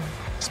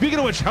 Speaking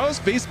of which, how's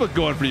Facebook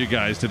going for you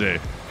guys today?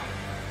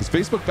 Is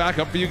Facebook back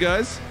up for you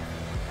guys?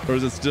 Or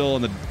is it still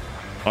on the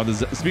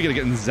speaking of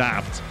getting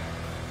zapped?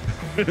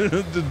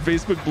 Did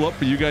Facebook blow up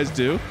for you guys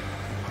too?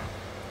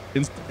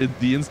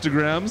 The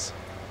Instagrams?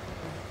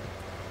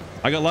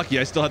 I got lucky.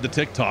 I still had the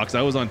TikToks.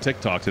 I was on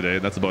TikTok today.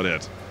 That's about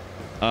it.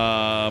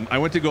 I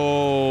went to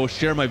go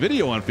share my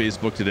video on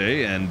Facebook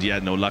today, and yeah,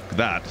 no luck with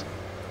that.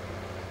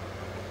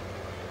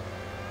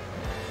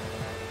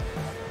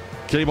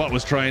 K-Bot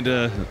was trying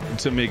to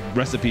make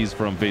recipes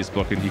from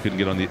Facebook, and he couldn't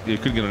get on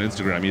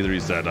Instagram either. He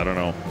said, I don't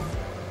know.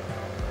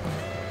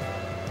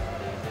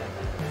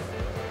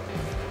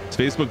 Is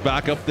Facebook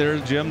back up there,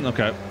 Jim?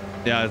 Okay.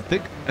 Yeah, I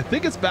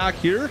think it's back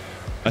here.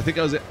 I think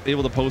I was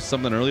able to post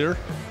something earlier,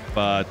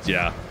 but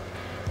yeah.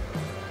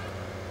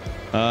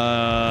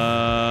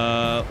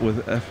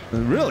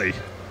 Really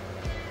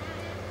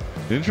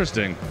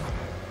interesting.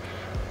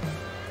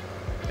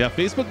 Yeah,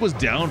 Facebook was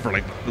down for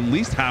like at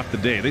least half the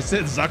day. They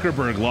said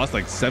Zuckerberg lost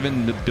like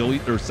 $7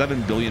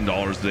 billion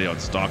today on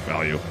stock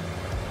value.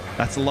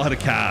 That's a lot of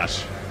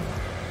cash.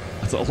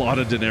 That's a lot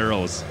of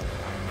dineros.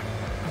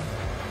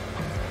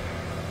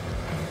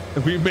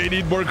 We may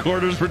need more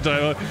quarters for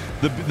time.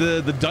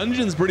 The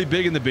dungeon's pretty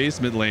big in the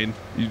basement, Lane,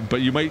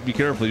 but you might be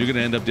careful. You're going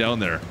to end up down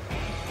there.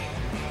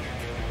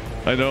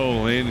 I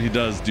know, Lane, he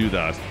does do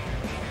that.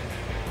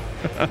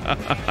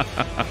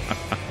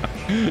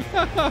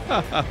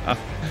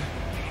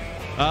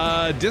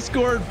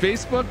 Discord,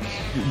 Facebook.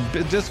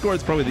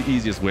 Discord's probably the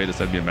easiest way to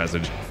send me a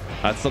message.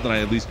 That's something I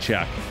at least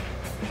check.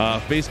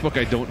 Facebook,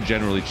 I don't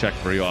generally check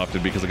very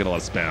often because I get a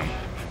lot of spam.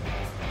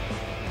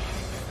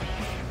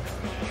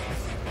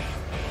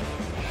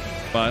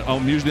 But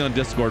I'm usually on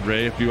Discord,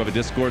 Ray. If you have a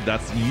Discord,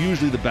 that's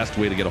usually the best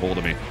way to get a hold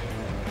of me.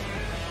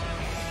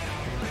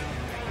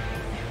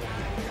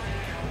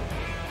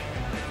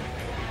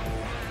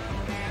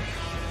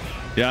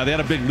 Yeah, they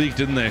had a big leak,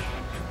 didn't they?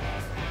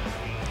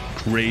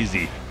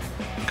 Crazy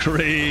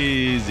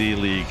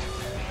leak.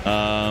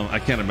 I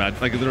can't imagine.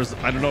 Like,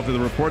 I don't know if the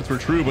reports were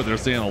true, but they're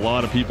saying a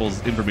lot of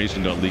people's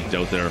information got leaked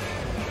out there.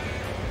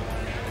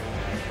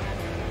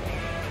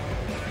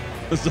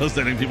 So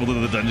sending people to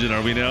the dungeon,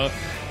 are we now?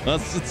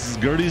 It's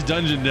Gertie's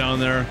dungeon down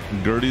there.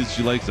 Gertie's,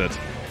 she likes it.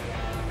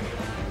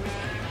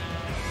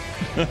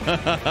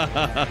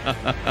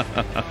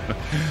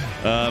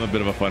 I'm a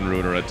bit of a fun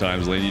ruiner at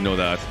times, Lane. You know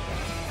that.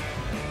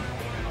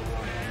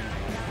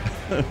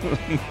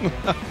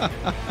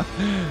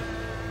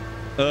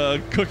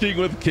 Cooking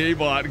with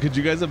K-Bot. Could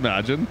you guys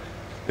imagine?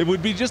 It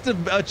would be just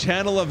a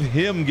channel of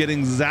him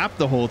getting zapped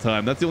the whole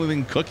time. That's the only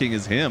thing cooking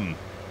is him.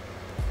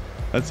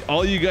 That's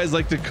all you guys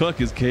like to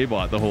cook is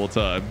K-Bot the whole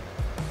time.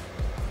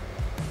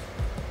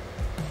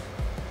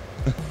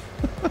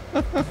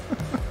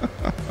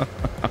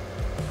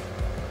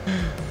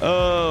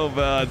 Oh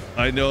man,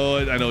 I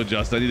know,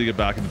 Justin. I need to get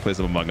back into play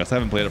some Among Us. I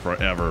haven't played it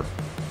forever.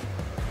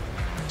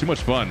 Too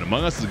much fun.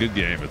 Among Us is a good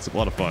game. It's a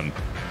lot of fun.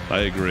 I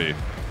agree.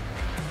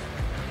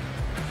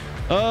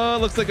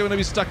 Looks like I'm gonna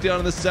be stuck down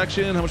in this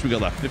section. How much we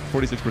got left?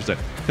 46%.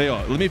 Hey,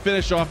 let me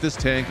finish off this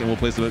tank and we'll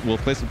play some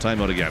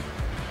timeout again.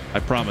 I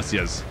promise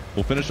yous.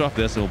 We'll finish off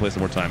this and we'll play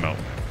some more timeout.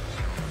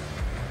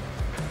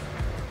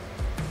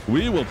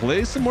 We will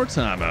play some more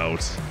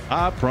timeout.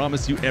 I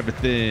promise you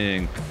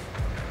everything.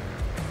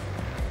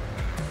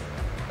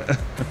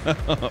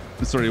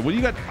 Sorry, what do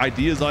you got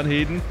ideas on,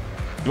 Hayden?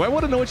 Do I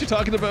want to know what you're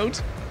talking about?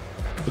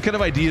 What kind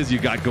of ideas you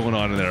got going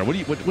on in there?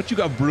 What you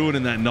got brewing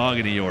in that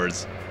noggin of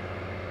yours?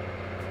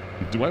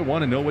 Do I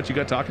want to know what you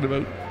got talking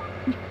about?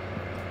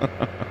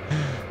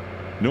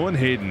 Knowing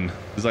Hayden,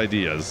 his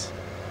ideas.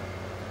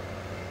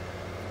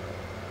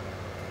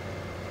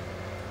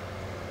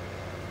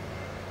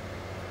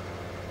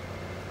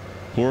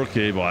 Poor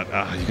K-Bot.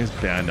 You guys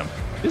banned him.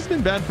 This has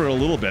been banned for a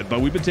little bit, but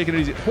we've been taking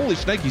it easy. Holy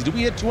shnikes, did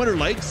we hit 200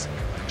 likes?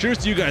 Cheers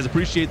to you guys.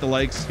 Appreciate the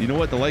likes. You know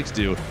what the likes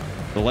do?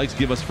 The likes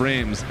give us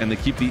frames, and they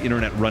keep the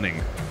internet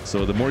running.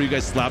 So the more you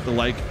guys slap the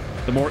like,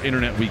 the more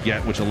internet we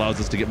get, which allows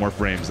us to get more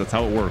frames. That's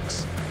how it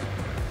works.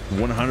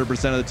 100%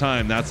 of the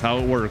time, that's how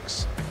it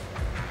works.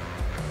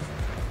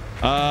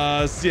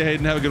 See you,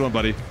 Hayden. Have a good one,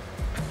 buddy.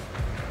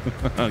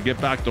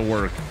 Get back to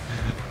work.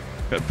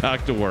 Get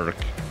back to work.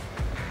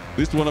 At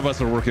least one of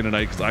us are working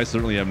tonight, because I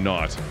certainly am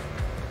not.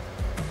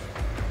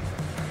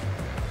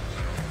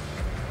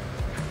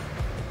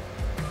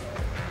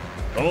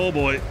 Oh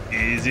boy,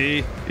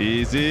 easy,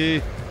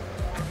 easy.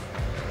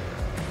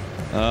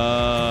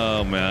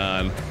 Oh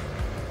man.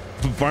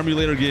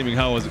 Farmulator Gaming,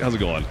 how's it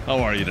going? How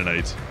are you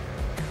tonight?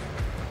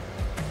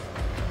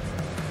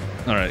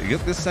 All right, get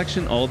this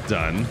section all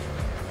done.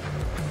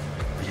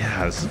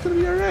 Yeah, this is gonna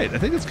be all right. I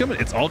think it's coming.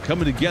 It's all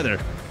coming together.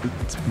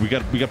 We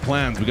got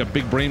plans. We got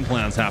big brain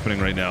plans happening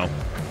right now.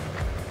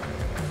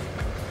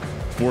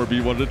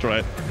 4B wanted to try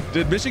it.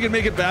 Did Michigan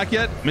make it back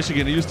yet?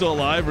 Michigan, are you still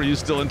alive or are you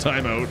still in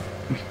timeout?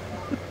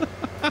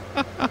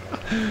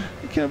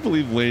 I can't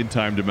believe Lane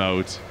timed him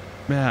out.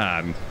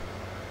 Man.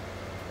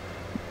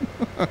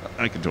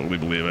 I can totally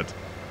believe it.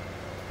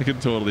 I can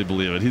totally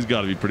believe it. He's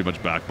got to be pretty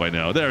much back by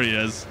now. There he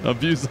is.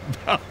 Abuse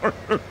of power.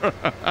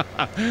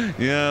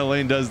 Yeah,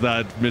 Lane does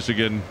that,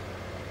 Michigan.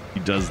 He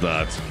does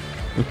that.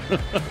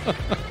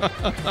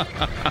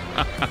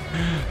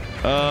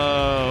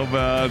 Oh,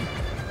 man.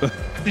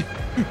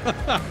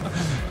 Yeah.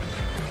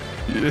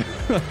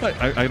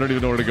 I don't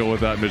even know where to go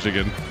with that,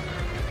 Michigan.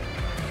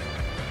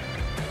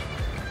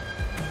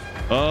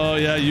 Oh,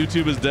 yeah,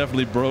 YouTube is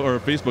definitely broke, or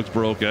Facebook's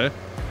broke, eh?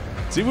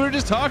 See, we were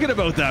just talking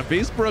about that.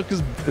 Facebook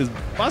is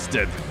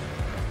busted.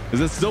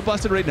 Is it still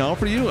busted right now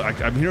for you?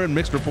 I'm hearing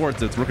mixed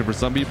reports. It's working for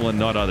some people and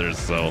not others,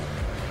 so.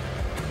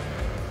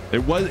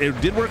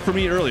 It did work for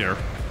me earlier.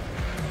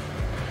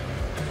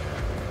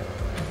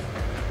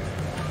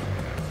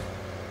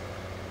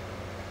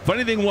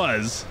 Funny thing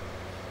was,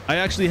 I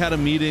actually had a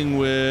meeting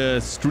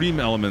with Stream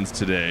Elements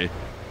today,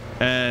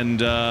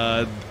 and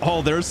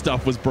all their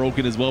stuff was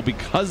broken as well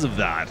because of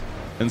that.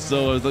 And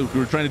so we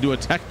were trying to do a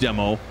tech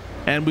demo,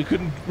 and we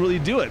couldn't really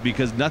do it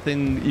because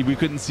we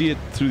couldn't see it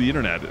through the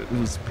internet. It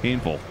was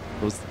painful.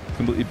 It was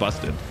completely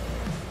busted.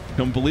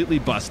 Completely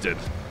busted.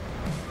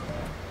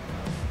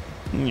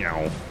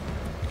 Meow.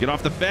 Get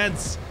off the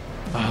fence.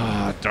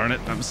 Ah, darn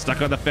it. I'm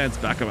stuck on the fence.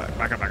 Back up.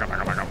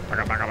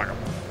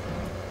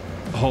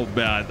 Oh,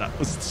 man. That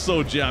was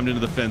so jammed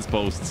into the fence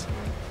posts.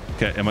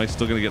 Okay, am I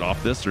still going to get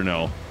off this or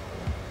no?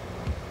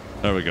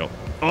 There we go.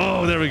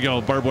 Oh, there we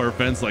go. Barbed wire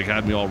fence like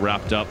had me all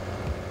wrapped up.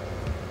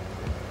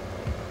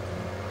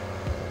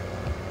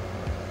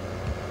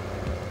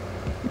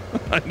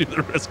 I knew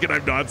the risk and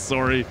I'm not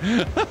sorry.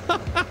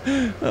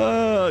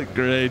 Oh,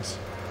 great.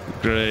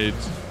 Great.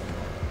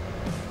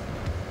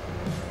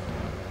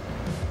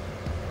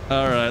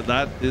 All right,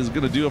 that is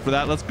going to do it for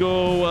that. Let's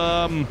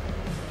go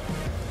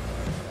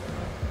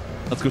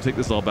take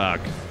this all back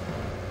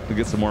and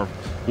get some more.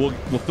 We'll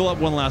fill up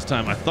one last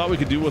time. I thought we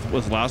could do with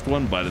this last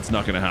one, but it's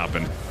not going to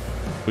happen.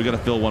 We got to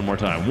fill one more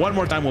time. One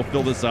more time, we'll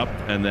fill this up,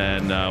 and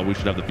then we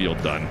should have the field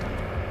done.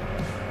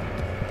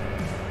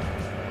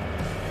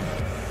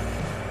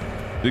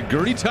 Did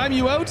Gertie time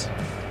you out?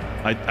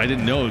 I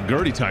didn't know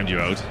Gertie timed you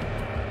out.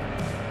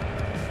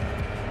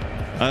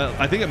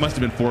 I think it must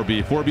have been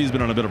 4B. 4B's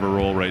been on a bit of a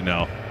roll right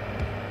now.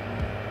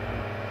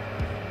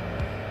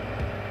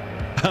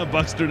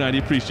 Buckster 90,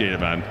 appreciate it,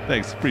 man.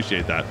 Thanks,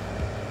 appreciate that.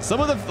 Some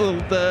of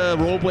the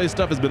roleplay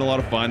stuff has been a lot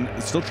of fun.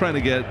 Still trying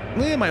to get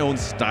my own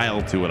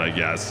style to it, I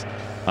guess.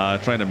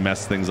 Trying to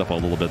mess things up a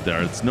little bit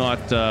there. It's not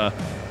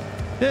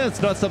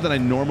it's not something I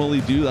normally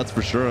do, that's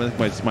for sure. I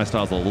think my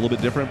style's a little bit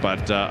different,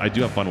 but I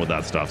do have fun with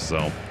that stuff,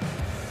 so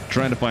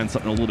trying to find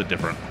something a little bit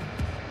different.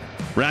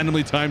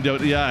 Randomly timed out.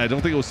 Yeah, I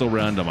don't think it was so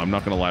random. I'm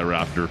not gonna lie,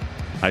 Raptor.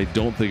 I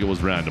don't think it was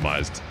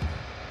randomized.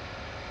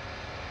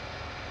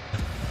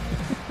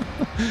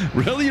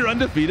 Really? You're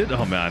undefeated?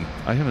 Oh man,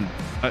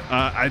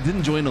 I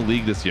didn't join a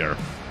league this year.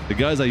 The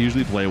guys I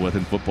usually play with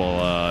in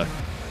football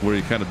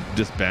were kind of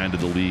disbanded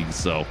the leagues,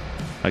 so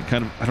I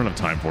don't have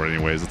time for it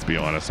anyways, let's be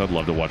honest. I'd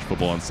love to watch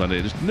football on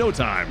Sunday, just no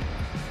time.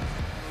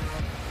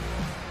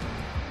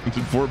 Did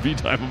 4B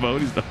time him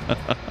out? He's not.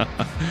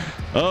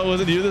 Oh,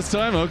 wasn't you this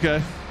time?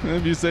 Okay,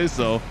 if you say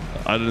so.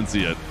 I didn't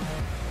see it.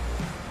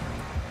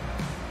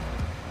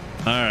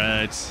 All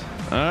right.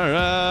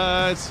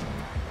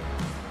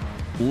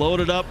 Load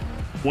it up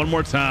one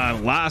more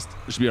time. This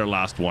should be our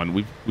last one.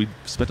 We've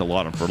spent a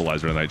lot on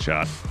fertilizer tonight,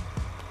 chat.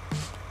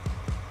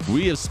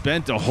 We have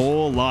spent a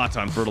whole lot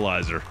on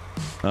fertilizer.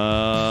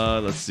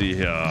 Let's see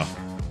here.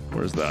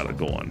 Where's that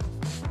going?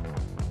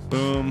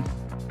 Boom.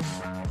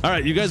 All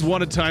right, you guys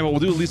want a timeout. We'll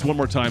do at least one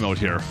more timeout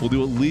here. We'll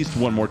do at least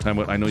one more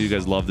timeout. I know you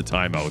guys love the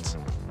timeouts.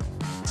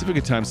 See if we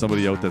can time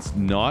somebody out that's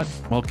not.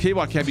 Well,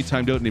 K-Walk can't be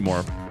timed out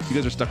anymore. You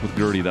guys are stuck with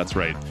Gertie, that's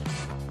right.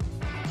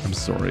 I'm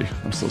sorry.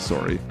 I'm so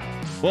sorry.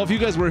 Well, if you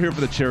guys were here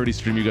for the charity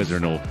stream, you guys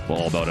know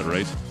all about it,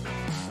 right?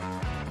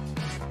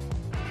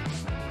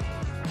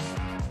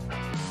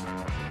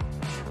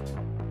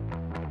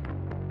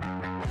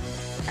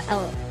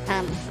 Oh,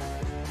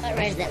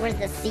 where's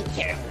the seat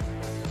here?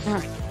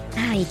 Oh,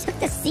 he took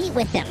the seat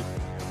with him.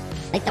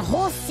 Like the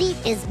whole seat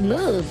is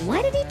moved.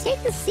 Why did he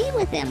take the seat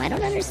with him? I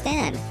don't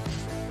understand.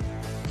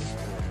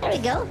 There we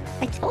go.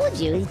 I told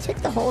you, he took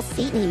the whole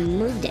seat and he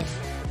moved it.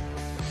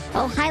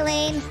 Oh, hi,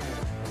 Lane.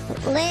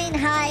 Lane,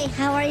 hi.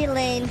 How are you,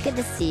 Lane? Good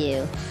to see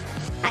you.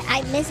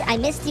 I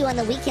missed you on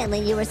the weekend,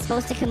 Lane. You were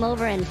supposed to come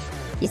over and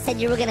you said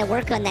you were gonna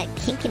work on that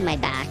kink in my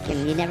back,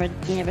 and you never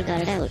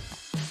got it out.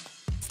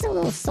 Still a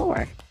little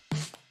sore.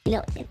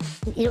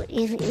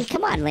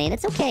 Come on, Lane.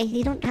 It's okay.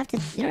 You don't have to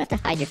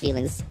hide your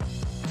feelings.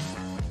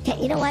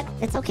 Okay, you know what?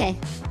 It's okay.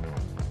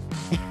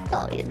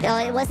 Oh, no,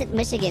 it wasn't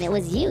Michigan. It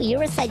was you.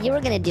 You said you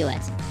were gonna do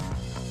it.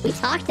 We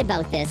talked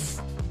about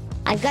this.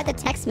 I've got the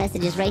text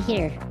messages right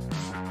here.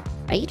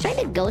 Are you trying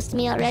to ghost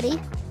me already?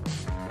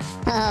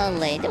 Oh,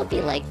 Lane, don't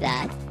be like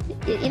that.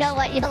 You know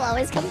what? You'll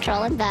always come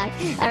trolling back.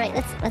 All right,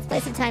 let's play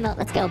some timeout.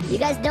 Let's go. You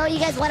guys know you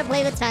guys want to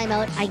play the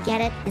timeout. I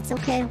get it. It's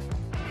okay.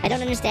 I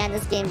don't understand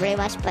this game very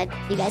much, but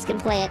you guys can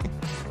play it.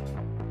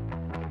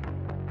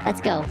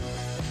 Let's go.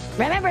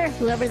 Remember,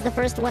 whoever's the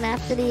first one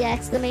after the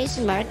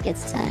exclamation mark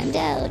gets timed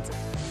out.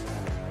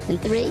 In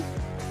 3,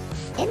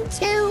 in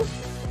 2,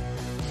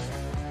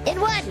 in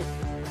 1.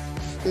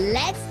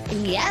 Let's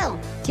go.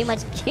 Too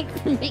much kick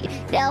from me.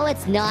 No,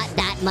 it's not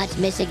that much,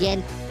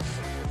 Michigan.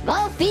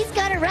 Well, Fee's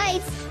got it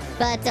right.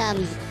 But,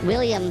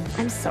 William,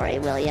 I'm sorry,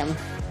 William.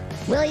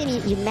 William,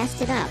 you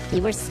messed it up.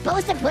 You were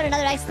supposed to put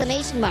another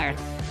exclamation mark.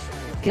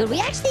 Could we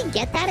actually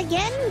get that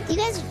again? You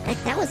guys,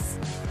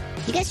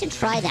 you guys should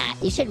try that.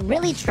 You should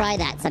really try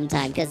that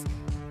sometime, because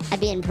I'd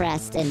be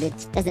impressed, and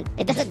it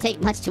doesn't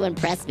take much to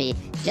impress me.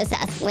 Just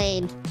ask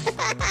Lane.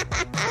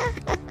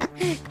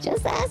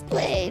 Just ask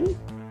Lane.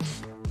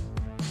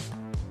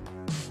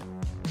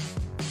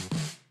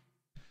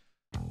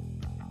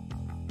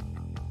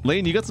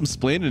 Lane, you got some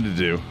splaining to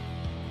do.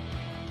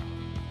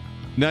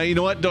 Now, you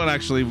know what? I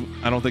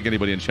don't think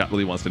anybody in chat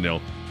really wants to know.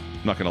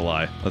 I'm not gonna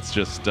lie. Let's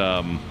just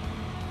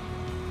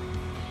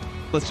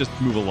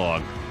move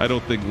along. I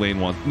don't think Lane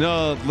wants...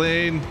 No,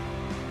 Lane.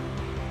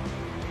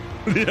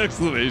 The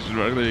exclamation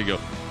mark. There you go.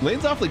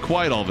 Lane's awfully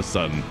quiet all of a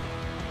sudden.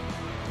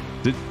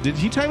 Did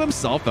he time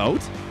himself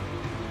out?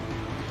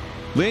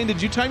 Lane,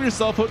 did you time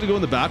yourself out to go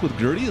in the back with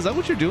Gertie? Is that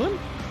what you're doing?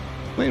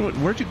 Lane,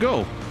 where'd you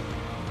go?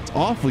 It's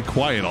awfully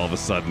quiet all of a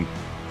sudden.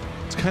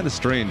 It's kind of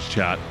strange,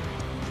 chat.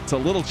 It's a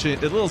little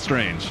strange. Little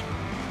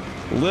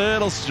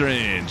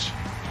strange.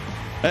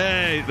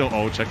 Hey, no,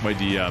 oh, check my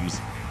DMs.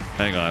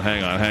 Hang on.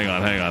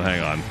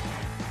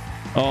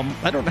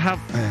 I don't have...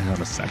 Hang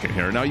on a second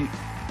here. Now you...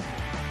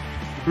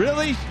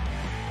 Really?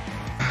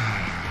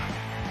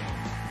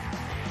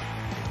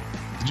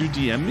 Did you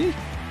DM me?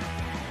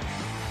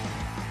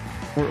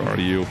 Where are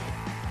you?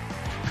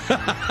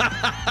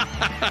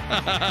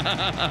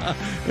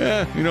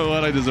 Yeah, you know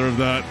what? I deserve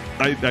that.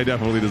 I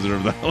definitely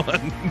deserve that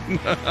one.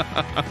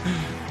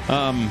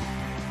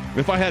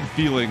 If I had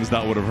feelings,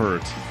 that would have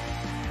hurt.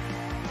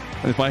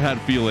 If I had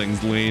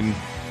feelings, Lane,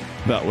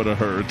 that would have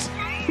hurt.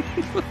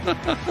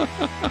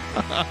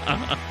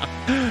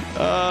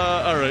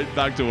 All right,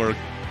 back to work.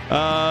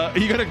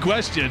 You got a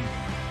question?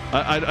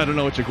 I don't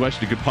know what your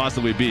question could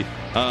possibly be.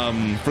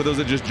 For those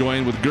that just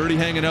joined with Gertie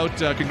hanging out,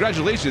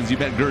 congratulations, you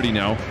met Gertie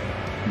now.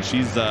 And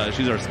she's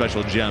our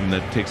special gem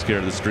that takes care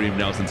of the stream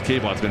now since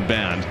K-Bot's been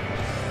banned.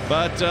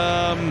 But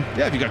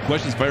yeah, if you got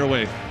questions, fire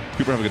away.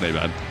 Cooper, have a good day,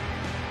 man.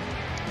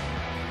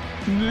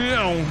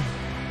 No.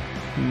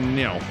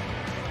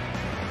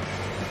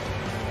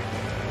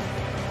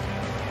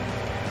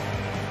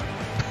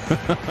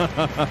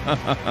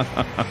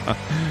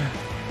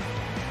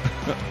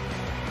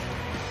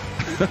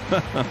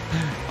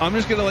 I'm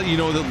just gonna let you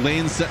know that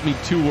Lane sent me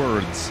 2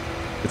 words.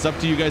 It's up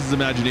to you guys'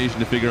 imagination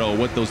to figure out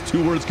what those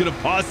 2 words could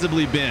have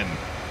possibly been.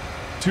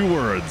 2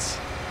 words.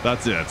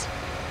 That's it.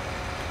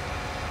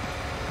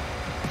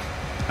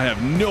 I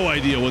have no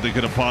idea what they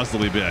could have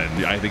possibly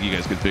been. I think you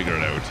guys could figure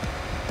it out.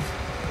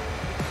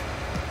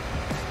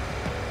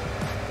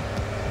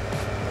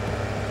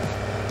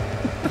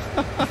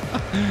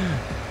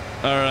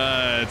 All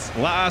right.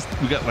 Last,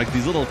 we got like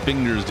these little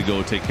fingers to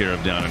go take care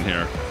of down in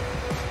here.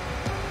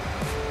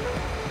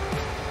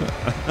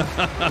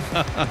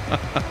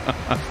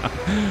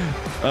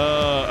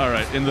 All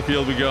right, in the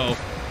field we go.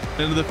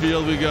 Into the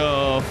field we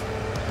go.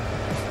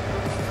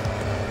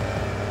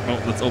 Oh,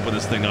 let's open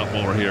this thing up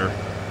while we're here.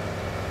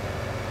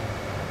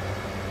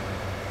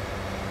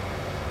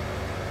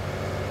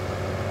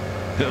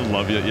 I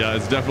love you. Yeah,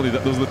 it's definitely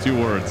those are the 2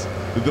 words.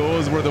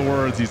 Those were the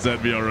words he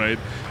sent me. All right.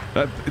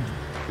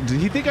 Did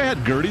he think I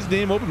had Gertie's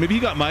name open? Maybe he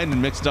got mine and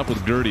mixed up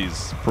with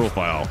Gertie's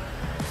profile.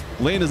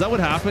 Lane, is that what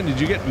happened? Did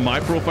you get my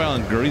profile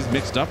and Gertie's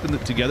mixed up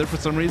together for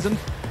some reason?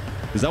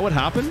 Is that what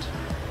happened?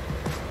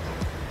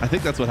 I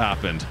think that's what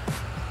happened.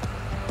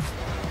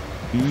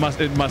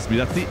 It must be.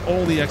 That's the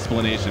only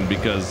explanation,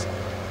 because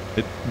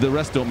the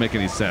rest don't make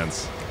any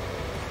sense.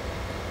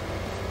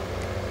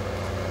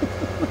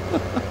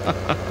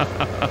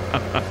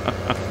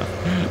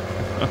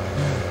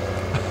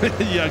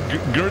 Yeah,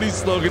 Gertie's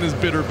slogan is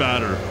bitter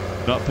batter,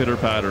 not pitter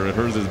patter.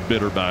 Hers is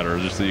bitter batter,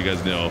 just so you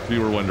guys know, if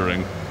you were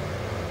wondering.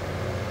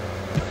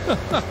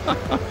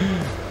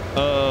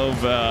 Oh,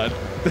 man.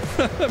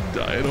 I'm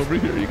dying over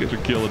here. You guys are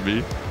killing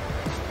me.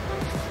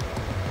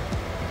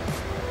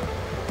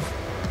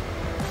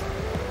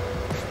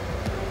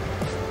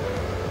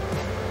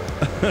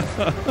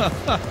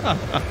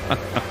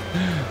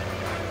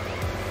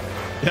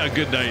 Yeah,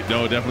 good night.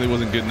 No, definitely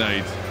wasn't good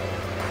night.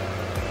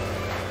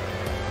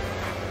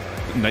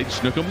 Night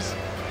Schnookums.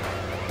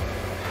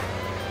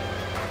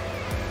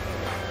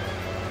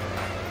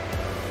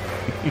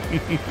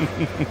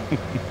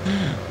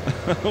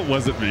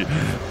 Wasn't me.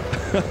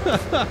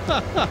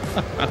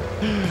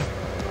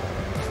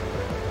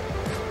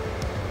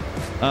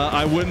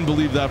 I wouldn't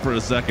believe that for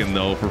a second,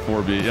 though, for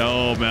 4B.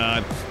 Oh,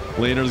 man.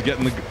 Laner's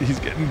he's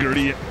getting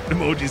Gertie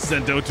emojis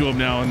sent out to him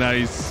now.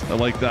 Nice. I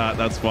like that.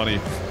 That's funny.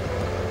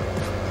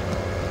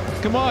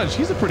 Come on.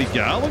 She's a pretty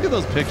gal. Look at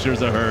those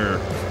pictures of her.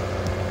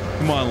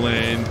 Come on,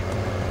 Lane.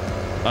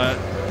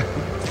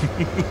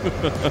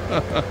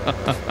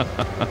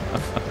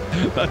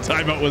 That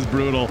timeout was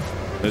brutal.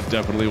 It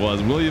definitely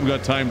was. William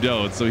got timed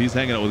out, so he's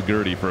hanging out with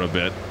Gertie for a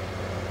bit.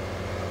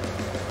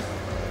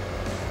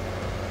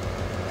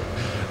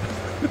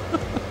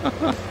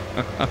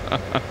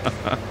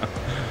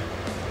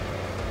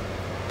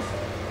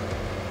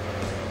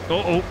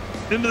 Oh,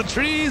 into the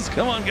trees.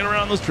 Come on, get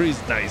around those trees.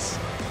 Nice.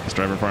 This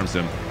driver farm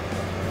sim.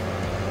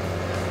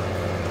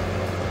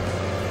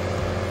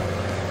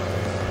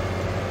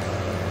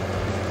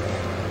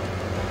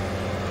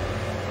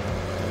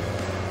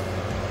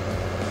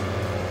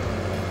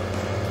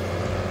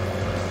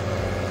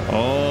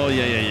 Oh,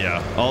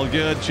 yeah. All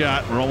good,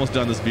 chat. We're almost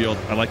done this field.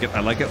 I like it.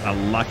 I like it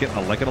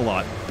a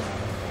lot.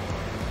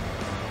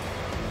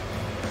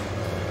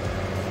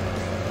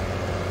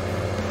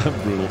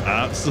 Brutal.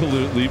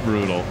 Absolutely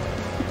brutal.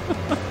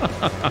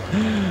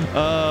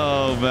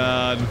 Oh,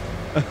 man.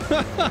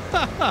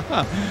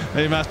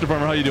 Hey, Master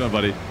Farmer, how you doing,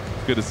 buddy?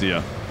 Good to see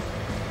you.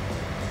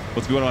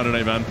 What's going on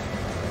tonight, man?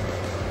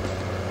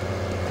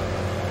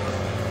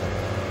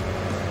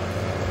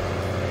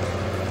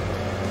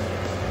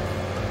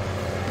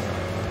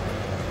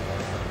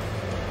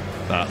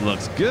 That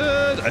looks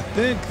good. I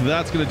think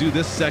that's going to do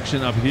this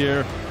section up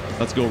here.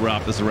 Let's go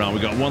wrap this around. We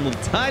got one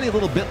tiny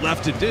little bit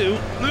left to do.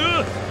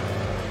 Ugh.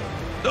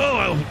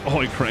 Oh,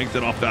 I cranked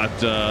it off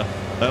that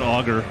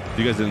auger.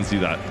 You guys didn't see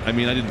that. I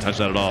mean, I didn't touch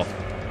that at all.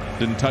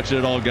 Didn't touch it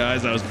at all,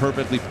 guys. I was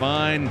perfectly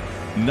fine.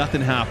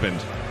 Nothing happened.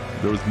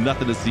 There was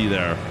nothing to see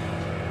there.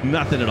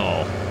 Nothing at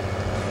all.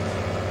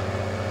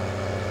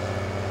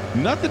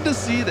 Nothing to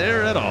see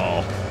there at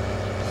all.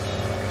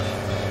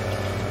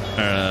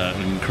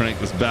 We can crank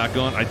this back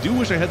on. I do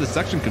wish I had the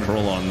section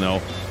control on,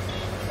 though.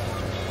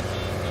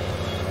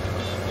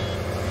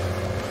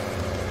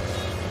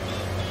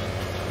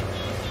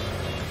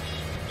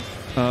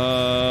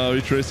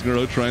 Retracing a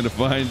road trying to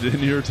find in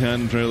your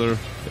 10 trailer.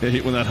 I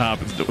hate when that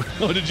happens.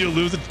 Oh, did you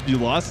lose it? You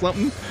lost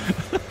something?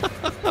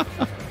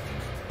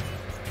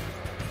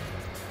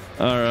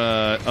 All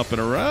right, up and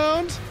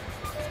around.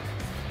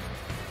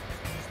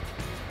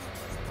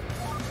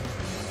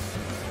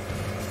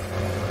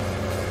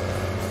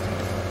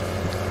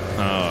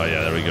 Oh,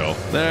 yeah, there we go.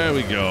 There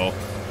we go.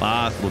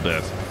 Last little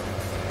bit.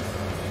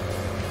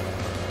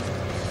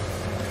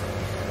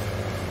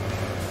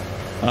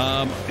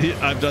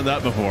 I've done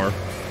that before,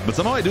 but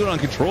somehow I do it on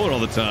controller all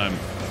the time.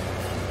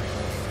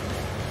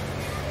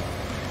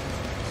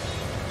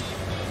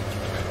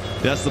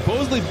 Yeah,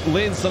 supposedly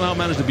Lane somehow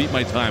managed to beat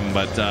my time,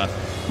 but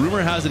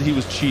rumor has it he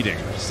was cheating.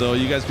 So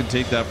you guys can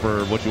take that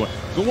for what you want.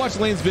 Go watch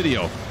Lane's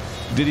video.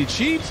 Did he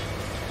cheat?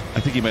 I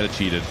think he might have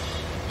cheated.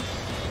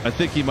 I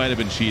think he might have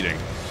been cheating.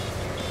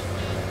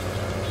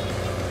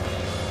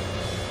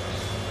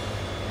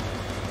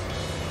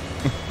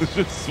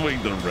 Just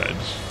swing the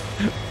wrench.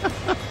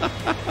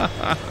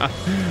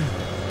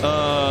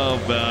 Oh,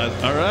 man.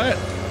 All right.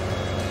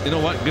 You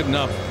know what? Good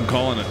enough. I'm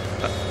calling it.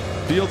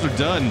 Fields are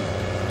done.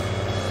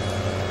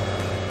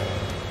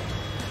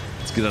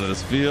 Let's get out of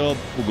this field.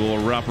 We'll go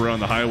wrap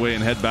around the highway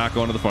and head back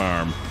onto the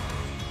farm.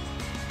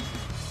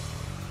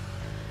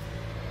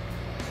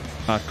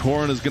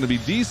 Corn is going to be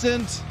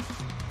decent.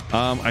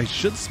 I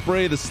should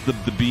spray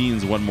the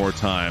beans one more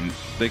time.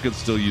 They could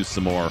still use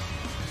some more.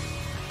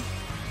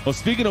 Well,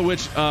 speaking of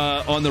which,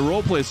 on the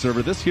roleplay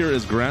server, this here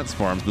is Grant's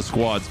farm, the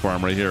squad's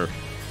farm right here.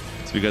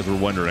 So if you guys were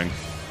wondering,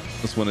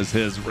 this one is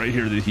his right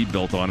here that he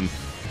built on.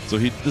 So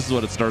this is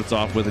what it starts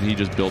off with, and he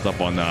just built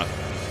up on that.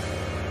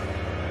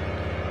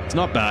 It's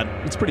not bad.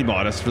 It's pretty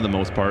modest for the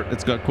most part.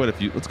 It's got quite a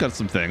few. It's got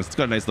some things. It's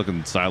got a nice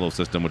looking silo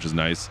system, which is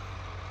nice.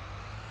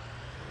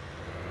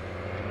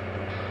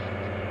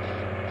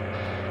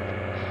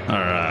 All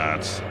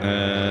right,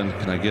 and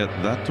can I get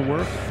that to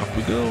work? Up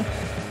we go.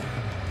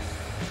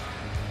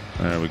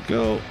 There we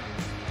go.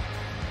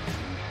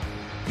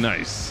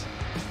 Nice.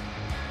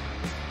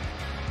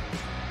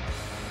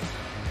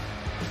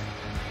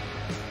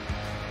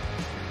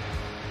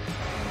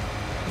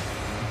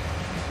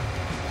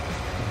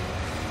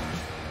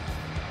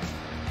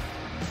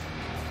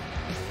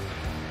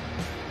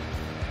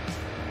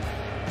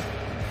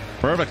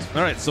 Perfect.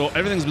 All right, so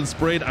everything's been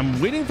sprayed.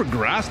 I'm waiting for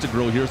grass to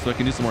grow here so I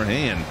can do some more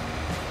haying.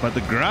 But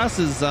the grass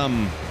is,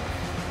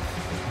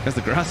 guess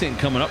the grass ain't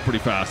coming up pretty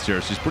fast here.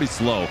 She's pretty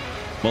slow.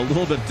 I'm a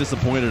little bit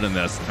disappointed in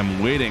this. I'm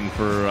waiting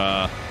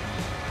for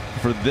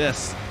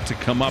this to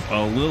come up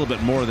a little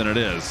bit more than it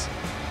is.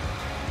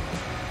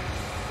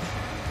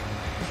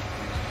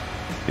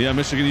 Yeah,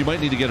 Michigan, you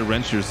might need to get a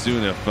wrench here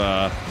soon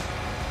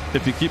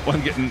if you keep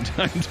on getting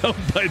timed out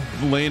by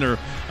Laner.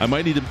 I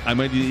might need to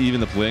even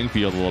the playing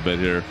field a little bit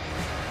here.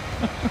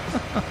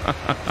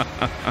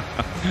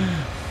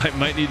 I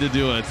might need to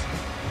do it.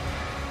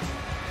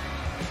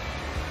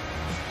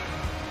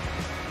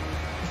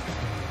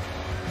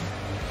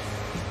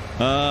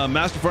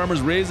 Master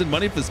Farmer's raising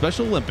money for the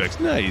Special Olympics.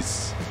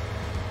 Nice.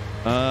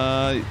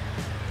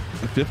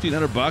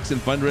 $1,500 in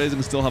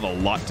fundraising. Still have a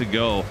lot to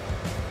go.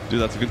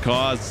 Dude, that's a good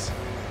cause.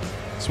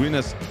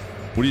 Sweetness.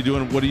 What are you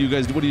doing? What are you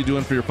guys? What are you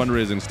doing for your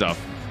fundraising stuff?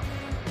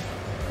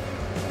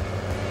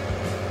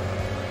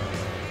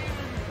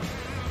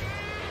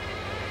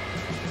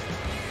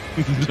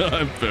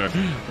 I'm fair.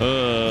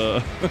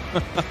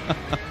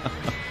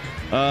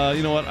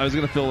 You know what? I was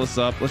gonna fill this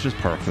up. Let's just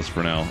park this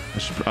for now.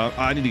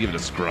 I need to give it a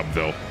scrub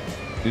though.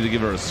 I need to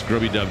give her a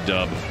scrubby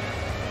dub.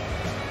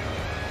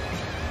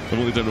 I've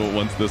only done it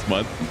once this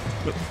month.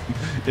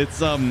 It's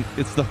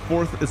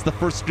the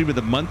first stream of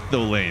the month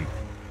though, Lane.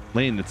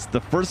 Lane, it's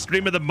the first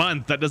stream of the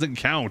month. That doesn't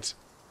count.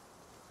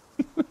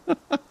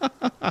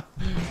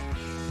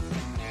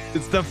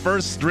 It's the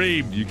first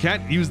stream. You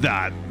can't use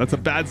that. That's a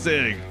bad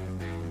saying.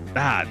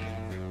 Bad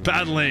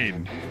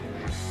Lane.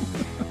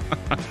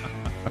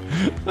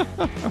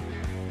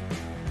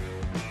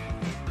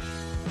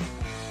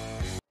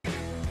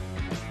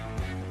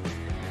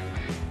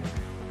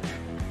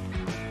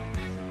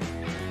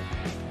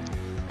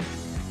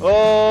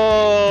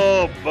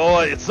 Oh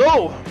boy, it's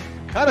so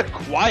kind of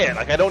quiet.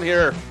 Like I don't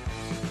hear.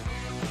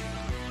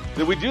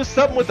 Did we do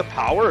something with the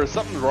power or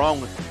something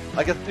wrong with?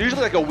 Like it's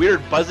usually like a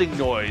weird buzzing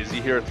noise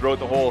you hear throughout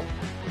the whole.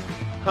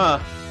 Huh.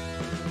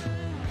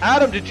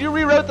 Adam, did you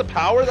reroute the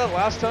power that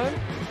last time?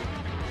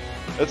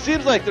 It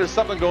seems like there's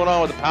something going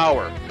on with the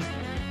power.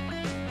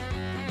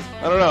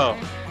 I don't know.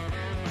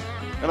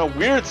 And a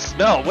weird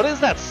smell. What is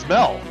that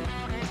smell?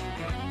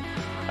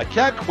 I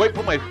can't quite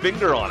put my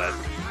finger on it.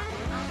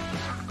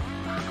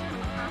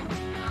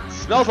 It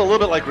smells a little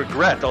bit like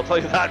regret, I'll tell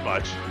you that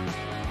much.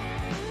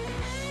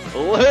 A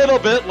little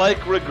bit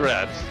like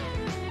regret.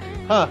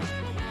 Huh.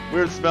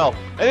 Weird smell.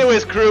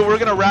 Anyways, crew, we're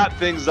gonna wrap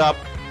things up.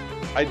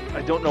 I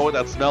don't know what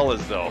that smell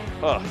is though.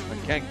 I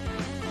can't.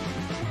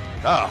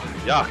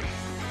 Yuck.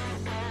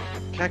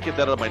 Can't get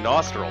that out of my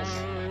nostrils.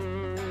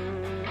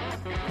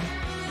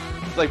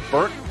 It's like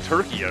burnt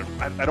turkey.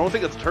 I don't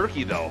think it's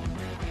turkey though.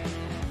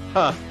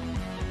 Huh.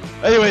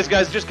 Anyways,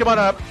 guys, just come on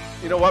up.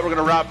 You know what? We're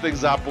gonna wrap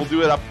things up. We'll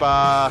do it up.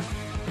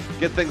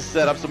 Get things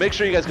set up. So make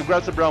sure you guys can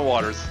grab some brown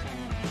waters.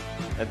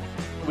 And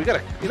we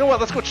gotta. You know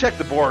what? Let's go check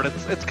the board.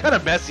 It's kind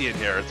of messy in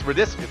here. It's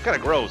ridiculous. It's kind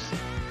of gross.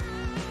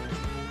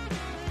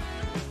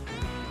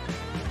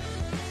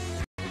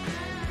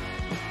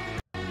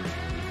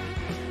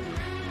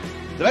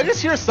 Did I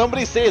just hear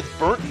somebody say it's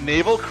burnt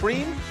navel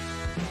cream?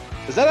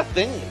 Is that a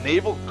thing?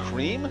 Navel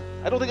cream?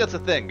 I don't think that's a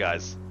thing,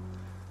 guys.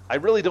 I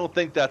really don't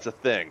think that's a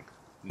thing.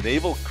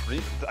 Navel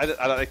cream?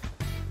 What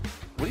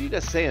are you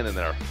guys saying in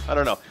there? I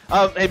don't know.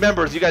 Hey,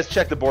 members, you guys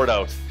check the board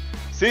out.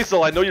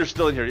 Cecil, I know you're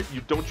still in here.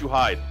 Don't you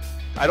hide.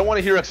 I don't want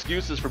to hear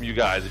excuses from you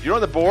guys. If you're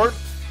on the board,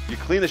 you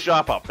clean the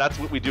shop up. That's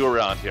what we do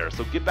around here.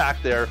 So get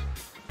back there.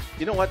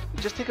 You know what?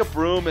 Just take a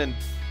broom and...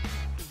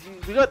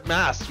 We got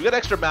masks. We got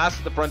extra masks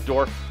at the front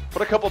door.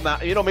 Put a couple,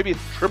 maybe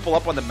triple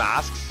up on the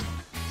masks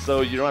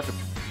so you don't have to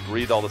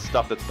breathe all the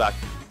stuff that's back.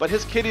 But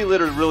his kitty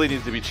litter really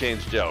needs to be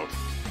changed out.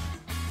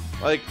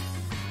 Like,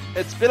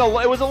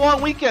 it was a long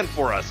weekend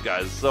for us,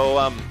 guys. So,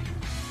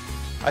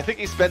 I think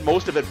he spent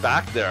most of it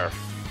back there.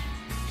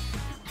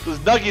 Those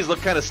nuggies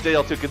look kind of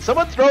stale, too. Can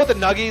someone throw out the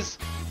nuggies?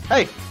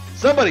 Hey,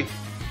 somebody,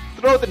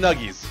 throw out the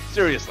nuggies.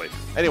 Seriously.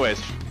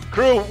 Anyways,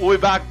 crew, we'll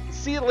be back.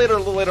 See you a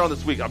little later on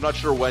this week. I'm not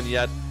sure when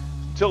yet.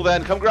 Till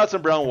then, come grab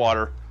some brown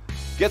water.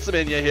 Get some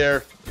in you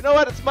here. You know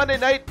what? It's Monday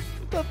night.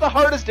 The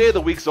hardest day of the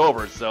week's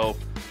over. So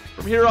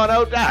from here on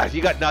out,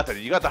 you got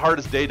nothing. You got the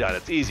hardest day done.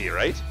 It's easy,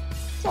 right?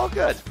 It's all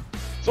good.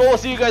 So we'll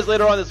see you guys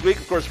later on this week.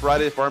 Of course,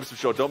 Friday, the Farm Sim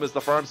Show. Don't miss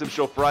the Farm Sim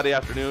Show Friday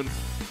afternoon.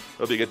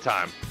 It'll be a good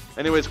time.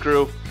 Anyways,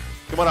 crew,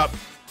 come on up.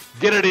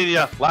 Get it in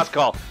you. Last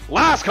call.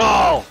 Last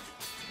call!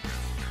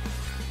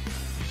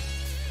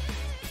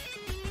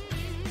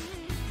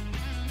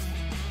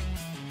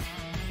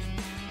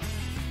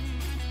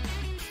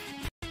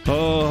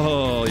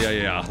 Oh,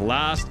 yeah.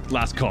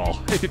 Last call.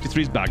 Hey,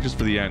 53's back just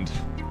for the end.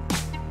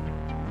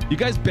 You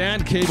guys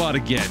banned K-Bot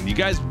again. You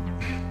guys...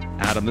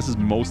 Adam, this is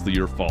mostly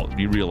your fault.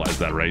 You realize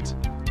that, right?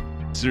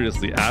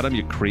 Seriously, Adam,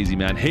 you crazy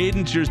man.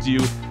 Hayden, cheers to you.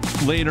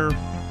 Laner,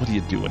 what are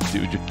you doing,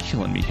 dude? You're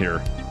killing me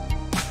here.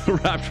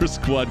 Raptor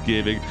Squad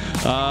Gaming.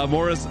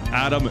 Morris,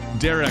 Adam,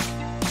 Derek.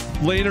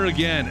 Laner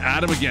again.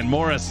 Adam again.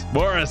 Morris.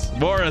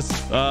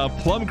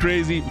 Plum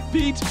Crazy.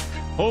 Pete.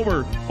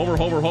 Homer. Farm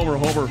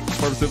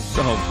Sim.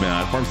 Oh,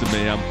 man. Farm Sim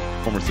Mayhem.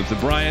 Homer Simpson.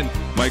 Brian.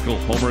 Michael.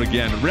 Homer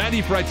again.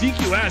 Randy Fry.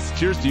 TQS.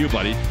 Cheers to you,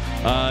 buddy.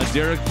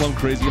 Derek. Plum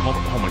Crazy. Homer.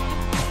 Oh, my.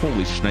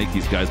 Holy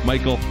shnikes, guys.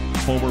 Michael.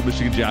 Homer.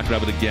 Michigan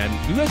Jackrabbit again.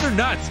 You guys are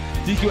nuts.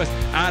 TQS.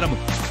 Adam.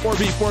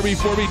 4B.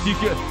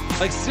 TQS.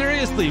 Like,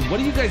 seriously, what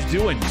are you guys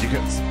doing? You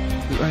guys...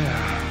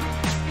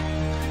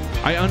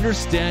 I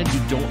understand you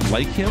don't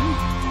like him,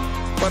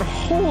 but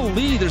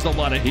holy, there's a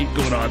lot of hate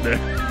going on there.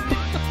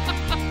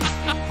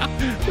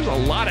 There's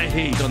a lot of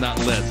hate on that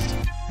list.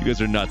 You guys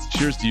are nuts.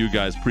 Cheers to you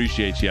guys.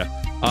 Appreciate you.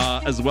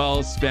 As well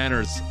as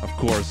Spanners, of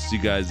course. You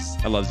guys,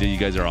 I love you. You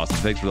guys are awesome.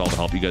 Thanks for all the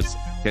help. You guys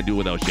can't do it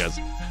without you guys.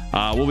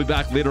 We'll be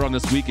back later on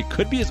this week. It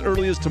could be as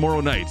early as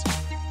tomorrow night.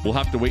 We'll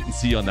have to wait and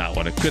see on that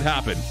one. It could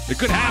happen. It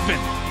could happen.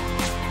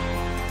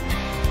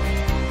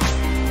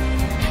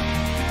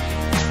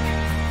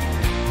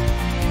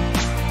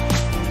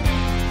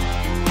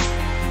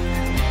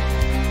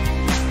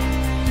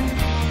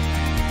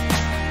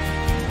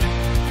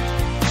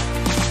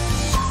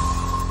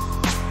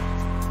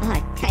 Oh,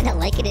 I kind of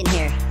like it in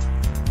here.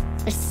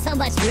 There's so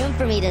much room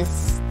for me to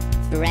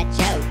stretch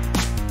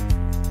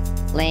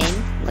out. Lane,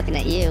 looking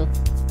at you.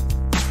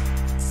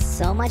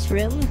 So much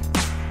room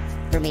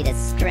for me to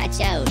stretch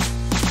out.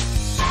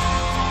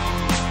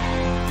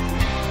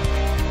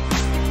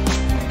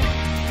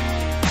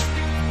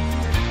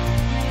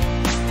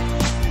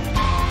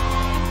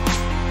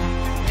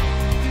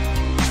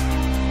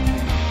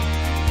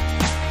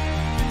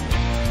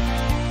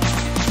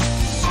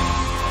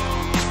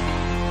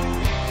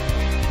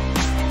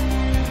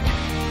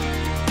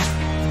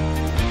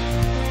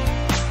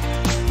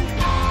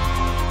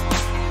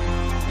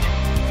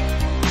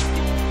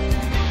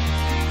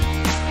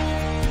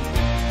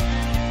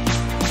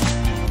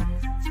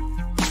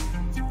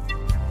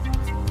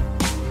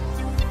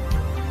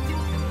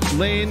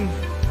 Lane,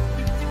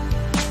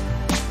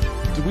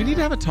 do we need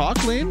to have a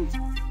talk, Lane?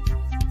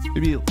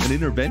 Maybe an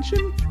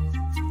intervention?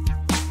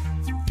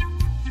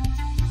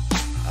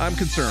 I'm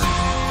concerned.